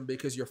worrisome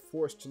because you're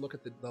forced to look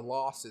at the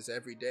losses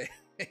every day,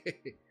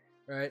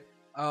 right?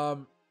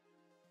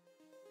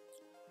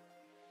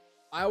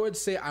 I would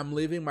say I'm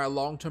leaving my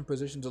long-term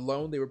positions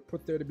alone. They were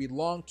put there to be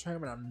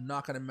long-term, and I'm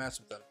not going to mess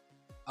with them.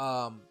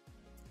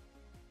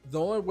 The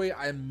only way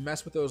I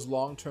mess with those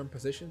long-term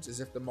positions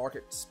is if the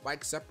market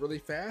spikes up really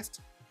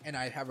fast and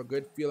I have a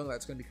good feeling that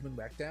it's going to be coming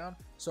back down.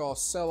 So I'll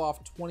sell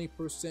off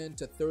 20%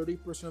 to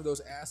 30% of those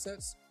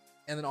assets,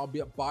 and then I'll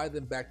buy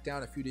them back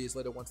down a few days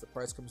later once the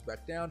price comes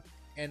back down,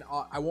 and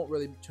I won't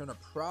really turn a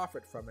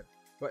profit from it,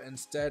 but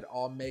instead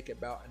I'll make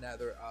about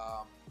another,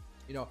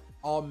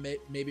 I'll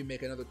maybe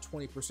make another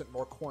 20%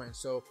 more coins.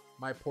 So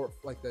my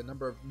the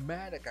number of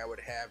Matic I would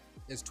have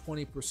is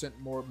 20%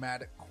 more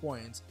Matic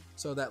coins,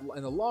 so that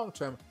in the long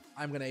term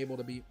I'm going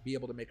to be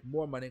able to make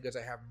more money because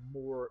I have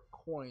more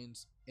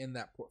coins in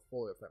that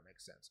portfolio, if that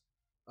makes sense.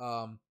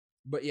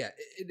 But yeah,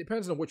 it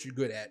depends on what you're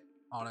good at,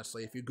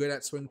 honestly. If you're good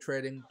at swing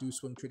trading, do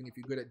swing trading. If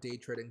you're good at day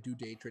trading, do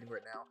day trading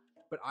right now.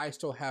 But I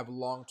still have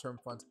long-term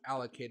funds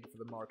allocated for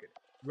the market.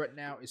 Right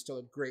now is still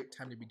a great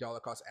time to be dollar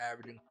cost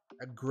averaging,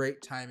 a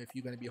great time if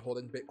you're going to be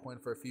holding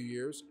Bitcoin for a few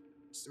years.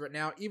 So right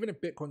now, even if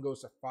Bitcoin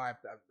goes to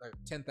 5,000,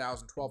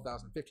 10,000,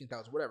 12,000,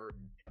 15,000, whatever,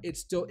 it's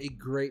still a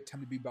great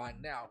time to be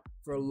buying now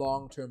for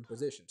long-term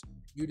positions.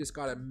 You just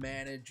got to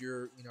manage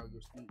your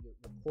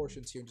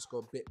portions here and just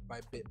go bit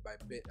by bit by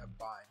bit of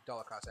buying,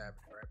 dollar cost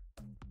averaging, right?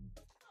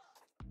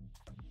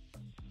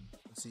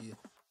 Let's see.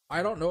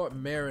 I don't know what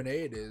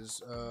marinade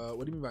is.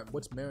 What do you mean by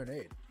what's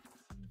marinade?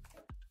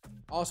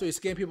 Also, he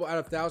scammed people out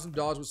of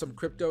 $1,000 with some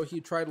crypto he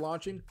tried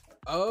launching.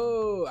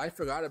 Oh, I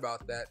forgot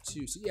about that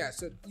too. So yeah,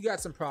 so you got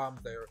some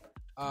problems there.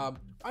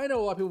 I know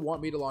a lot of people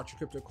want me to launch a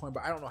crypto coin,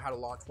 but I don't know how to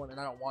launch one, and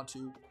I don't want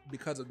to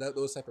because of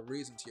those type of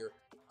reasons here.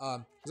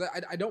 Because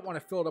I don't want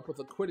to fill it up with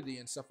liquidity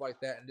and stuff like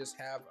that and just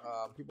have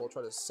people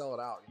try to sell it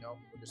out, or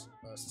just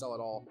sell it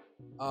all.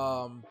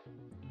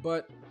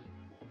 But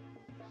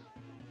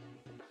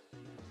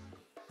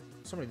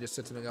somebody just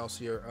said something else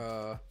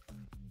here.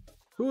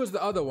 Who is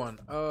the other one?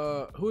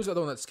 Who's the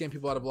other one that scammed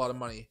people out of a lot of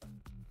money?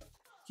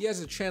 he has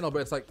a channel,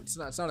 but it's like it's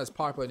not as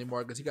popular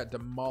anymore because he got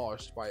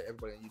demolished by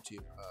everybody on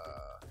YouTube.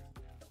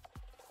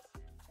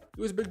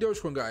 He was a big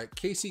Dogecoin guy.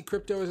 KC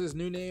Crypto is his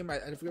new name. I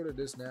forget what it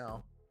is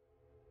now.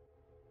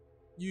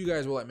 You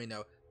guys will let me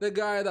know. The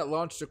guy that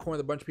launched the coin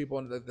with a bunch of people,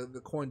 and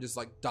the coin just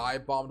like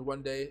dive bombed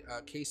one day.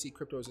 KC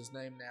Crypto is his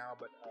name now,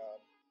 but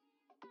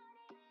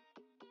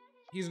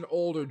he's an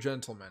older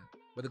gentleman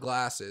with the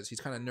glasses. He's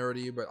kind of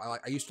nerdy, but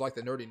I used to like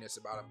the nerdiness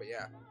about him. But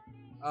yeah.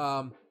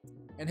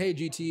 And hey,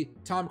 GT,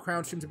 Tom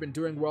Crown streams have been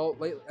doing well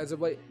as of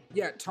late.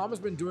 Yeah, Tom has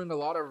been doing a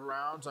lot of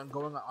rounds on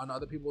going on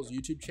other people's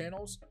YouTube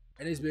channels,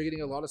 and he's been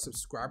getting a lot of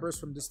subscribers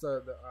from just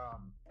the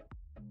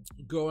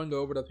going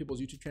over to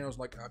people's YouTube channels,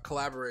 like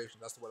collaboration.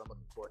 That's the word I'm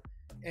looking for.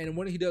 And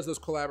when he does those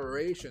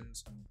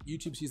collaborations,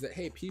 YouTube sees that,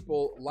 hey,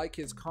 people like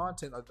his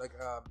content,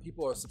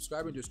 people are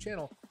subscribing to his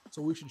channel,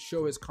 so we should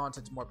show his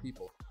content to more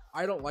people.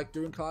 I don't like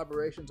doing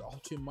collaborations all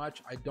too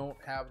much. I don't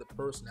have the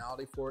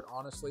personality for it,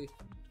 honestly.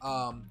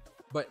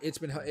 But it's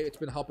been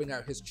helping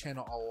out his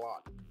channel a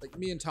lot. Like,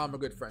 me and Tom are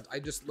good friends. I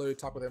just literally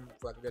talked with him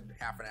for like a good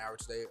half an hour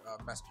today,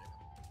 messaging him.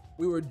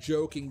 We were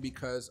joking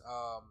because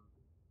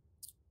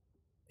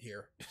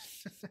here.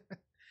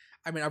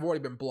 I mean, I've already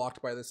been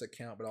blocked by this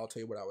account, but I'll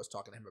tell you what I was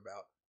talking to him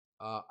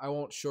about. I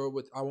won't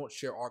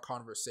share our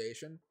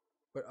conversation,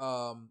 but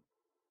right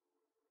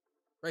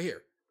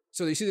here.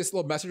 So you see this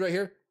little message right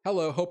here?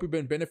 Hello, hope you've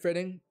been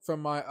benefiting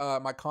from my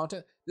my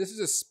content. This is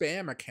a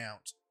spam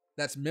account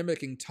that's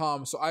mimicking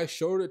Tom. So I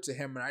showed it to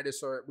him, and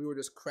we were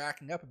just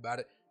cracking up about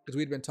it because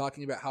we'd been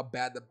talking about how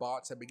bad the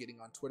bots have been getting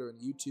on Twitter and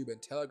YouTube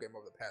and Telegram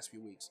over the past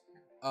few weeks.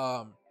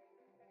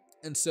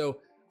 And so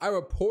I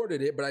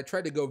reported it, but I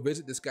tried to go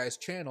visit this guy's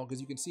channel because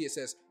you can see it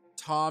says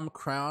Tom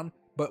Crown,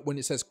 but when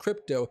it says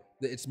crypto,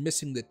 it's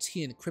missing the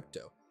T in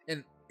crypto.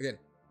 And again,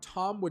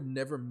 Tom would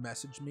never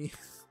message me.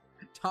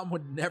 Tom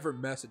would never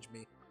message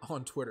me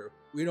on Twitter.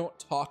 We don't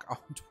talk on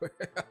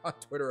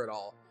Twitter at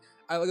all.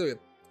 I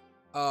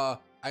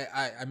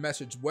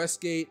messaged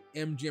Westgate,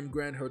 MGM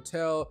Grand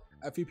Hotel,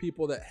 a few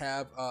people that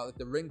have like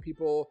the Ring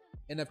people,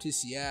 NFT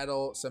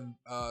Seattle, some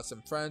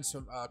friends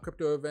from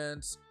crypto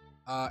events,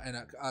 and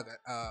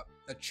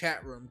a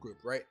chat room group.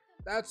 Right?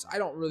 I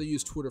don't really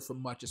use Twitter for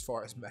much as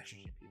far as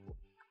messaging people.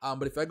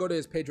 But if I go to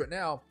his page right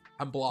now,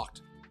 I'm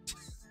blocked.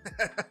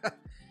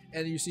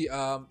 And you see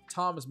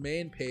Tom's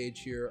main page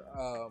here.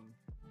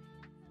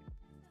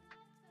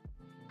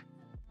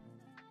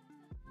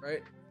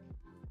 Right?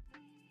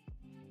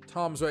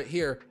 Tom's right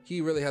here.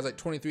 He really has like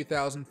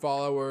 23,000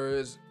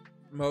 followers.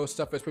 Most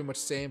stuff is pretty much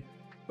the same.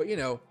 But you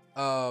know,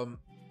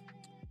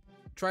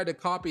 tried to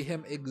copy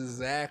him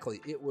exactly.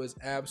 It was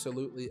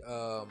absolutely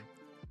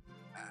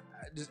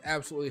just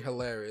absolutely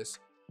hilarious.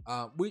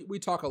 We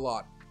talk a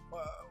lot.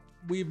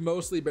 We've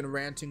mostly been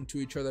ranting to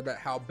each other about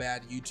how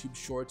bad YouTube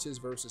Shorts is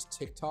versus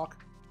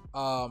TikTok.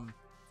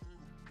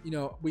 You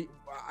know,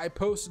 I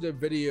posted a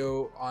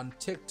video on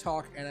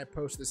TikTok and I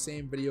posted the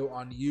same video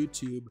on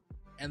YouTube,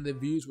 and the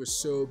views were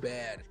so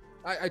bad.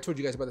 I told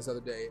you guys about this the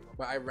other day,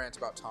 but I rant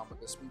about Tom with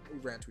this. We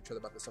rant to each other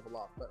about this stuff a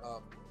lot. But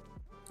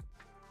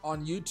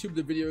on YouTube,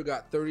 the video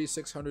got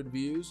 3,600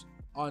 views.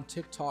 On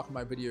TikTok,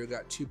 my video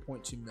got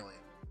 2.2 million.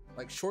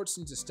 Like, Shorts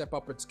needs to step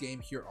up its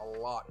game here a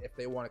lot if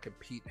they want to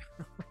compete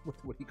with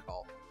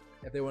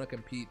if they want to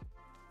compete.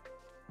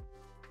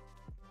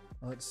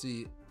 Let's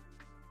see.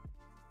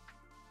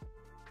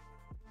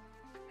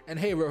 And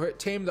hey, Rohit,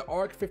 tame the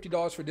Arc,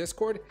 $50 for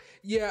Discord.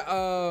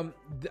 Yeah,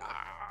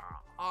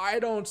 I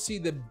don't see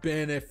the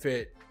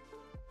benefit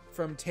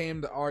from Tame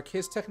the Arc.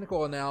 His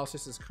technical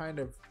analysis is kind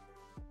of...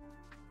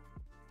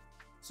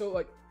 So,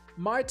 like,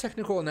 my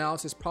technical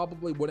analysis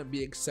probably wouldn't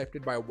be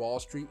accepted by Wall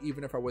Street,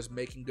 even if I was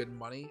making good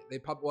money. They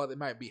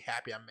might be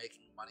happy I'm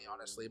making money,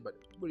 honestly, but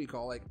what do you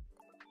call, like...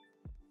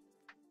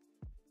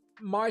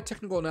 My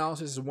technical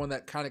analysis is one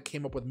that kind of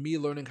came up with me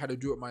learning how to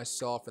do it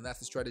myself, and that's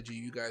the strategy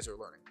you guys are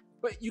learning.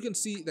 But you can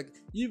see, like,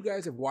 you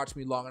guys have watched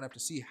me long enough to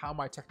see how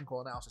my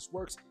technical analysis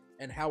works,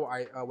 and how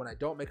when I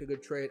don't make a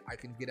good trade, I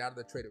can get out of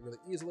the trade really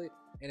easily.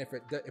 And if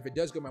it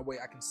does go my way,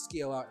 I can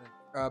scale out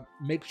and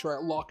make sure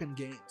I lock in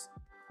gains.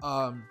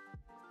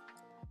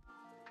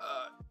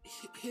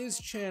 His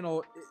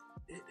channel,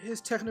 his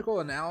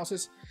technical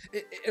analysis,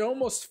 it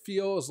almost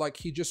feels like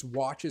he just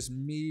watches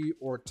me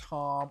or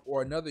Tom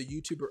or another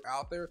YouTuber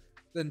out there,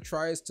 then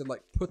tries to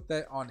like put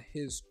that on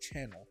his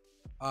channel.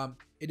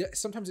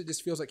 Sometimes it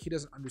just feels like he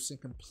doesn't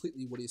understand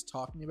completely what he's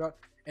talking about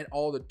and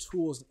all the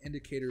tools and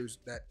indicators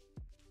that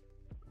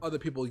other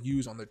people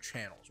use on their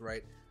channels,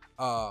 right?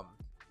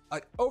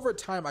 Like, over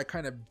time, I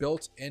kind of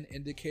built in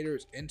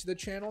indicators into the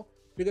channel,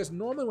 because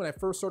normally when I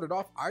first started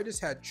off, I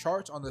just had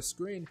charts on the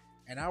screen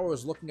and I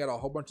was looking at a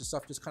whole bunch of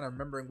stuff, just kind of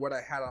remembering what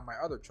I had on my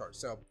other charts.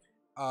 So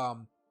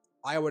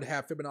I would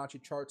have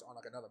Fibonacci charts on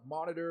like another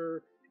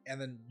monitor, and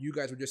then you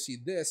guys would just see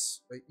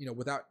this, you know,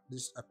 without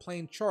just a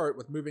plain chart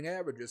with moving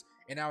averages,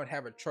 and I would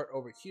have a chart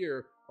over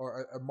here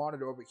or a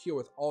monitor over here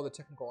with all the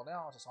technical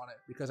analysis on it,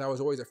 because I was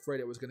always afraid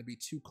it was going to be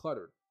too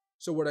cluttered.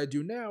 So what I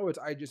do now is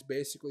I just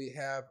basically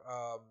have,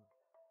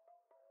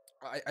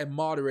 I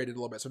moderate it a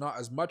little bit, so not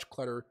as much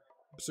clutter,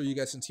 so you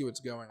guys can see what's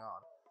going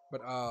on.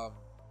 But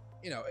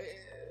you know,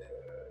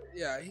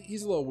 yeah,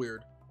 he's a little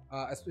weird.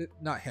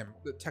 Not him.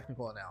 The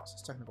technical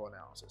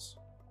analysis.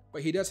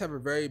 But he does have a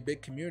very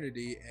big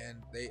community,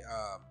 and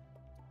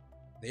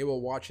they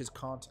will watch his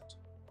content.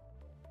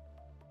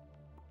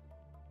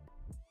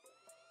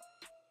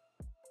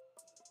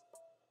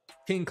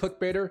 King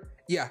clickbaiter,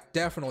 yeah,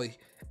 definitely.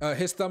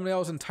 His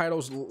thumbnails and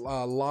titles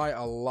lie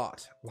a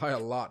lot.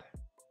 Let's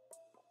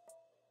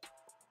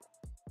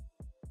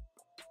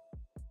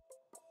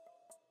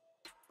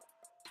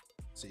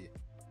see,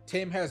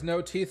 Tame has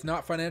no teeth,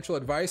 not financial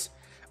advice.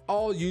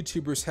 All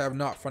YouTubers have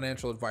not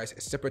financial advice.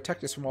 It's to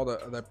protect us from all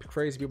the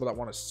crazy people that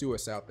want to sue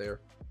us out there.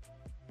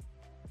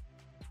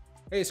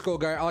 Hey, Skull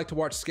Guy, I like to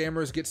watch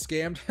scammers get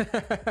scammed.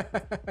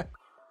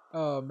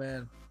 Oh,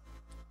 man.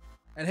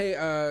 And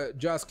hey,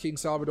 Just King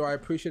Salvador, I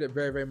appreciate it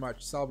very, very much.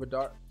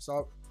 Saldivar,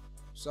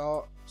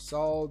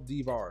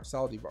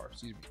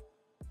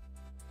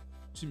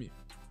 excuse me.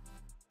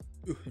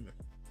 Ooh,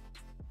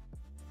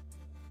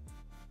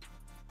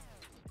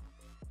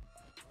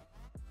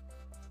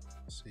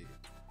 let's see.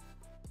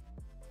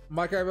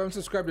 Mike, I've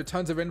unsubscribed to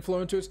tons of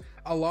influencers.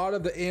 A lot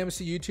of the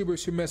AMC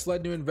YouTubers who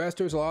misled new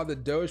investors. A lot of the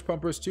Doge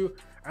pumpers too.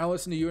 I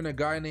listen to you and a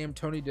guy named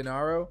Tony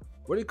Denaro.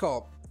 What do you call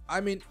it? I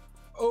mean,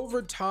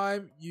 over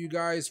time, you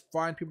guys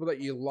find people that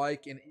you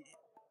like, and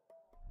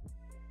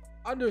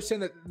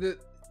understand that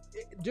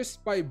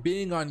just by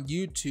being on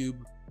YouTube,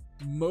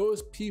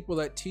 most people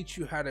that teach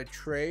you how to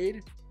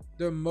trade,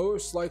 they're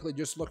most likely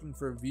just looking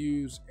for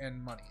views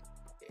and money.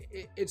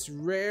 It's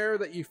rare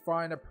that you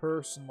find a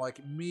person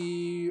like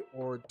me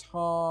or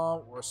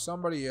Tom or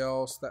somebody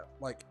else that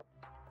like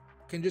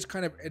can just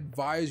kind of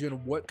advise you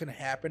on what can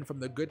happen from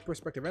the good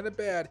perspective and the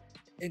bad,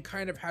 and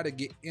kind of how to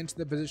get into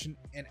the position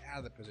and out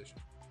of the position.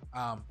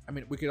 I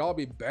mean, we could all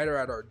be better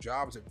at our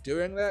jobs of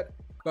doing that,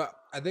 but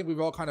I think we've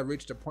all kind of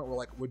reached a point where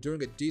like we're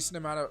doing a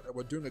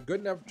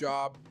good enough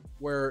job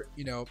where,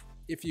 you know,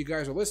 if you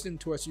guys are listening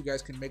to us, you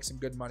guys can make some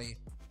good money.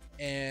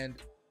 And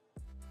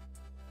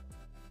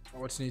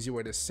what's an easy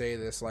way to say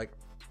this? Like,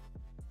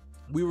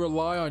 we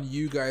rely on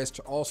you guys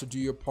to also do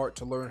your part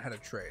to learn how to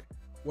trade.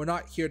 We're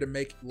not here to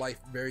make life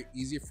very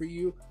easy for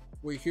you.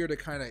 We're here to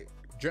kind of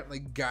gently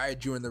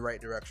guide you in the right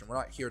direction. We're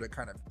not here to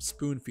kind of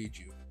spoon feed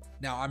you.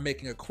 Now, I'm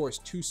making a course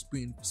to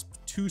spoon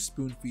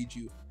feed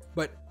you,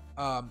 but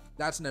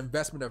that's an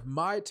investment of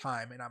my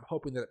time, and I'm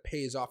hoping that it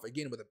pays off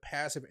again with a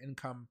passive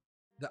income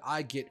that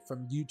I get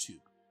from YouTube,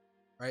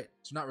 right?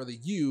 So not really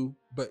you,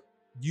 but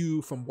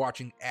you from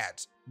watching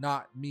ads,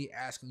 not me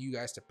asking you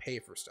guys to pay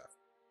for stuff.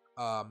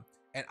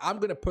 And I'm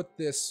gonna put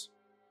this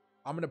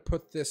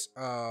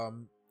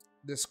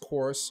this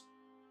course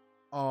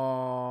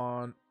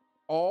on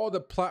all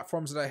the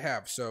platforms that I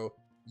have. So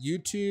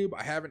YouTube,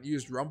 I haven't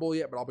used Rumble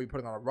yet, but I'll be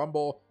putting on a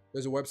Rumble.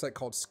 There's a website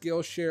called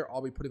Skillshare.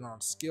 I'll be putting on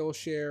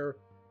Skillshare.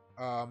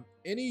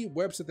 Any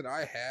website that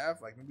I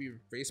have, like maybe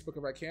Facebook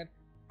if I can,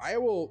 I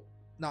will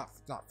not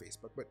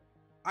Facebook, but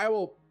I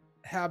will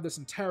have this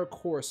entire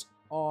course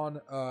on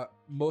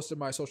most of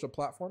my social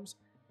platforms.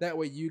 That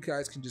way you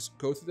guys can just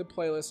go through the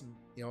playlist and,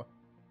 you know,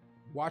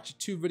 watch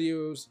 2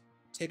 videos,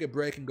 take a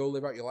break, and go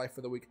live out your life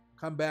for the week.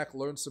 Come back,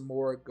 learn some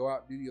more, go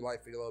out, do your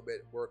life a little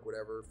bit, work,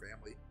 whatever,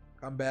 family.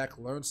 Come back,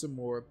 learn some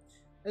more,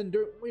 and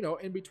you know,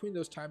 in between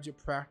those times, you're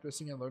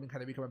practicing and learning how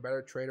to become a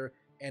better trader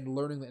and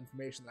learning the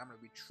information that I'm going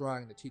to be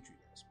trying to teach you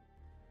guys.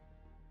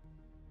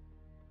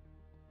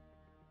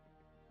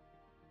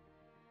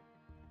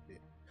 Yeah.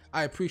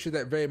 I appreciate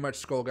that very much,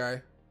 Skull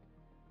Guy.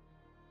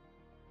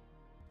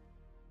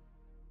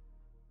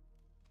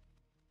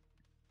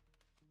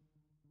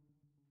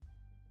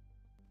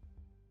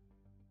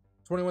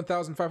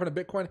 $21,500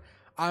 Bitcoin.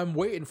 I'm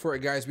waiting for it,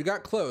 guys. We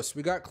got close.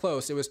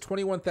 It was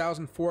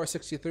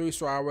 21,463,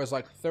 so I was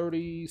like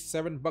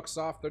 37 bucks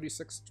off,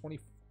 36,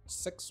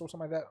 26 or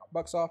something like that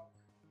bucks off.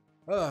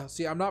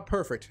 See, I'm not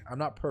perfect,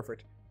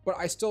 but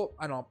I still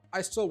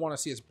want to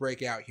see us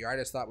break out here. I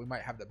just thought we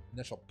might have the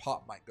initial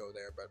pop might go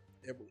there, but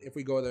if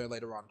we go there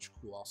later on,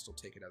 cool, I'll still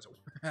take it as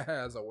a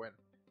as a win.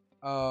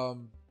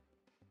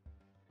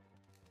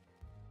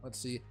 Let's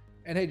see.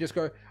 And hey, just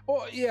go.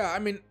 Oh yeah, I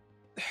mean,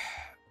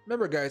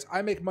 remember, guys,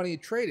 I make money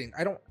trading.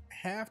 I don't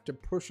have to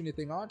push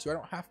anything onto you. I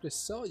don't have to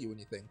sell you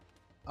anything.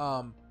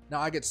 Now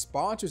I get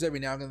sponsors every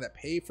now and then that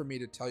pay for me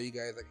to tell you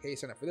guys like, hey,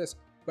 sign up for this,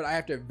 but I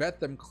have to vet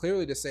them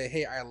clearly to say,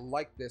 hey, I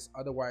like this,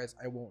 otherwise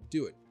I won't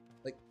do it.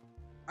 Like,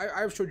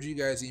 I've showed you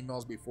guys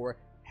emails before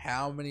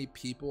how many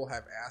people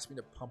have asked me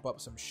to pump up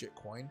some shit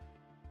coin.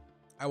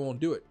 I won't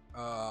do it.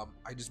 I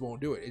just won't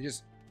do it.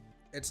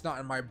 It's not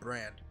in my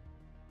brand.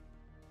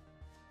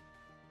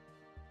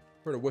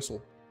 Heard a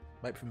whistle,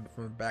 might from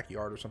the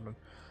backyard or something.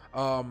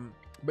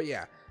 But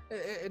yeah,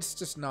 it's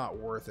just not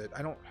worth it.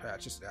 I don't.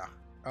 It's just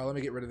let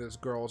me get rid of this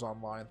girls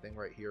online thing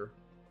right here.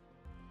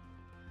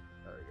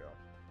 There we go.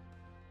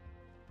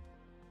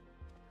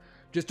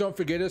 Just don't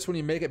forget us when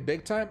you make it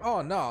big time.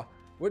 Oh no,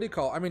 what do you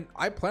call? I mean,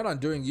 I plan on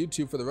doing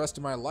YouTube for the rest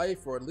of my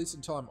life, or at least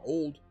until I'm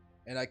old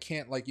and I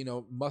can't, like, you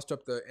know, muster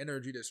up the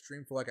energy to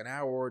stream for like an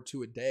hour or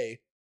 2 a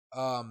day.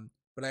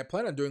 But I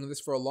plan on doing this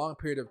for a long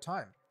period of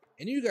time.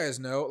 And you guys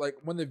know, like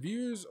when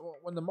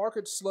the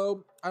market's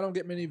slow, I don't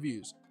get many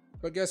views.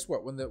 But guess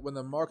what? When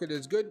the market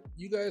is good,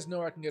 you guys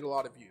know I can get a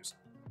lot of views.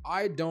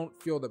 I don't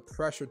feel the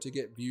pressure to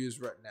get views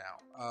right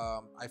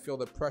now. I feel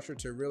the pressure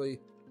to really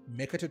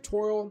make a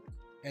tutorial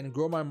and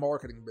grow my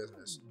marketing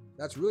business.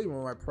 That's really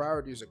where my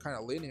priorities are kind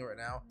of leaning right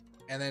now.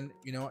 And then,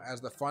 you know,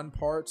 as the fun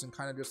parts and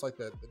kind of just like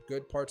the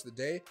good parts of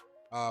the day,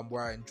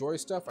 where I enjoy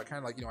stuff, I kind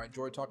of like, you know, I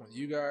enjoy talking with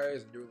you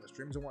guys and doing the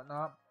streams and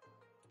whatnot.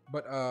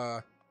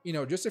 But, you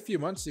know, just a few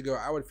months ago,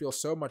 I would feel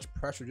so much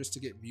pressure just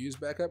to get views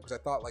back up because I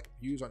thought like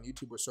views on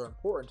YouTube were so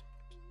important.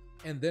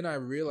 And then I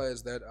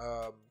realized that,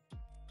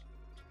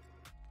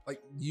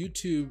 like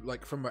YouTube,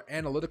 like from an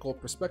analytical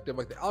perspective,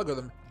 like the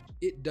algorithm,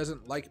 it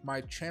doesn't like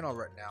my channel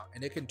right now,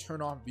 and it can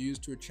turn off views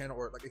to a channel,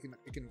 or like it can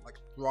like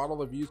throttle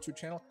the views to a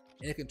channel,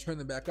 and it can turn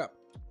them back up.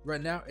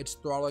 Right now, it's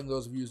throttling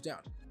those views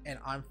down, and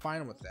I'm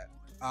fine with that.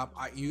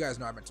 You guys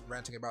know I've been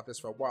ranting about this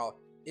for a while.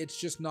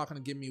 It's just not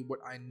going to give me what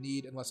I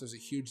need unless there's a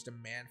huge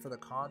demand for the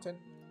content,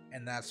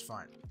 and that's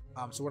fine.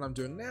 So what I'm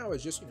doing now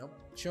is just, you know,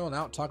 chilling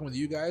out, talking with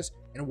you guys,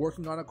 and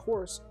working on a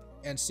course,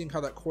 and seeing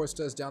how that course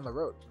does down the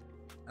road.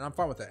 And I'm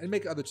fine with that. And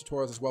make other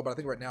tutorials as well, but I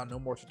think right now, no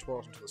more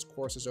tutorials until this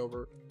course is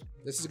over.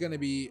 This is going to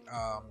be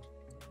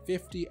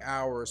 50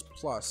 hours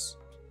plus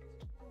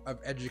of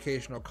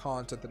educational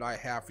content that I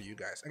have for you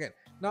guys. Again,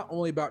 not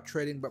only about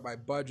trading, but by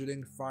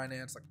budgeting,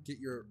 finance, like get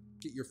your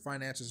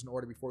finances in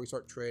order before you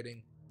start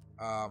trading.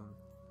 And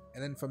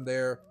then from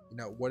there, you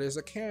know, what is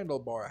a candle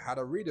bar, how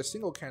to read a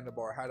single candle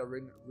bar, how to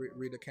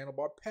read a candle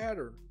bar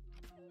pattern,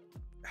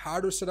 how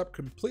to set up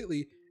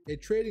completely a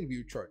trading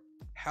view chart,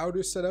 how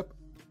to set up,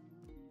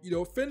 you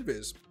know,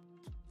 FinViz.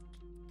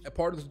 A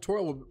part of the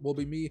tutorial will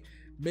be me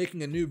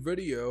making a new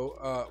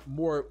video,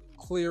 more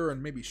clear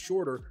and maybe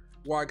shorter,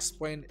 where I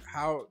explain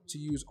how to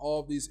use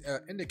all of these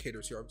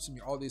indicators here,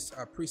 all these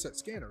preset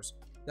scanners.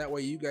 That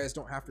way you guys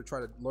don't have to try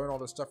to learn all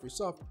this stuff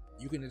yourself.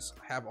 You can just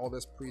have all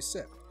this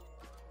preset,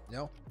 you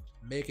know,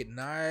 make it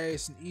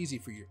nice and easy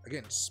for you.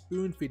 Again,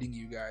 spoon feeding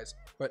you guys,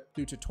 but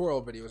through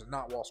tutorial videos,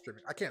 not while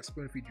streaming. I can't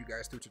spoon feed you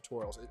guys through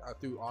tutorials,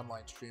 through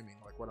online streaming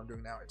like what I'm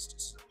doing now. It's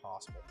just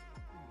impossible.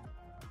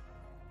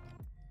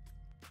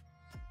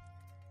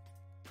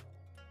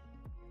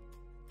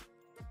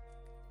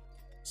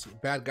 See,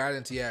 bad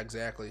guidance, yeah,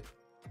 exactly.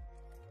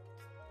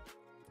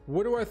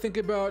 What do I think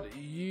about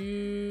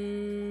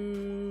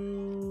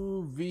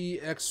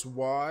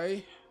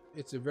UVXY?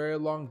 It's a very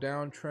long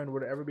downtrend.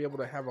 Would it ever be able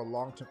to have a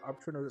long-term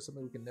uptrend, or is it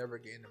something we can never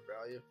gain in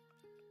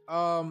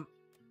value?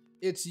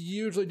 It's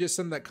usually just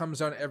something that comes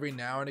down every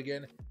now and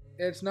again.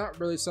 It's not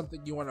really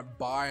something you want to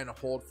buy and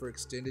hold for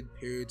extended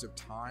periods of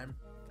time.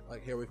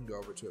 Like here, we can go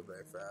over to it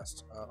very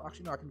fast.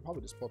 Actually, no, I can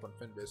probably just pull up on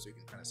FinViz so you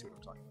can kind of see what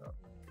I'm talking about.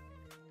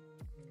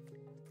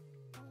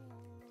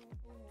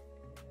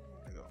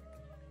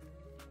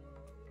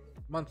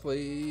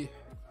 Monthly.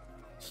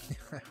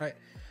 Right.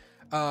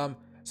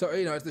 So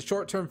you know, it's the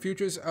short-term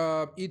futures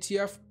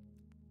ETF.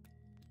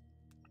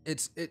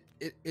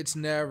 It's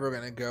never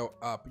gonna go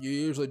up. You're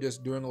usually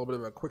just doing a little bit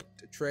of a quick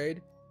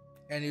trade,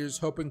 and you're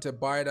just hoping to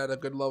buy it at a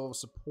good level of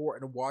support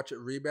and watch it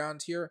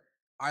rebound here.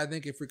 I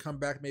think if we come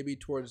back maybe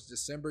towards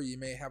December, you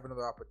may have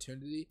another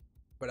opportunity,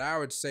 but I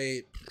would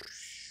say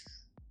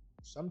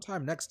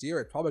sometime next year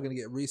it's probably gonna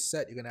get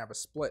reset. You're gonna have a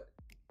split.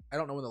 I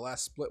don't know when the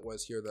last split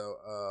was here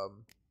though.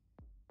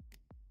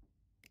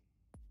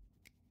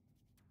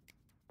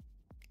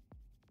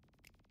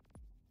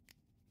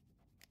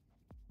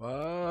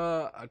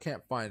 I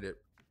can't find it.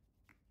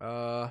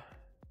 No,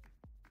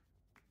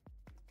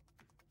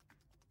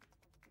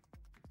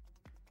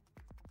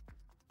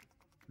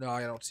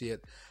 I don't see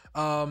it.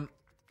 But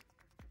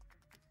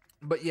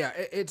yeah,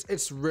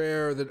 it's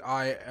rare that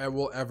I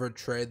will ever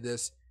trade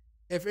this.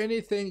 If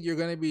anything, you're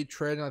going to be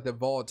trading like the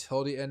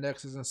volatility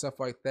indexes and stuff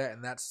like that,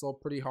 and that's still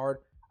pretty hard.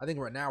 I think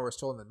right now we're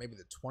still in maybe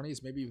the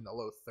 20s, maybe even the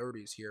low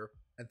 30s here,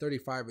 and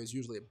 35 is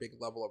usually a big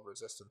level of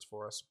resistance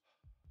for us.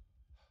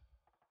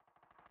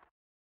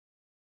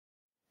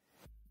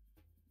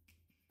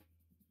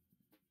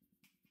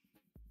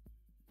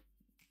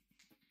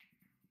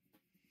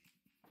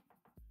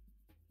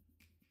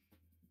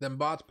 Them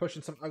bots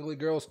pushing some ugly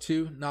girls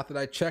too. Not that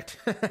I checked.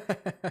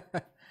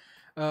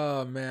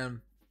 Oh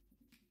man.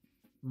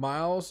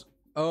 Miles.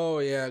 Oh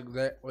yeah.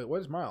 Wait,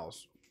 what is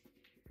Miles?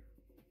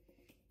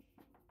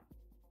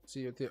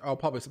 See you. Oh,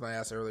 probably something I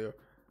asked earlier.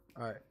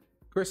 All right.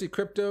 Chrissy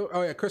Crypto.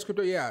 Oh yeah, Chris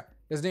Crypto. Yeah,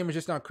 his name is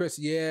just not Chris.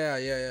 Yeah.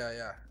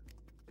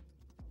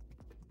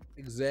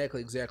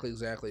 Exactly.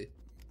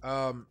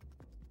 Let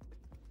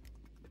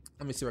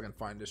me see if I can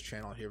find this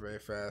channel here very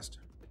fast.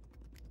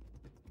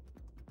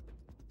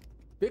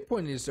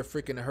 Bitcoin needs to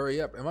freaking hurry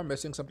up. Am I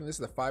missing something? This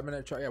is a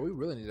 5-minute chart. Yeah, we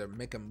really need to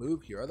make a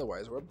move here.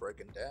 Otherwise, we're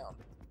breaking down.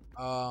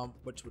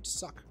 Which would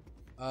suck.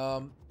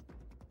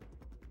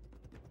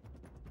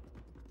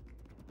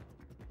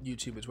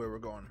 YouTube is where we're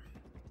going.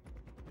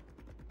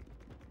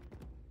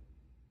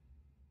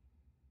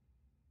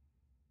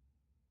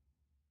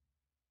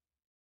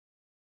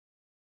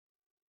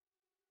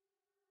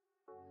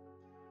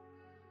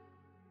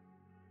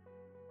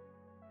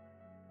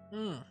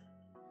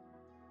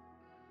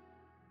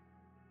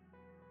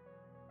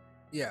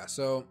 Yeah,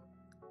 so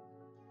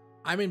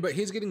I mean, but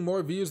he's getting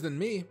more views than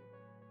me.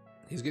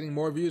 He's getting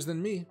more views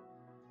than me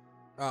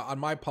on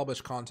my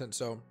published content.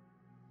 So,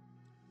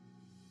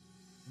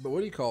 but what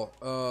do you call?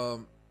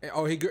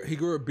 Oh, he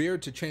grew a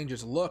beard to change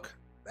his look.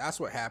 That's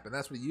what happened.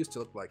 That's what he used to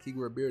look like. He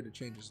grew a beard to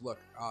change his look.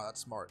 Ah, that's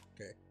smart.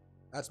 Okay,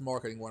 that's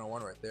marketing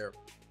 101 right there.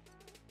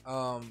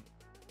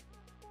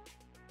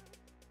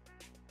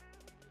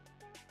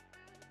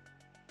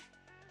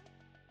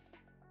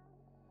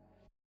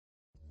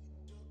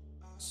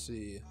 Let's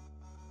see.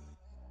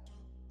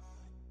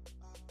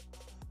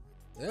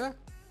 Yeah,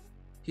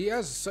 he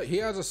has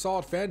a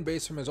solid fan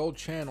base from his old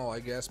channel, I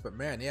guess. But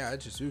man, yeah,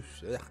 it's just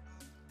oof,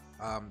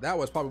 that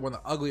was probably one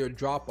of the uglier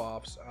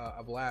drop-offs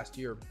of last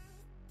year.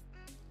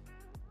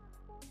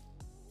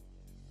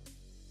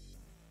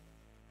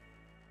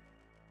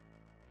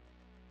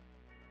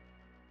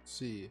 Let's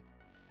see.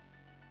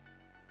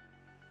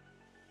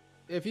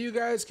 If you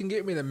guys can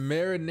get me the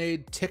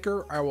Marinade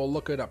ticker, I will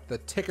look it up. The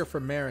ticker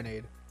for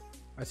Marinade.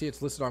 I see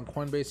it's listed on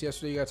Coinbase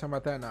yesterday. You guys talking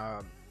about that?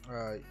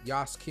 And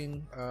Yas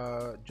King,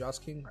 Joss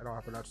King. I don't know how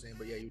to pronounce his name,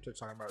 but yeah, you were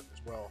talking about it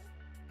as well.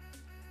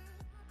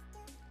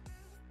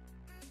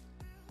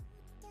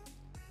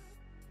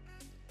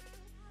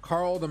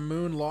 Carl the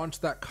Moon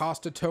launched that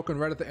Costa token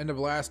right at the end of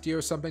last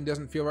year. Something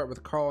doesn't feel right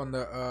with Carl and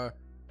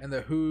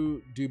the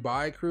Who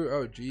Dubai crew.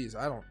 Oh geez,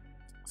 I don't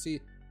see.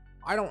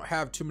 I don't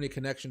have too many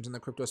connections in the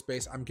crypto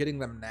space. I'm getting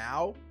them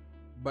now,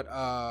 but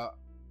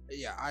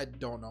yeah, I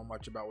don't know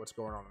much about what's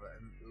going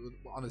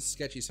on the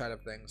sketchy side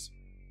of things.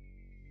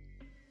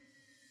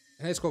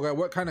 And hey, Skull Guy,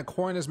 what kind of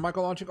coin is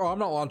Michael launching? Oh, I'm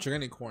not launching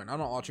any coin. I'm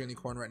not launching any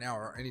coin right now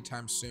or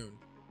anytime soon.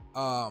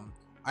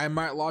 I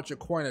might launch a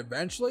coin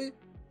eventually,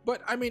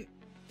 but I mean,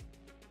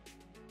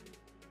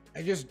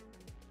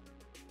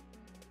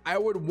 I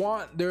would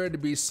want there to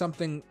be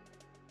some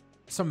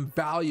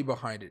value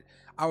behind it.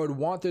 I would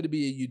want there to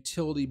be a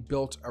utility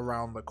built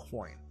around the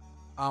coin.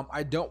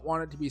 I don't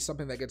want it to be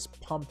something that gets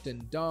pumped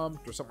and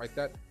dumped or something like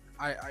that.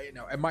 You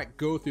know, it might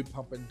go through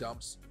pump and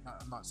dumps.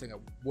 I'm not saying it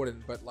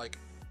wouldn't, but like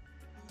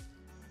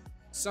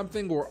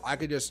something where I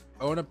could just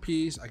own a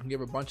piece. I can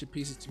give a bunch of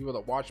pieces to people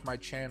that watch my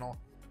channel,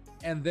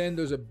 and then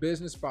there's a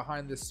business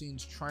behind the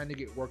scenes trying to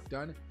get work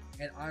done,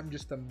 and I'm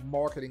just the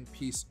marketing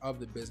piece of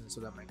the business,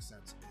 so that makes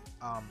sense.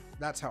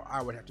 That's how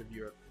I would have to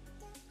view it.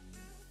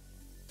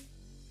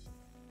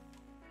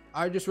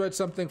 I just read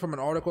something from an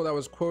article that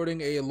was quoting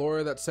a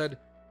lawyer that said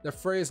the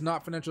phrase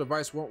 "not financial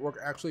advice" won't work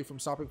actually from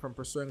stopping from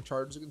pursuing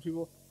charges against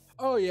people.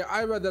 Oh yeah,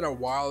 I read that a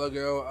while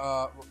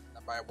ago.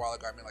 By a while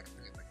ago, I mean like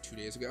 2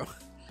 days ago.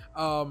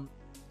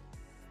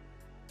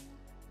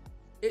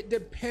 It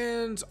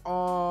depends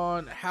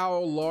on how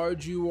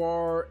large you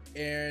are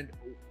and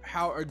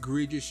how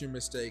egregious your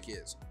mistake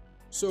is.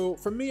 So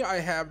for me, I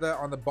have that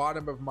on the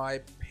bottom of my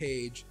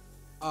page,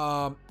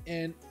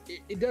 and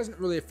it doesn't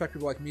really affect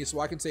people like me. So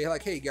I can say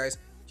like, hey guys,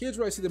 here's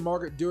what I see the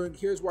market doing.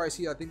 Here's where I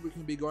think we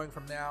can be going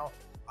from now.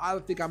 I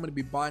think I'm going to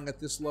be buying at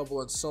this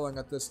level and selling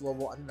at this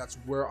level. I think that's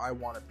where I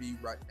want to be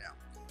right now.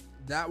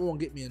 That won't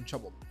get me in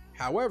trouble.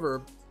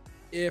 However,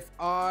 if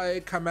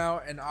I come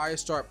out and I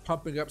start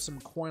pumping up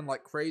some coin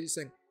like crazy,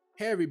 saying,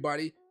 hey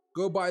everybody,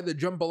 go buy the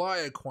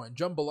Jambalaya coin.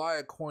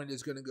 Jambalaya coin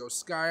is going to go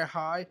sky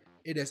high.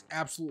 It is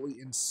absolutely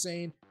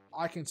insane.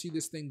 I can see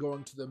this thing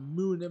going to the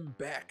moon and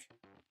back.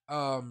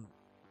 You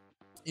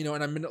know,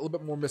 and I'm a little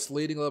bit more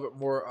misleading, a little bit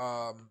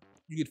more,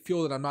 you could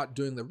feel that I'm not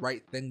doing the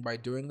right thing by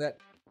doing that.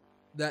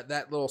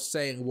 That little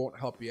saying won't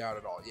help you out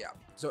at all. Yeah.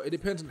 So it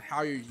depends on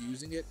how you're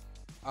using it.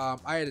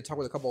 I had to talk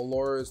with a couple of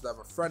lawyers that have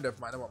a friend of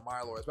mine. They weren't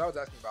my lawyers, but I was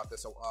asking about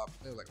this. It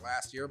was like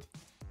last year.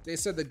 They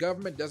said the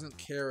government doesn't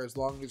care as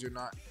long as you're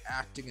not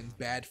acting in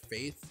bad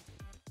faith.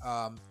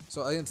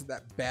 So I think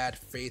that bad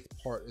faith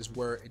part is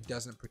where it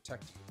doesn't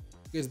protect you,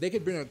 because they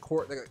could bring a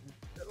court. Like,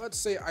 let's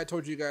say I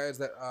told you guys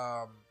that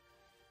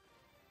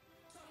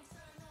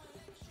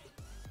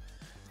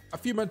a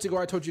few months ago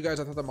I told you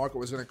guys I thought the market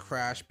was going to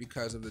crash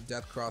because of the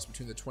death cross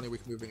between the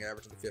 20-week moving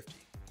average and the 50.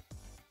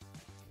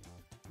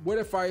 What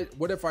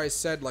if I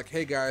said like,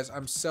 hey guys,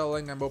 I'm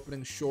selling, I'm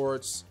opening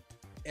shorts,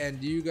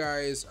 and you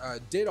guys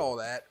did all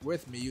that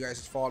with me. You guys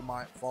just followed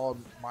my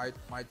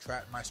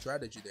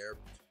strategy there.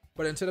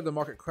 But instead of the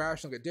market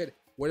crashing like it did,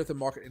 what if the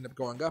market ended up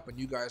going up and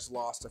you guys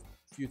lost a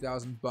few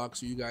 $1,000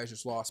 or you guys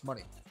just lost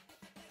money?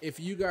 If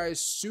you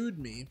guys sued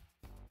me,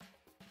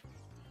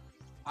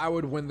 I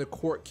would win the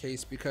court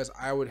case, because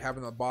I would have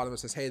on the bottom that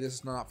says, hey, this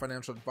is not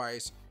financial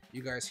advice.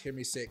 You guys hear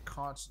me say it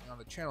constantly on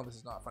the channel, this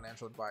is not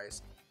financial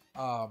advice.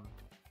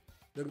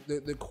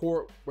 The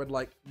court would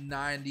like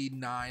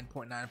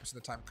 99.9% of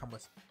the time come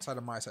with side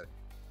of my side.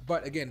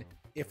 But again,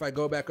 if I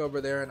go back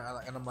over there and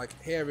I'm like,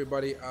 hey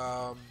everybody,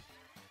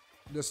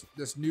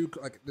 this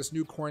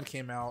new coin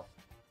came out,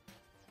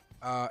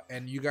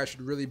 and you guys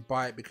should really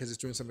buy it because it's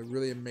doing something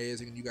really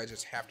amazing, and you guys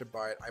just have to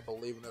buy it. I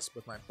believe in this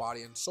with my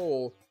body and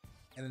soul.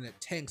 And then it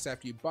tanks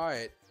after you buy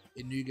it,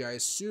 and you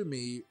guys sue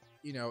me,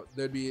 you know,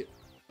 there'd be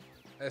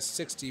a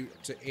 60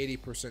 to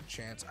 80%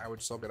 chance I would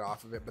still get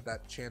off of it, but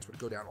that chance would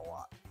go down a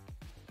lot.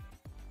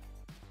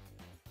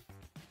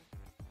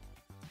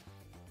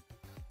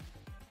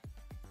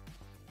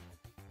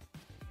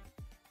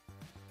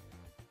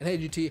 And hey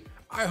GT,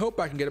 I hope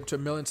I can get up to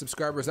 1 million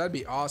subscribers. That'd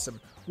be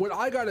awesome. What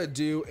I gotta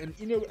do, and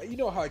you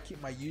know how I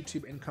keep my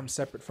YouTube income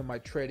separate from my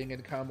trading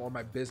income or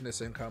my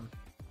business income.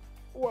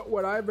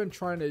 What I've been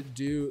trying to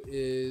do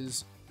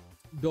is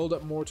build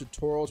up more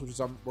tutorials, which is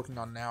I'm working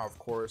on now, of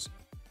course.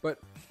 But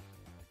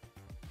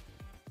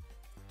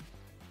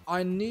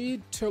I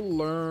need to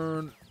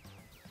learn.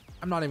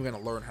 I'm not even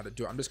gonna learn how to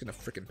do it. I'm just gonna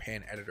freaking pay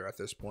an editor at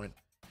this point.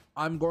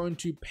 I'm going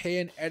to pay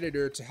an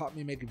editor to help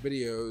me make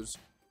videos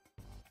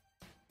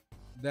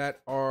that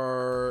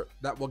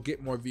will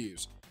get more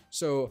views.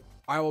 So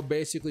I will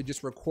basically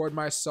just record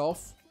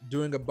myself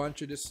doing a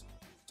bunch of just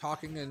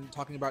talking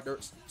about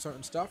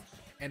certain stuff,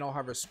 and I'll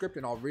have a script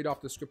and I'll read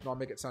off the script and I'll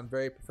make it sound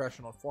very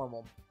professional and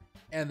formal.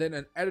 And then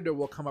an editor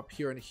will come up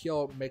here and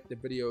he'll make the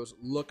videos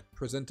look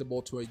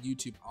presentable to a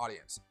YouTube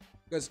audience.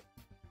 Because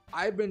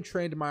I've been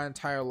trained my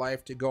entire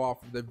life to go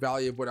off of the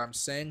value of what I'm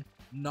saying,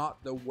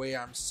 not the way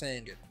I'm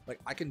saying it. Like,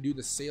 I can do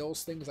the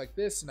sales things like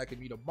this, and I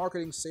can,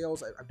 marketing,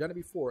 sales. I've done it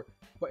before,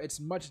 but it's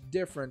much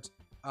different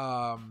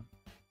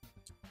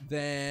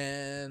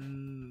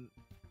than,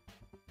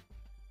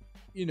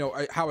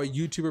 how a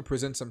YouTuber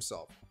presents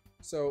himself.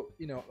 So,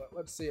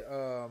 let's see.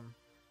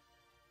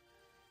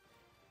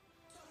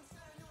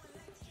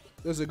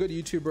 There's a good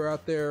YouTuber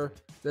out there.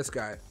 This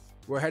guy.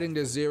 We're heading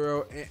to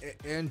zero.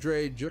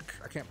 Andre Juk.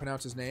 I can't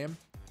pronounce his name,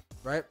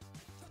 right?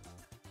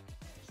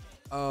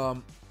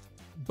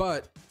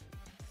 But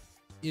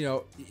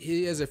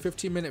he has a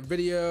 15-minute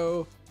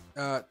video,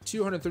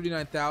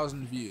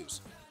 239,000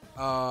 views.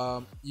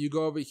 You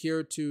go over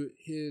here to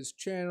his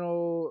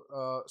channel,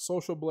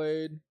 Social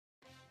Blade.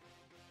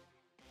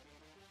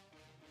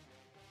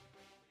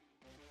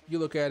 You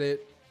look at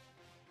it.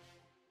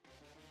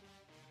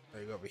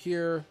 There you go over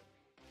here.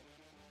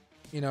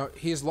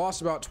 He's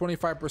lost about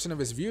 25% of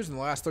his views in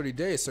the last 30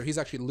 days, so he's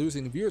actually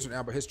losing views right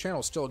now, but his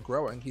channel's still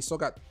growing. He's still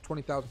got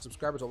 20,000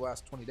 subscribers over the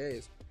last 20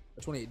 days,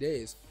 or 28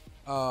 days.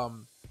 But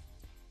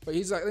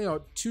he's like,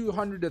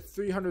 200 to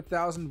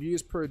 300,000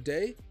 views per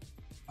day.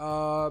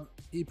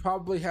 He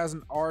probably has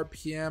an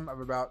RPM of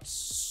about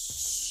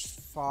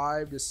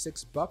 $5 to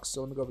 $6.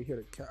 So let me go over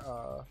here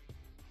to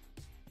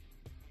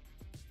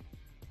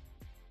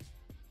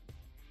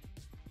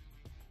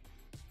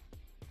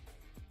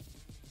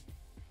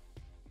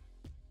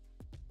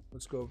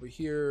let's go over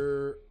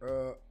here.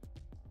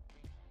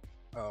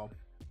 Oh,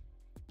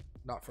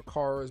 not for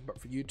cars, but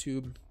for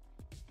YouTube.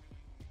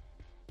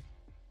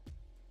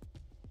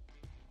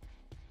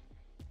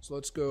 So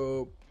let's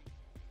go.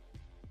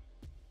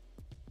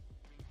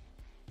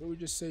 What did we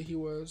just say he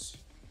was?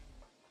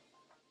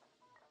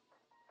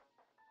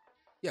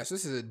 Yes,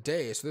 this is a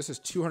day. So this is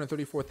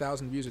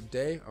 234,000 views a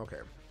day. Okay.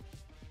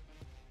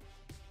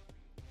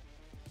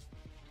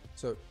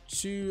 So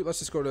let's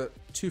just go to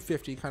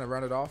 250, kind of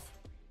round it off.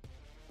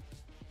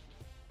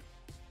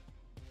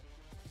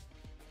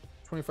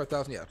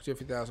 25,000, yeah,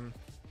 250,000.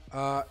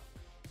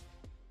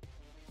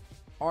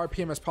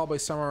 RPM is probably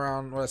somewhere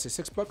around, what did I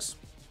say, $6?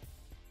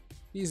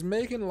 He's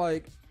making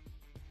like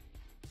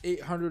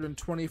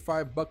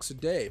 $825 a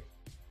day.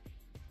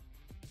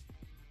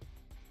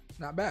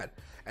 Not bad.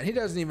 And he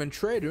doesn't even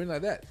trade or anything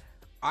like that.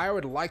 I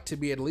would like to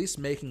be at least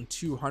making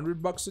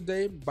 $200 a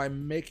day by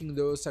making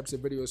those types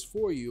of videos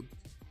for you.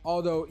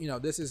 Although,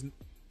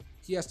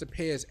 he has to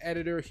pay his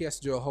editor. He has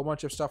to do a whole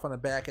bunch of stuff on the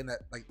back end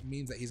that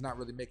means that he's not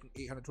really making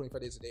 825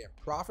 days a day in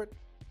profit.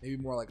 Maybe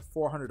more like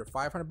 400 to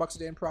 500 bucks a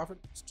day in profit.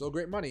 Still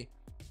great money.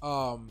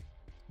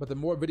 But the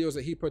more videos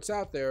that he puts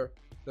out there,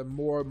 the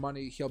more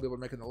money he'll be able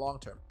to make in the long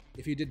term.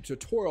 If he did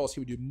tutorials, he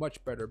would do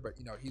much better. But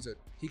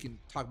he can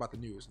talk about the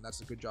news, and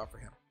that's a good job for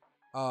him.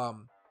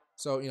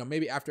 So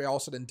maybe after all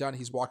said and done,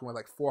 he's walking with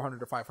like 400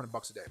 to 500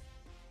 bucks a day.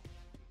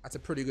 That's a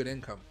pretty good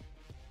income,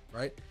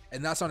 right?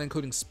 And that's not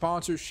including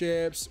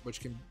sponsorships,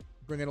 which can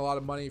bring in a lot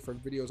of money for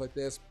videos like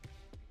this.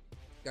 You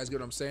guys get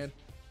what I'm saying?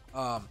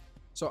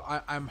 So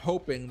I'm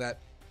hoping that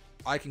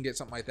I can get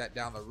something like that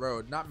down the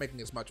road. Not making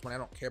as much money. I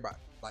don't care about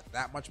like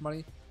that much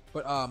money.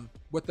 But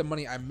with the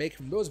money I make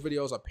from those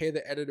videos, I'll pay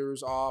the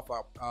editors off,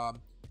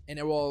 and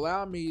it will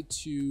allow me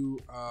to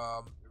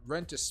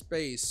rent a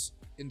space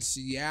in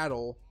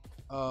Seattle.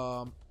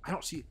 I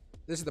don't see.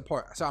 This is the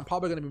part. So I'm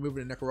probably going to be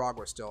moving to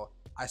Nicaragua still.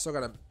 I still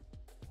got to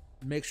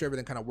make sure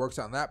everything kind of works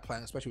out on that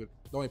plan, especially with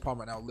the only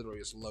problem right now literally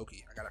is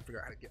Loki. I got to figure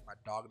out how to get my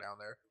dog down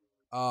there.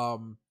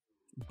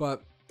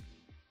 But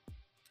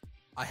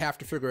I have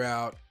to figure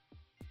out,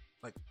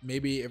 like,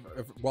 maybe if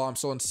while I'm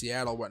still in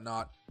Seattle,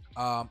 whatnot,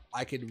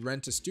 I could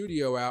rent a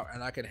studio out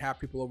and I could have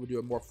people over do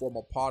a more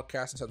formal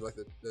podcast instead of like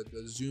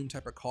the Zoom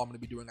type of call I'm going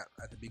to be doing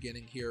at the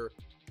beginning here.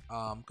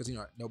 Because,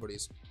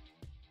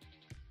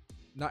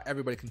 not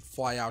everybody can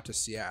fly out to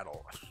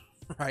Seattle,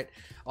 right?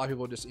 A lot of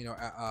people just,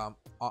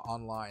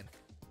 online.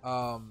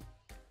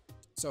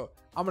 So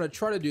I'm going to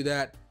try to do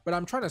that, but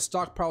I'm trying to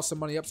stockpile some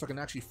money up so I can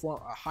actually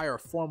hire a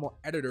formal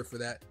editor for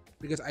that,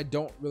 because I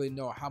don't really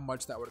know how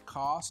much that would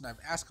cost. And I've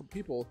asked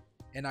people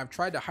and I've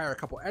tried to hire a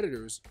couple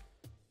editors,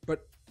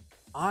 but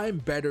I'm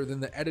better than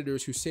the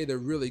editors who say they're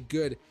really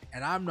good.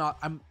 And I'm not.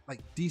 I'm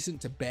like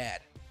decent to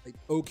bad, like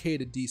okay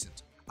to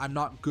decent. I'm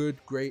not good,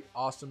 great,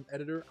 awesome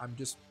editor. I'm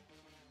just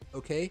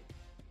okay.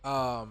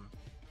 And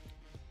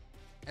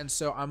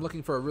so I'm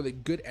looking for a really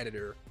good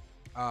editor,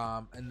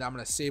 and I'm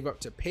gonna save up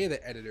to pay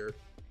the editor,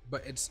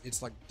 but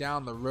it's like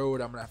down the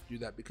road I'm gonna have to do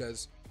that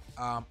because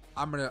I'm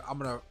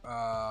gonna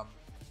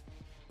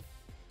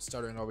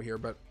stuttering over here,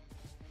 but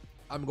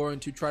I'm going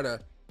to try to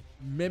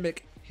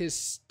mimic his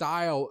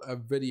style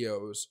of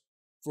videos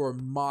for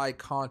my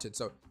content.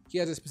 So he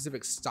has a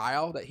specific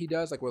style that he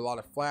does, like with a lot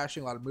of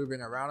flashing, a lot of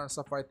moving around and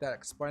stuff like that,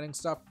 explaining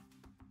stuff.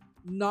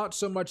 Not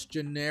so much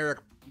generic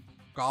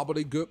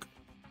gobbledygook,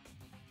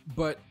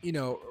 but you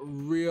know,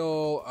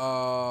 real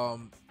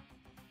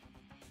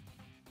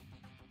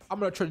I'm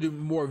gonna try to do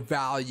more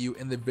value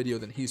in the video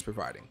than he's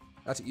providing.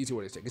 That's an easy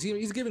way to say it, because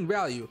he's giving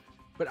value,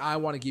 but I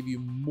want to give you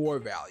more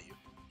value.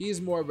 He's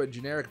more of a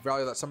generic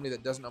value, that somebody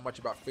that doesn't know much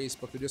about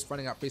Facebook, they're just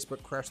finding out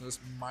Facebook crashed and just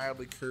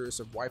mildly curious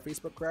of why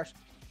Facebook crashed,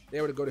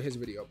 they would go to his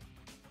video.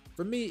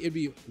 For me, it'd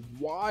be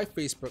why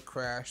Facebook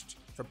crashed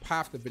for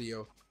half the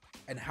video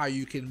and how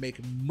you can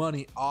make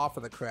money off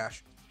of the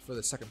crash for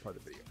the second part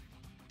of the video.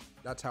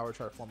 That's how I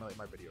try to formulate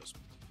my videos.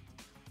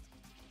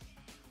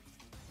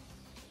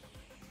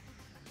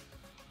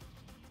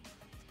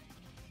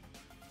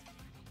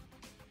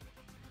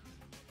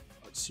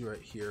 Let's see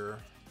right here.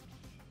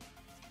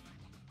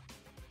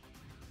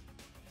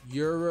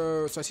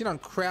 Euro. So I see it on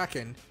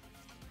Kraken.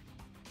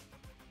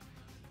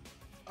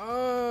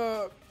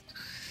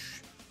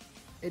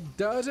 It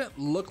doesn't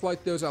look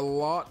like there's a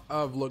lot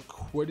of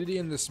liquidity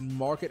in this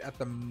market at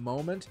the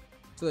moment.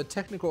 So the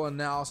technical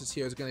analysis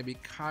here is going to be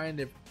kind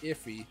of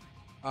iffy.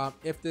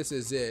 If this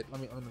is it,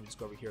 let me just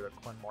go over here to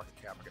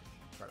CoinMarketCap. I can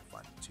try to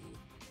find it too.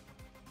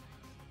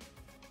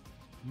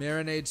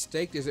 Marinade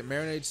staked. Is it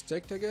marinade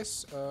staked? I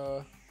guess.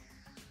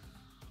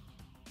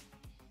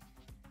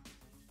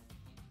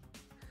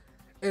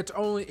 It's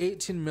only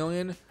 18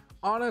 million.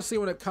 Honestly,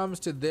 when it comes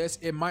to this,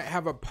 it might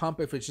have a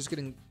pump if it's just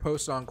getting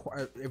posted on,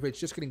 if it's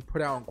just getting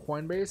put out on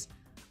Coinbase.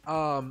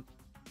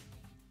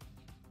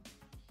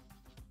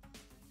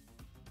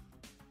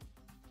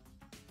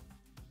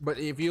 But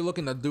if you're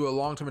looking to do a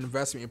long-term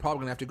investment, you're probably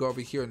gonna have to go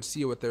over here and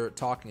see what they're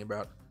talking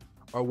about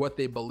or what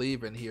they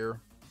believe in here.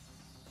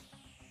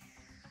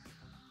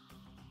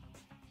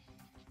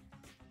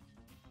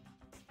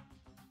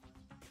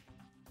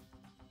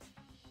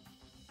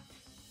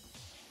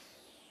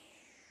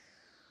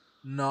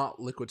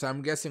 Not liquid. So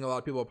I'm guessing a lot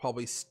of people are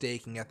probably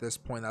staking at this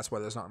point. That's why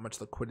there's not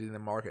much liquidity in the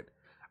market.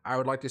 I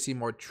would like to see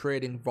more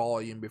trading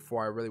volume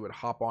before I really would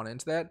hop on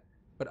into that.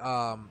 But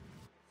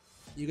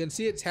you can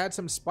see it's had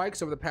some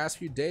spikes over the past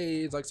few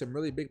days, like some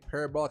really big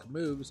parabolic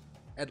moves,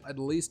 at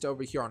least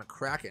over here on a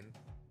Kraken.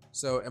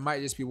 So it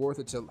might just be worth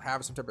it to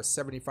have some type of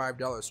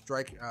 $75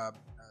 strike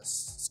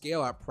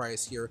scale out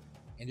price here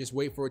and just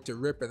wait for it to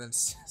rip and then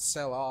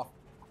sell off,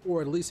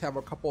 or at least have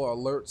a couple of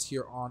alerts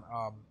here on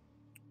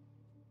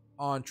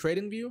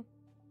TradingView,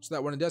 so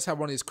that when it does have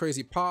one of these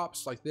crazy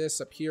pops like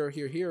this up here,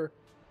 here,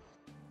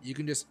 you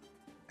can just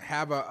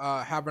have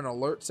an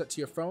alert set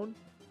to your phone,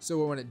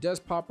 so when it does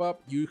pop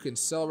up, you can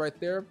sell right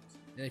there.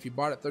 And if you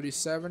bought at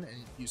 37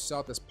 and you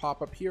sell at this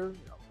pop up here,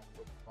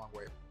 wrong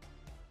way.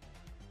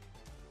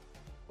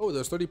 Oh,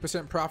 there's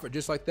 30% profit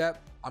just like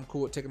that. I'm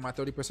cool with taking my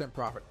 30%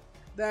 profit.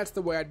 That's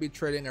the way I'd be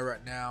trading it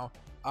right now.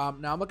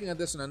 Now I'm looking at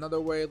this in another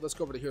way. Let's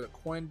go over to here to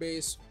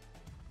Coinbase.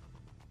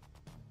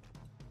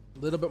 A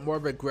little bit more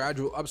of a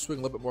gradual upswing,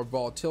 a little bit more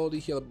volatility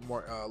here, a little bit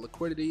more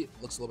liquidity.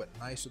 Looks a little bit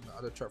nicer than the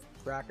other chart from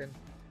Kraken.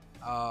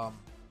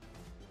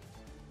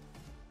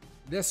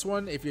 This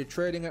one, if you're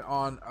trading it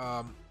on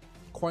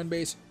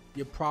Coinbase,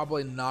 you're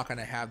probably not going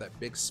to have that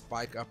big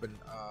spike up in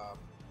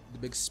the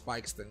big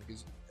spikes thing,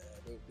 because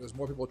there's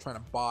more people trying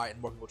to buy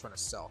and more people trying to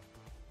sell.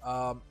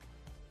 I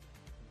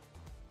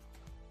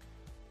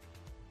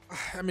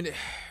mean,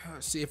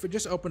 let's see, if it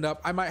just opened up,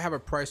 I might have a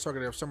price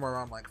target of somewhere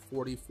around like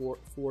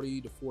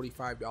 $40 to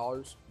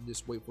 $45 and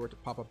just wait for it to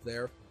pop up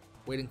there,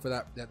 waiting for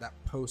that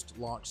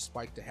post-launch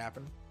spike to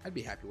happen. I'd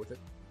be happy with it.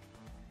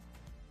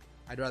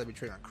 I'd rather be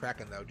trading on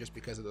Kraken though, just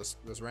because of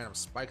those random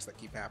spikes that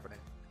keep happening.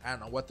 I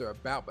don't know what they're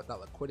about, but that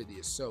liquidity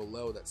is so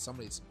low that some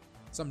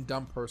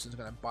dumb person's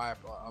gonna buy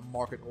a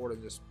market order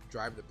and just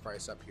drive the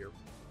price up here.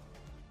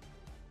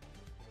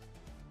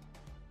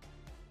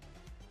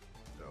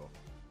 So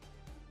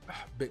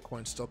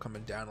Bitcoin's still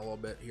coming down a little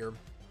bit here.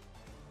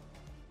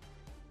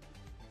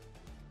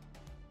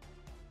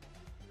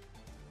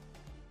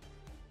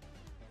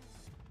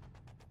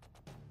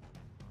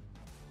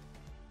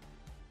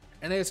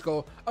 And it's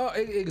go, oh,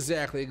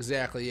 exactly,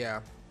 yeah.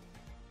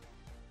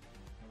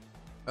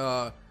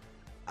 I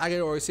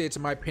can always say it's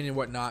in my opinion,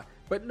 whatnot,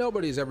 but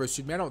nobody's ever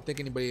sued me. I don't think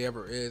anybody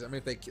ever is. I mean,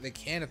 if they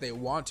can, if they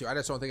want to. I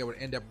just don't think it would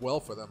end up well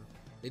for them.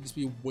 They'd just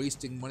be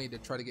wasting money to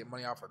try to get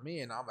money off of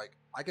me, and I'm like,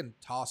 I can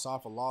toss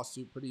off a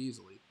lawsuit pretty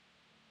easily.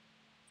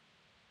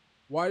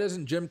 Why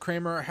doesn't Jim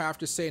Cramer have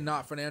to say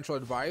not financial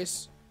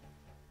advice?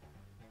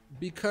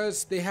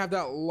 Because they have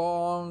that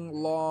long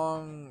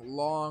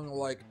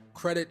like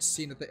credit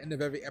scene at the end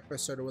of every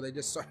episode where they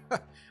just start,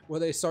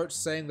 where they start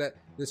saying that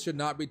this should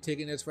not be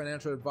taken as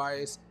financial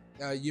advice.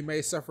 You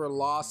may suffer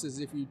losses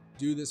if you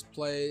do this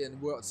play, and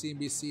will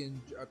CNBC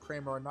and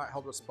Kramer are not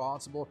held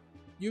responsible.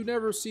 You've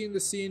never seen the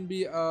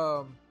CNBC.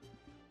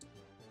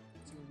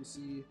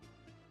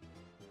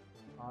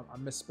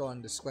 I'm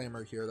misspelling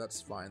disclaimer here.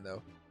 That's fine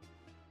though.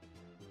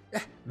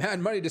 Mad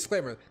Money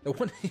disclaimer. The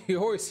one you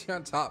always see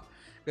on top,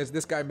 because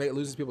this guy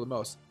loses people the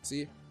most.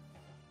 See?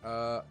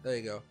 There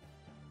you go.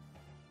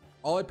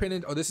 All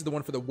opinions. Oh, this is the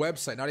one for the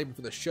website, not even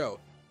for the show.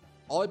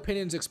 All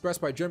opinions expressed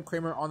by Jim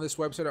Cramer on this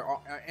website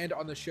and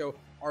on the show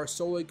are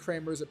solely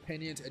Cramer's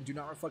opinions and do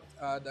not reflect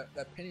the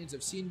opinions of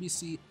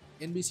CNBC,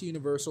 NBC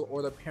Universal,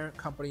 or the parent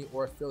company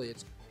or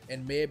affiliates,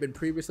 and may have been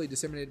previously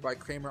disseminated by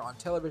Cramer on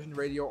television,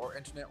 radio, or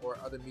internet, or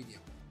other medium.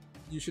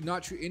 You should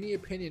not treat any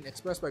opinion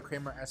expressed by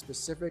Cramer as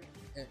specific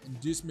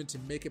inducement to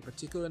make a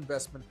particular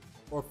investment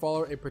or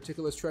follow a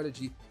particular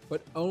strategy,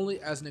 but only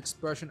as an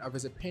expression of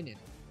his opinion.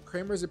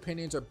 Cramer's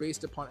opinions are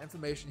based upon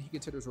information he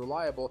considers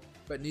reliable,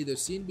 but neither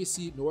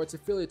CNBC nor its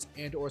affiliates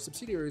and/or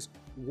subsidiaries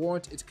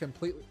warrant its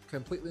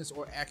completeness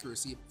or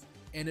accuracy,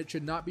 and it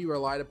should not be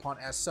relied upon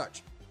as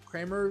such.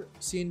 Cramer,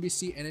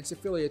 CNBC, and its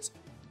affiliates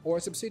or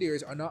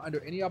subsidiaries are not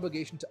under any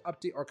obligation to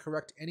update or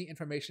correct any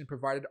information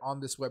provided on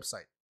this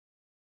website.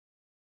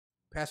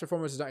 Past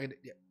performance is not.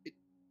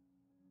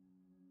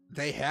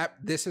 They have.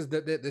 This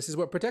is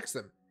what protects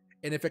them,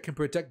 and if it can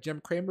protect Jim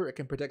Cramer, it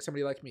can protect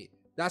somebody like me.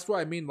 That's what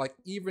I mean. Like,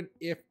 even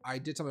if I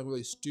did something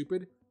really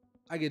stupid,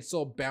 I could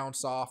still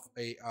bounce off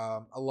a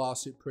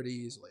lawsuit pretty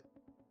easily.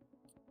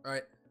 All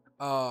right.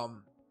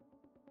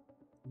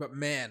 But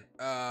man,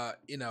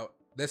 you know,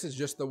 this is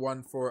just the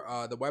one for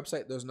the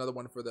website. There's another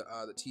one for the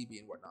TV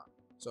and whatnot.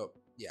 So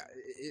yeah,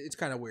 it's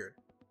kind of weird.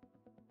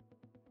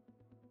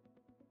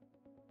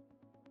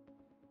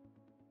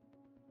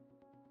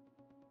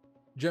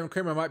 Jim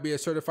Cramer might be a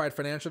certified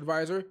financial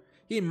advisor.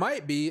 He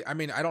might be. I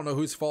mean, I don't know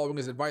who's following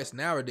his advice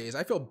nowadays.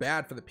 I feel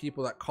bad for the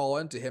people that call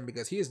into him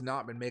because he has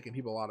not been making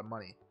people a lot of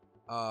money.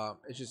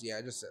 It's just, yeah,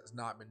 it just has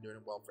not been doing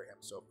well for him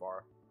so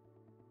far.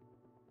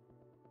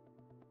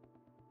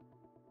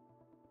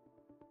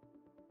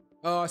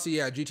 Oh, I see.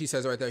 Yeah, GT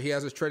says right there. He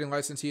has his trading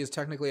license. He is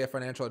technically a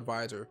financial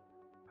advisor.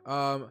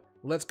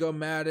 Let's go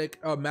Matic.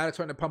 Oh, Matic's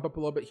starting to pump up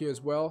a little bit here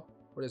as well.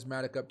 What is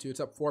Matic up to?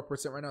 It's up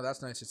 4% right now.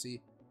 That's nice to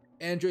see.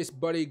 Andres,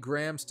 Buddy,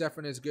 Graham,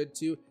 Stefan is good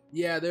too.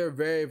 Yeah, they're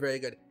very, very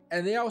good.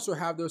 And they also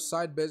have those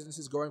side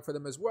businesses going for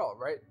them as well,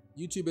 right?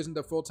 YouTube isn't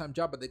their full-time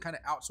job, but they kind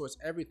of outsource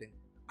everything.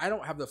 I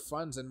don't have the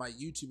funds in my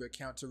YouTube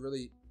account to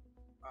really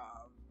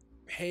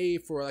pay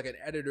for like an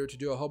editor to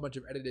do a whole bunch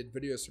of edited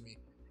videos for me.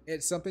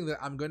 It's something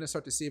that I'm going to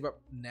start to save up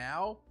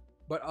now,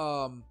 but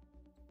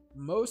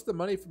most of the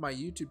money for my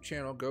YouTube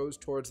channel goes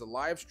towards the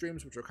live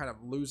streams, which are kind of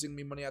losing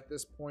me money at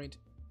this point.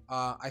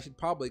 I should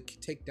probably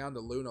take down the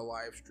Luna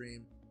live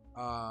stream.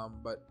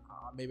 But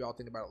maybe I'll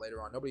think about it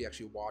later on. Nobody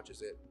actually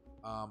watches it.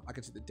 I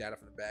can see the data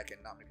from the back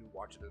and not make people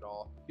watch it at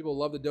all. People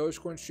love the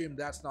Dogecoin stream.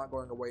 That's not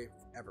going away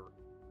ever.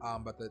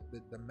 But the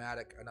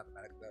Matic, not the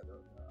Matic, the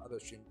other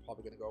stream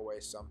probably going to go away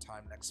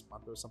sometime next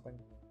month or something.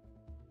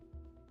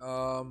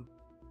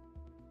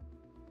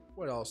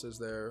 What else is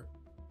there?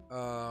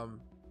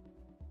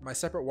 My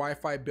separate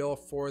Wi-Fi bill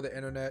for the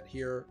internet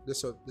here.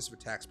 This is for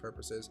tax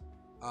purposes.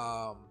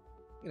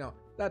 You know,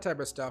 that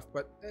type of stuff.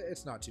 But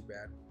it's not too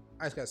bad.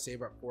 I just gotta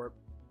save up for it.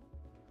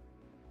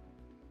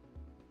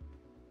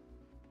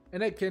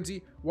 And hey,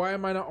 Kenzie, why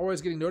am I not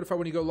always getting notified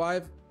when you go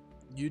live?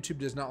 YouTube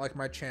does not like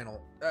my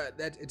channel.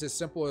 It's as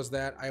simple as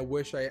that. I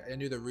wish I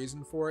knew the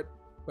reason for it,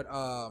 but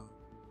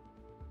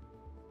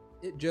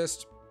it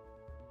just,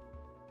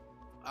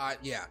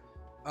 yeah.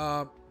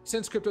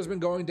 Since crypto's been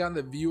going down,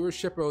 the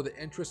viewership or the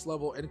interest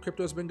level in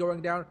crypto has been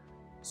going down.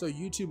 So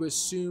YouTube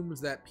assumes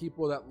that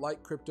people that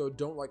like crypto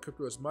don't like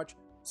crypto as much.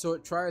 So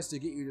it tries to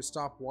get you to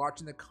stop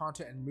watching the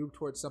content and move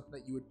towards something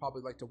that you would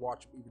probably like to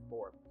watch even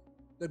more.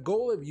 The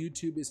goal of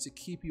YouTube is to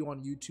keep you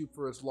on YouTube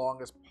for as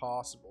long as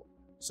possible.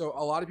 So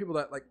a lot of people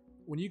that, like,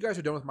 when you guys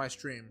are done with my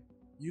stream,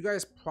 you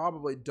guys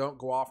probably don't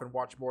go off and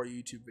watch more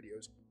YouTube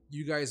videos.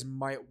 You guys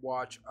might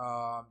watch,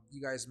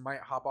 you guys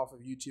might hop off of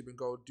YouTube and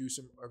go do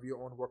some of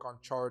your own work on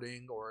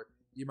charting, or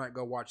you might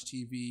go watch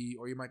TV,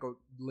 or you might go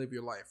live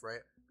your life,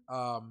 right?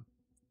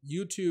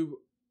 YouTube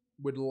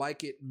would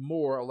like it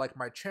more, or like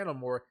my channel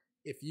more,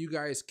 if you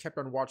guys kept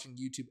on watching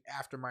YouTube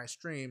after my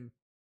stream,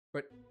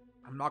 but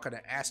I'm not going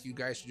to ask you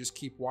guys to just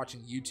keep watching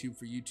YouTube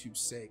for YouTube's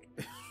sake,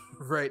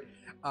 right?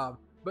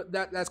 But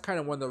that's kind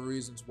of one of the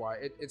reasons why.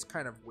 It's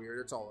kind of weird.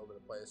 It's all over the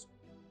place.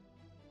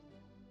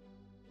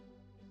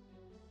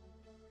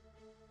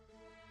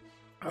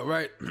 All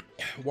right,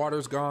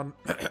 water's gone.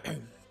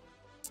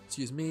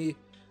 Excuse me.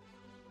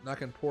 Now I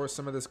can pour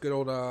some of this good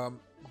old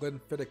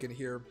Glenfiddich in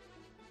here.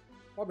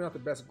 Probably not the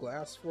best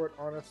glass for it,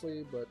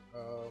 honestly, but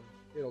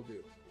it'll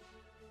do.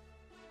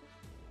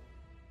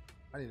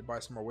 I need to buy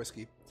some more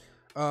whiskey.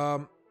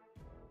 It'll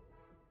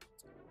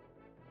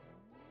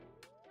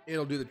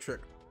do the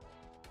trick.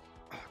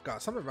 Oh, God,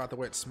 something about the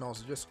way it smells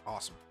is just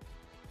awesome.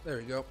 There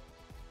we go.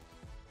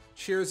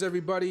 Cheers,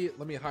 everybody.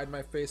 Let me hide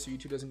my face so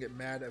YouTube doesn't get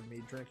mad at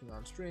me drinking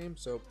on stream.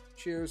 So,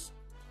 cheers.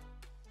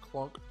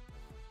 Clunk.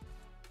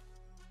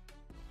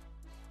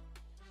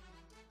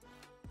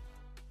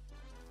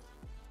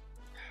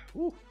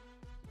 Ooh.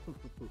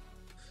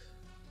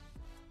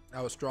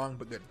 That was strong,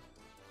 but good.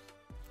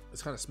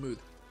 It's kind of smooth.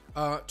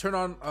 Turn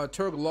on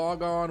Turk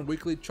log on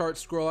weekly chart.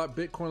 Scroll out.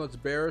 Bitcoin looks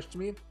bearish to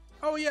me.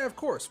 Oh yeah, of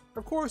course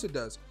it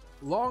does.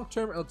 Long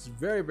term, it looks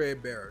very, very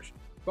bearish.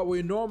 But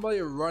we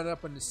normally run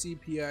up on the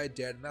CPI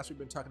dead, and that's what we've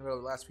been talking about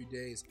the last few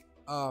days.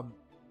 I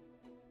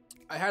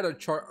had a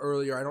chart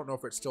earlier. I don't know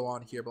if it's still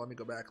on here, but let me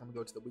go back. Let me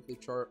go to the weekly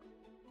chart.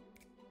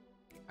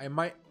 I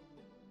might.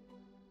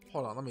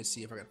 Hold on. Let me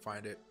see if I can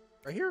find it.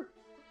 Right here.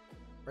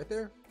 Right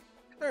there.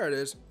 There it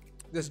is.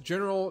 This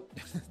general.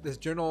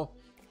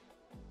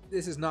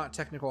 This is not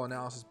technical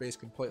analysis based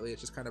completely.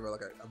 It's just kind of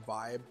like a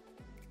vibe.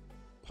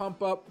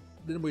 Pump up,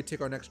 then we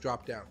take our next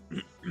drop down.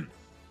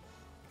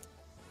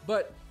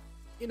 But,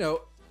 you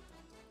know,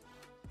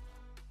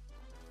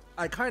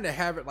 I kind of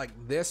have it like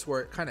this,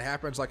 where it kind of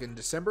happens like in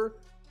December.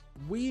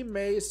 We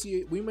may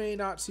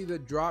not see the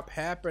drop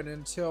happen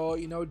until,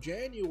 you know,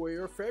 January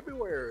or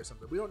February or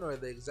something. We don't know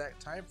the exact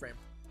time frame,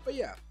 but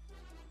yeah,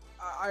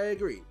 I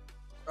agree.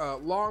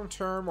 Long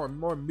term or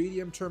more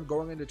medium term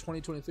going into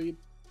 2023.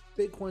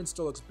 Bitcoin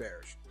still looks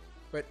bearish,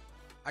 but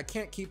I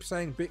can't keep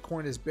saying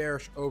Bitcoin is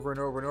bearish over and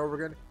over and over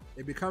again.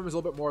 It becomes a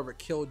little bit more of a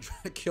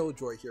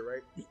killjoy here,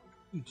 right?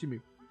 Excuse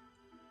me.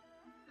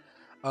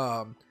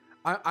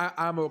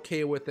 I'm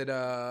okay with it.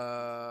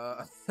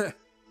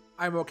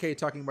 I'm okay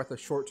talking about the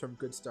short-term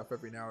good stuff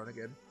every now and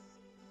again.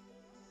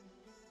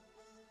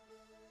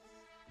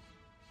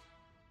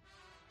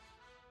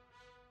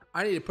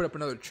 I need to put up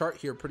another chart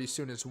here pretty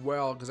soon as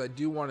well, because I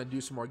do want to do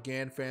some more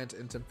Gann fans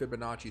and some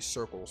Fibonacci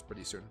circles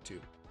pretty soon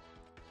too.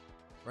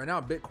 Right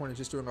now, Bitcoin is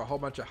just doing a whole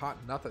bunch of hot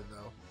nothing,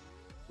 though.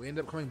 We end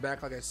up coming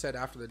back, like I said,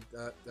 after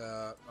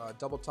the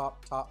double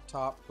top,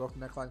 broke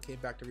the neckline, came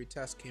back to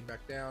retest, came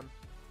back down.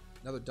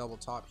 Another double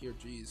top here,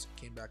 geez,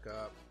 came back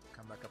up,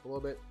 come back up a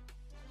little bit.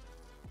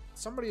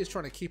 Somebody is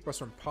trying to keep us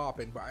from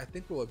popping, but I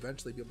think we'll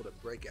eventually be able to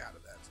break out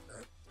of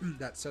that,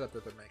 that setup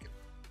that they're making.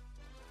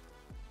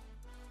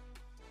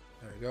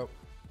 There we go.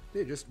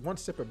 Dude, just one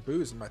sip of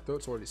booze and my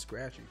throat's already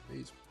scratchy.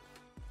 Jeez.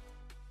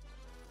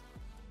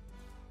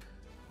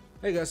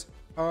 Hey guys,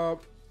 can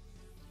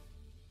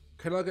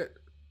I look at,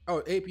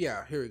 oh, ape,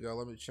 yeah, here we go.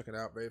 Let me check it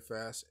out very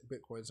fast.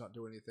 Bitcoin's not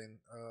doing anything.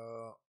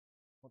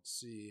 Let's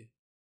see.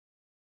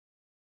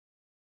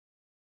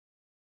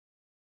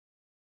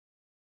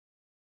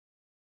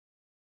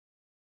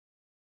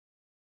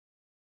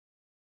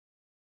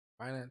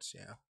 Finance,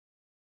 yeah.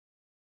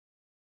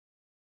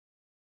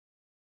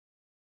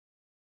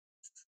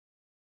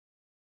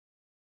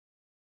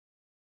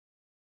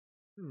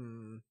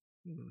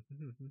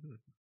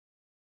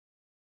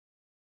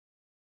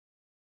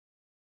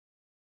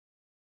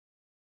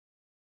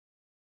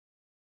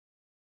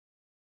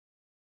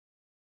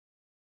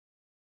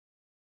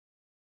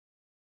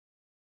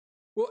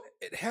 Well,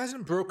 it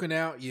hasn't broken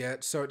out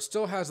yet, so it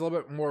still has a little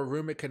bit more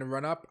room it can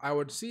run up. I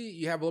would see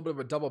you have a little bit of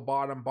a double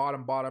bottom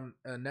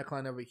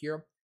neckline over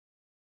here.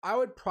 I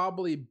would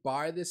probably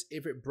buy this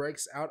if it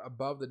breaks out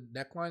above the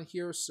neckline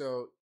here.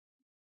 So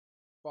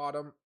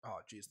bottom, oh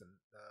geez, the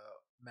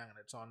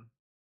magnet's on.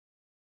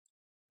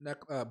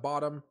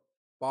 Bottom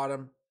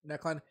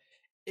neckline.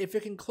 If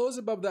it can close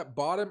above that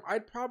bottom,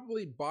 I'd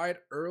probably buy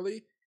it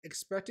early,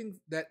 expecting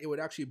that it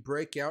would actually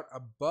break out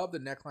above the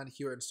neckline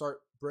here and start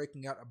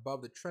breaking out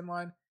above the trend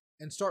line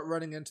and start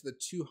running into the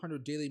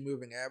 200 daily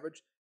moving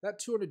average. That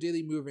 200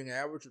 daily moving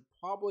average would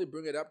probably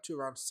bring it up to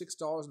around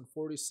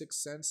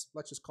 $6.46.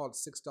 Let's just call it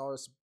 $6,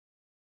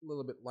 a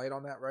little bit light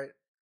on that, right?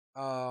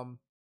 You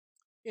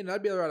know,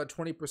 that'd be around a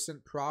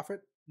 20%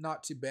 profit.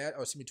 Not too bad.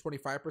 Oh, excuse me,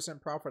 25%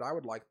 profit. I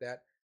would like that.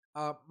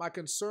 My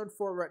concern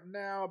for right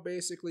now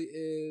basically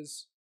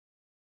is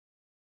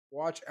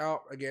watch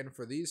out again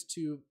for these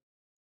two.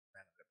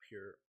 Up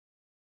here.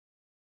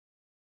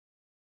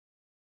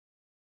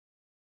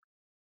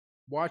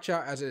 Watch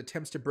out as it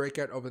attempts to break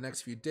out over the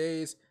next few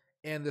days,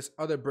 and this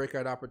other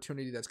breakout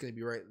opportunity that's going to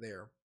be right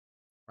there.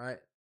 Right?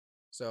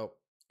 So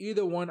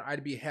either one,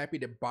 I'd be happy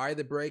to buy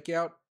the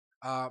breakout.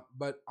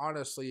 But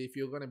honestly, if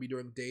you're going to be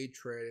doing day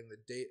trading,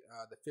 the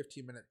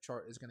 15-minute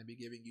chart is going to be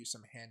giving you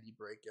some handy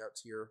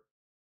breakouts here.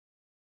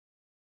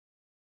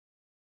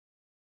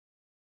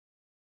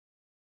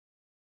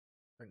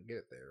 I can get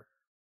it there.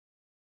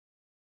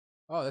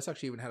 Oh, that's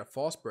actually even had a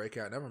false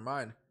breakout. Never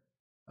mind.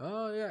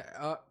 Oh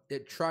yeah,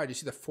 it tried. You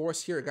see the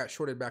force here? It got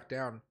shorted back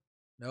down.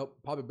 Nope.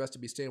 Probably best to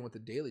be staying with the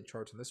daily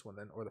charts on this one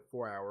then, or the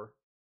 4-hour.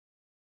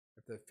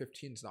 If the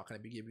 15 is not going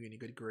to be giving you any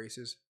good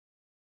graces.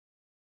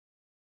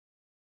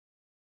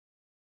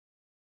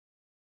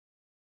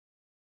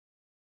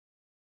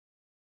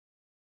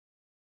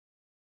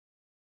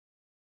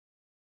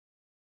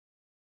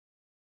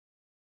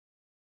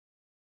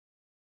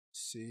 Let's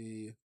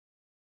see.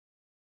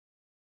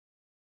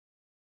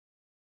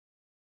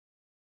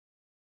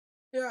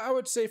 Yeah, I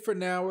would say for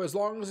now, as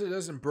long as it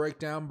doesn't break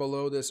down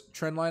below this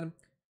trend line,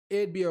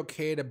 it'd be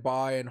okay to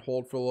buy and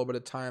hold for a little bit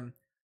of time.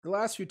 The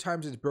last few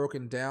times it's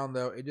broken down,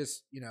 though, it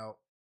just, you know,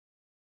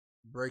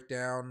 break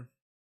down,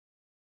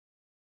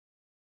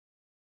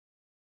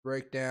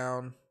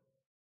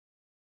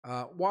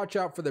 Watch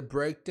out for the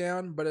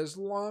breakdown, but as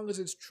long as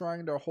it's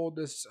trying to hold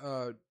this,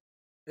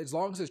 as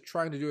long as it's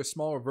trying to do a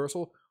small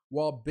reversal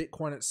while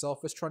Bitcoin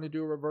itself is trying to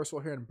do a reversal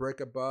here and break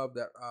above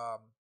that,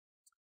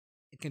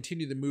 and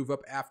continue to move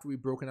up after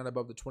we've broken out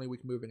above the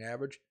 20-week moving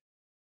average,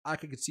 I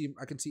can see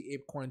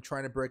ApeCoin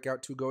trying to break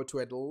out to go to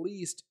at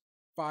least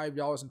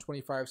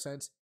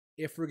 $5.25.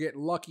 If we get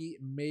lucky,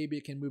 maybe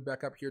it can move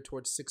back up here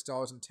towards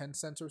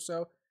 $6.10 or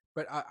so.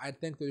 But I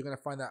think they're going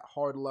to find that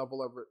hard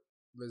level of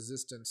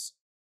resistance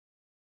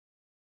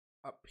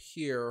up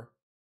here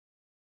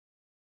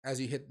as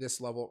you hit this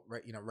level,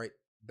 right? Right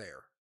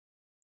there.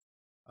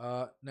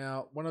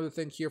 Now, one other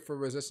thing here for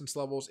resistance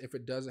levels, if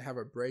it does have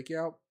a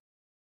breakout,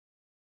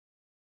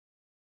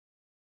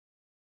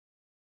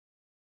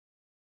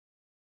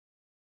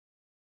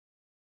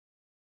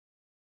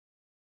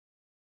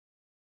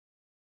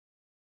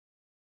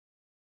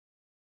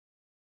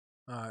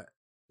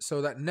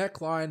 so that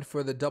neckline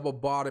for the double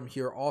bottom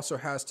here also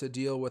has to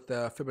deal with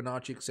the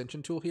Fibonacci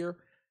extension tool here.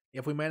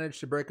 If we manage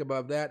to break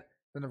above that,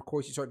 then of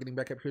course you start getting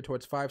back up here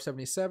towards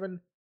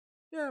 577.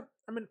 Yeah,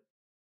 I mean,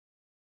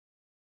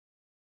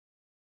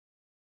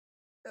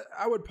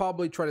 I would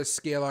probably try to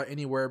scale out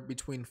anywhere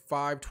between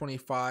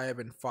 525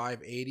 and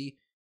 580.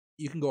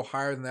 You can go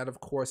higher than that,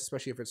 of course,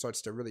 especially if it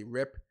starts to really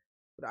rip.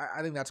 But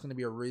I think that's going to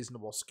be a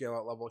reasonable scale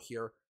out level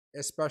here,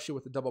 especially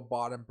with the double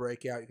bottom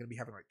breakout. You're going to be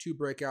having like 2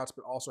 breakouts,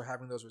 but also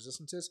having those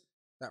resistances.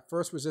 That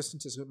first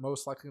resistance is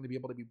most likely going to be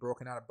able to be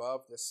broken out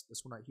above this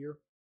one right here.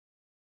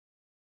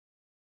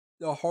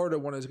 The harder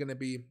one is going to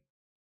be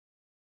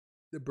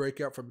the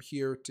breakout from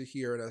here to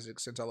here, and as it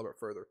extends out a little bit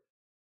further.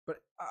 But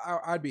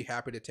I'd be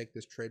happy to take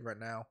this trade right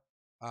now.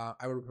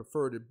 I would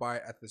prefer to buy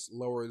it at this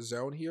lower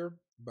zone here,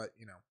 but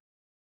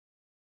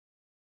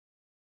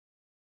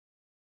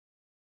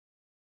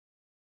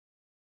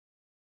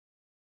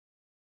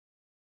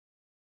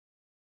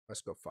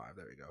let's go 5.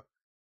 There we go.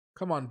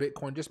 Come on,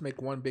 Bitcoin, just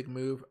make one big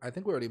move. I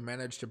think we already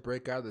managed to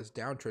break out of this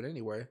downtrend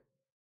anyway.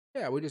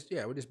 Yeah, we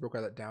just broke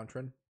out of that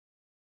downtrend.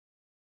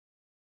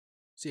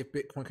 See if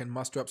Bitcoin can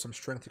muster up some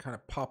strength to kind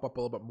of pop up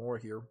a little bit more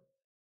here.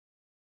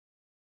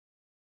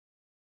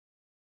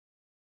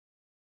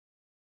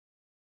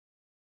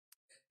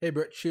 Hey,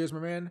 Brett, cheers, my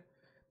man.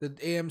 The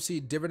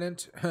AMC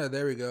dividend.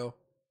 There we go.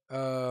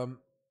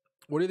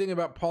 What do you think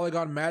about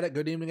Polygon Matic?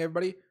 Good evening,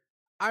 everybody.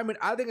 I mean,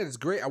 I think it's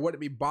great. I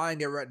wouldn't be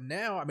buying it right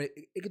now. I mean,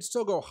 it could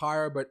still go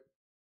higher, but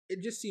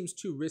it just seems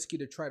too risky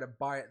to try to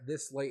buy it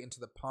this late into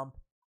the pump.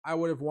 I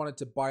would have wanted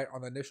to buy it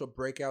on the initial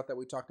breakout that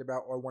we talked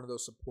about or one of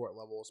those support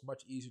levels.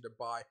 Much easier to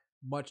buy,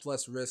 much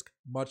less risk,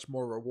 much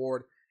more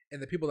reward.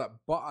 And the people that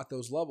bought at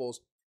those levels,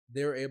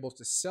 they're able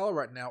to sell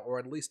right now or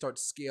at least start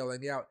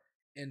scaling out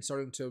and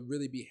starting to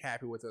really be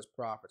happy with those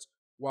profits.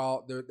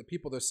 While the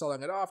people they're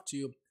selling it off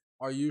to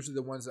are usually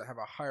the ones that have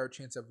a higher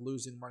chance of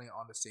losing money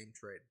on the same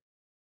trade.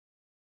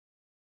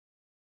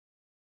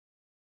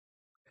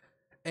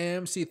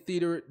 AMC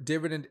Theater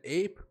Dividend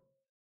Ape.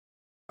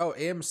 Oh,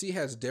 AMC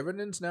has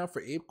dividends now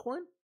for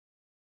ApeCoin?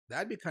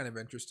 That'd be kind of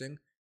interesting.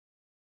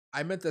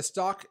 I meant the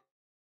stock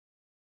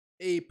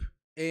Ape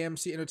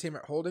AMC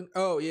Entertainment Holding.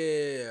 Oh,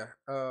 yeah.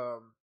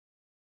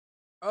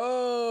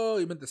 Oh,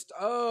 you meant the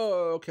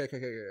oh, okay.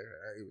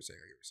 You were saying.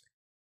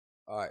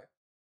 All right.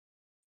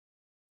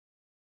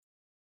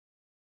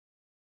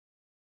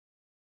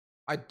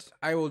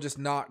 I will just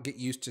not get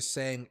used to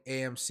saying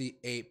AMC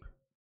Ape.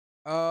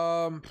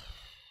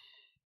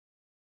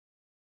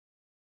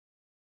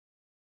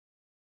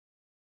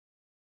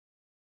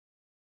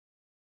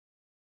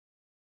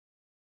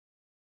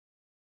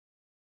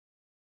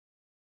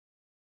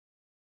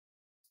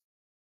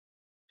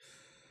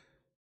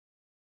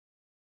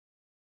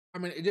 I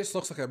mean, it just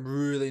looks like a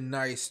really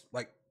nice,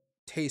 like,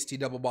 tasty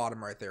double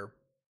bottom right there.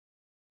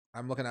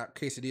 I'm looking at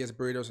quesadillas,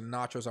 burritos, and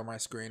nachos on my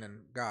screen,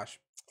 and gosh,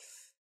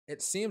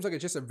 it seems like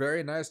it's just a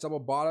very nice double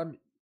bottom.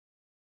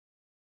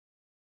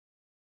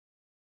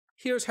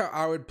 Here's how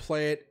I would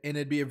play it, and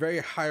it'd be a very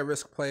high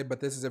risk play,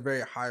 but this is a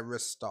very high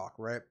risk stock,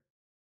 right?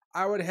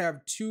 I would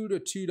have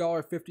 $2 to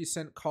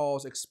 $2.50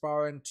 calls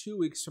expiring 2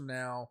 weeks from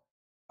now,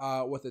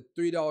 with a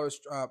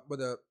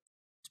 $3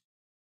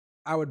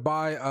 I would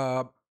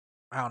buy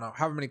I don't know,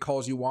 however many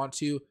calls you want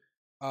to,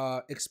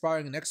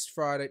 expiring next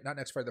Friday, not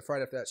next Friday, the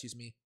Friday after that, excuse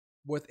me,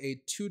 with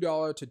a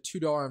 $2 to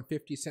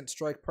 $2.50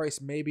 strike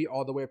price, maybe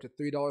all the way up to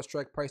 $3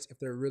 strike price if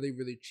they're really,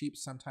 really cheap.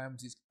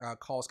 Sometimes these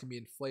calls can be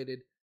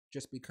inflated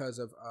just because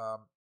of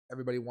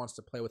everybody wants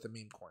to play with the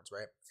meme coins,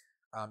 right?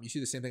 You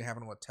see the same thing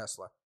happening with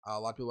Tesla. A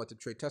lot of people like to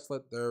trade Tesla.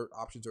 Their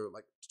options are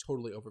like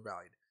totally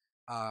overvalued.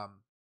 And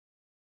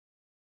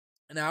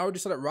I would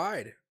just let it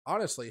ride,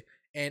 honestly.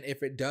 And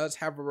if it does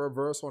have a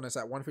reversal and it's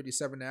at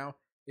 157 now,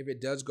 if it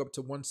does go up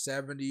to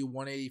 170,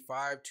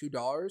 185,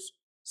 $2,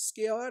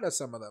 scale out of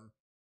some of them.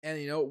 And,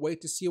 wait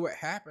to see what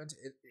happens.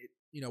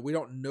 We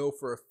don't know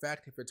for a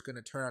fact if it's going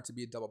to turn out to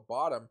be a double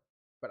bottom.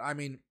 But, I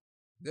mean,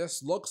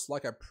 this looks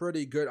like a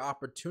pretty good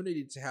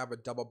opportunity to have a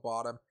double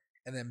bottom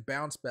and then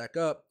bounce back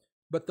up.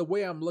 But the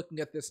way I'm looking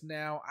at this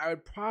now, I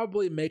would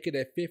probably make it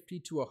a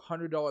 $50 to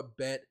 $100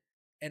 bet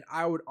And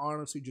I would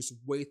honestly just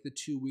wait the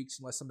 2 weeks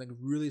unless something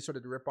really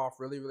started to rip off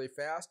really, really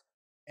fast.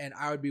 And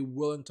I would be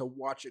willing to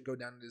watch it go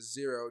down to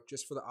zero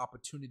just for the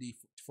opportunity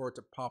for it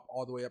to pop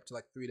all the way up to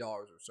like $3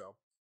 or so.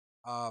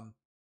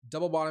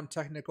 Double bottom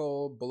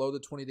technical, below the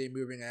 20-day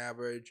moving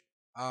average.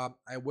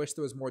 I wish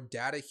there was more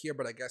data here,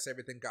 but I guess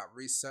everything got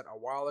reset a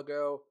while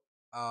ago.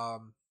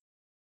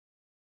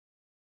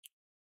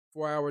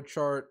 4-hour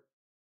chart.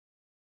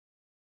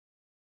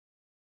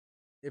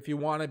 If you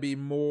want to be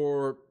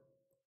more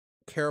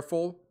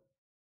careful,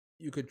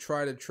 you could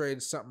try to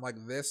trade something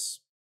like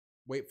this.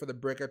 Wait for the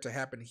breakout to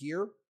happen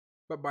here.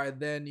 But by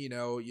then, you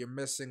know, you're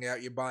missing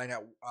out. You're buying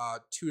at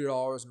 $2.11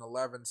 or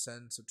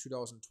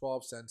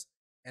 $2.12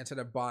 instead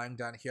of buying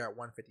down here at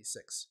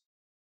 156.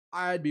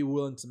 I'd be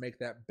willing to make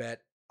that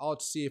bet. I'll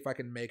see if I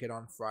can make it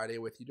on Friday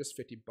with you. Just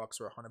 $50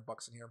 or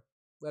 $100 in here.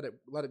 Let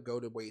it go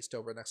to waste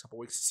over the next couple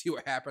weeks to see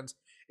what happens.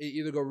 It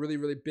either go really,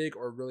 really big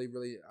or really,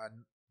 really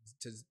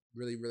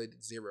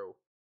zero.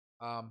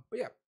 But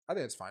yeah, I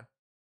think it's fine.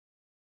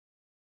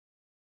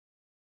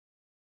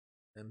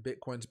 And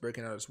Bitcoin's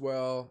breaking out as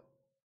well.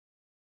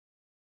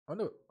 Oh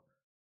no.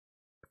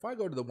 If I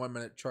go to the 1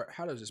 minute chart,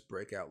 how does this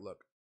breakout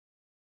look?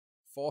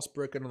 False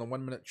breakout on the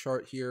 1 minute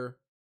chart here.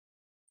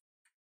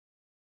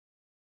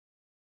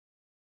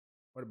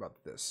 What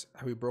about this?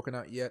 Have we broken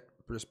out yet?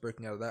 We're just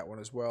breaking out of that one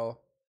as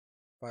well.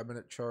 5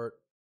 minute chart.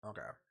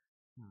 Okay.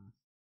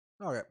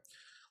 Okay.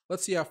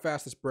 Let's see how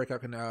fast this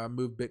breakout can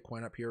move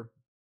Bitcoin up here.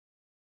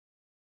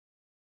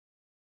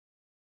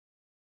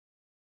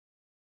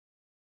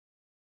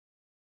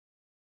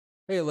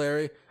 Hey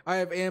Larry, I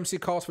have AMC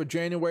calls for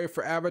January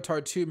for Avatar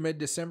 2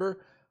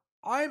 mid-December.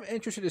 I'm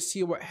interested to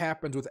see what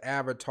happens with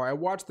Avatar. I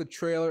watched the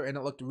trailer and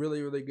it looked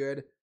really, really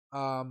good.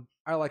 I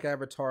like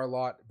Avatar a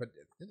lot, but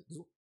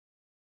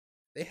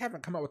they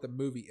haven't come out with a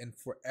movie in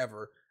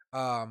forever.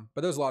 But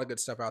there's a lot of good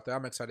stuff out there.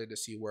 I'm excited to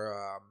see where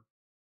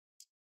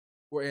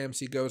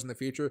AMC goes in the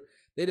future.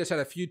 They just had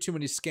a few too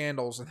many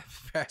scandals in the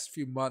past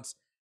few months.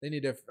 They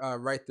need to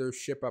right their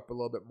ship up a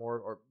little bit more,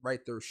 or right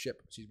their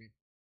ship, excuse me.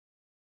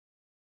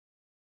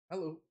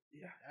 Hello.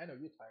 Yeah, I know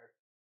you're tired.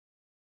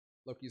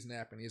 Look, he's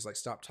napping. He's like,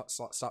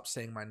 stop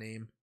saying my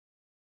name.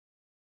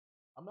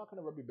 I'm not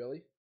gonna rub your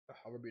belly.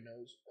 I'll rub your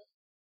nose.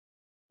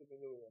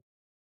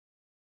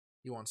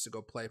 He wants to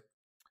go play.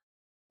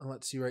 And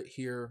let's see right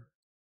here.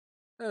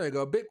 There we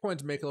go.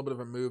 Bitcoin's making a little bit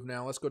of a move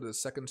now. Let's go to the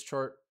seconds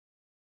chart.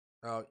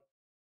 The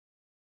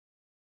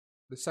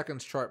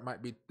seconds chart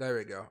might be, there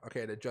we go.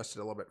 Okay, it adjusted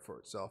a little bit for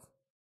itself.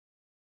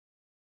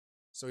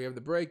 So we have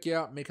the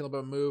breakout, making a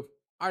little bit of a move.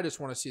 I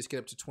just want to see us get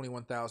up to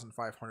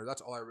 21,500.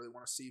 That's all I really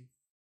want to see.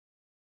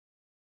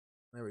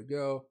 There we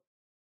go.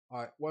 All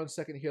right, 1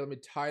 second here. Let me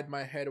tide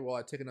my head while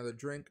I take another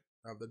drink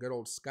of the good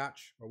old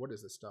scotch. Or what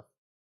is this stuff?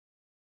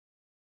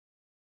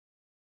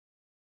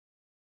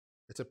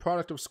 It's a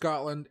product of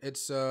Scotland.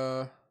 It's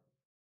yeah,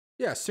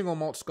 single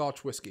malt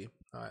Scotch whiskey.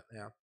 All right,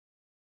 yeah.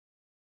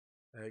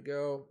 There you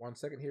go. 1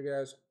 second here,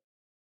 guys.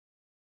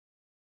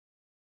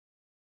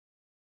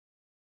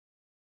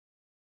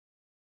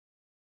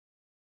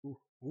 Ooh,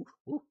 ooh,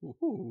 ooh, ooh,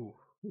 ooh.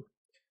 A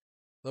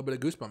little bit of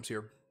goosebumps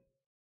here.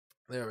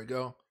 There we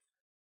go.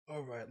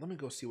 All right, let me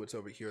go see what's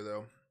over here,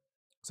 though.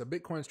 So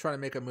Bitcoin's trying to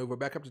make a move. We're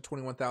back up to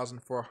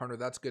 21,400.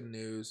 That's good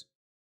news.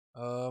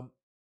 Let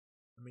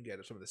me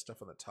get some of this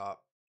stuff on the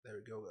top. There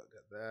we go.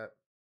 Got that.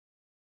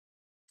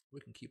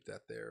 We can keep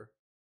that there.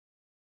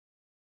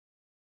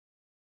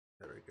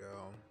 There we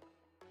go.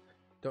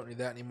 Don't need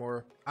that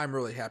anymore. I'm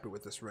really happy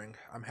with this ring.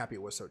 I'm happy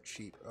it was so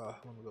cheap.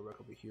 Let me go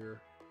back over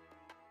here.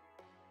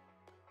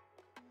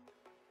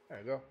 There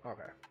we go.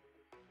 Okay.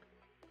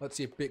 Let's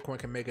see if Bitcoin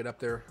can make it up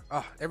there.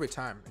 Every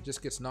time it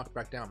just gets knocked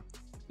back down.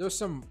 There's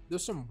some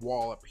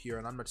wall up here,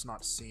 and I'm just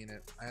not seeing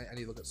it. I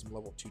need to look at some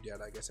level 2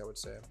 data, I guess I would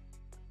say.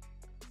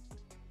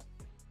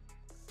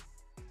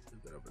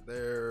 Move that over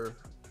there.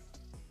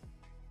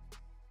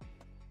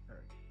 All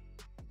right.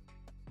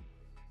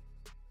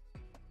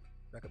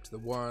 Back up to the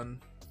 1.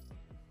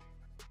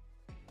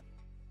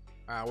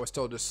 We're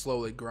still just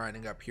slowly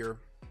grinding up here.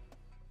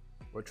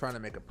 We're trying to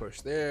make a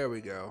push. There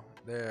we go.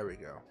 There we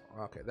go.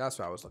 Okay, that's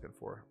what I was looking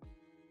for.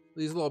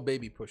 These little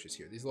baby pushes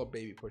here. These little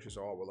baby pushes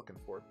are all we're looking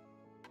for.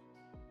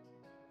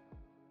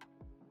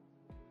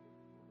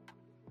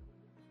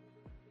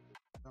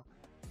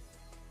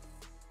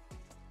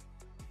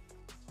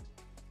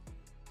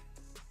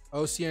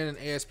 OCN and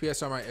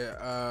ASPS are my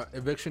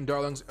eviction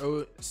darlings.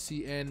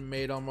 OCN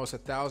made almost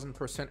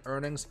 1,000%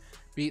 earnings.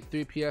 Beat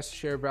 3PS,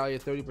 share value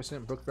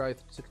 30%, book value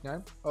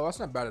 69. Oh, that's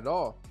not bad at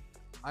all.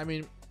 I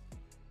mean,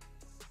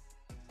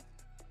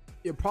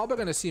 you're probably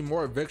going to see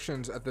more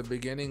evictions at the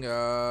beginning,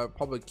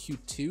 probably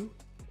Q2.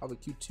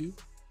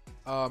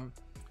 But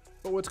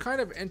what's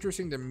kind of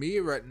interesting to me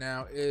right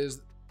now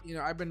is, you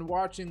know, I've been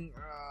watching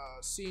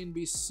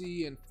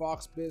CNBC and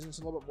Fox Business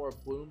and a little bit more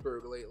of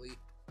Bloomberg lately.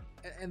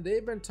 And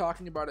they've been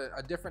talking about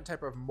a different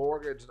type of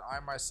mortgage that I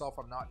myself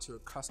am not too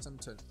accustomed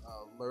to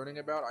learning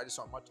about. I just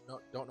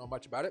don't know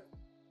much about it.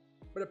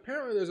 But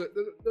apparently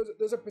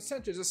there's a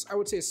percentage, I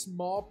would say a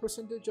small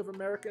percentage of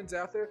Americans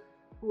out there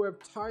who have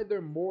tied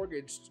their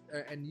mortgage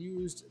and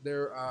used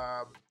their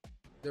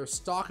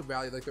stock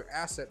value, like their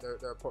asset,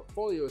 their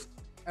portfolios,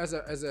 as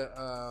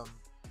a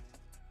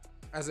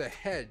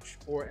hedge,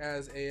 or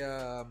as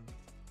a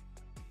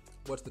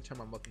what's the term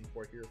I'm looking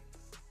for here?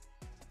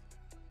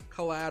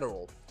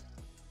 Collateral.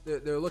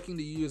 They're looking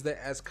to use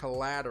that as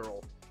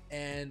collateral.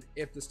 And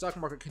if the stock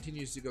market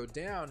continues to go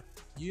down,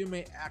 you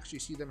may actually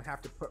see them have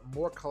to put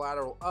more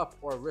collateral up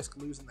or risk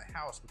losing the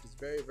house, which is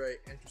very, very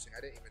interesting. I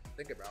didn't even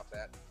think about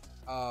that.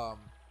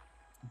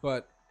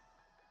 But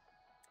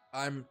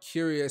I'm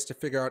curious to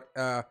figure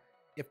out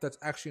if that's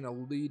actually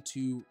going to lead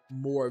to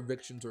more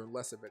evictions or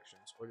less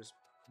evictions, or just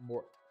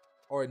more,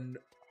 or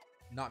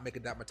not make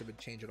it that much of a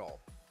change at all.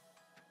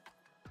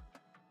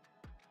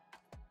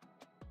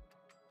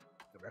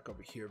 Go back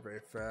over here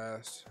very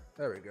fast.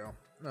 There we go.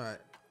 All right.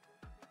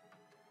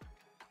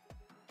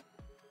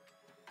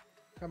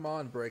 Come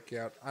on,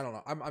 breakout. I don't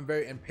know. I'm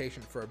very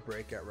impatient for a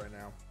breakout right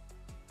now.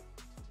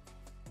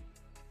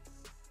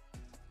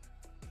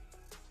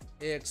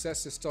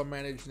 AXS is still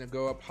managing to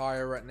go up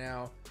higher right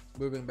now,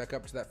 moving back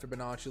up to that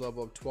Fibonacci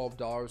level of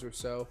 $12 or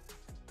so.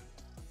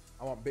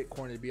 I want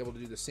Bitcoin to be able to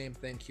do the same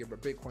thing here,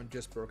 but Bitcoin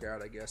just broke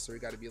out, I guess, so we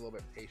got to be a little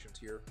bit patient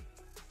here.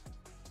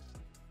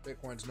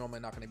 Bitcoin's normally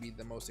not going to be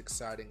the most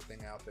exciting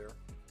thing out there.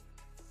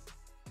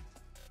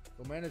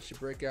 We'll manage to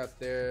break out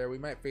there. We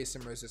might face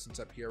some resistance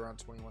up here around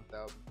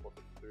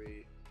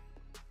 21,453.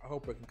 I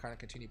hope we can kind of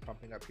continue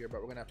pumping up here, but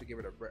we're going to have to give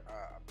it a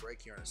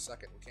break here in a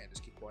second. We can't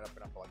just keep going up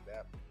and up like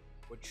that.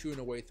 We're chewing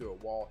away through a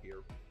wall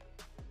here.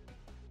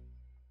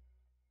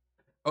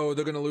 Oh,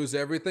 they're going to lose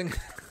everything?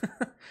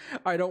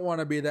 I don't want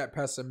to be that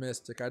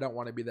pessimistic. But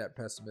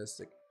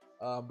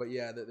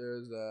yeah,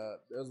 there's a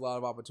lot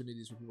of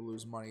opportunities for people to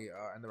lose money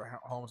in their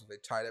homes if they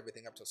tied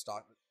everything up to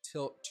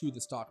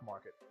the stock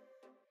market.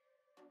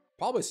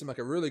 Probably seemed like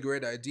a really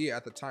great idea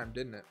at the time,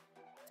 didn't it?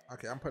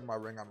 Okay, I'm putting my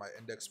ring on my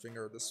index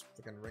finger. This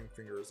freaking ring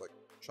finger is like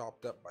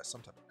chopped up by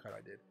some type of cut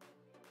I did.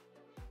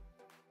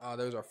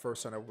 There's our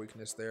first sign of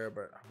weakness there,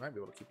 but I might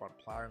be able to keep on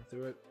plowing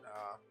through it.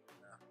 Yeah.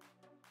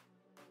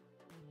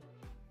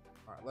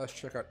 All right, let's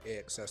check out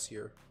AXS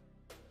here.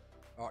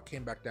 Oh, it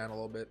came back down a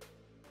little bit.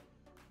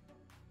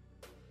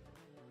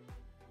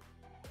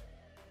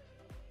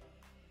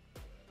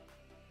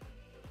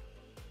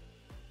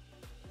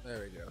 There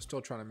we go.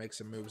 Still trying to make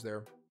some moves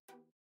there.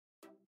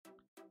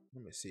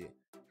 Let me see.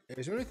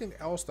 Is there anything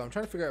else though? I'm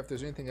trying to figure out if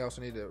there's anything else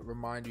I need to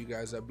remind you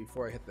guys of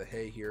before I hit the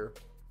hay here.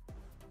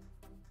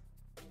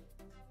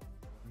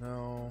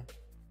 No.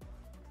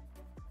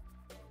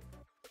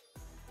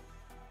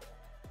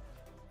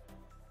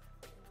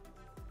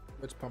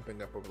 It's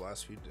pumping up over the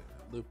last few days.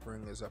 Loop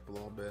ring is up a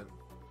little bit.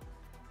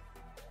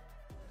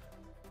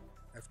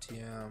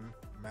 FTM,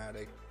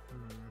 Matic.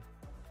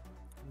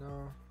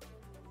 No.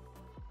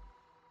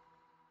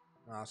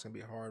 Oh, it's gonna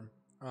be hard.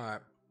 All right.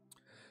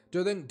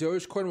 Do I think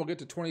Dogecoin will get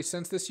to 20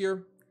 cents this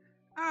year?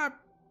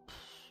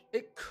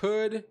 It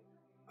could.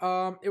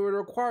 It would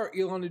require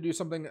Elon to do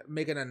something,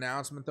 make an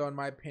announcement though, in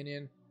my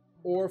opinion,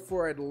 or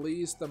for at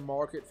least the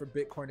market for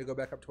Bitcoin to go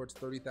back up towards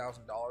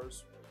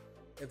 $30,000.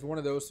 If one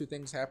of those two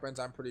things happens,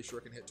 I'm pretty sure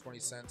it can hit 20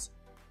 cents.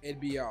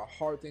 It'd be a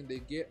hard thing to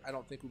get. I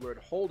don't think we would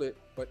hold it,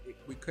 but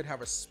we could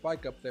have a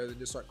spike up there, then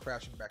just start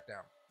crashing back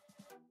down.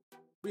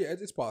 But yeah,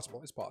 it's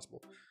possible. It's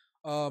possible.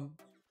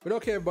 But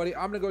okay, everybody,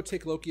 I'm gonna go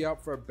take Loki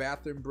out for a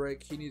bathroom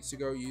break. He needs to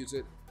go use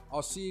it.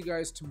 I'll see you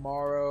guys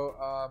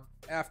tomorrow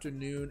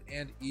afternoon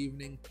and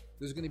evening.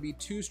 There's gonna be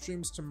 2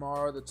 streams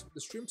tomorrow.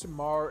 The stream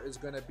tomorrow is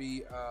gonna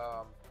be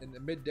in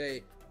the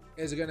midday.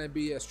 Is gonna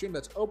be a stream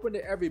that's open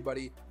to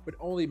everybody, but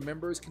only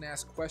members can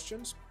ask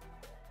questions.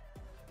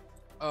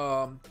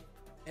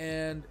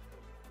 And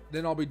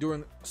then I'll be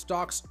doing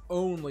stocks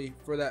only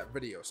for that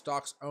video.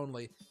 Stocks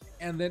only.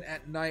 And then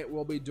at night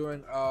we'll be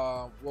doing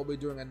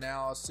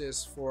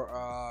analysis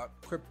for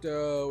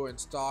crypto and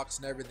stocks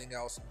and everything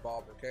else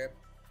involved. Okay.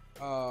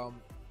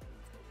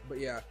 But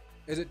yeah,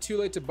 is it too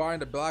late to buy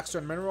into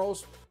Blackstone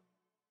Minerals?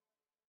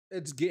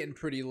 It's getting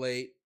pretty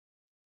late.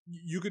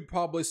 You could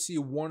probably see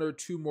 1 or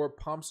 2 more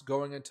pumps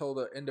going until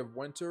the end of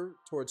winter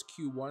towards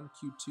Q1,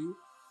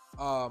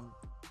 Q2.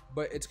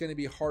 But it's going to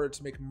be harder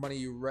to make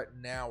money right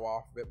now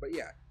off of it. But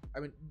yeah, I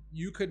mean,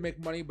 you could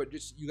make money, but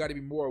just you got to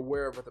be more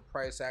aware of what the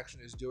price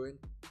action is doing,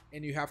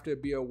 and you have to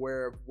be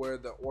aware of where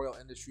the oil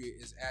industry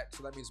is at.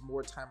 So that means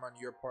more time on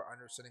your part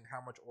understanding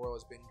how much oil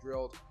is being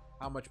drilled,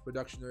 how much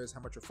production there is,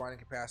 how much refining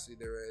capacity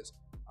there is,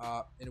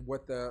 and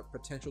what the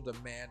potential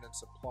demand and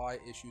supply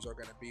issues are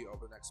going to be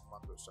over the next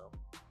month or so.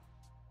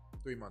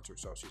 3 months or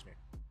so, excuse me.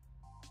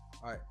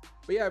 All right,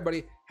 but yeah,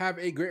 everybody, have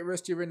a great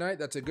rest of your night.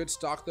 That's a good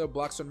stock though.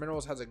 Blackstone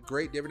Minerals has a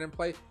great dividend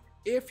play.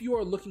 If you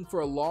are looking for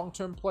a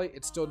long-term play,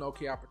 it's still an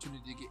okay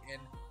opportunity to get in,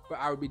 but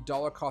I would be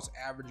dollar cost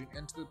averaging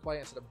into the play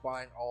instead of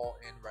buying all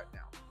in right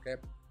now. Okay,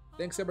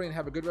 thanks everybody, and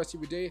have a good rest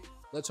of your day.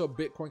 Let's hope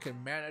Bitcoin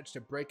can manage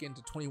to break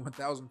into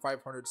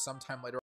 21,500 sometime later.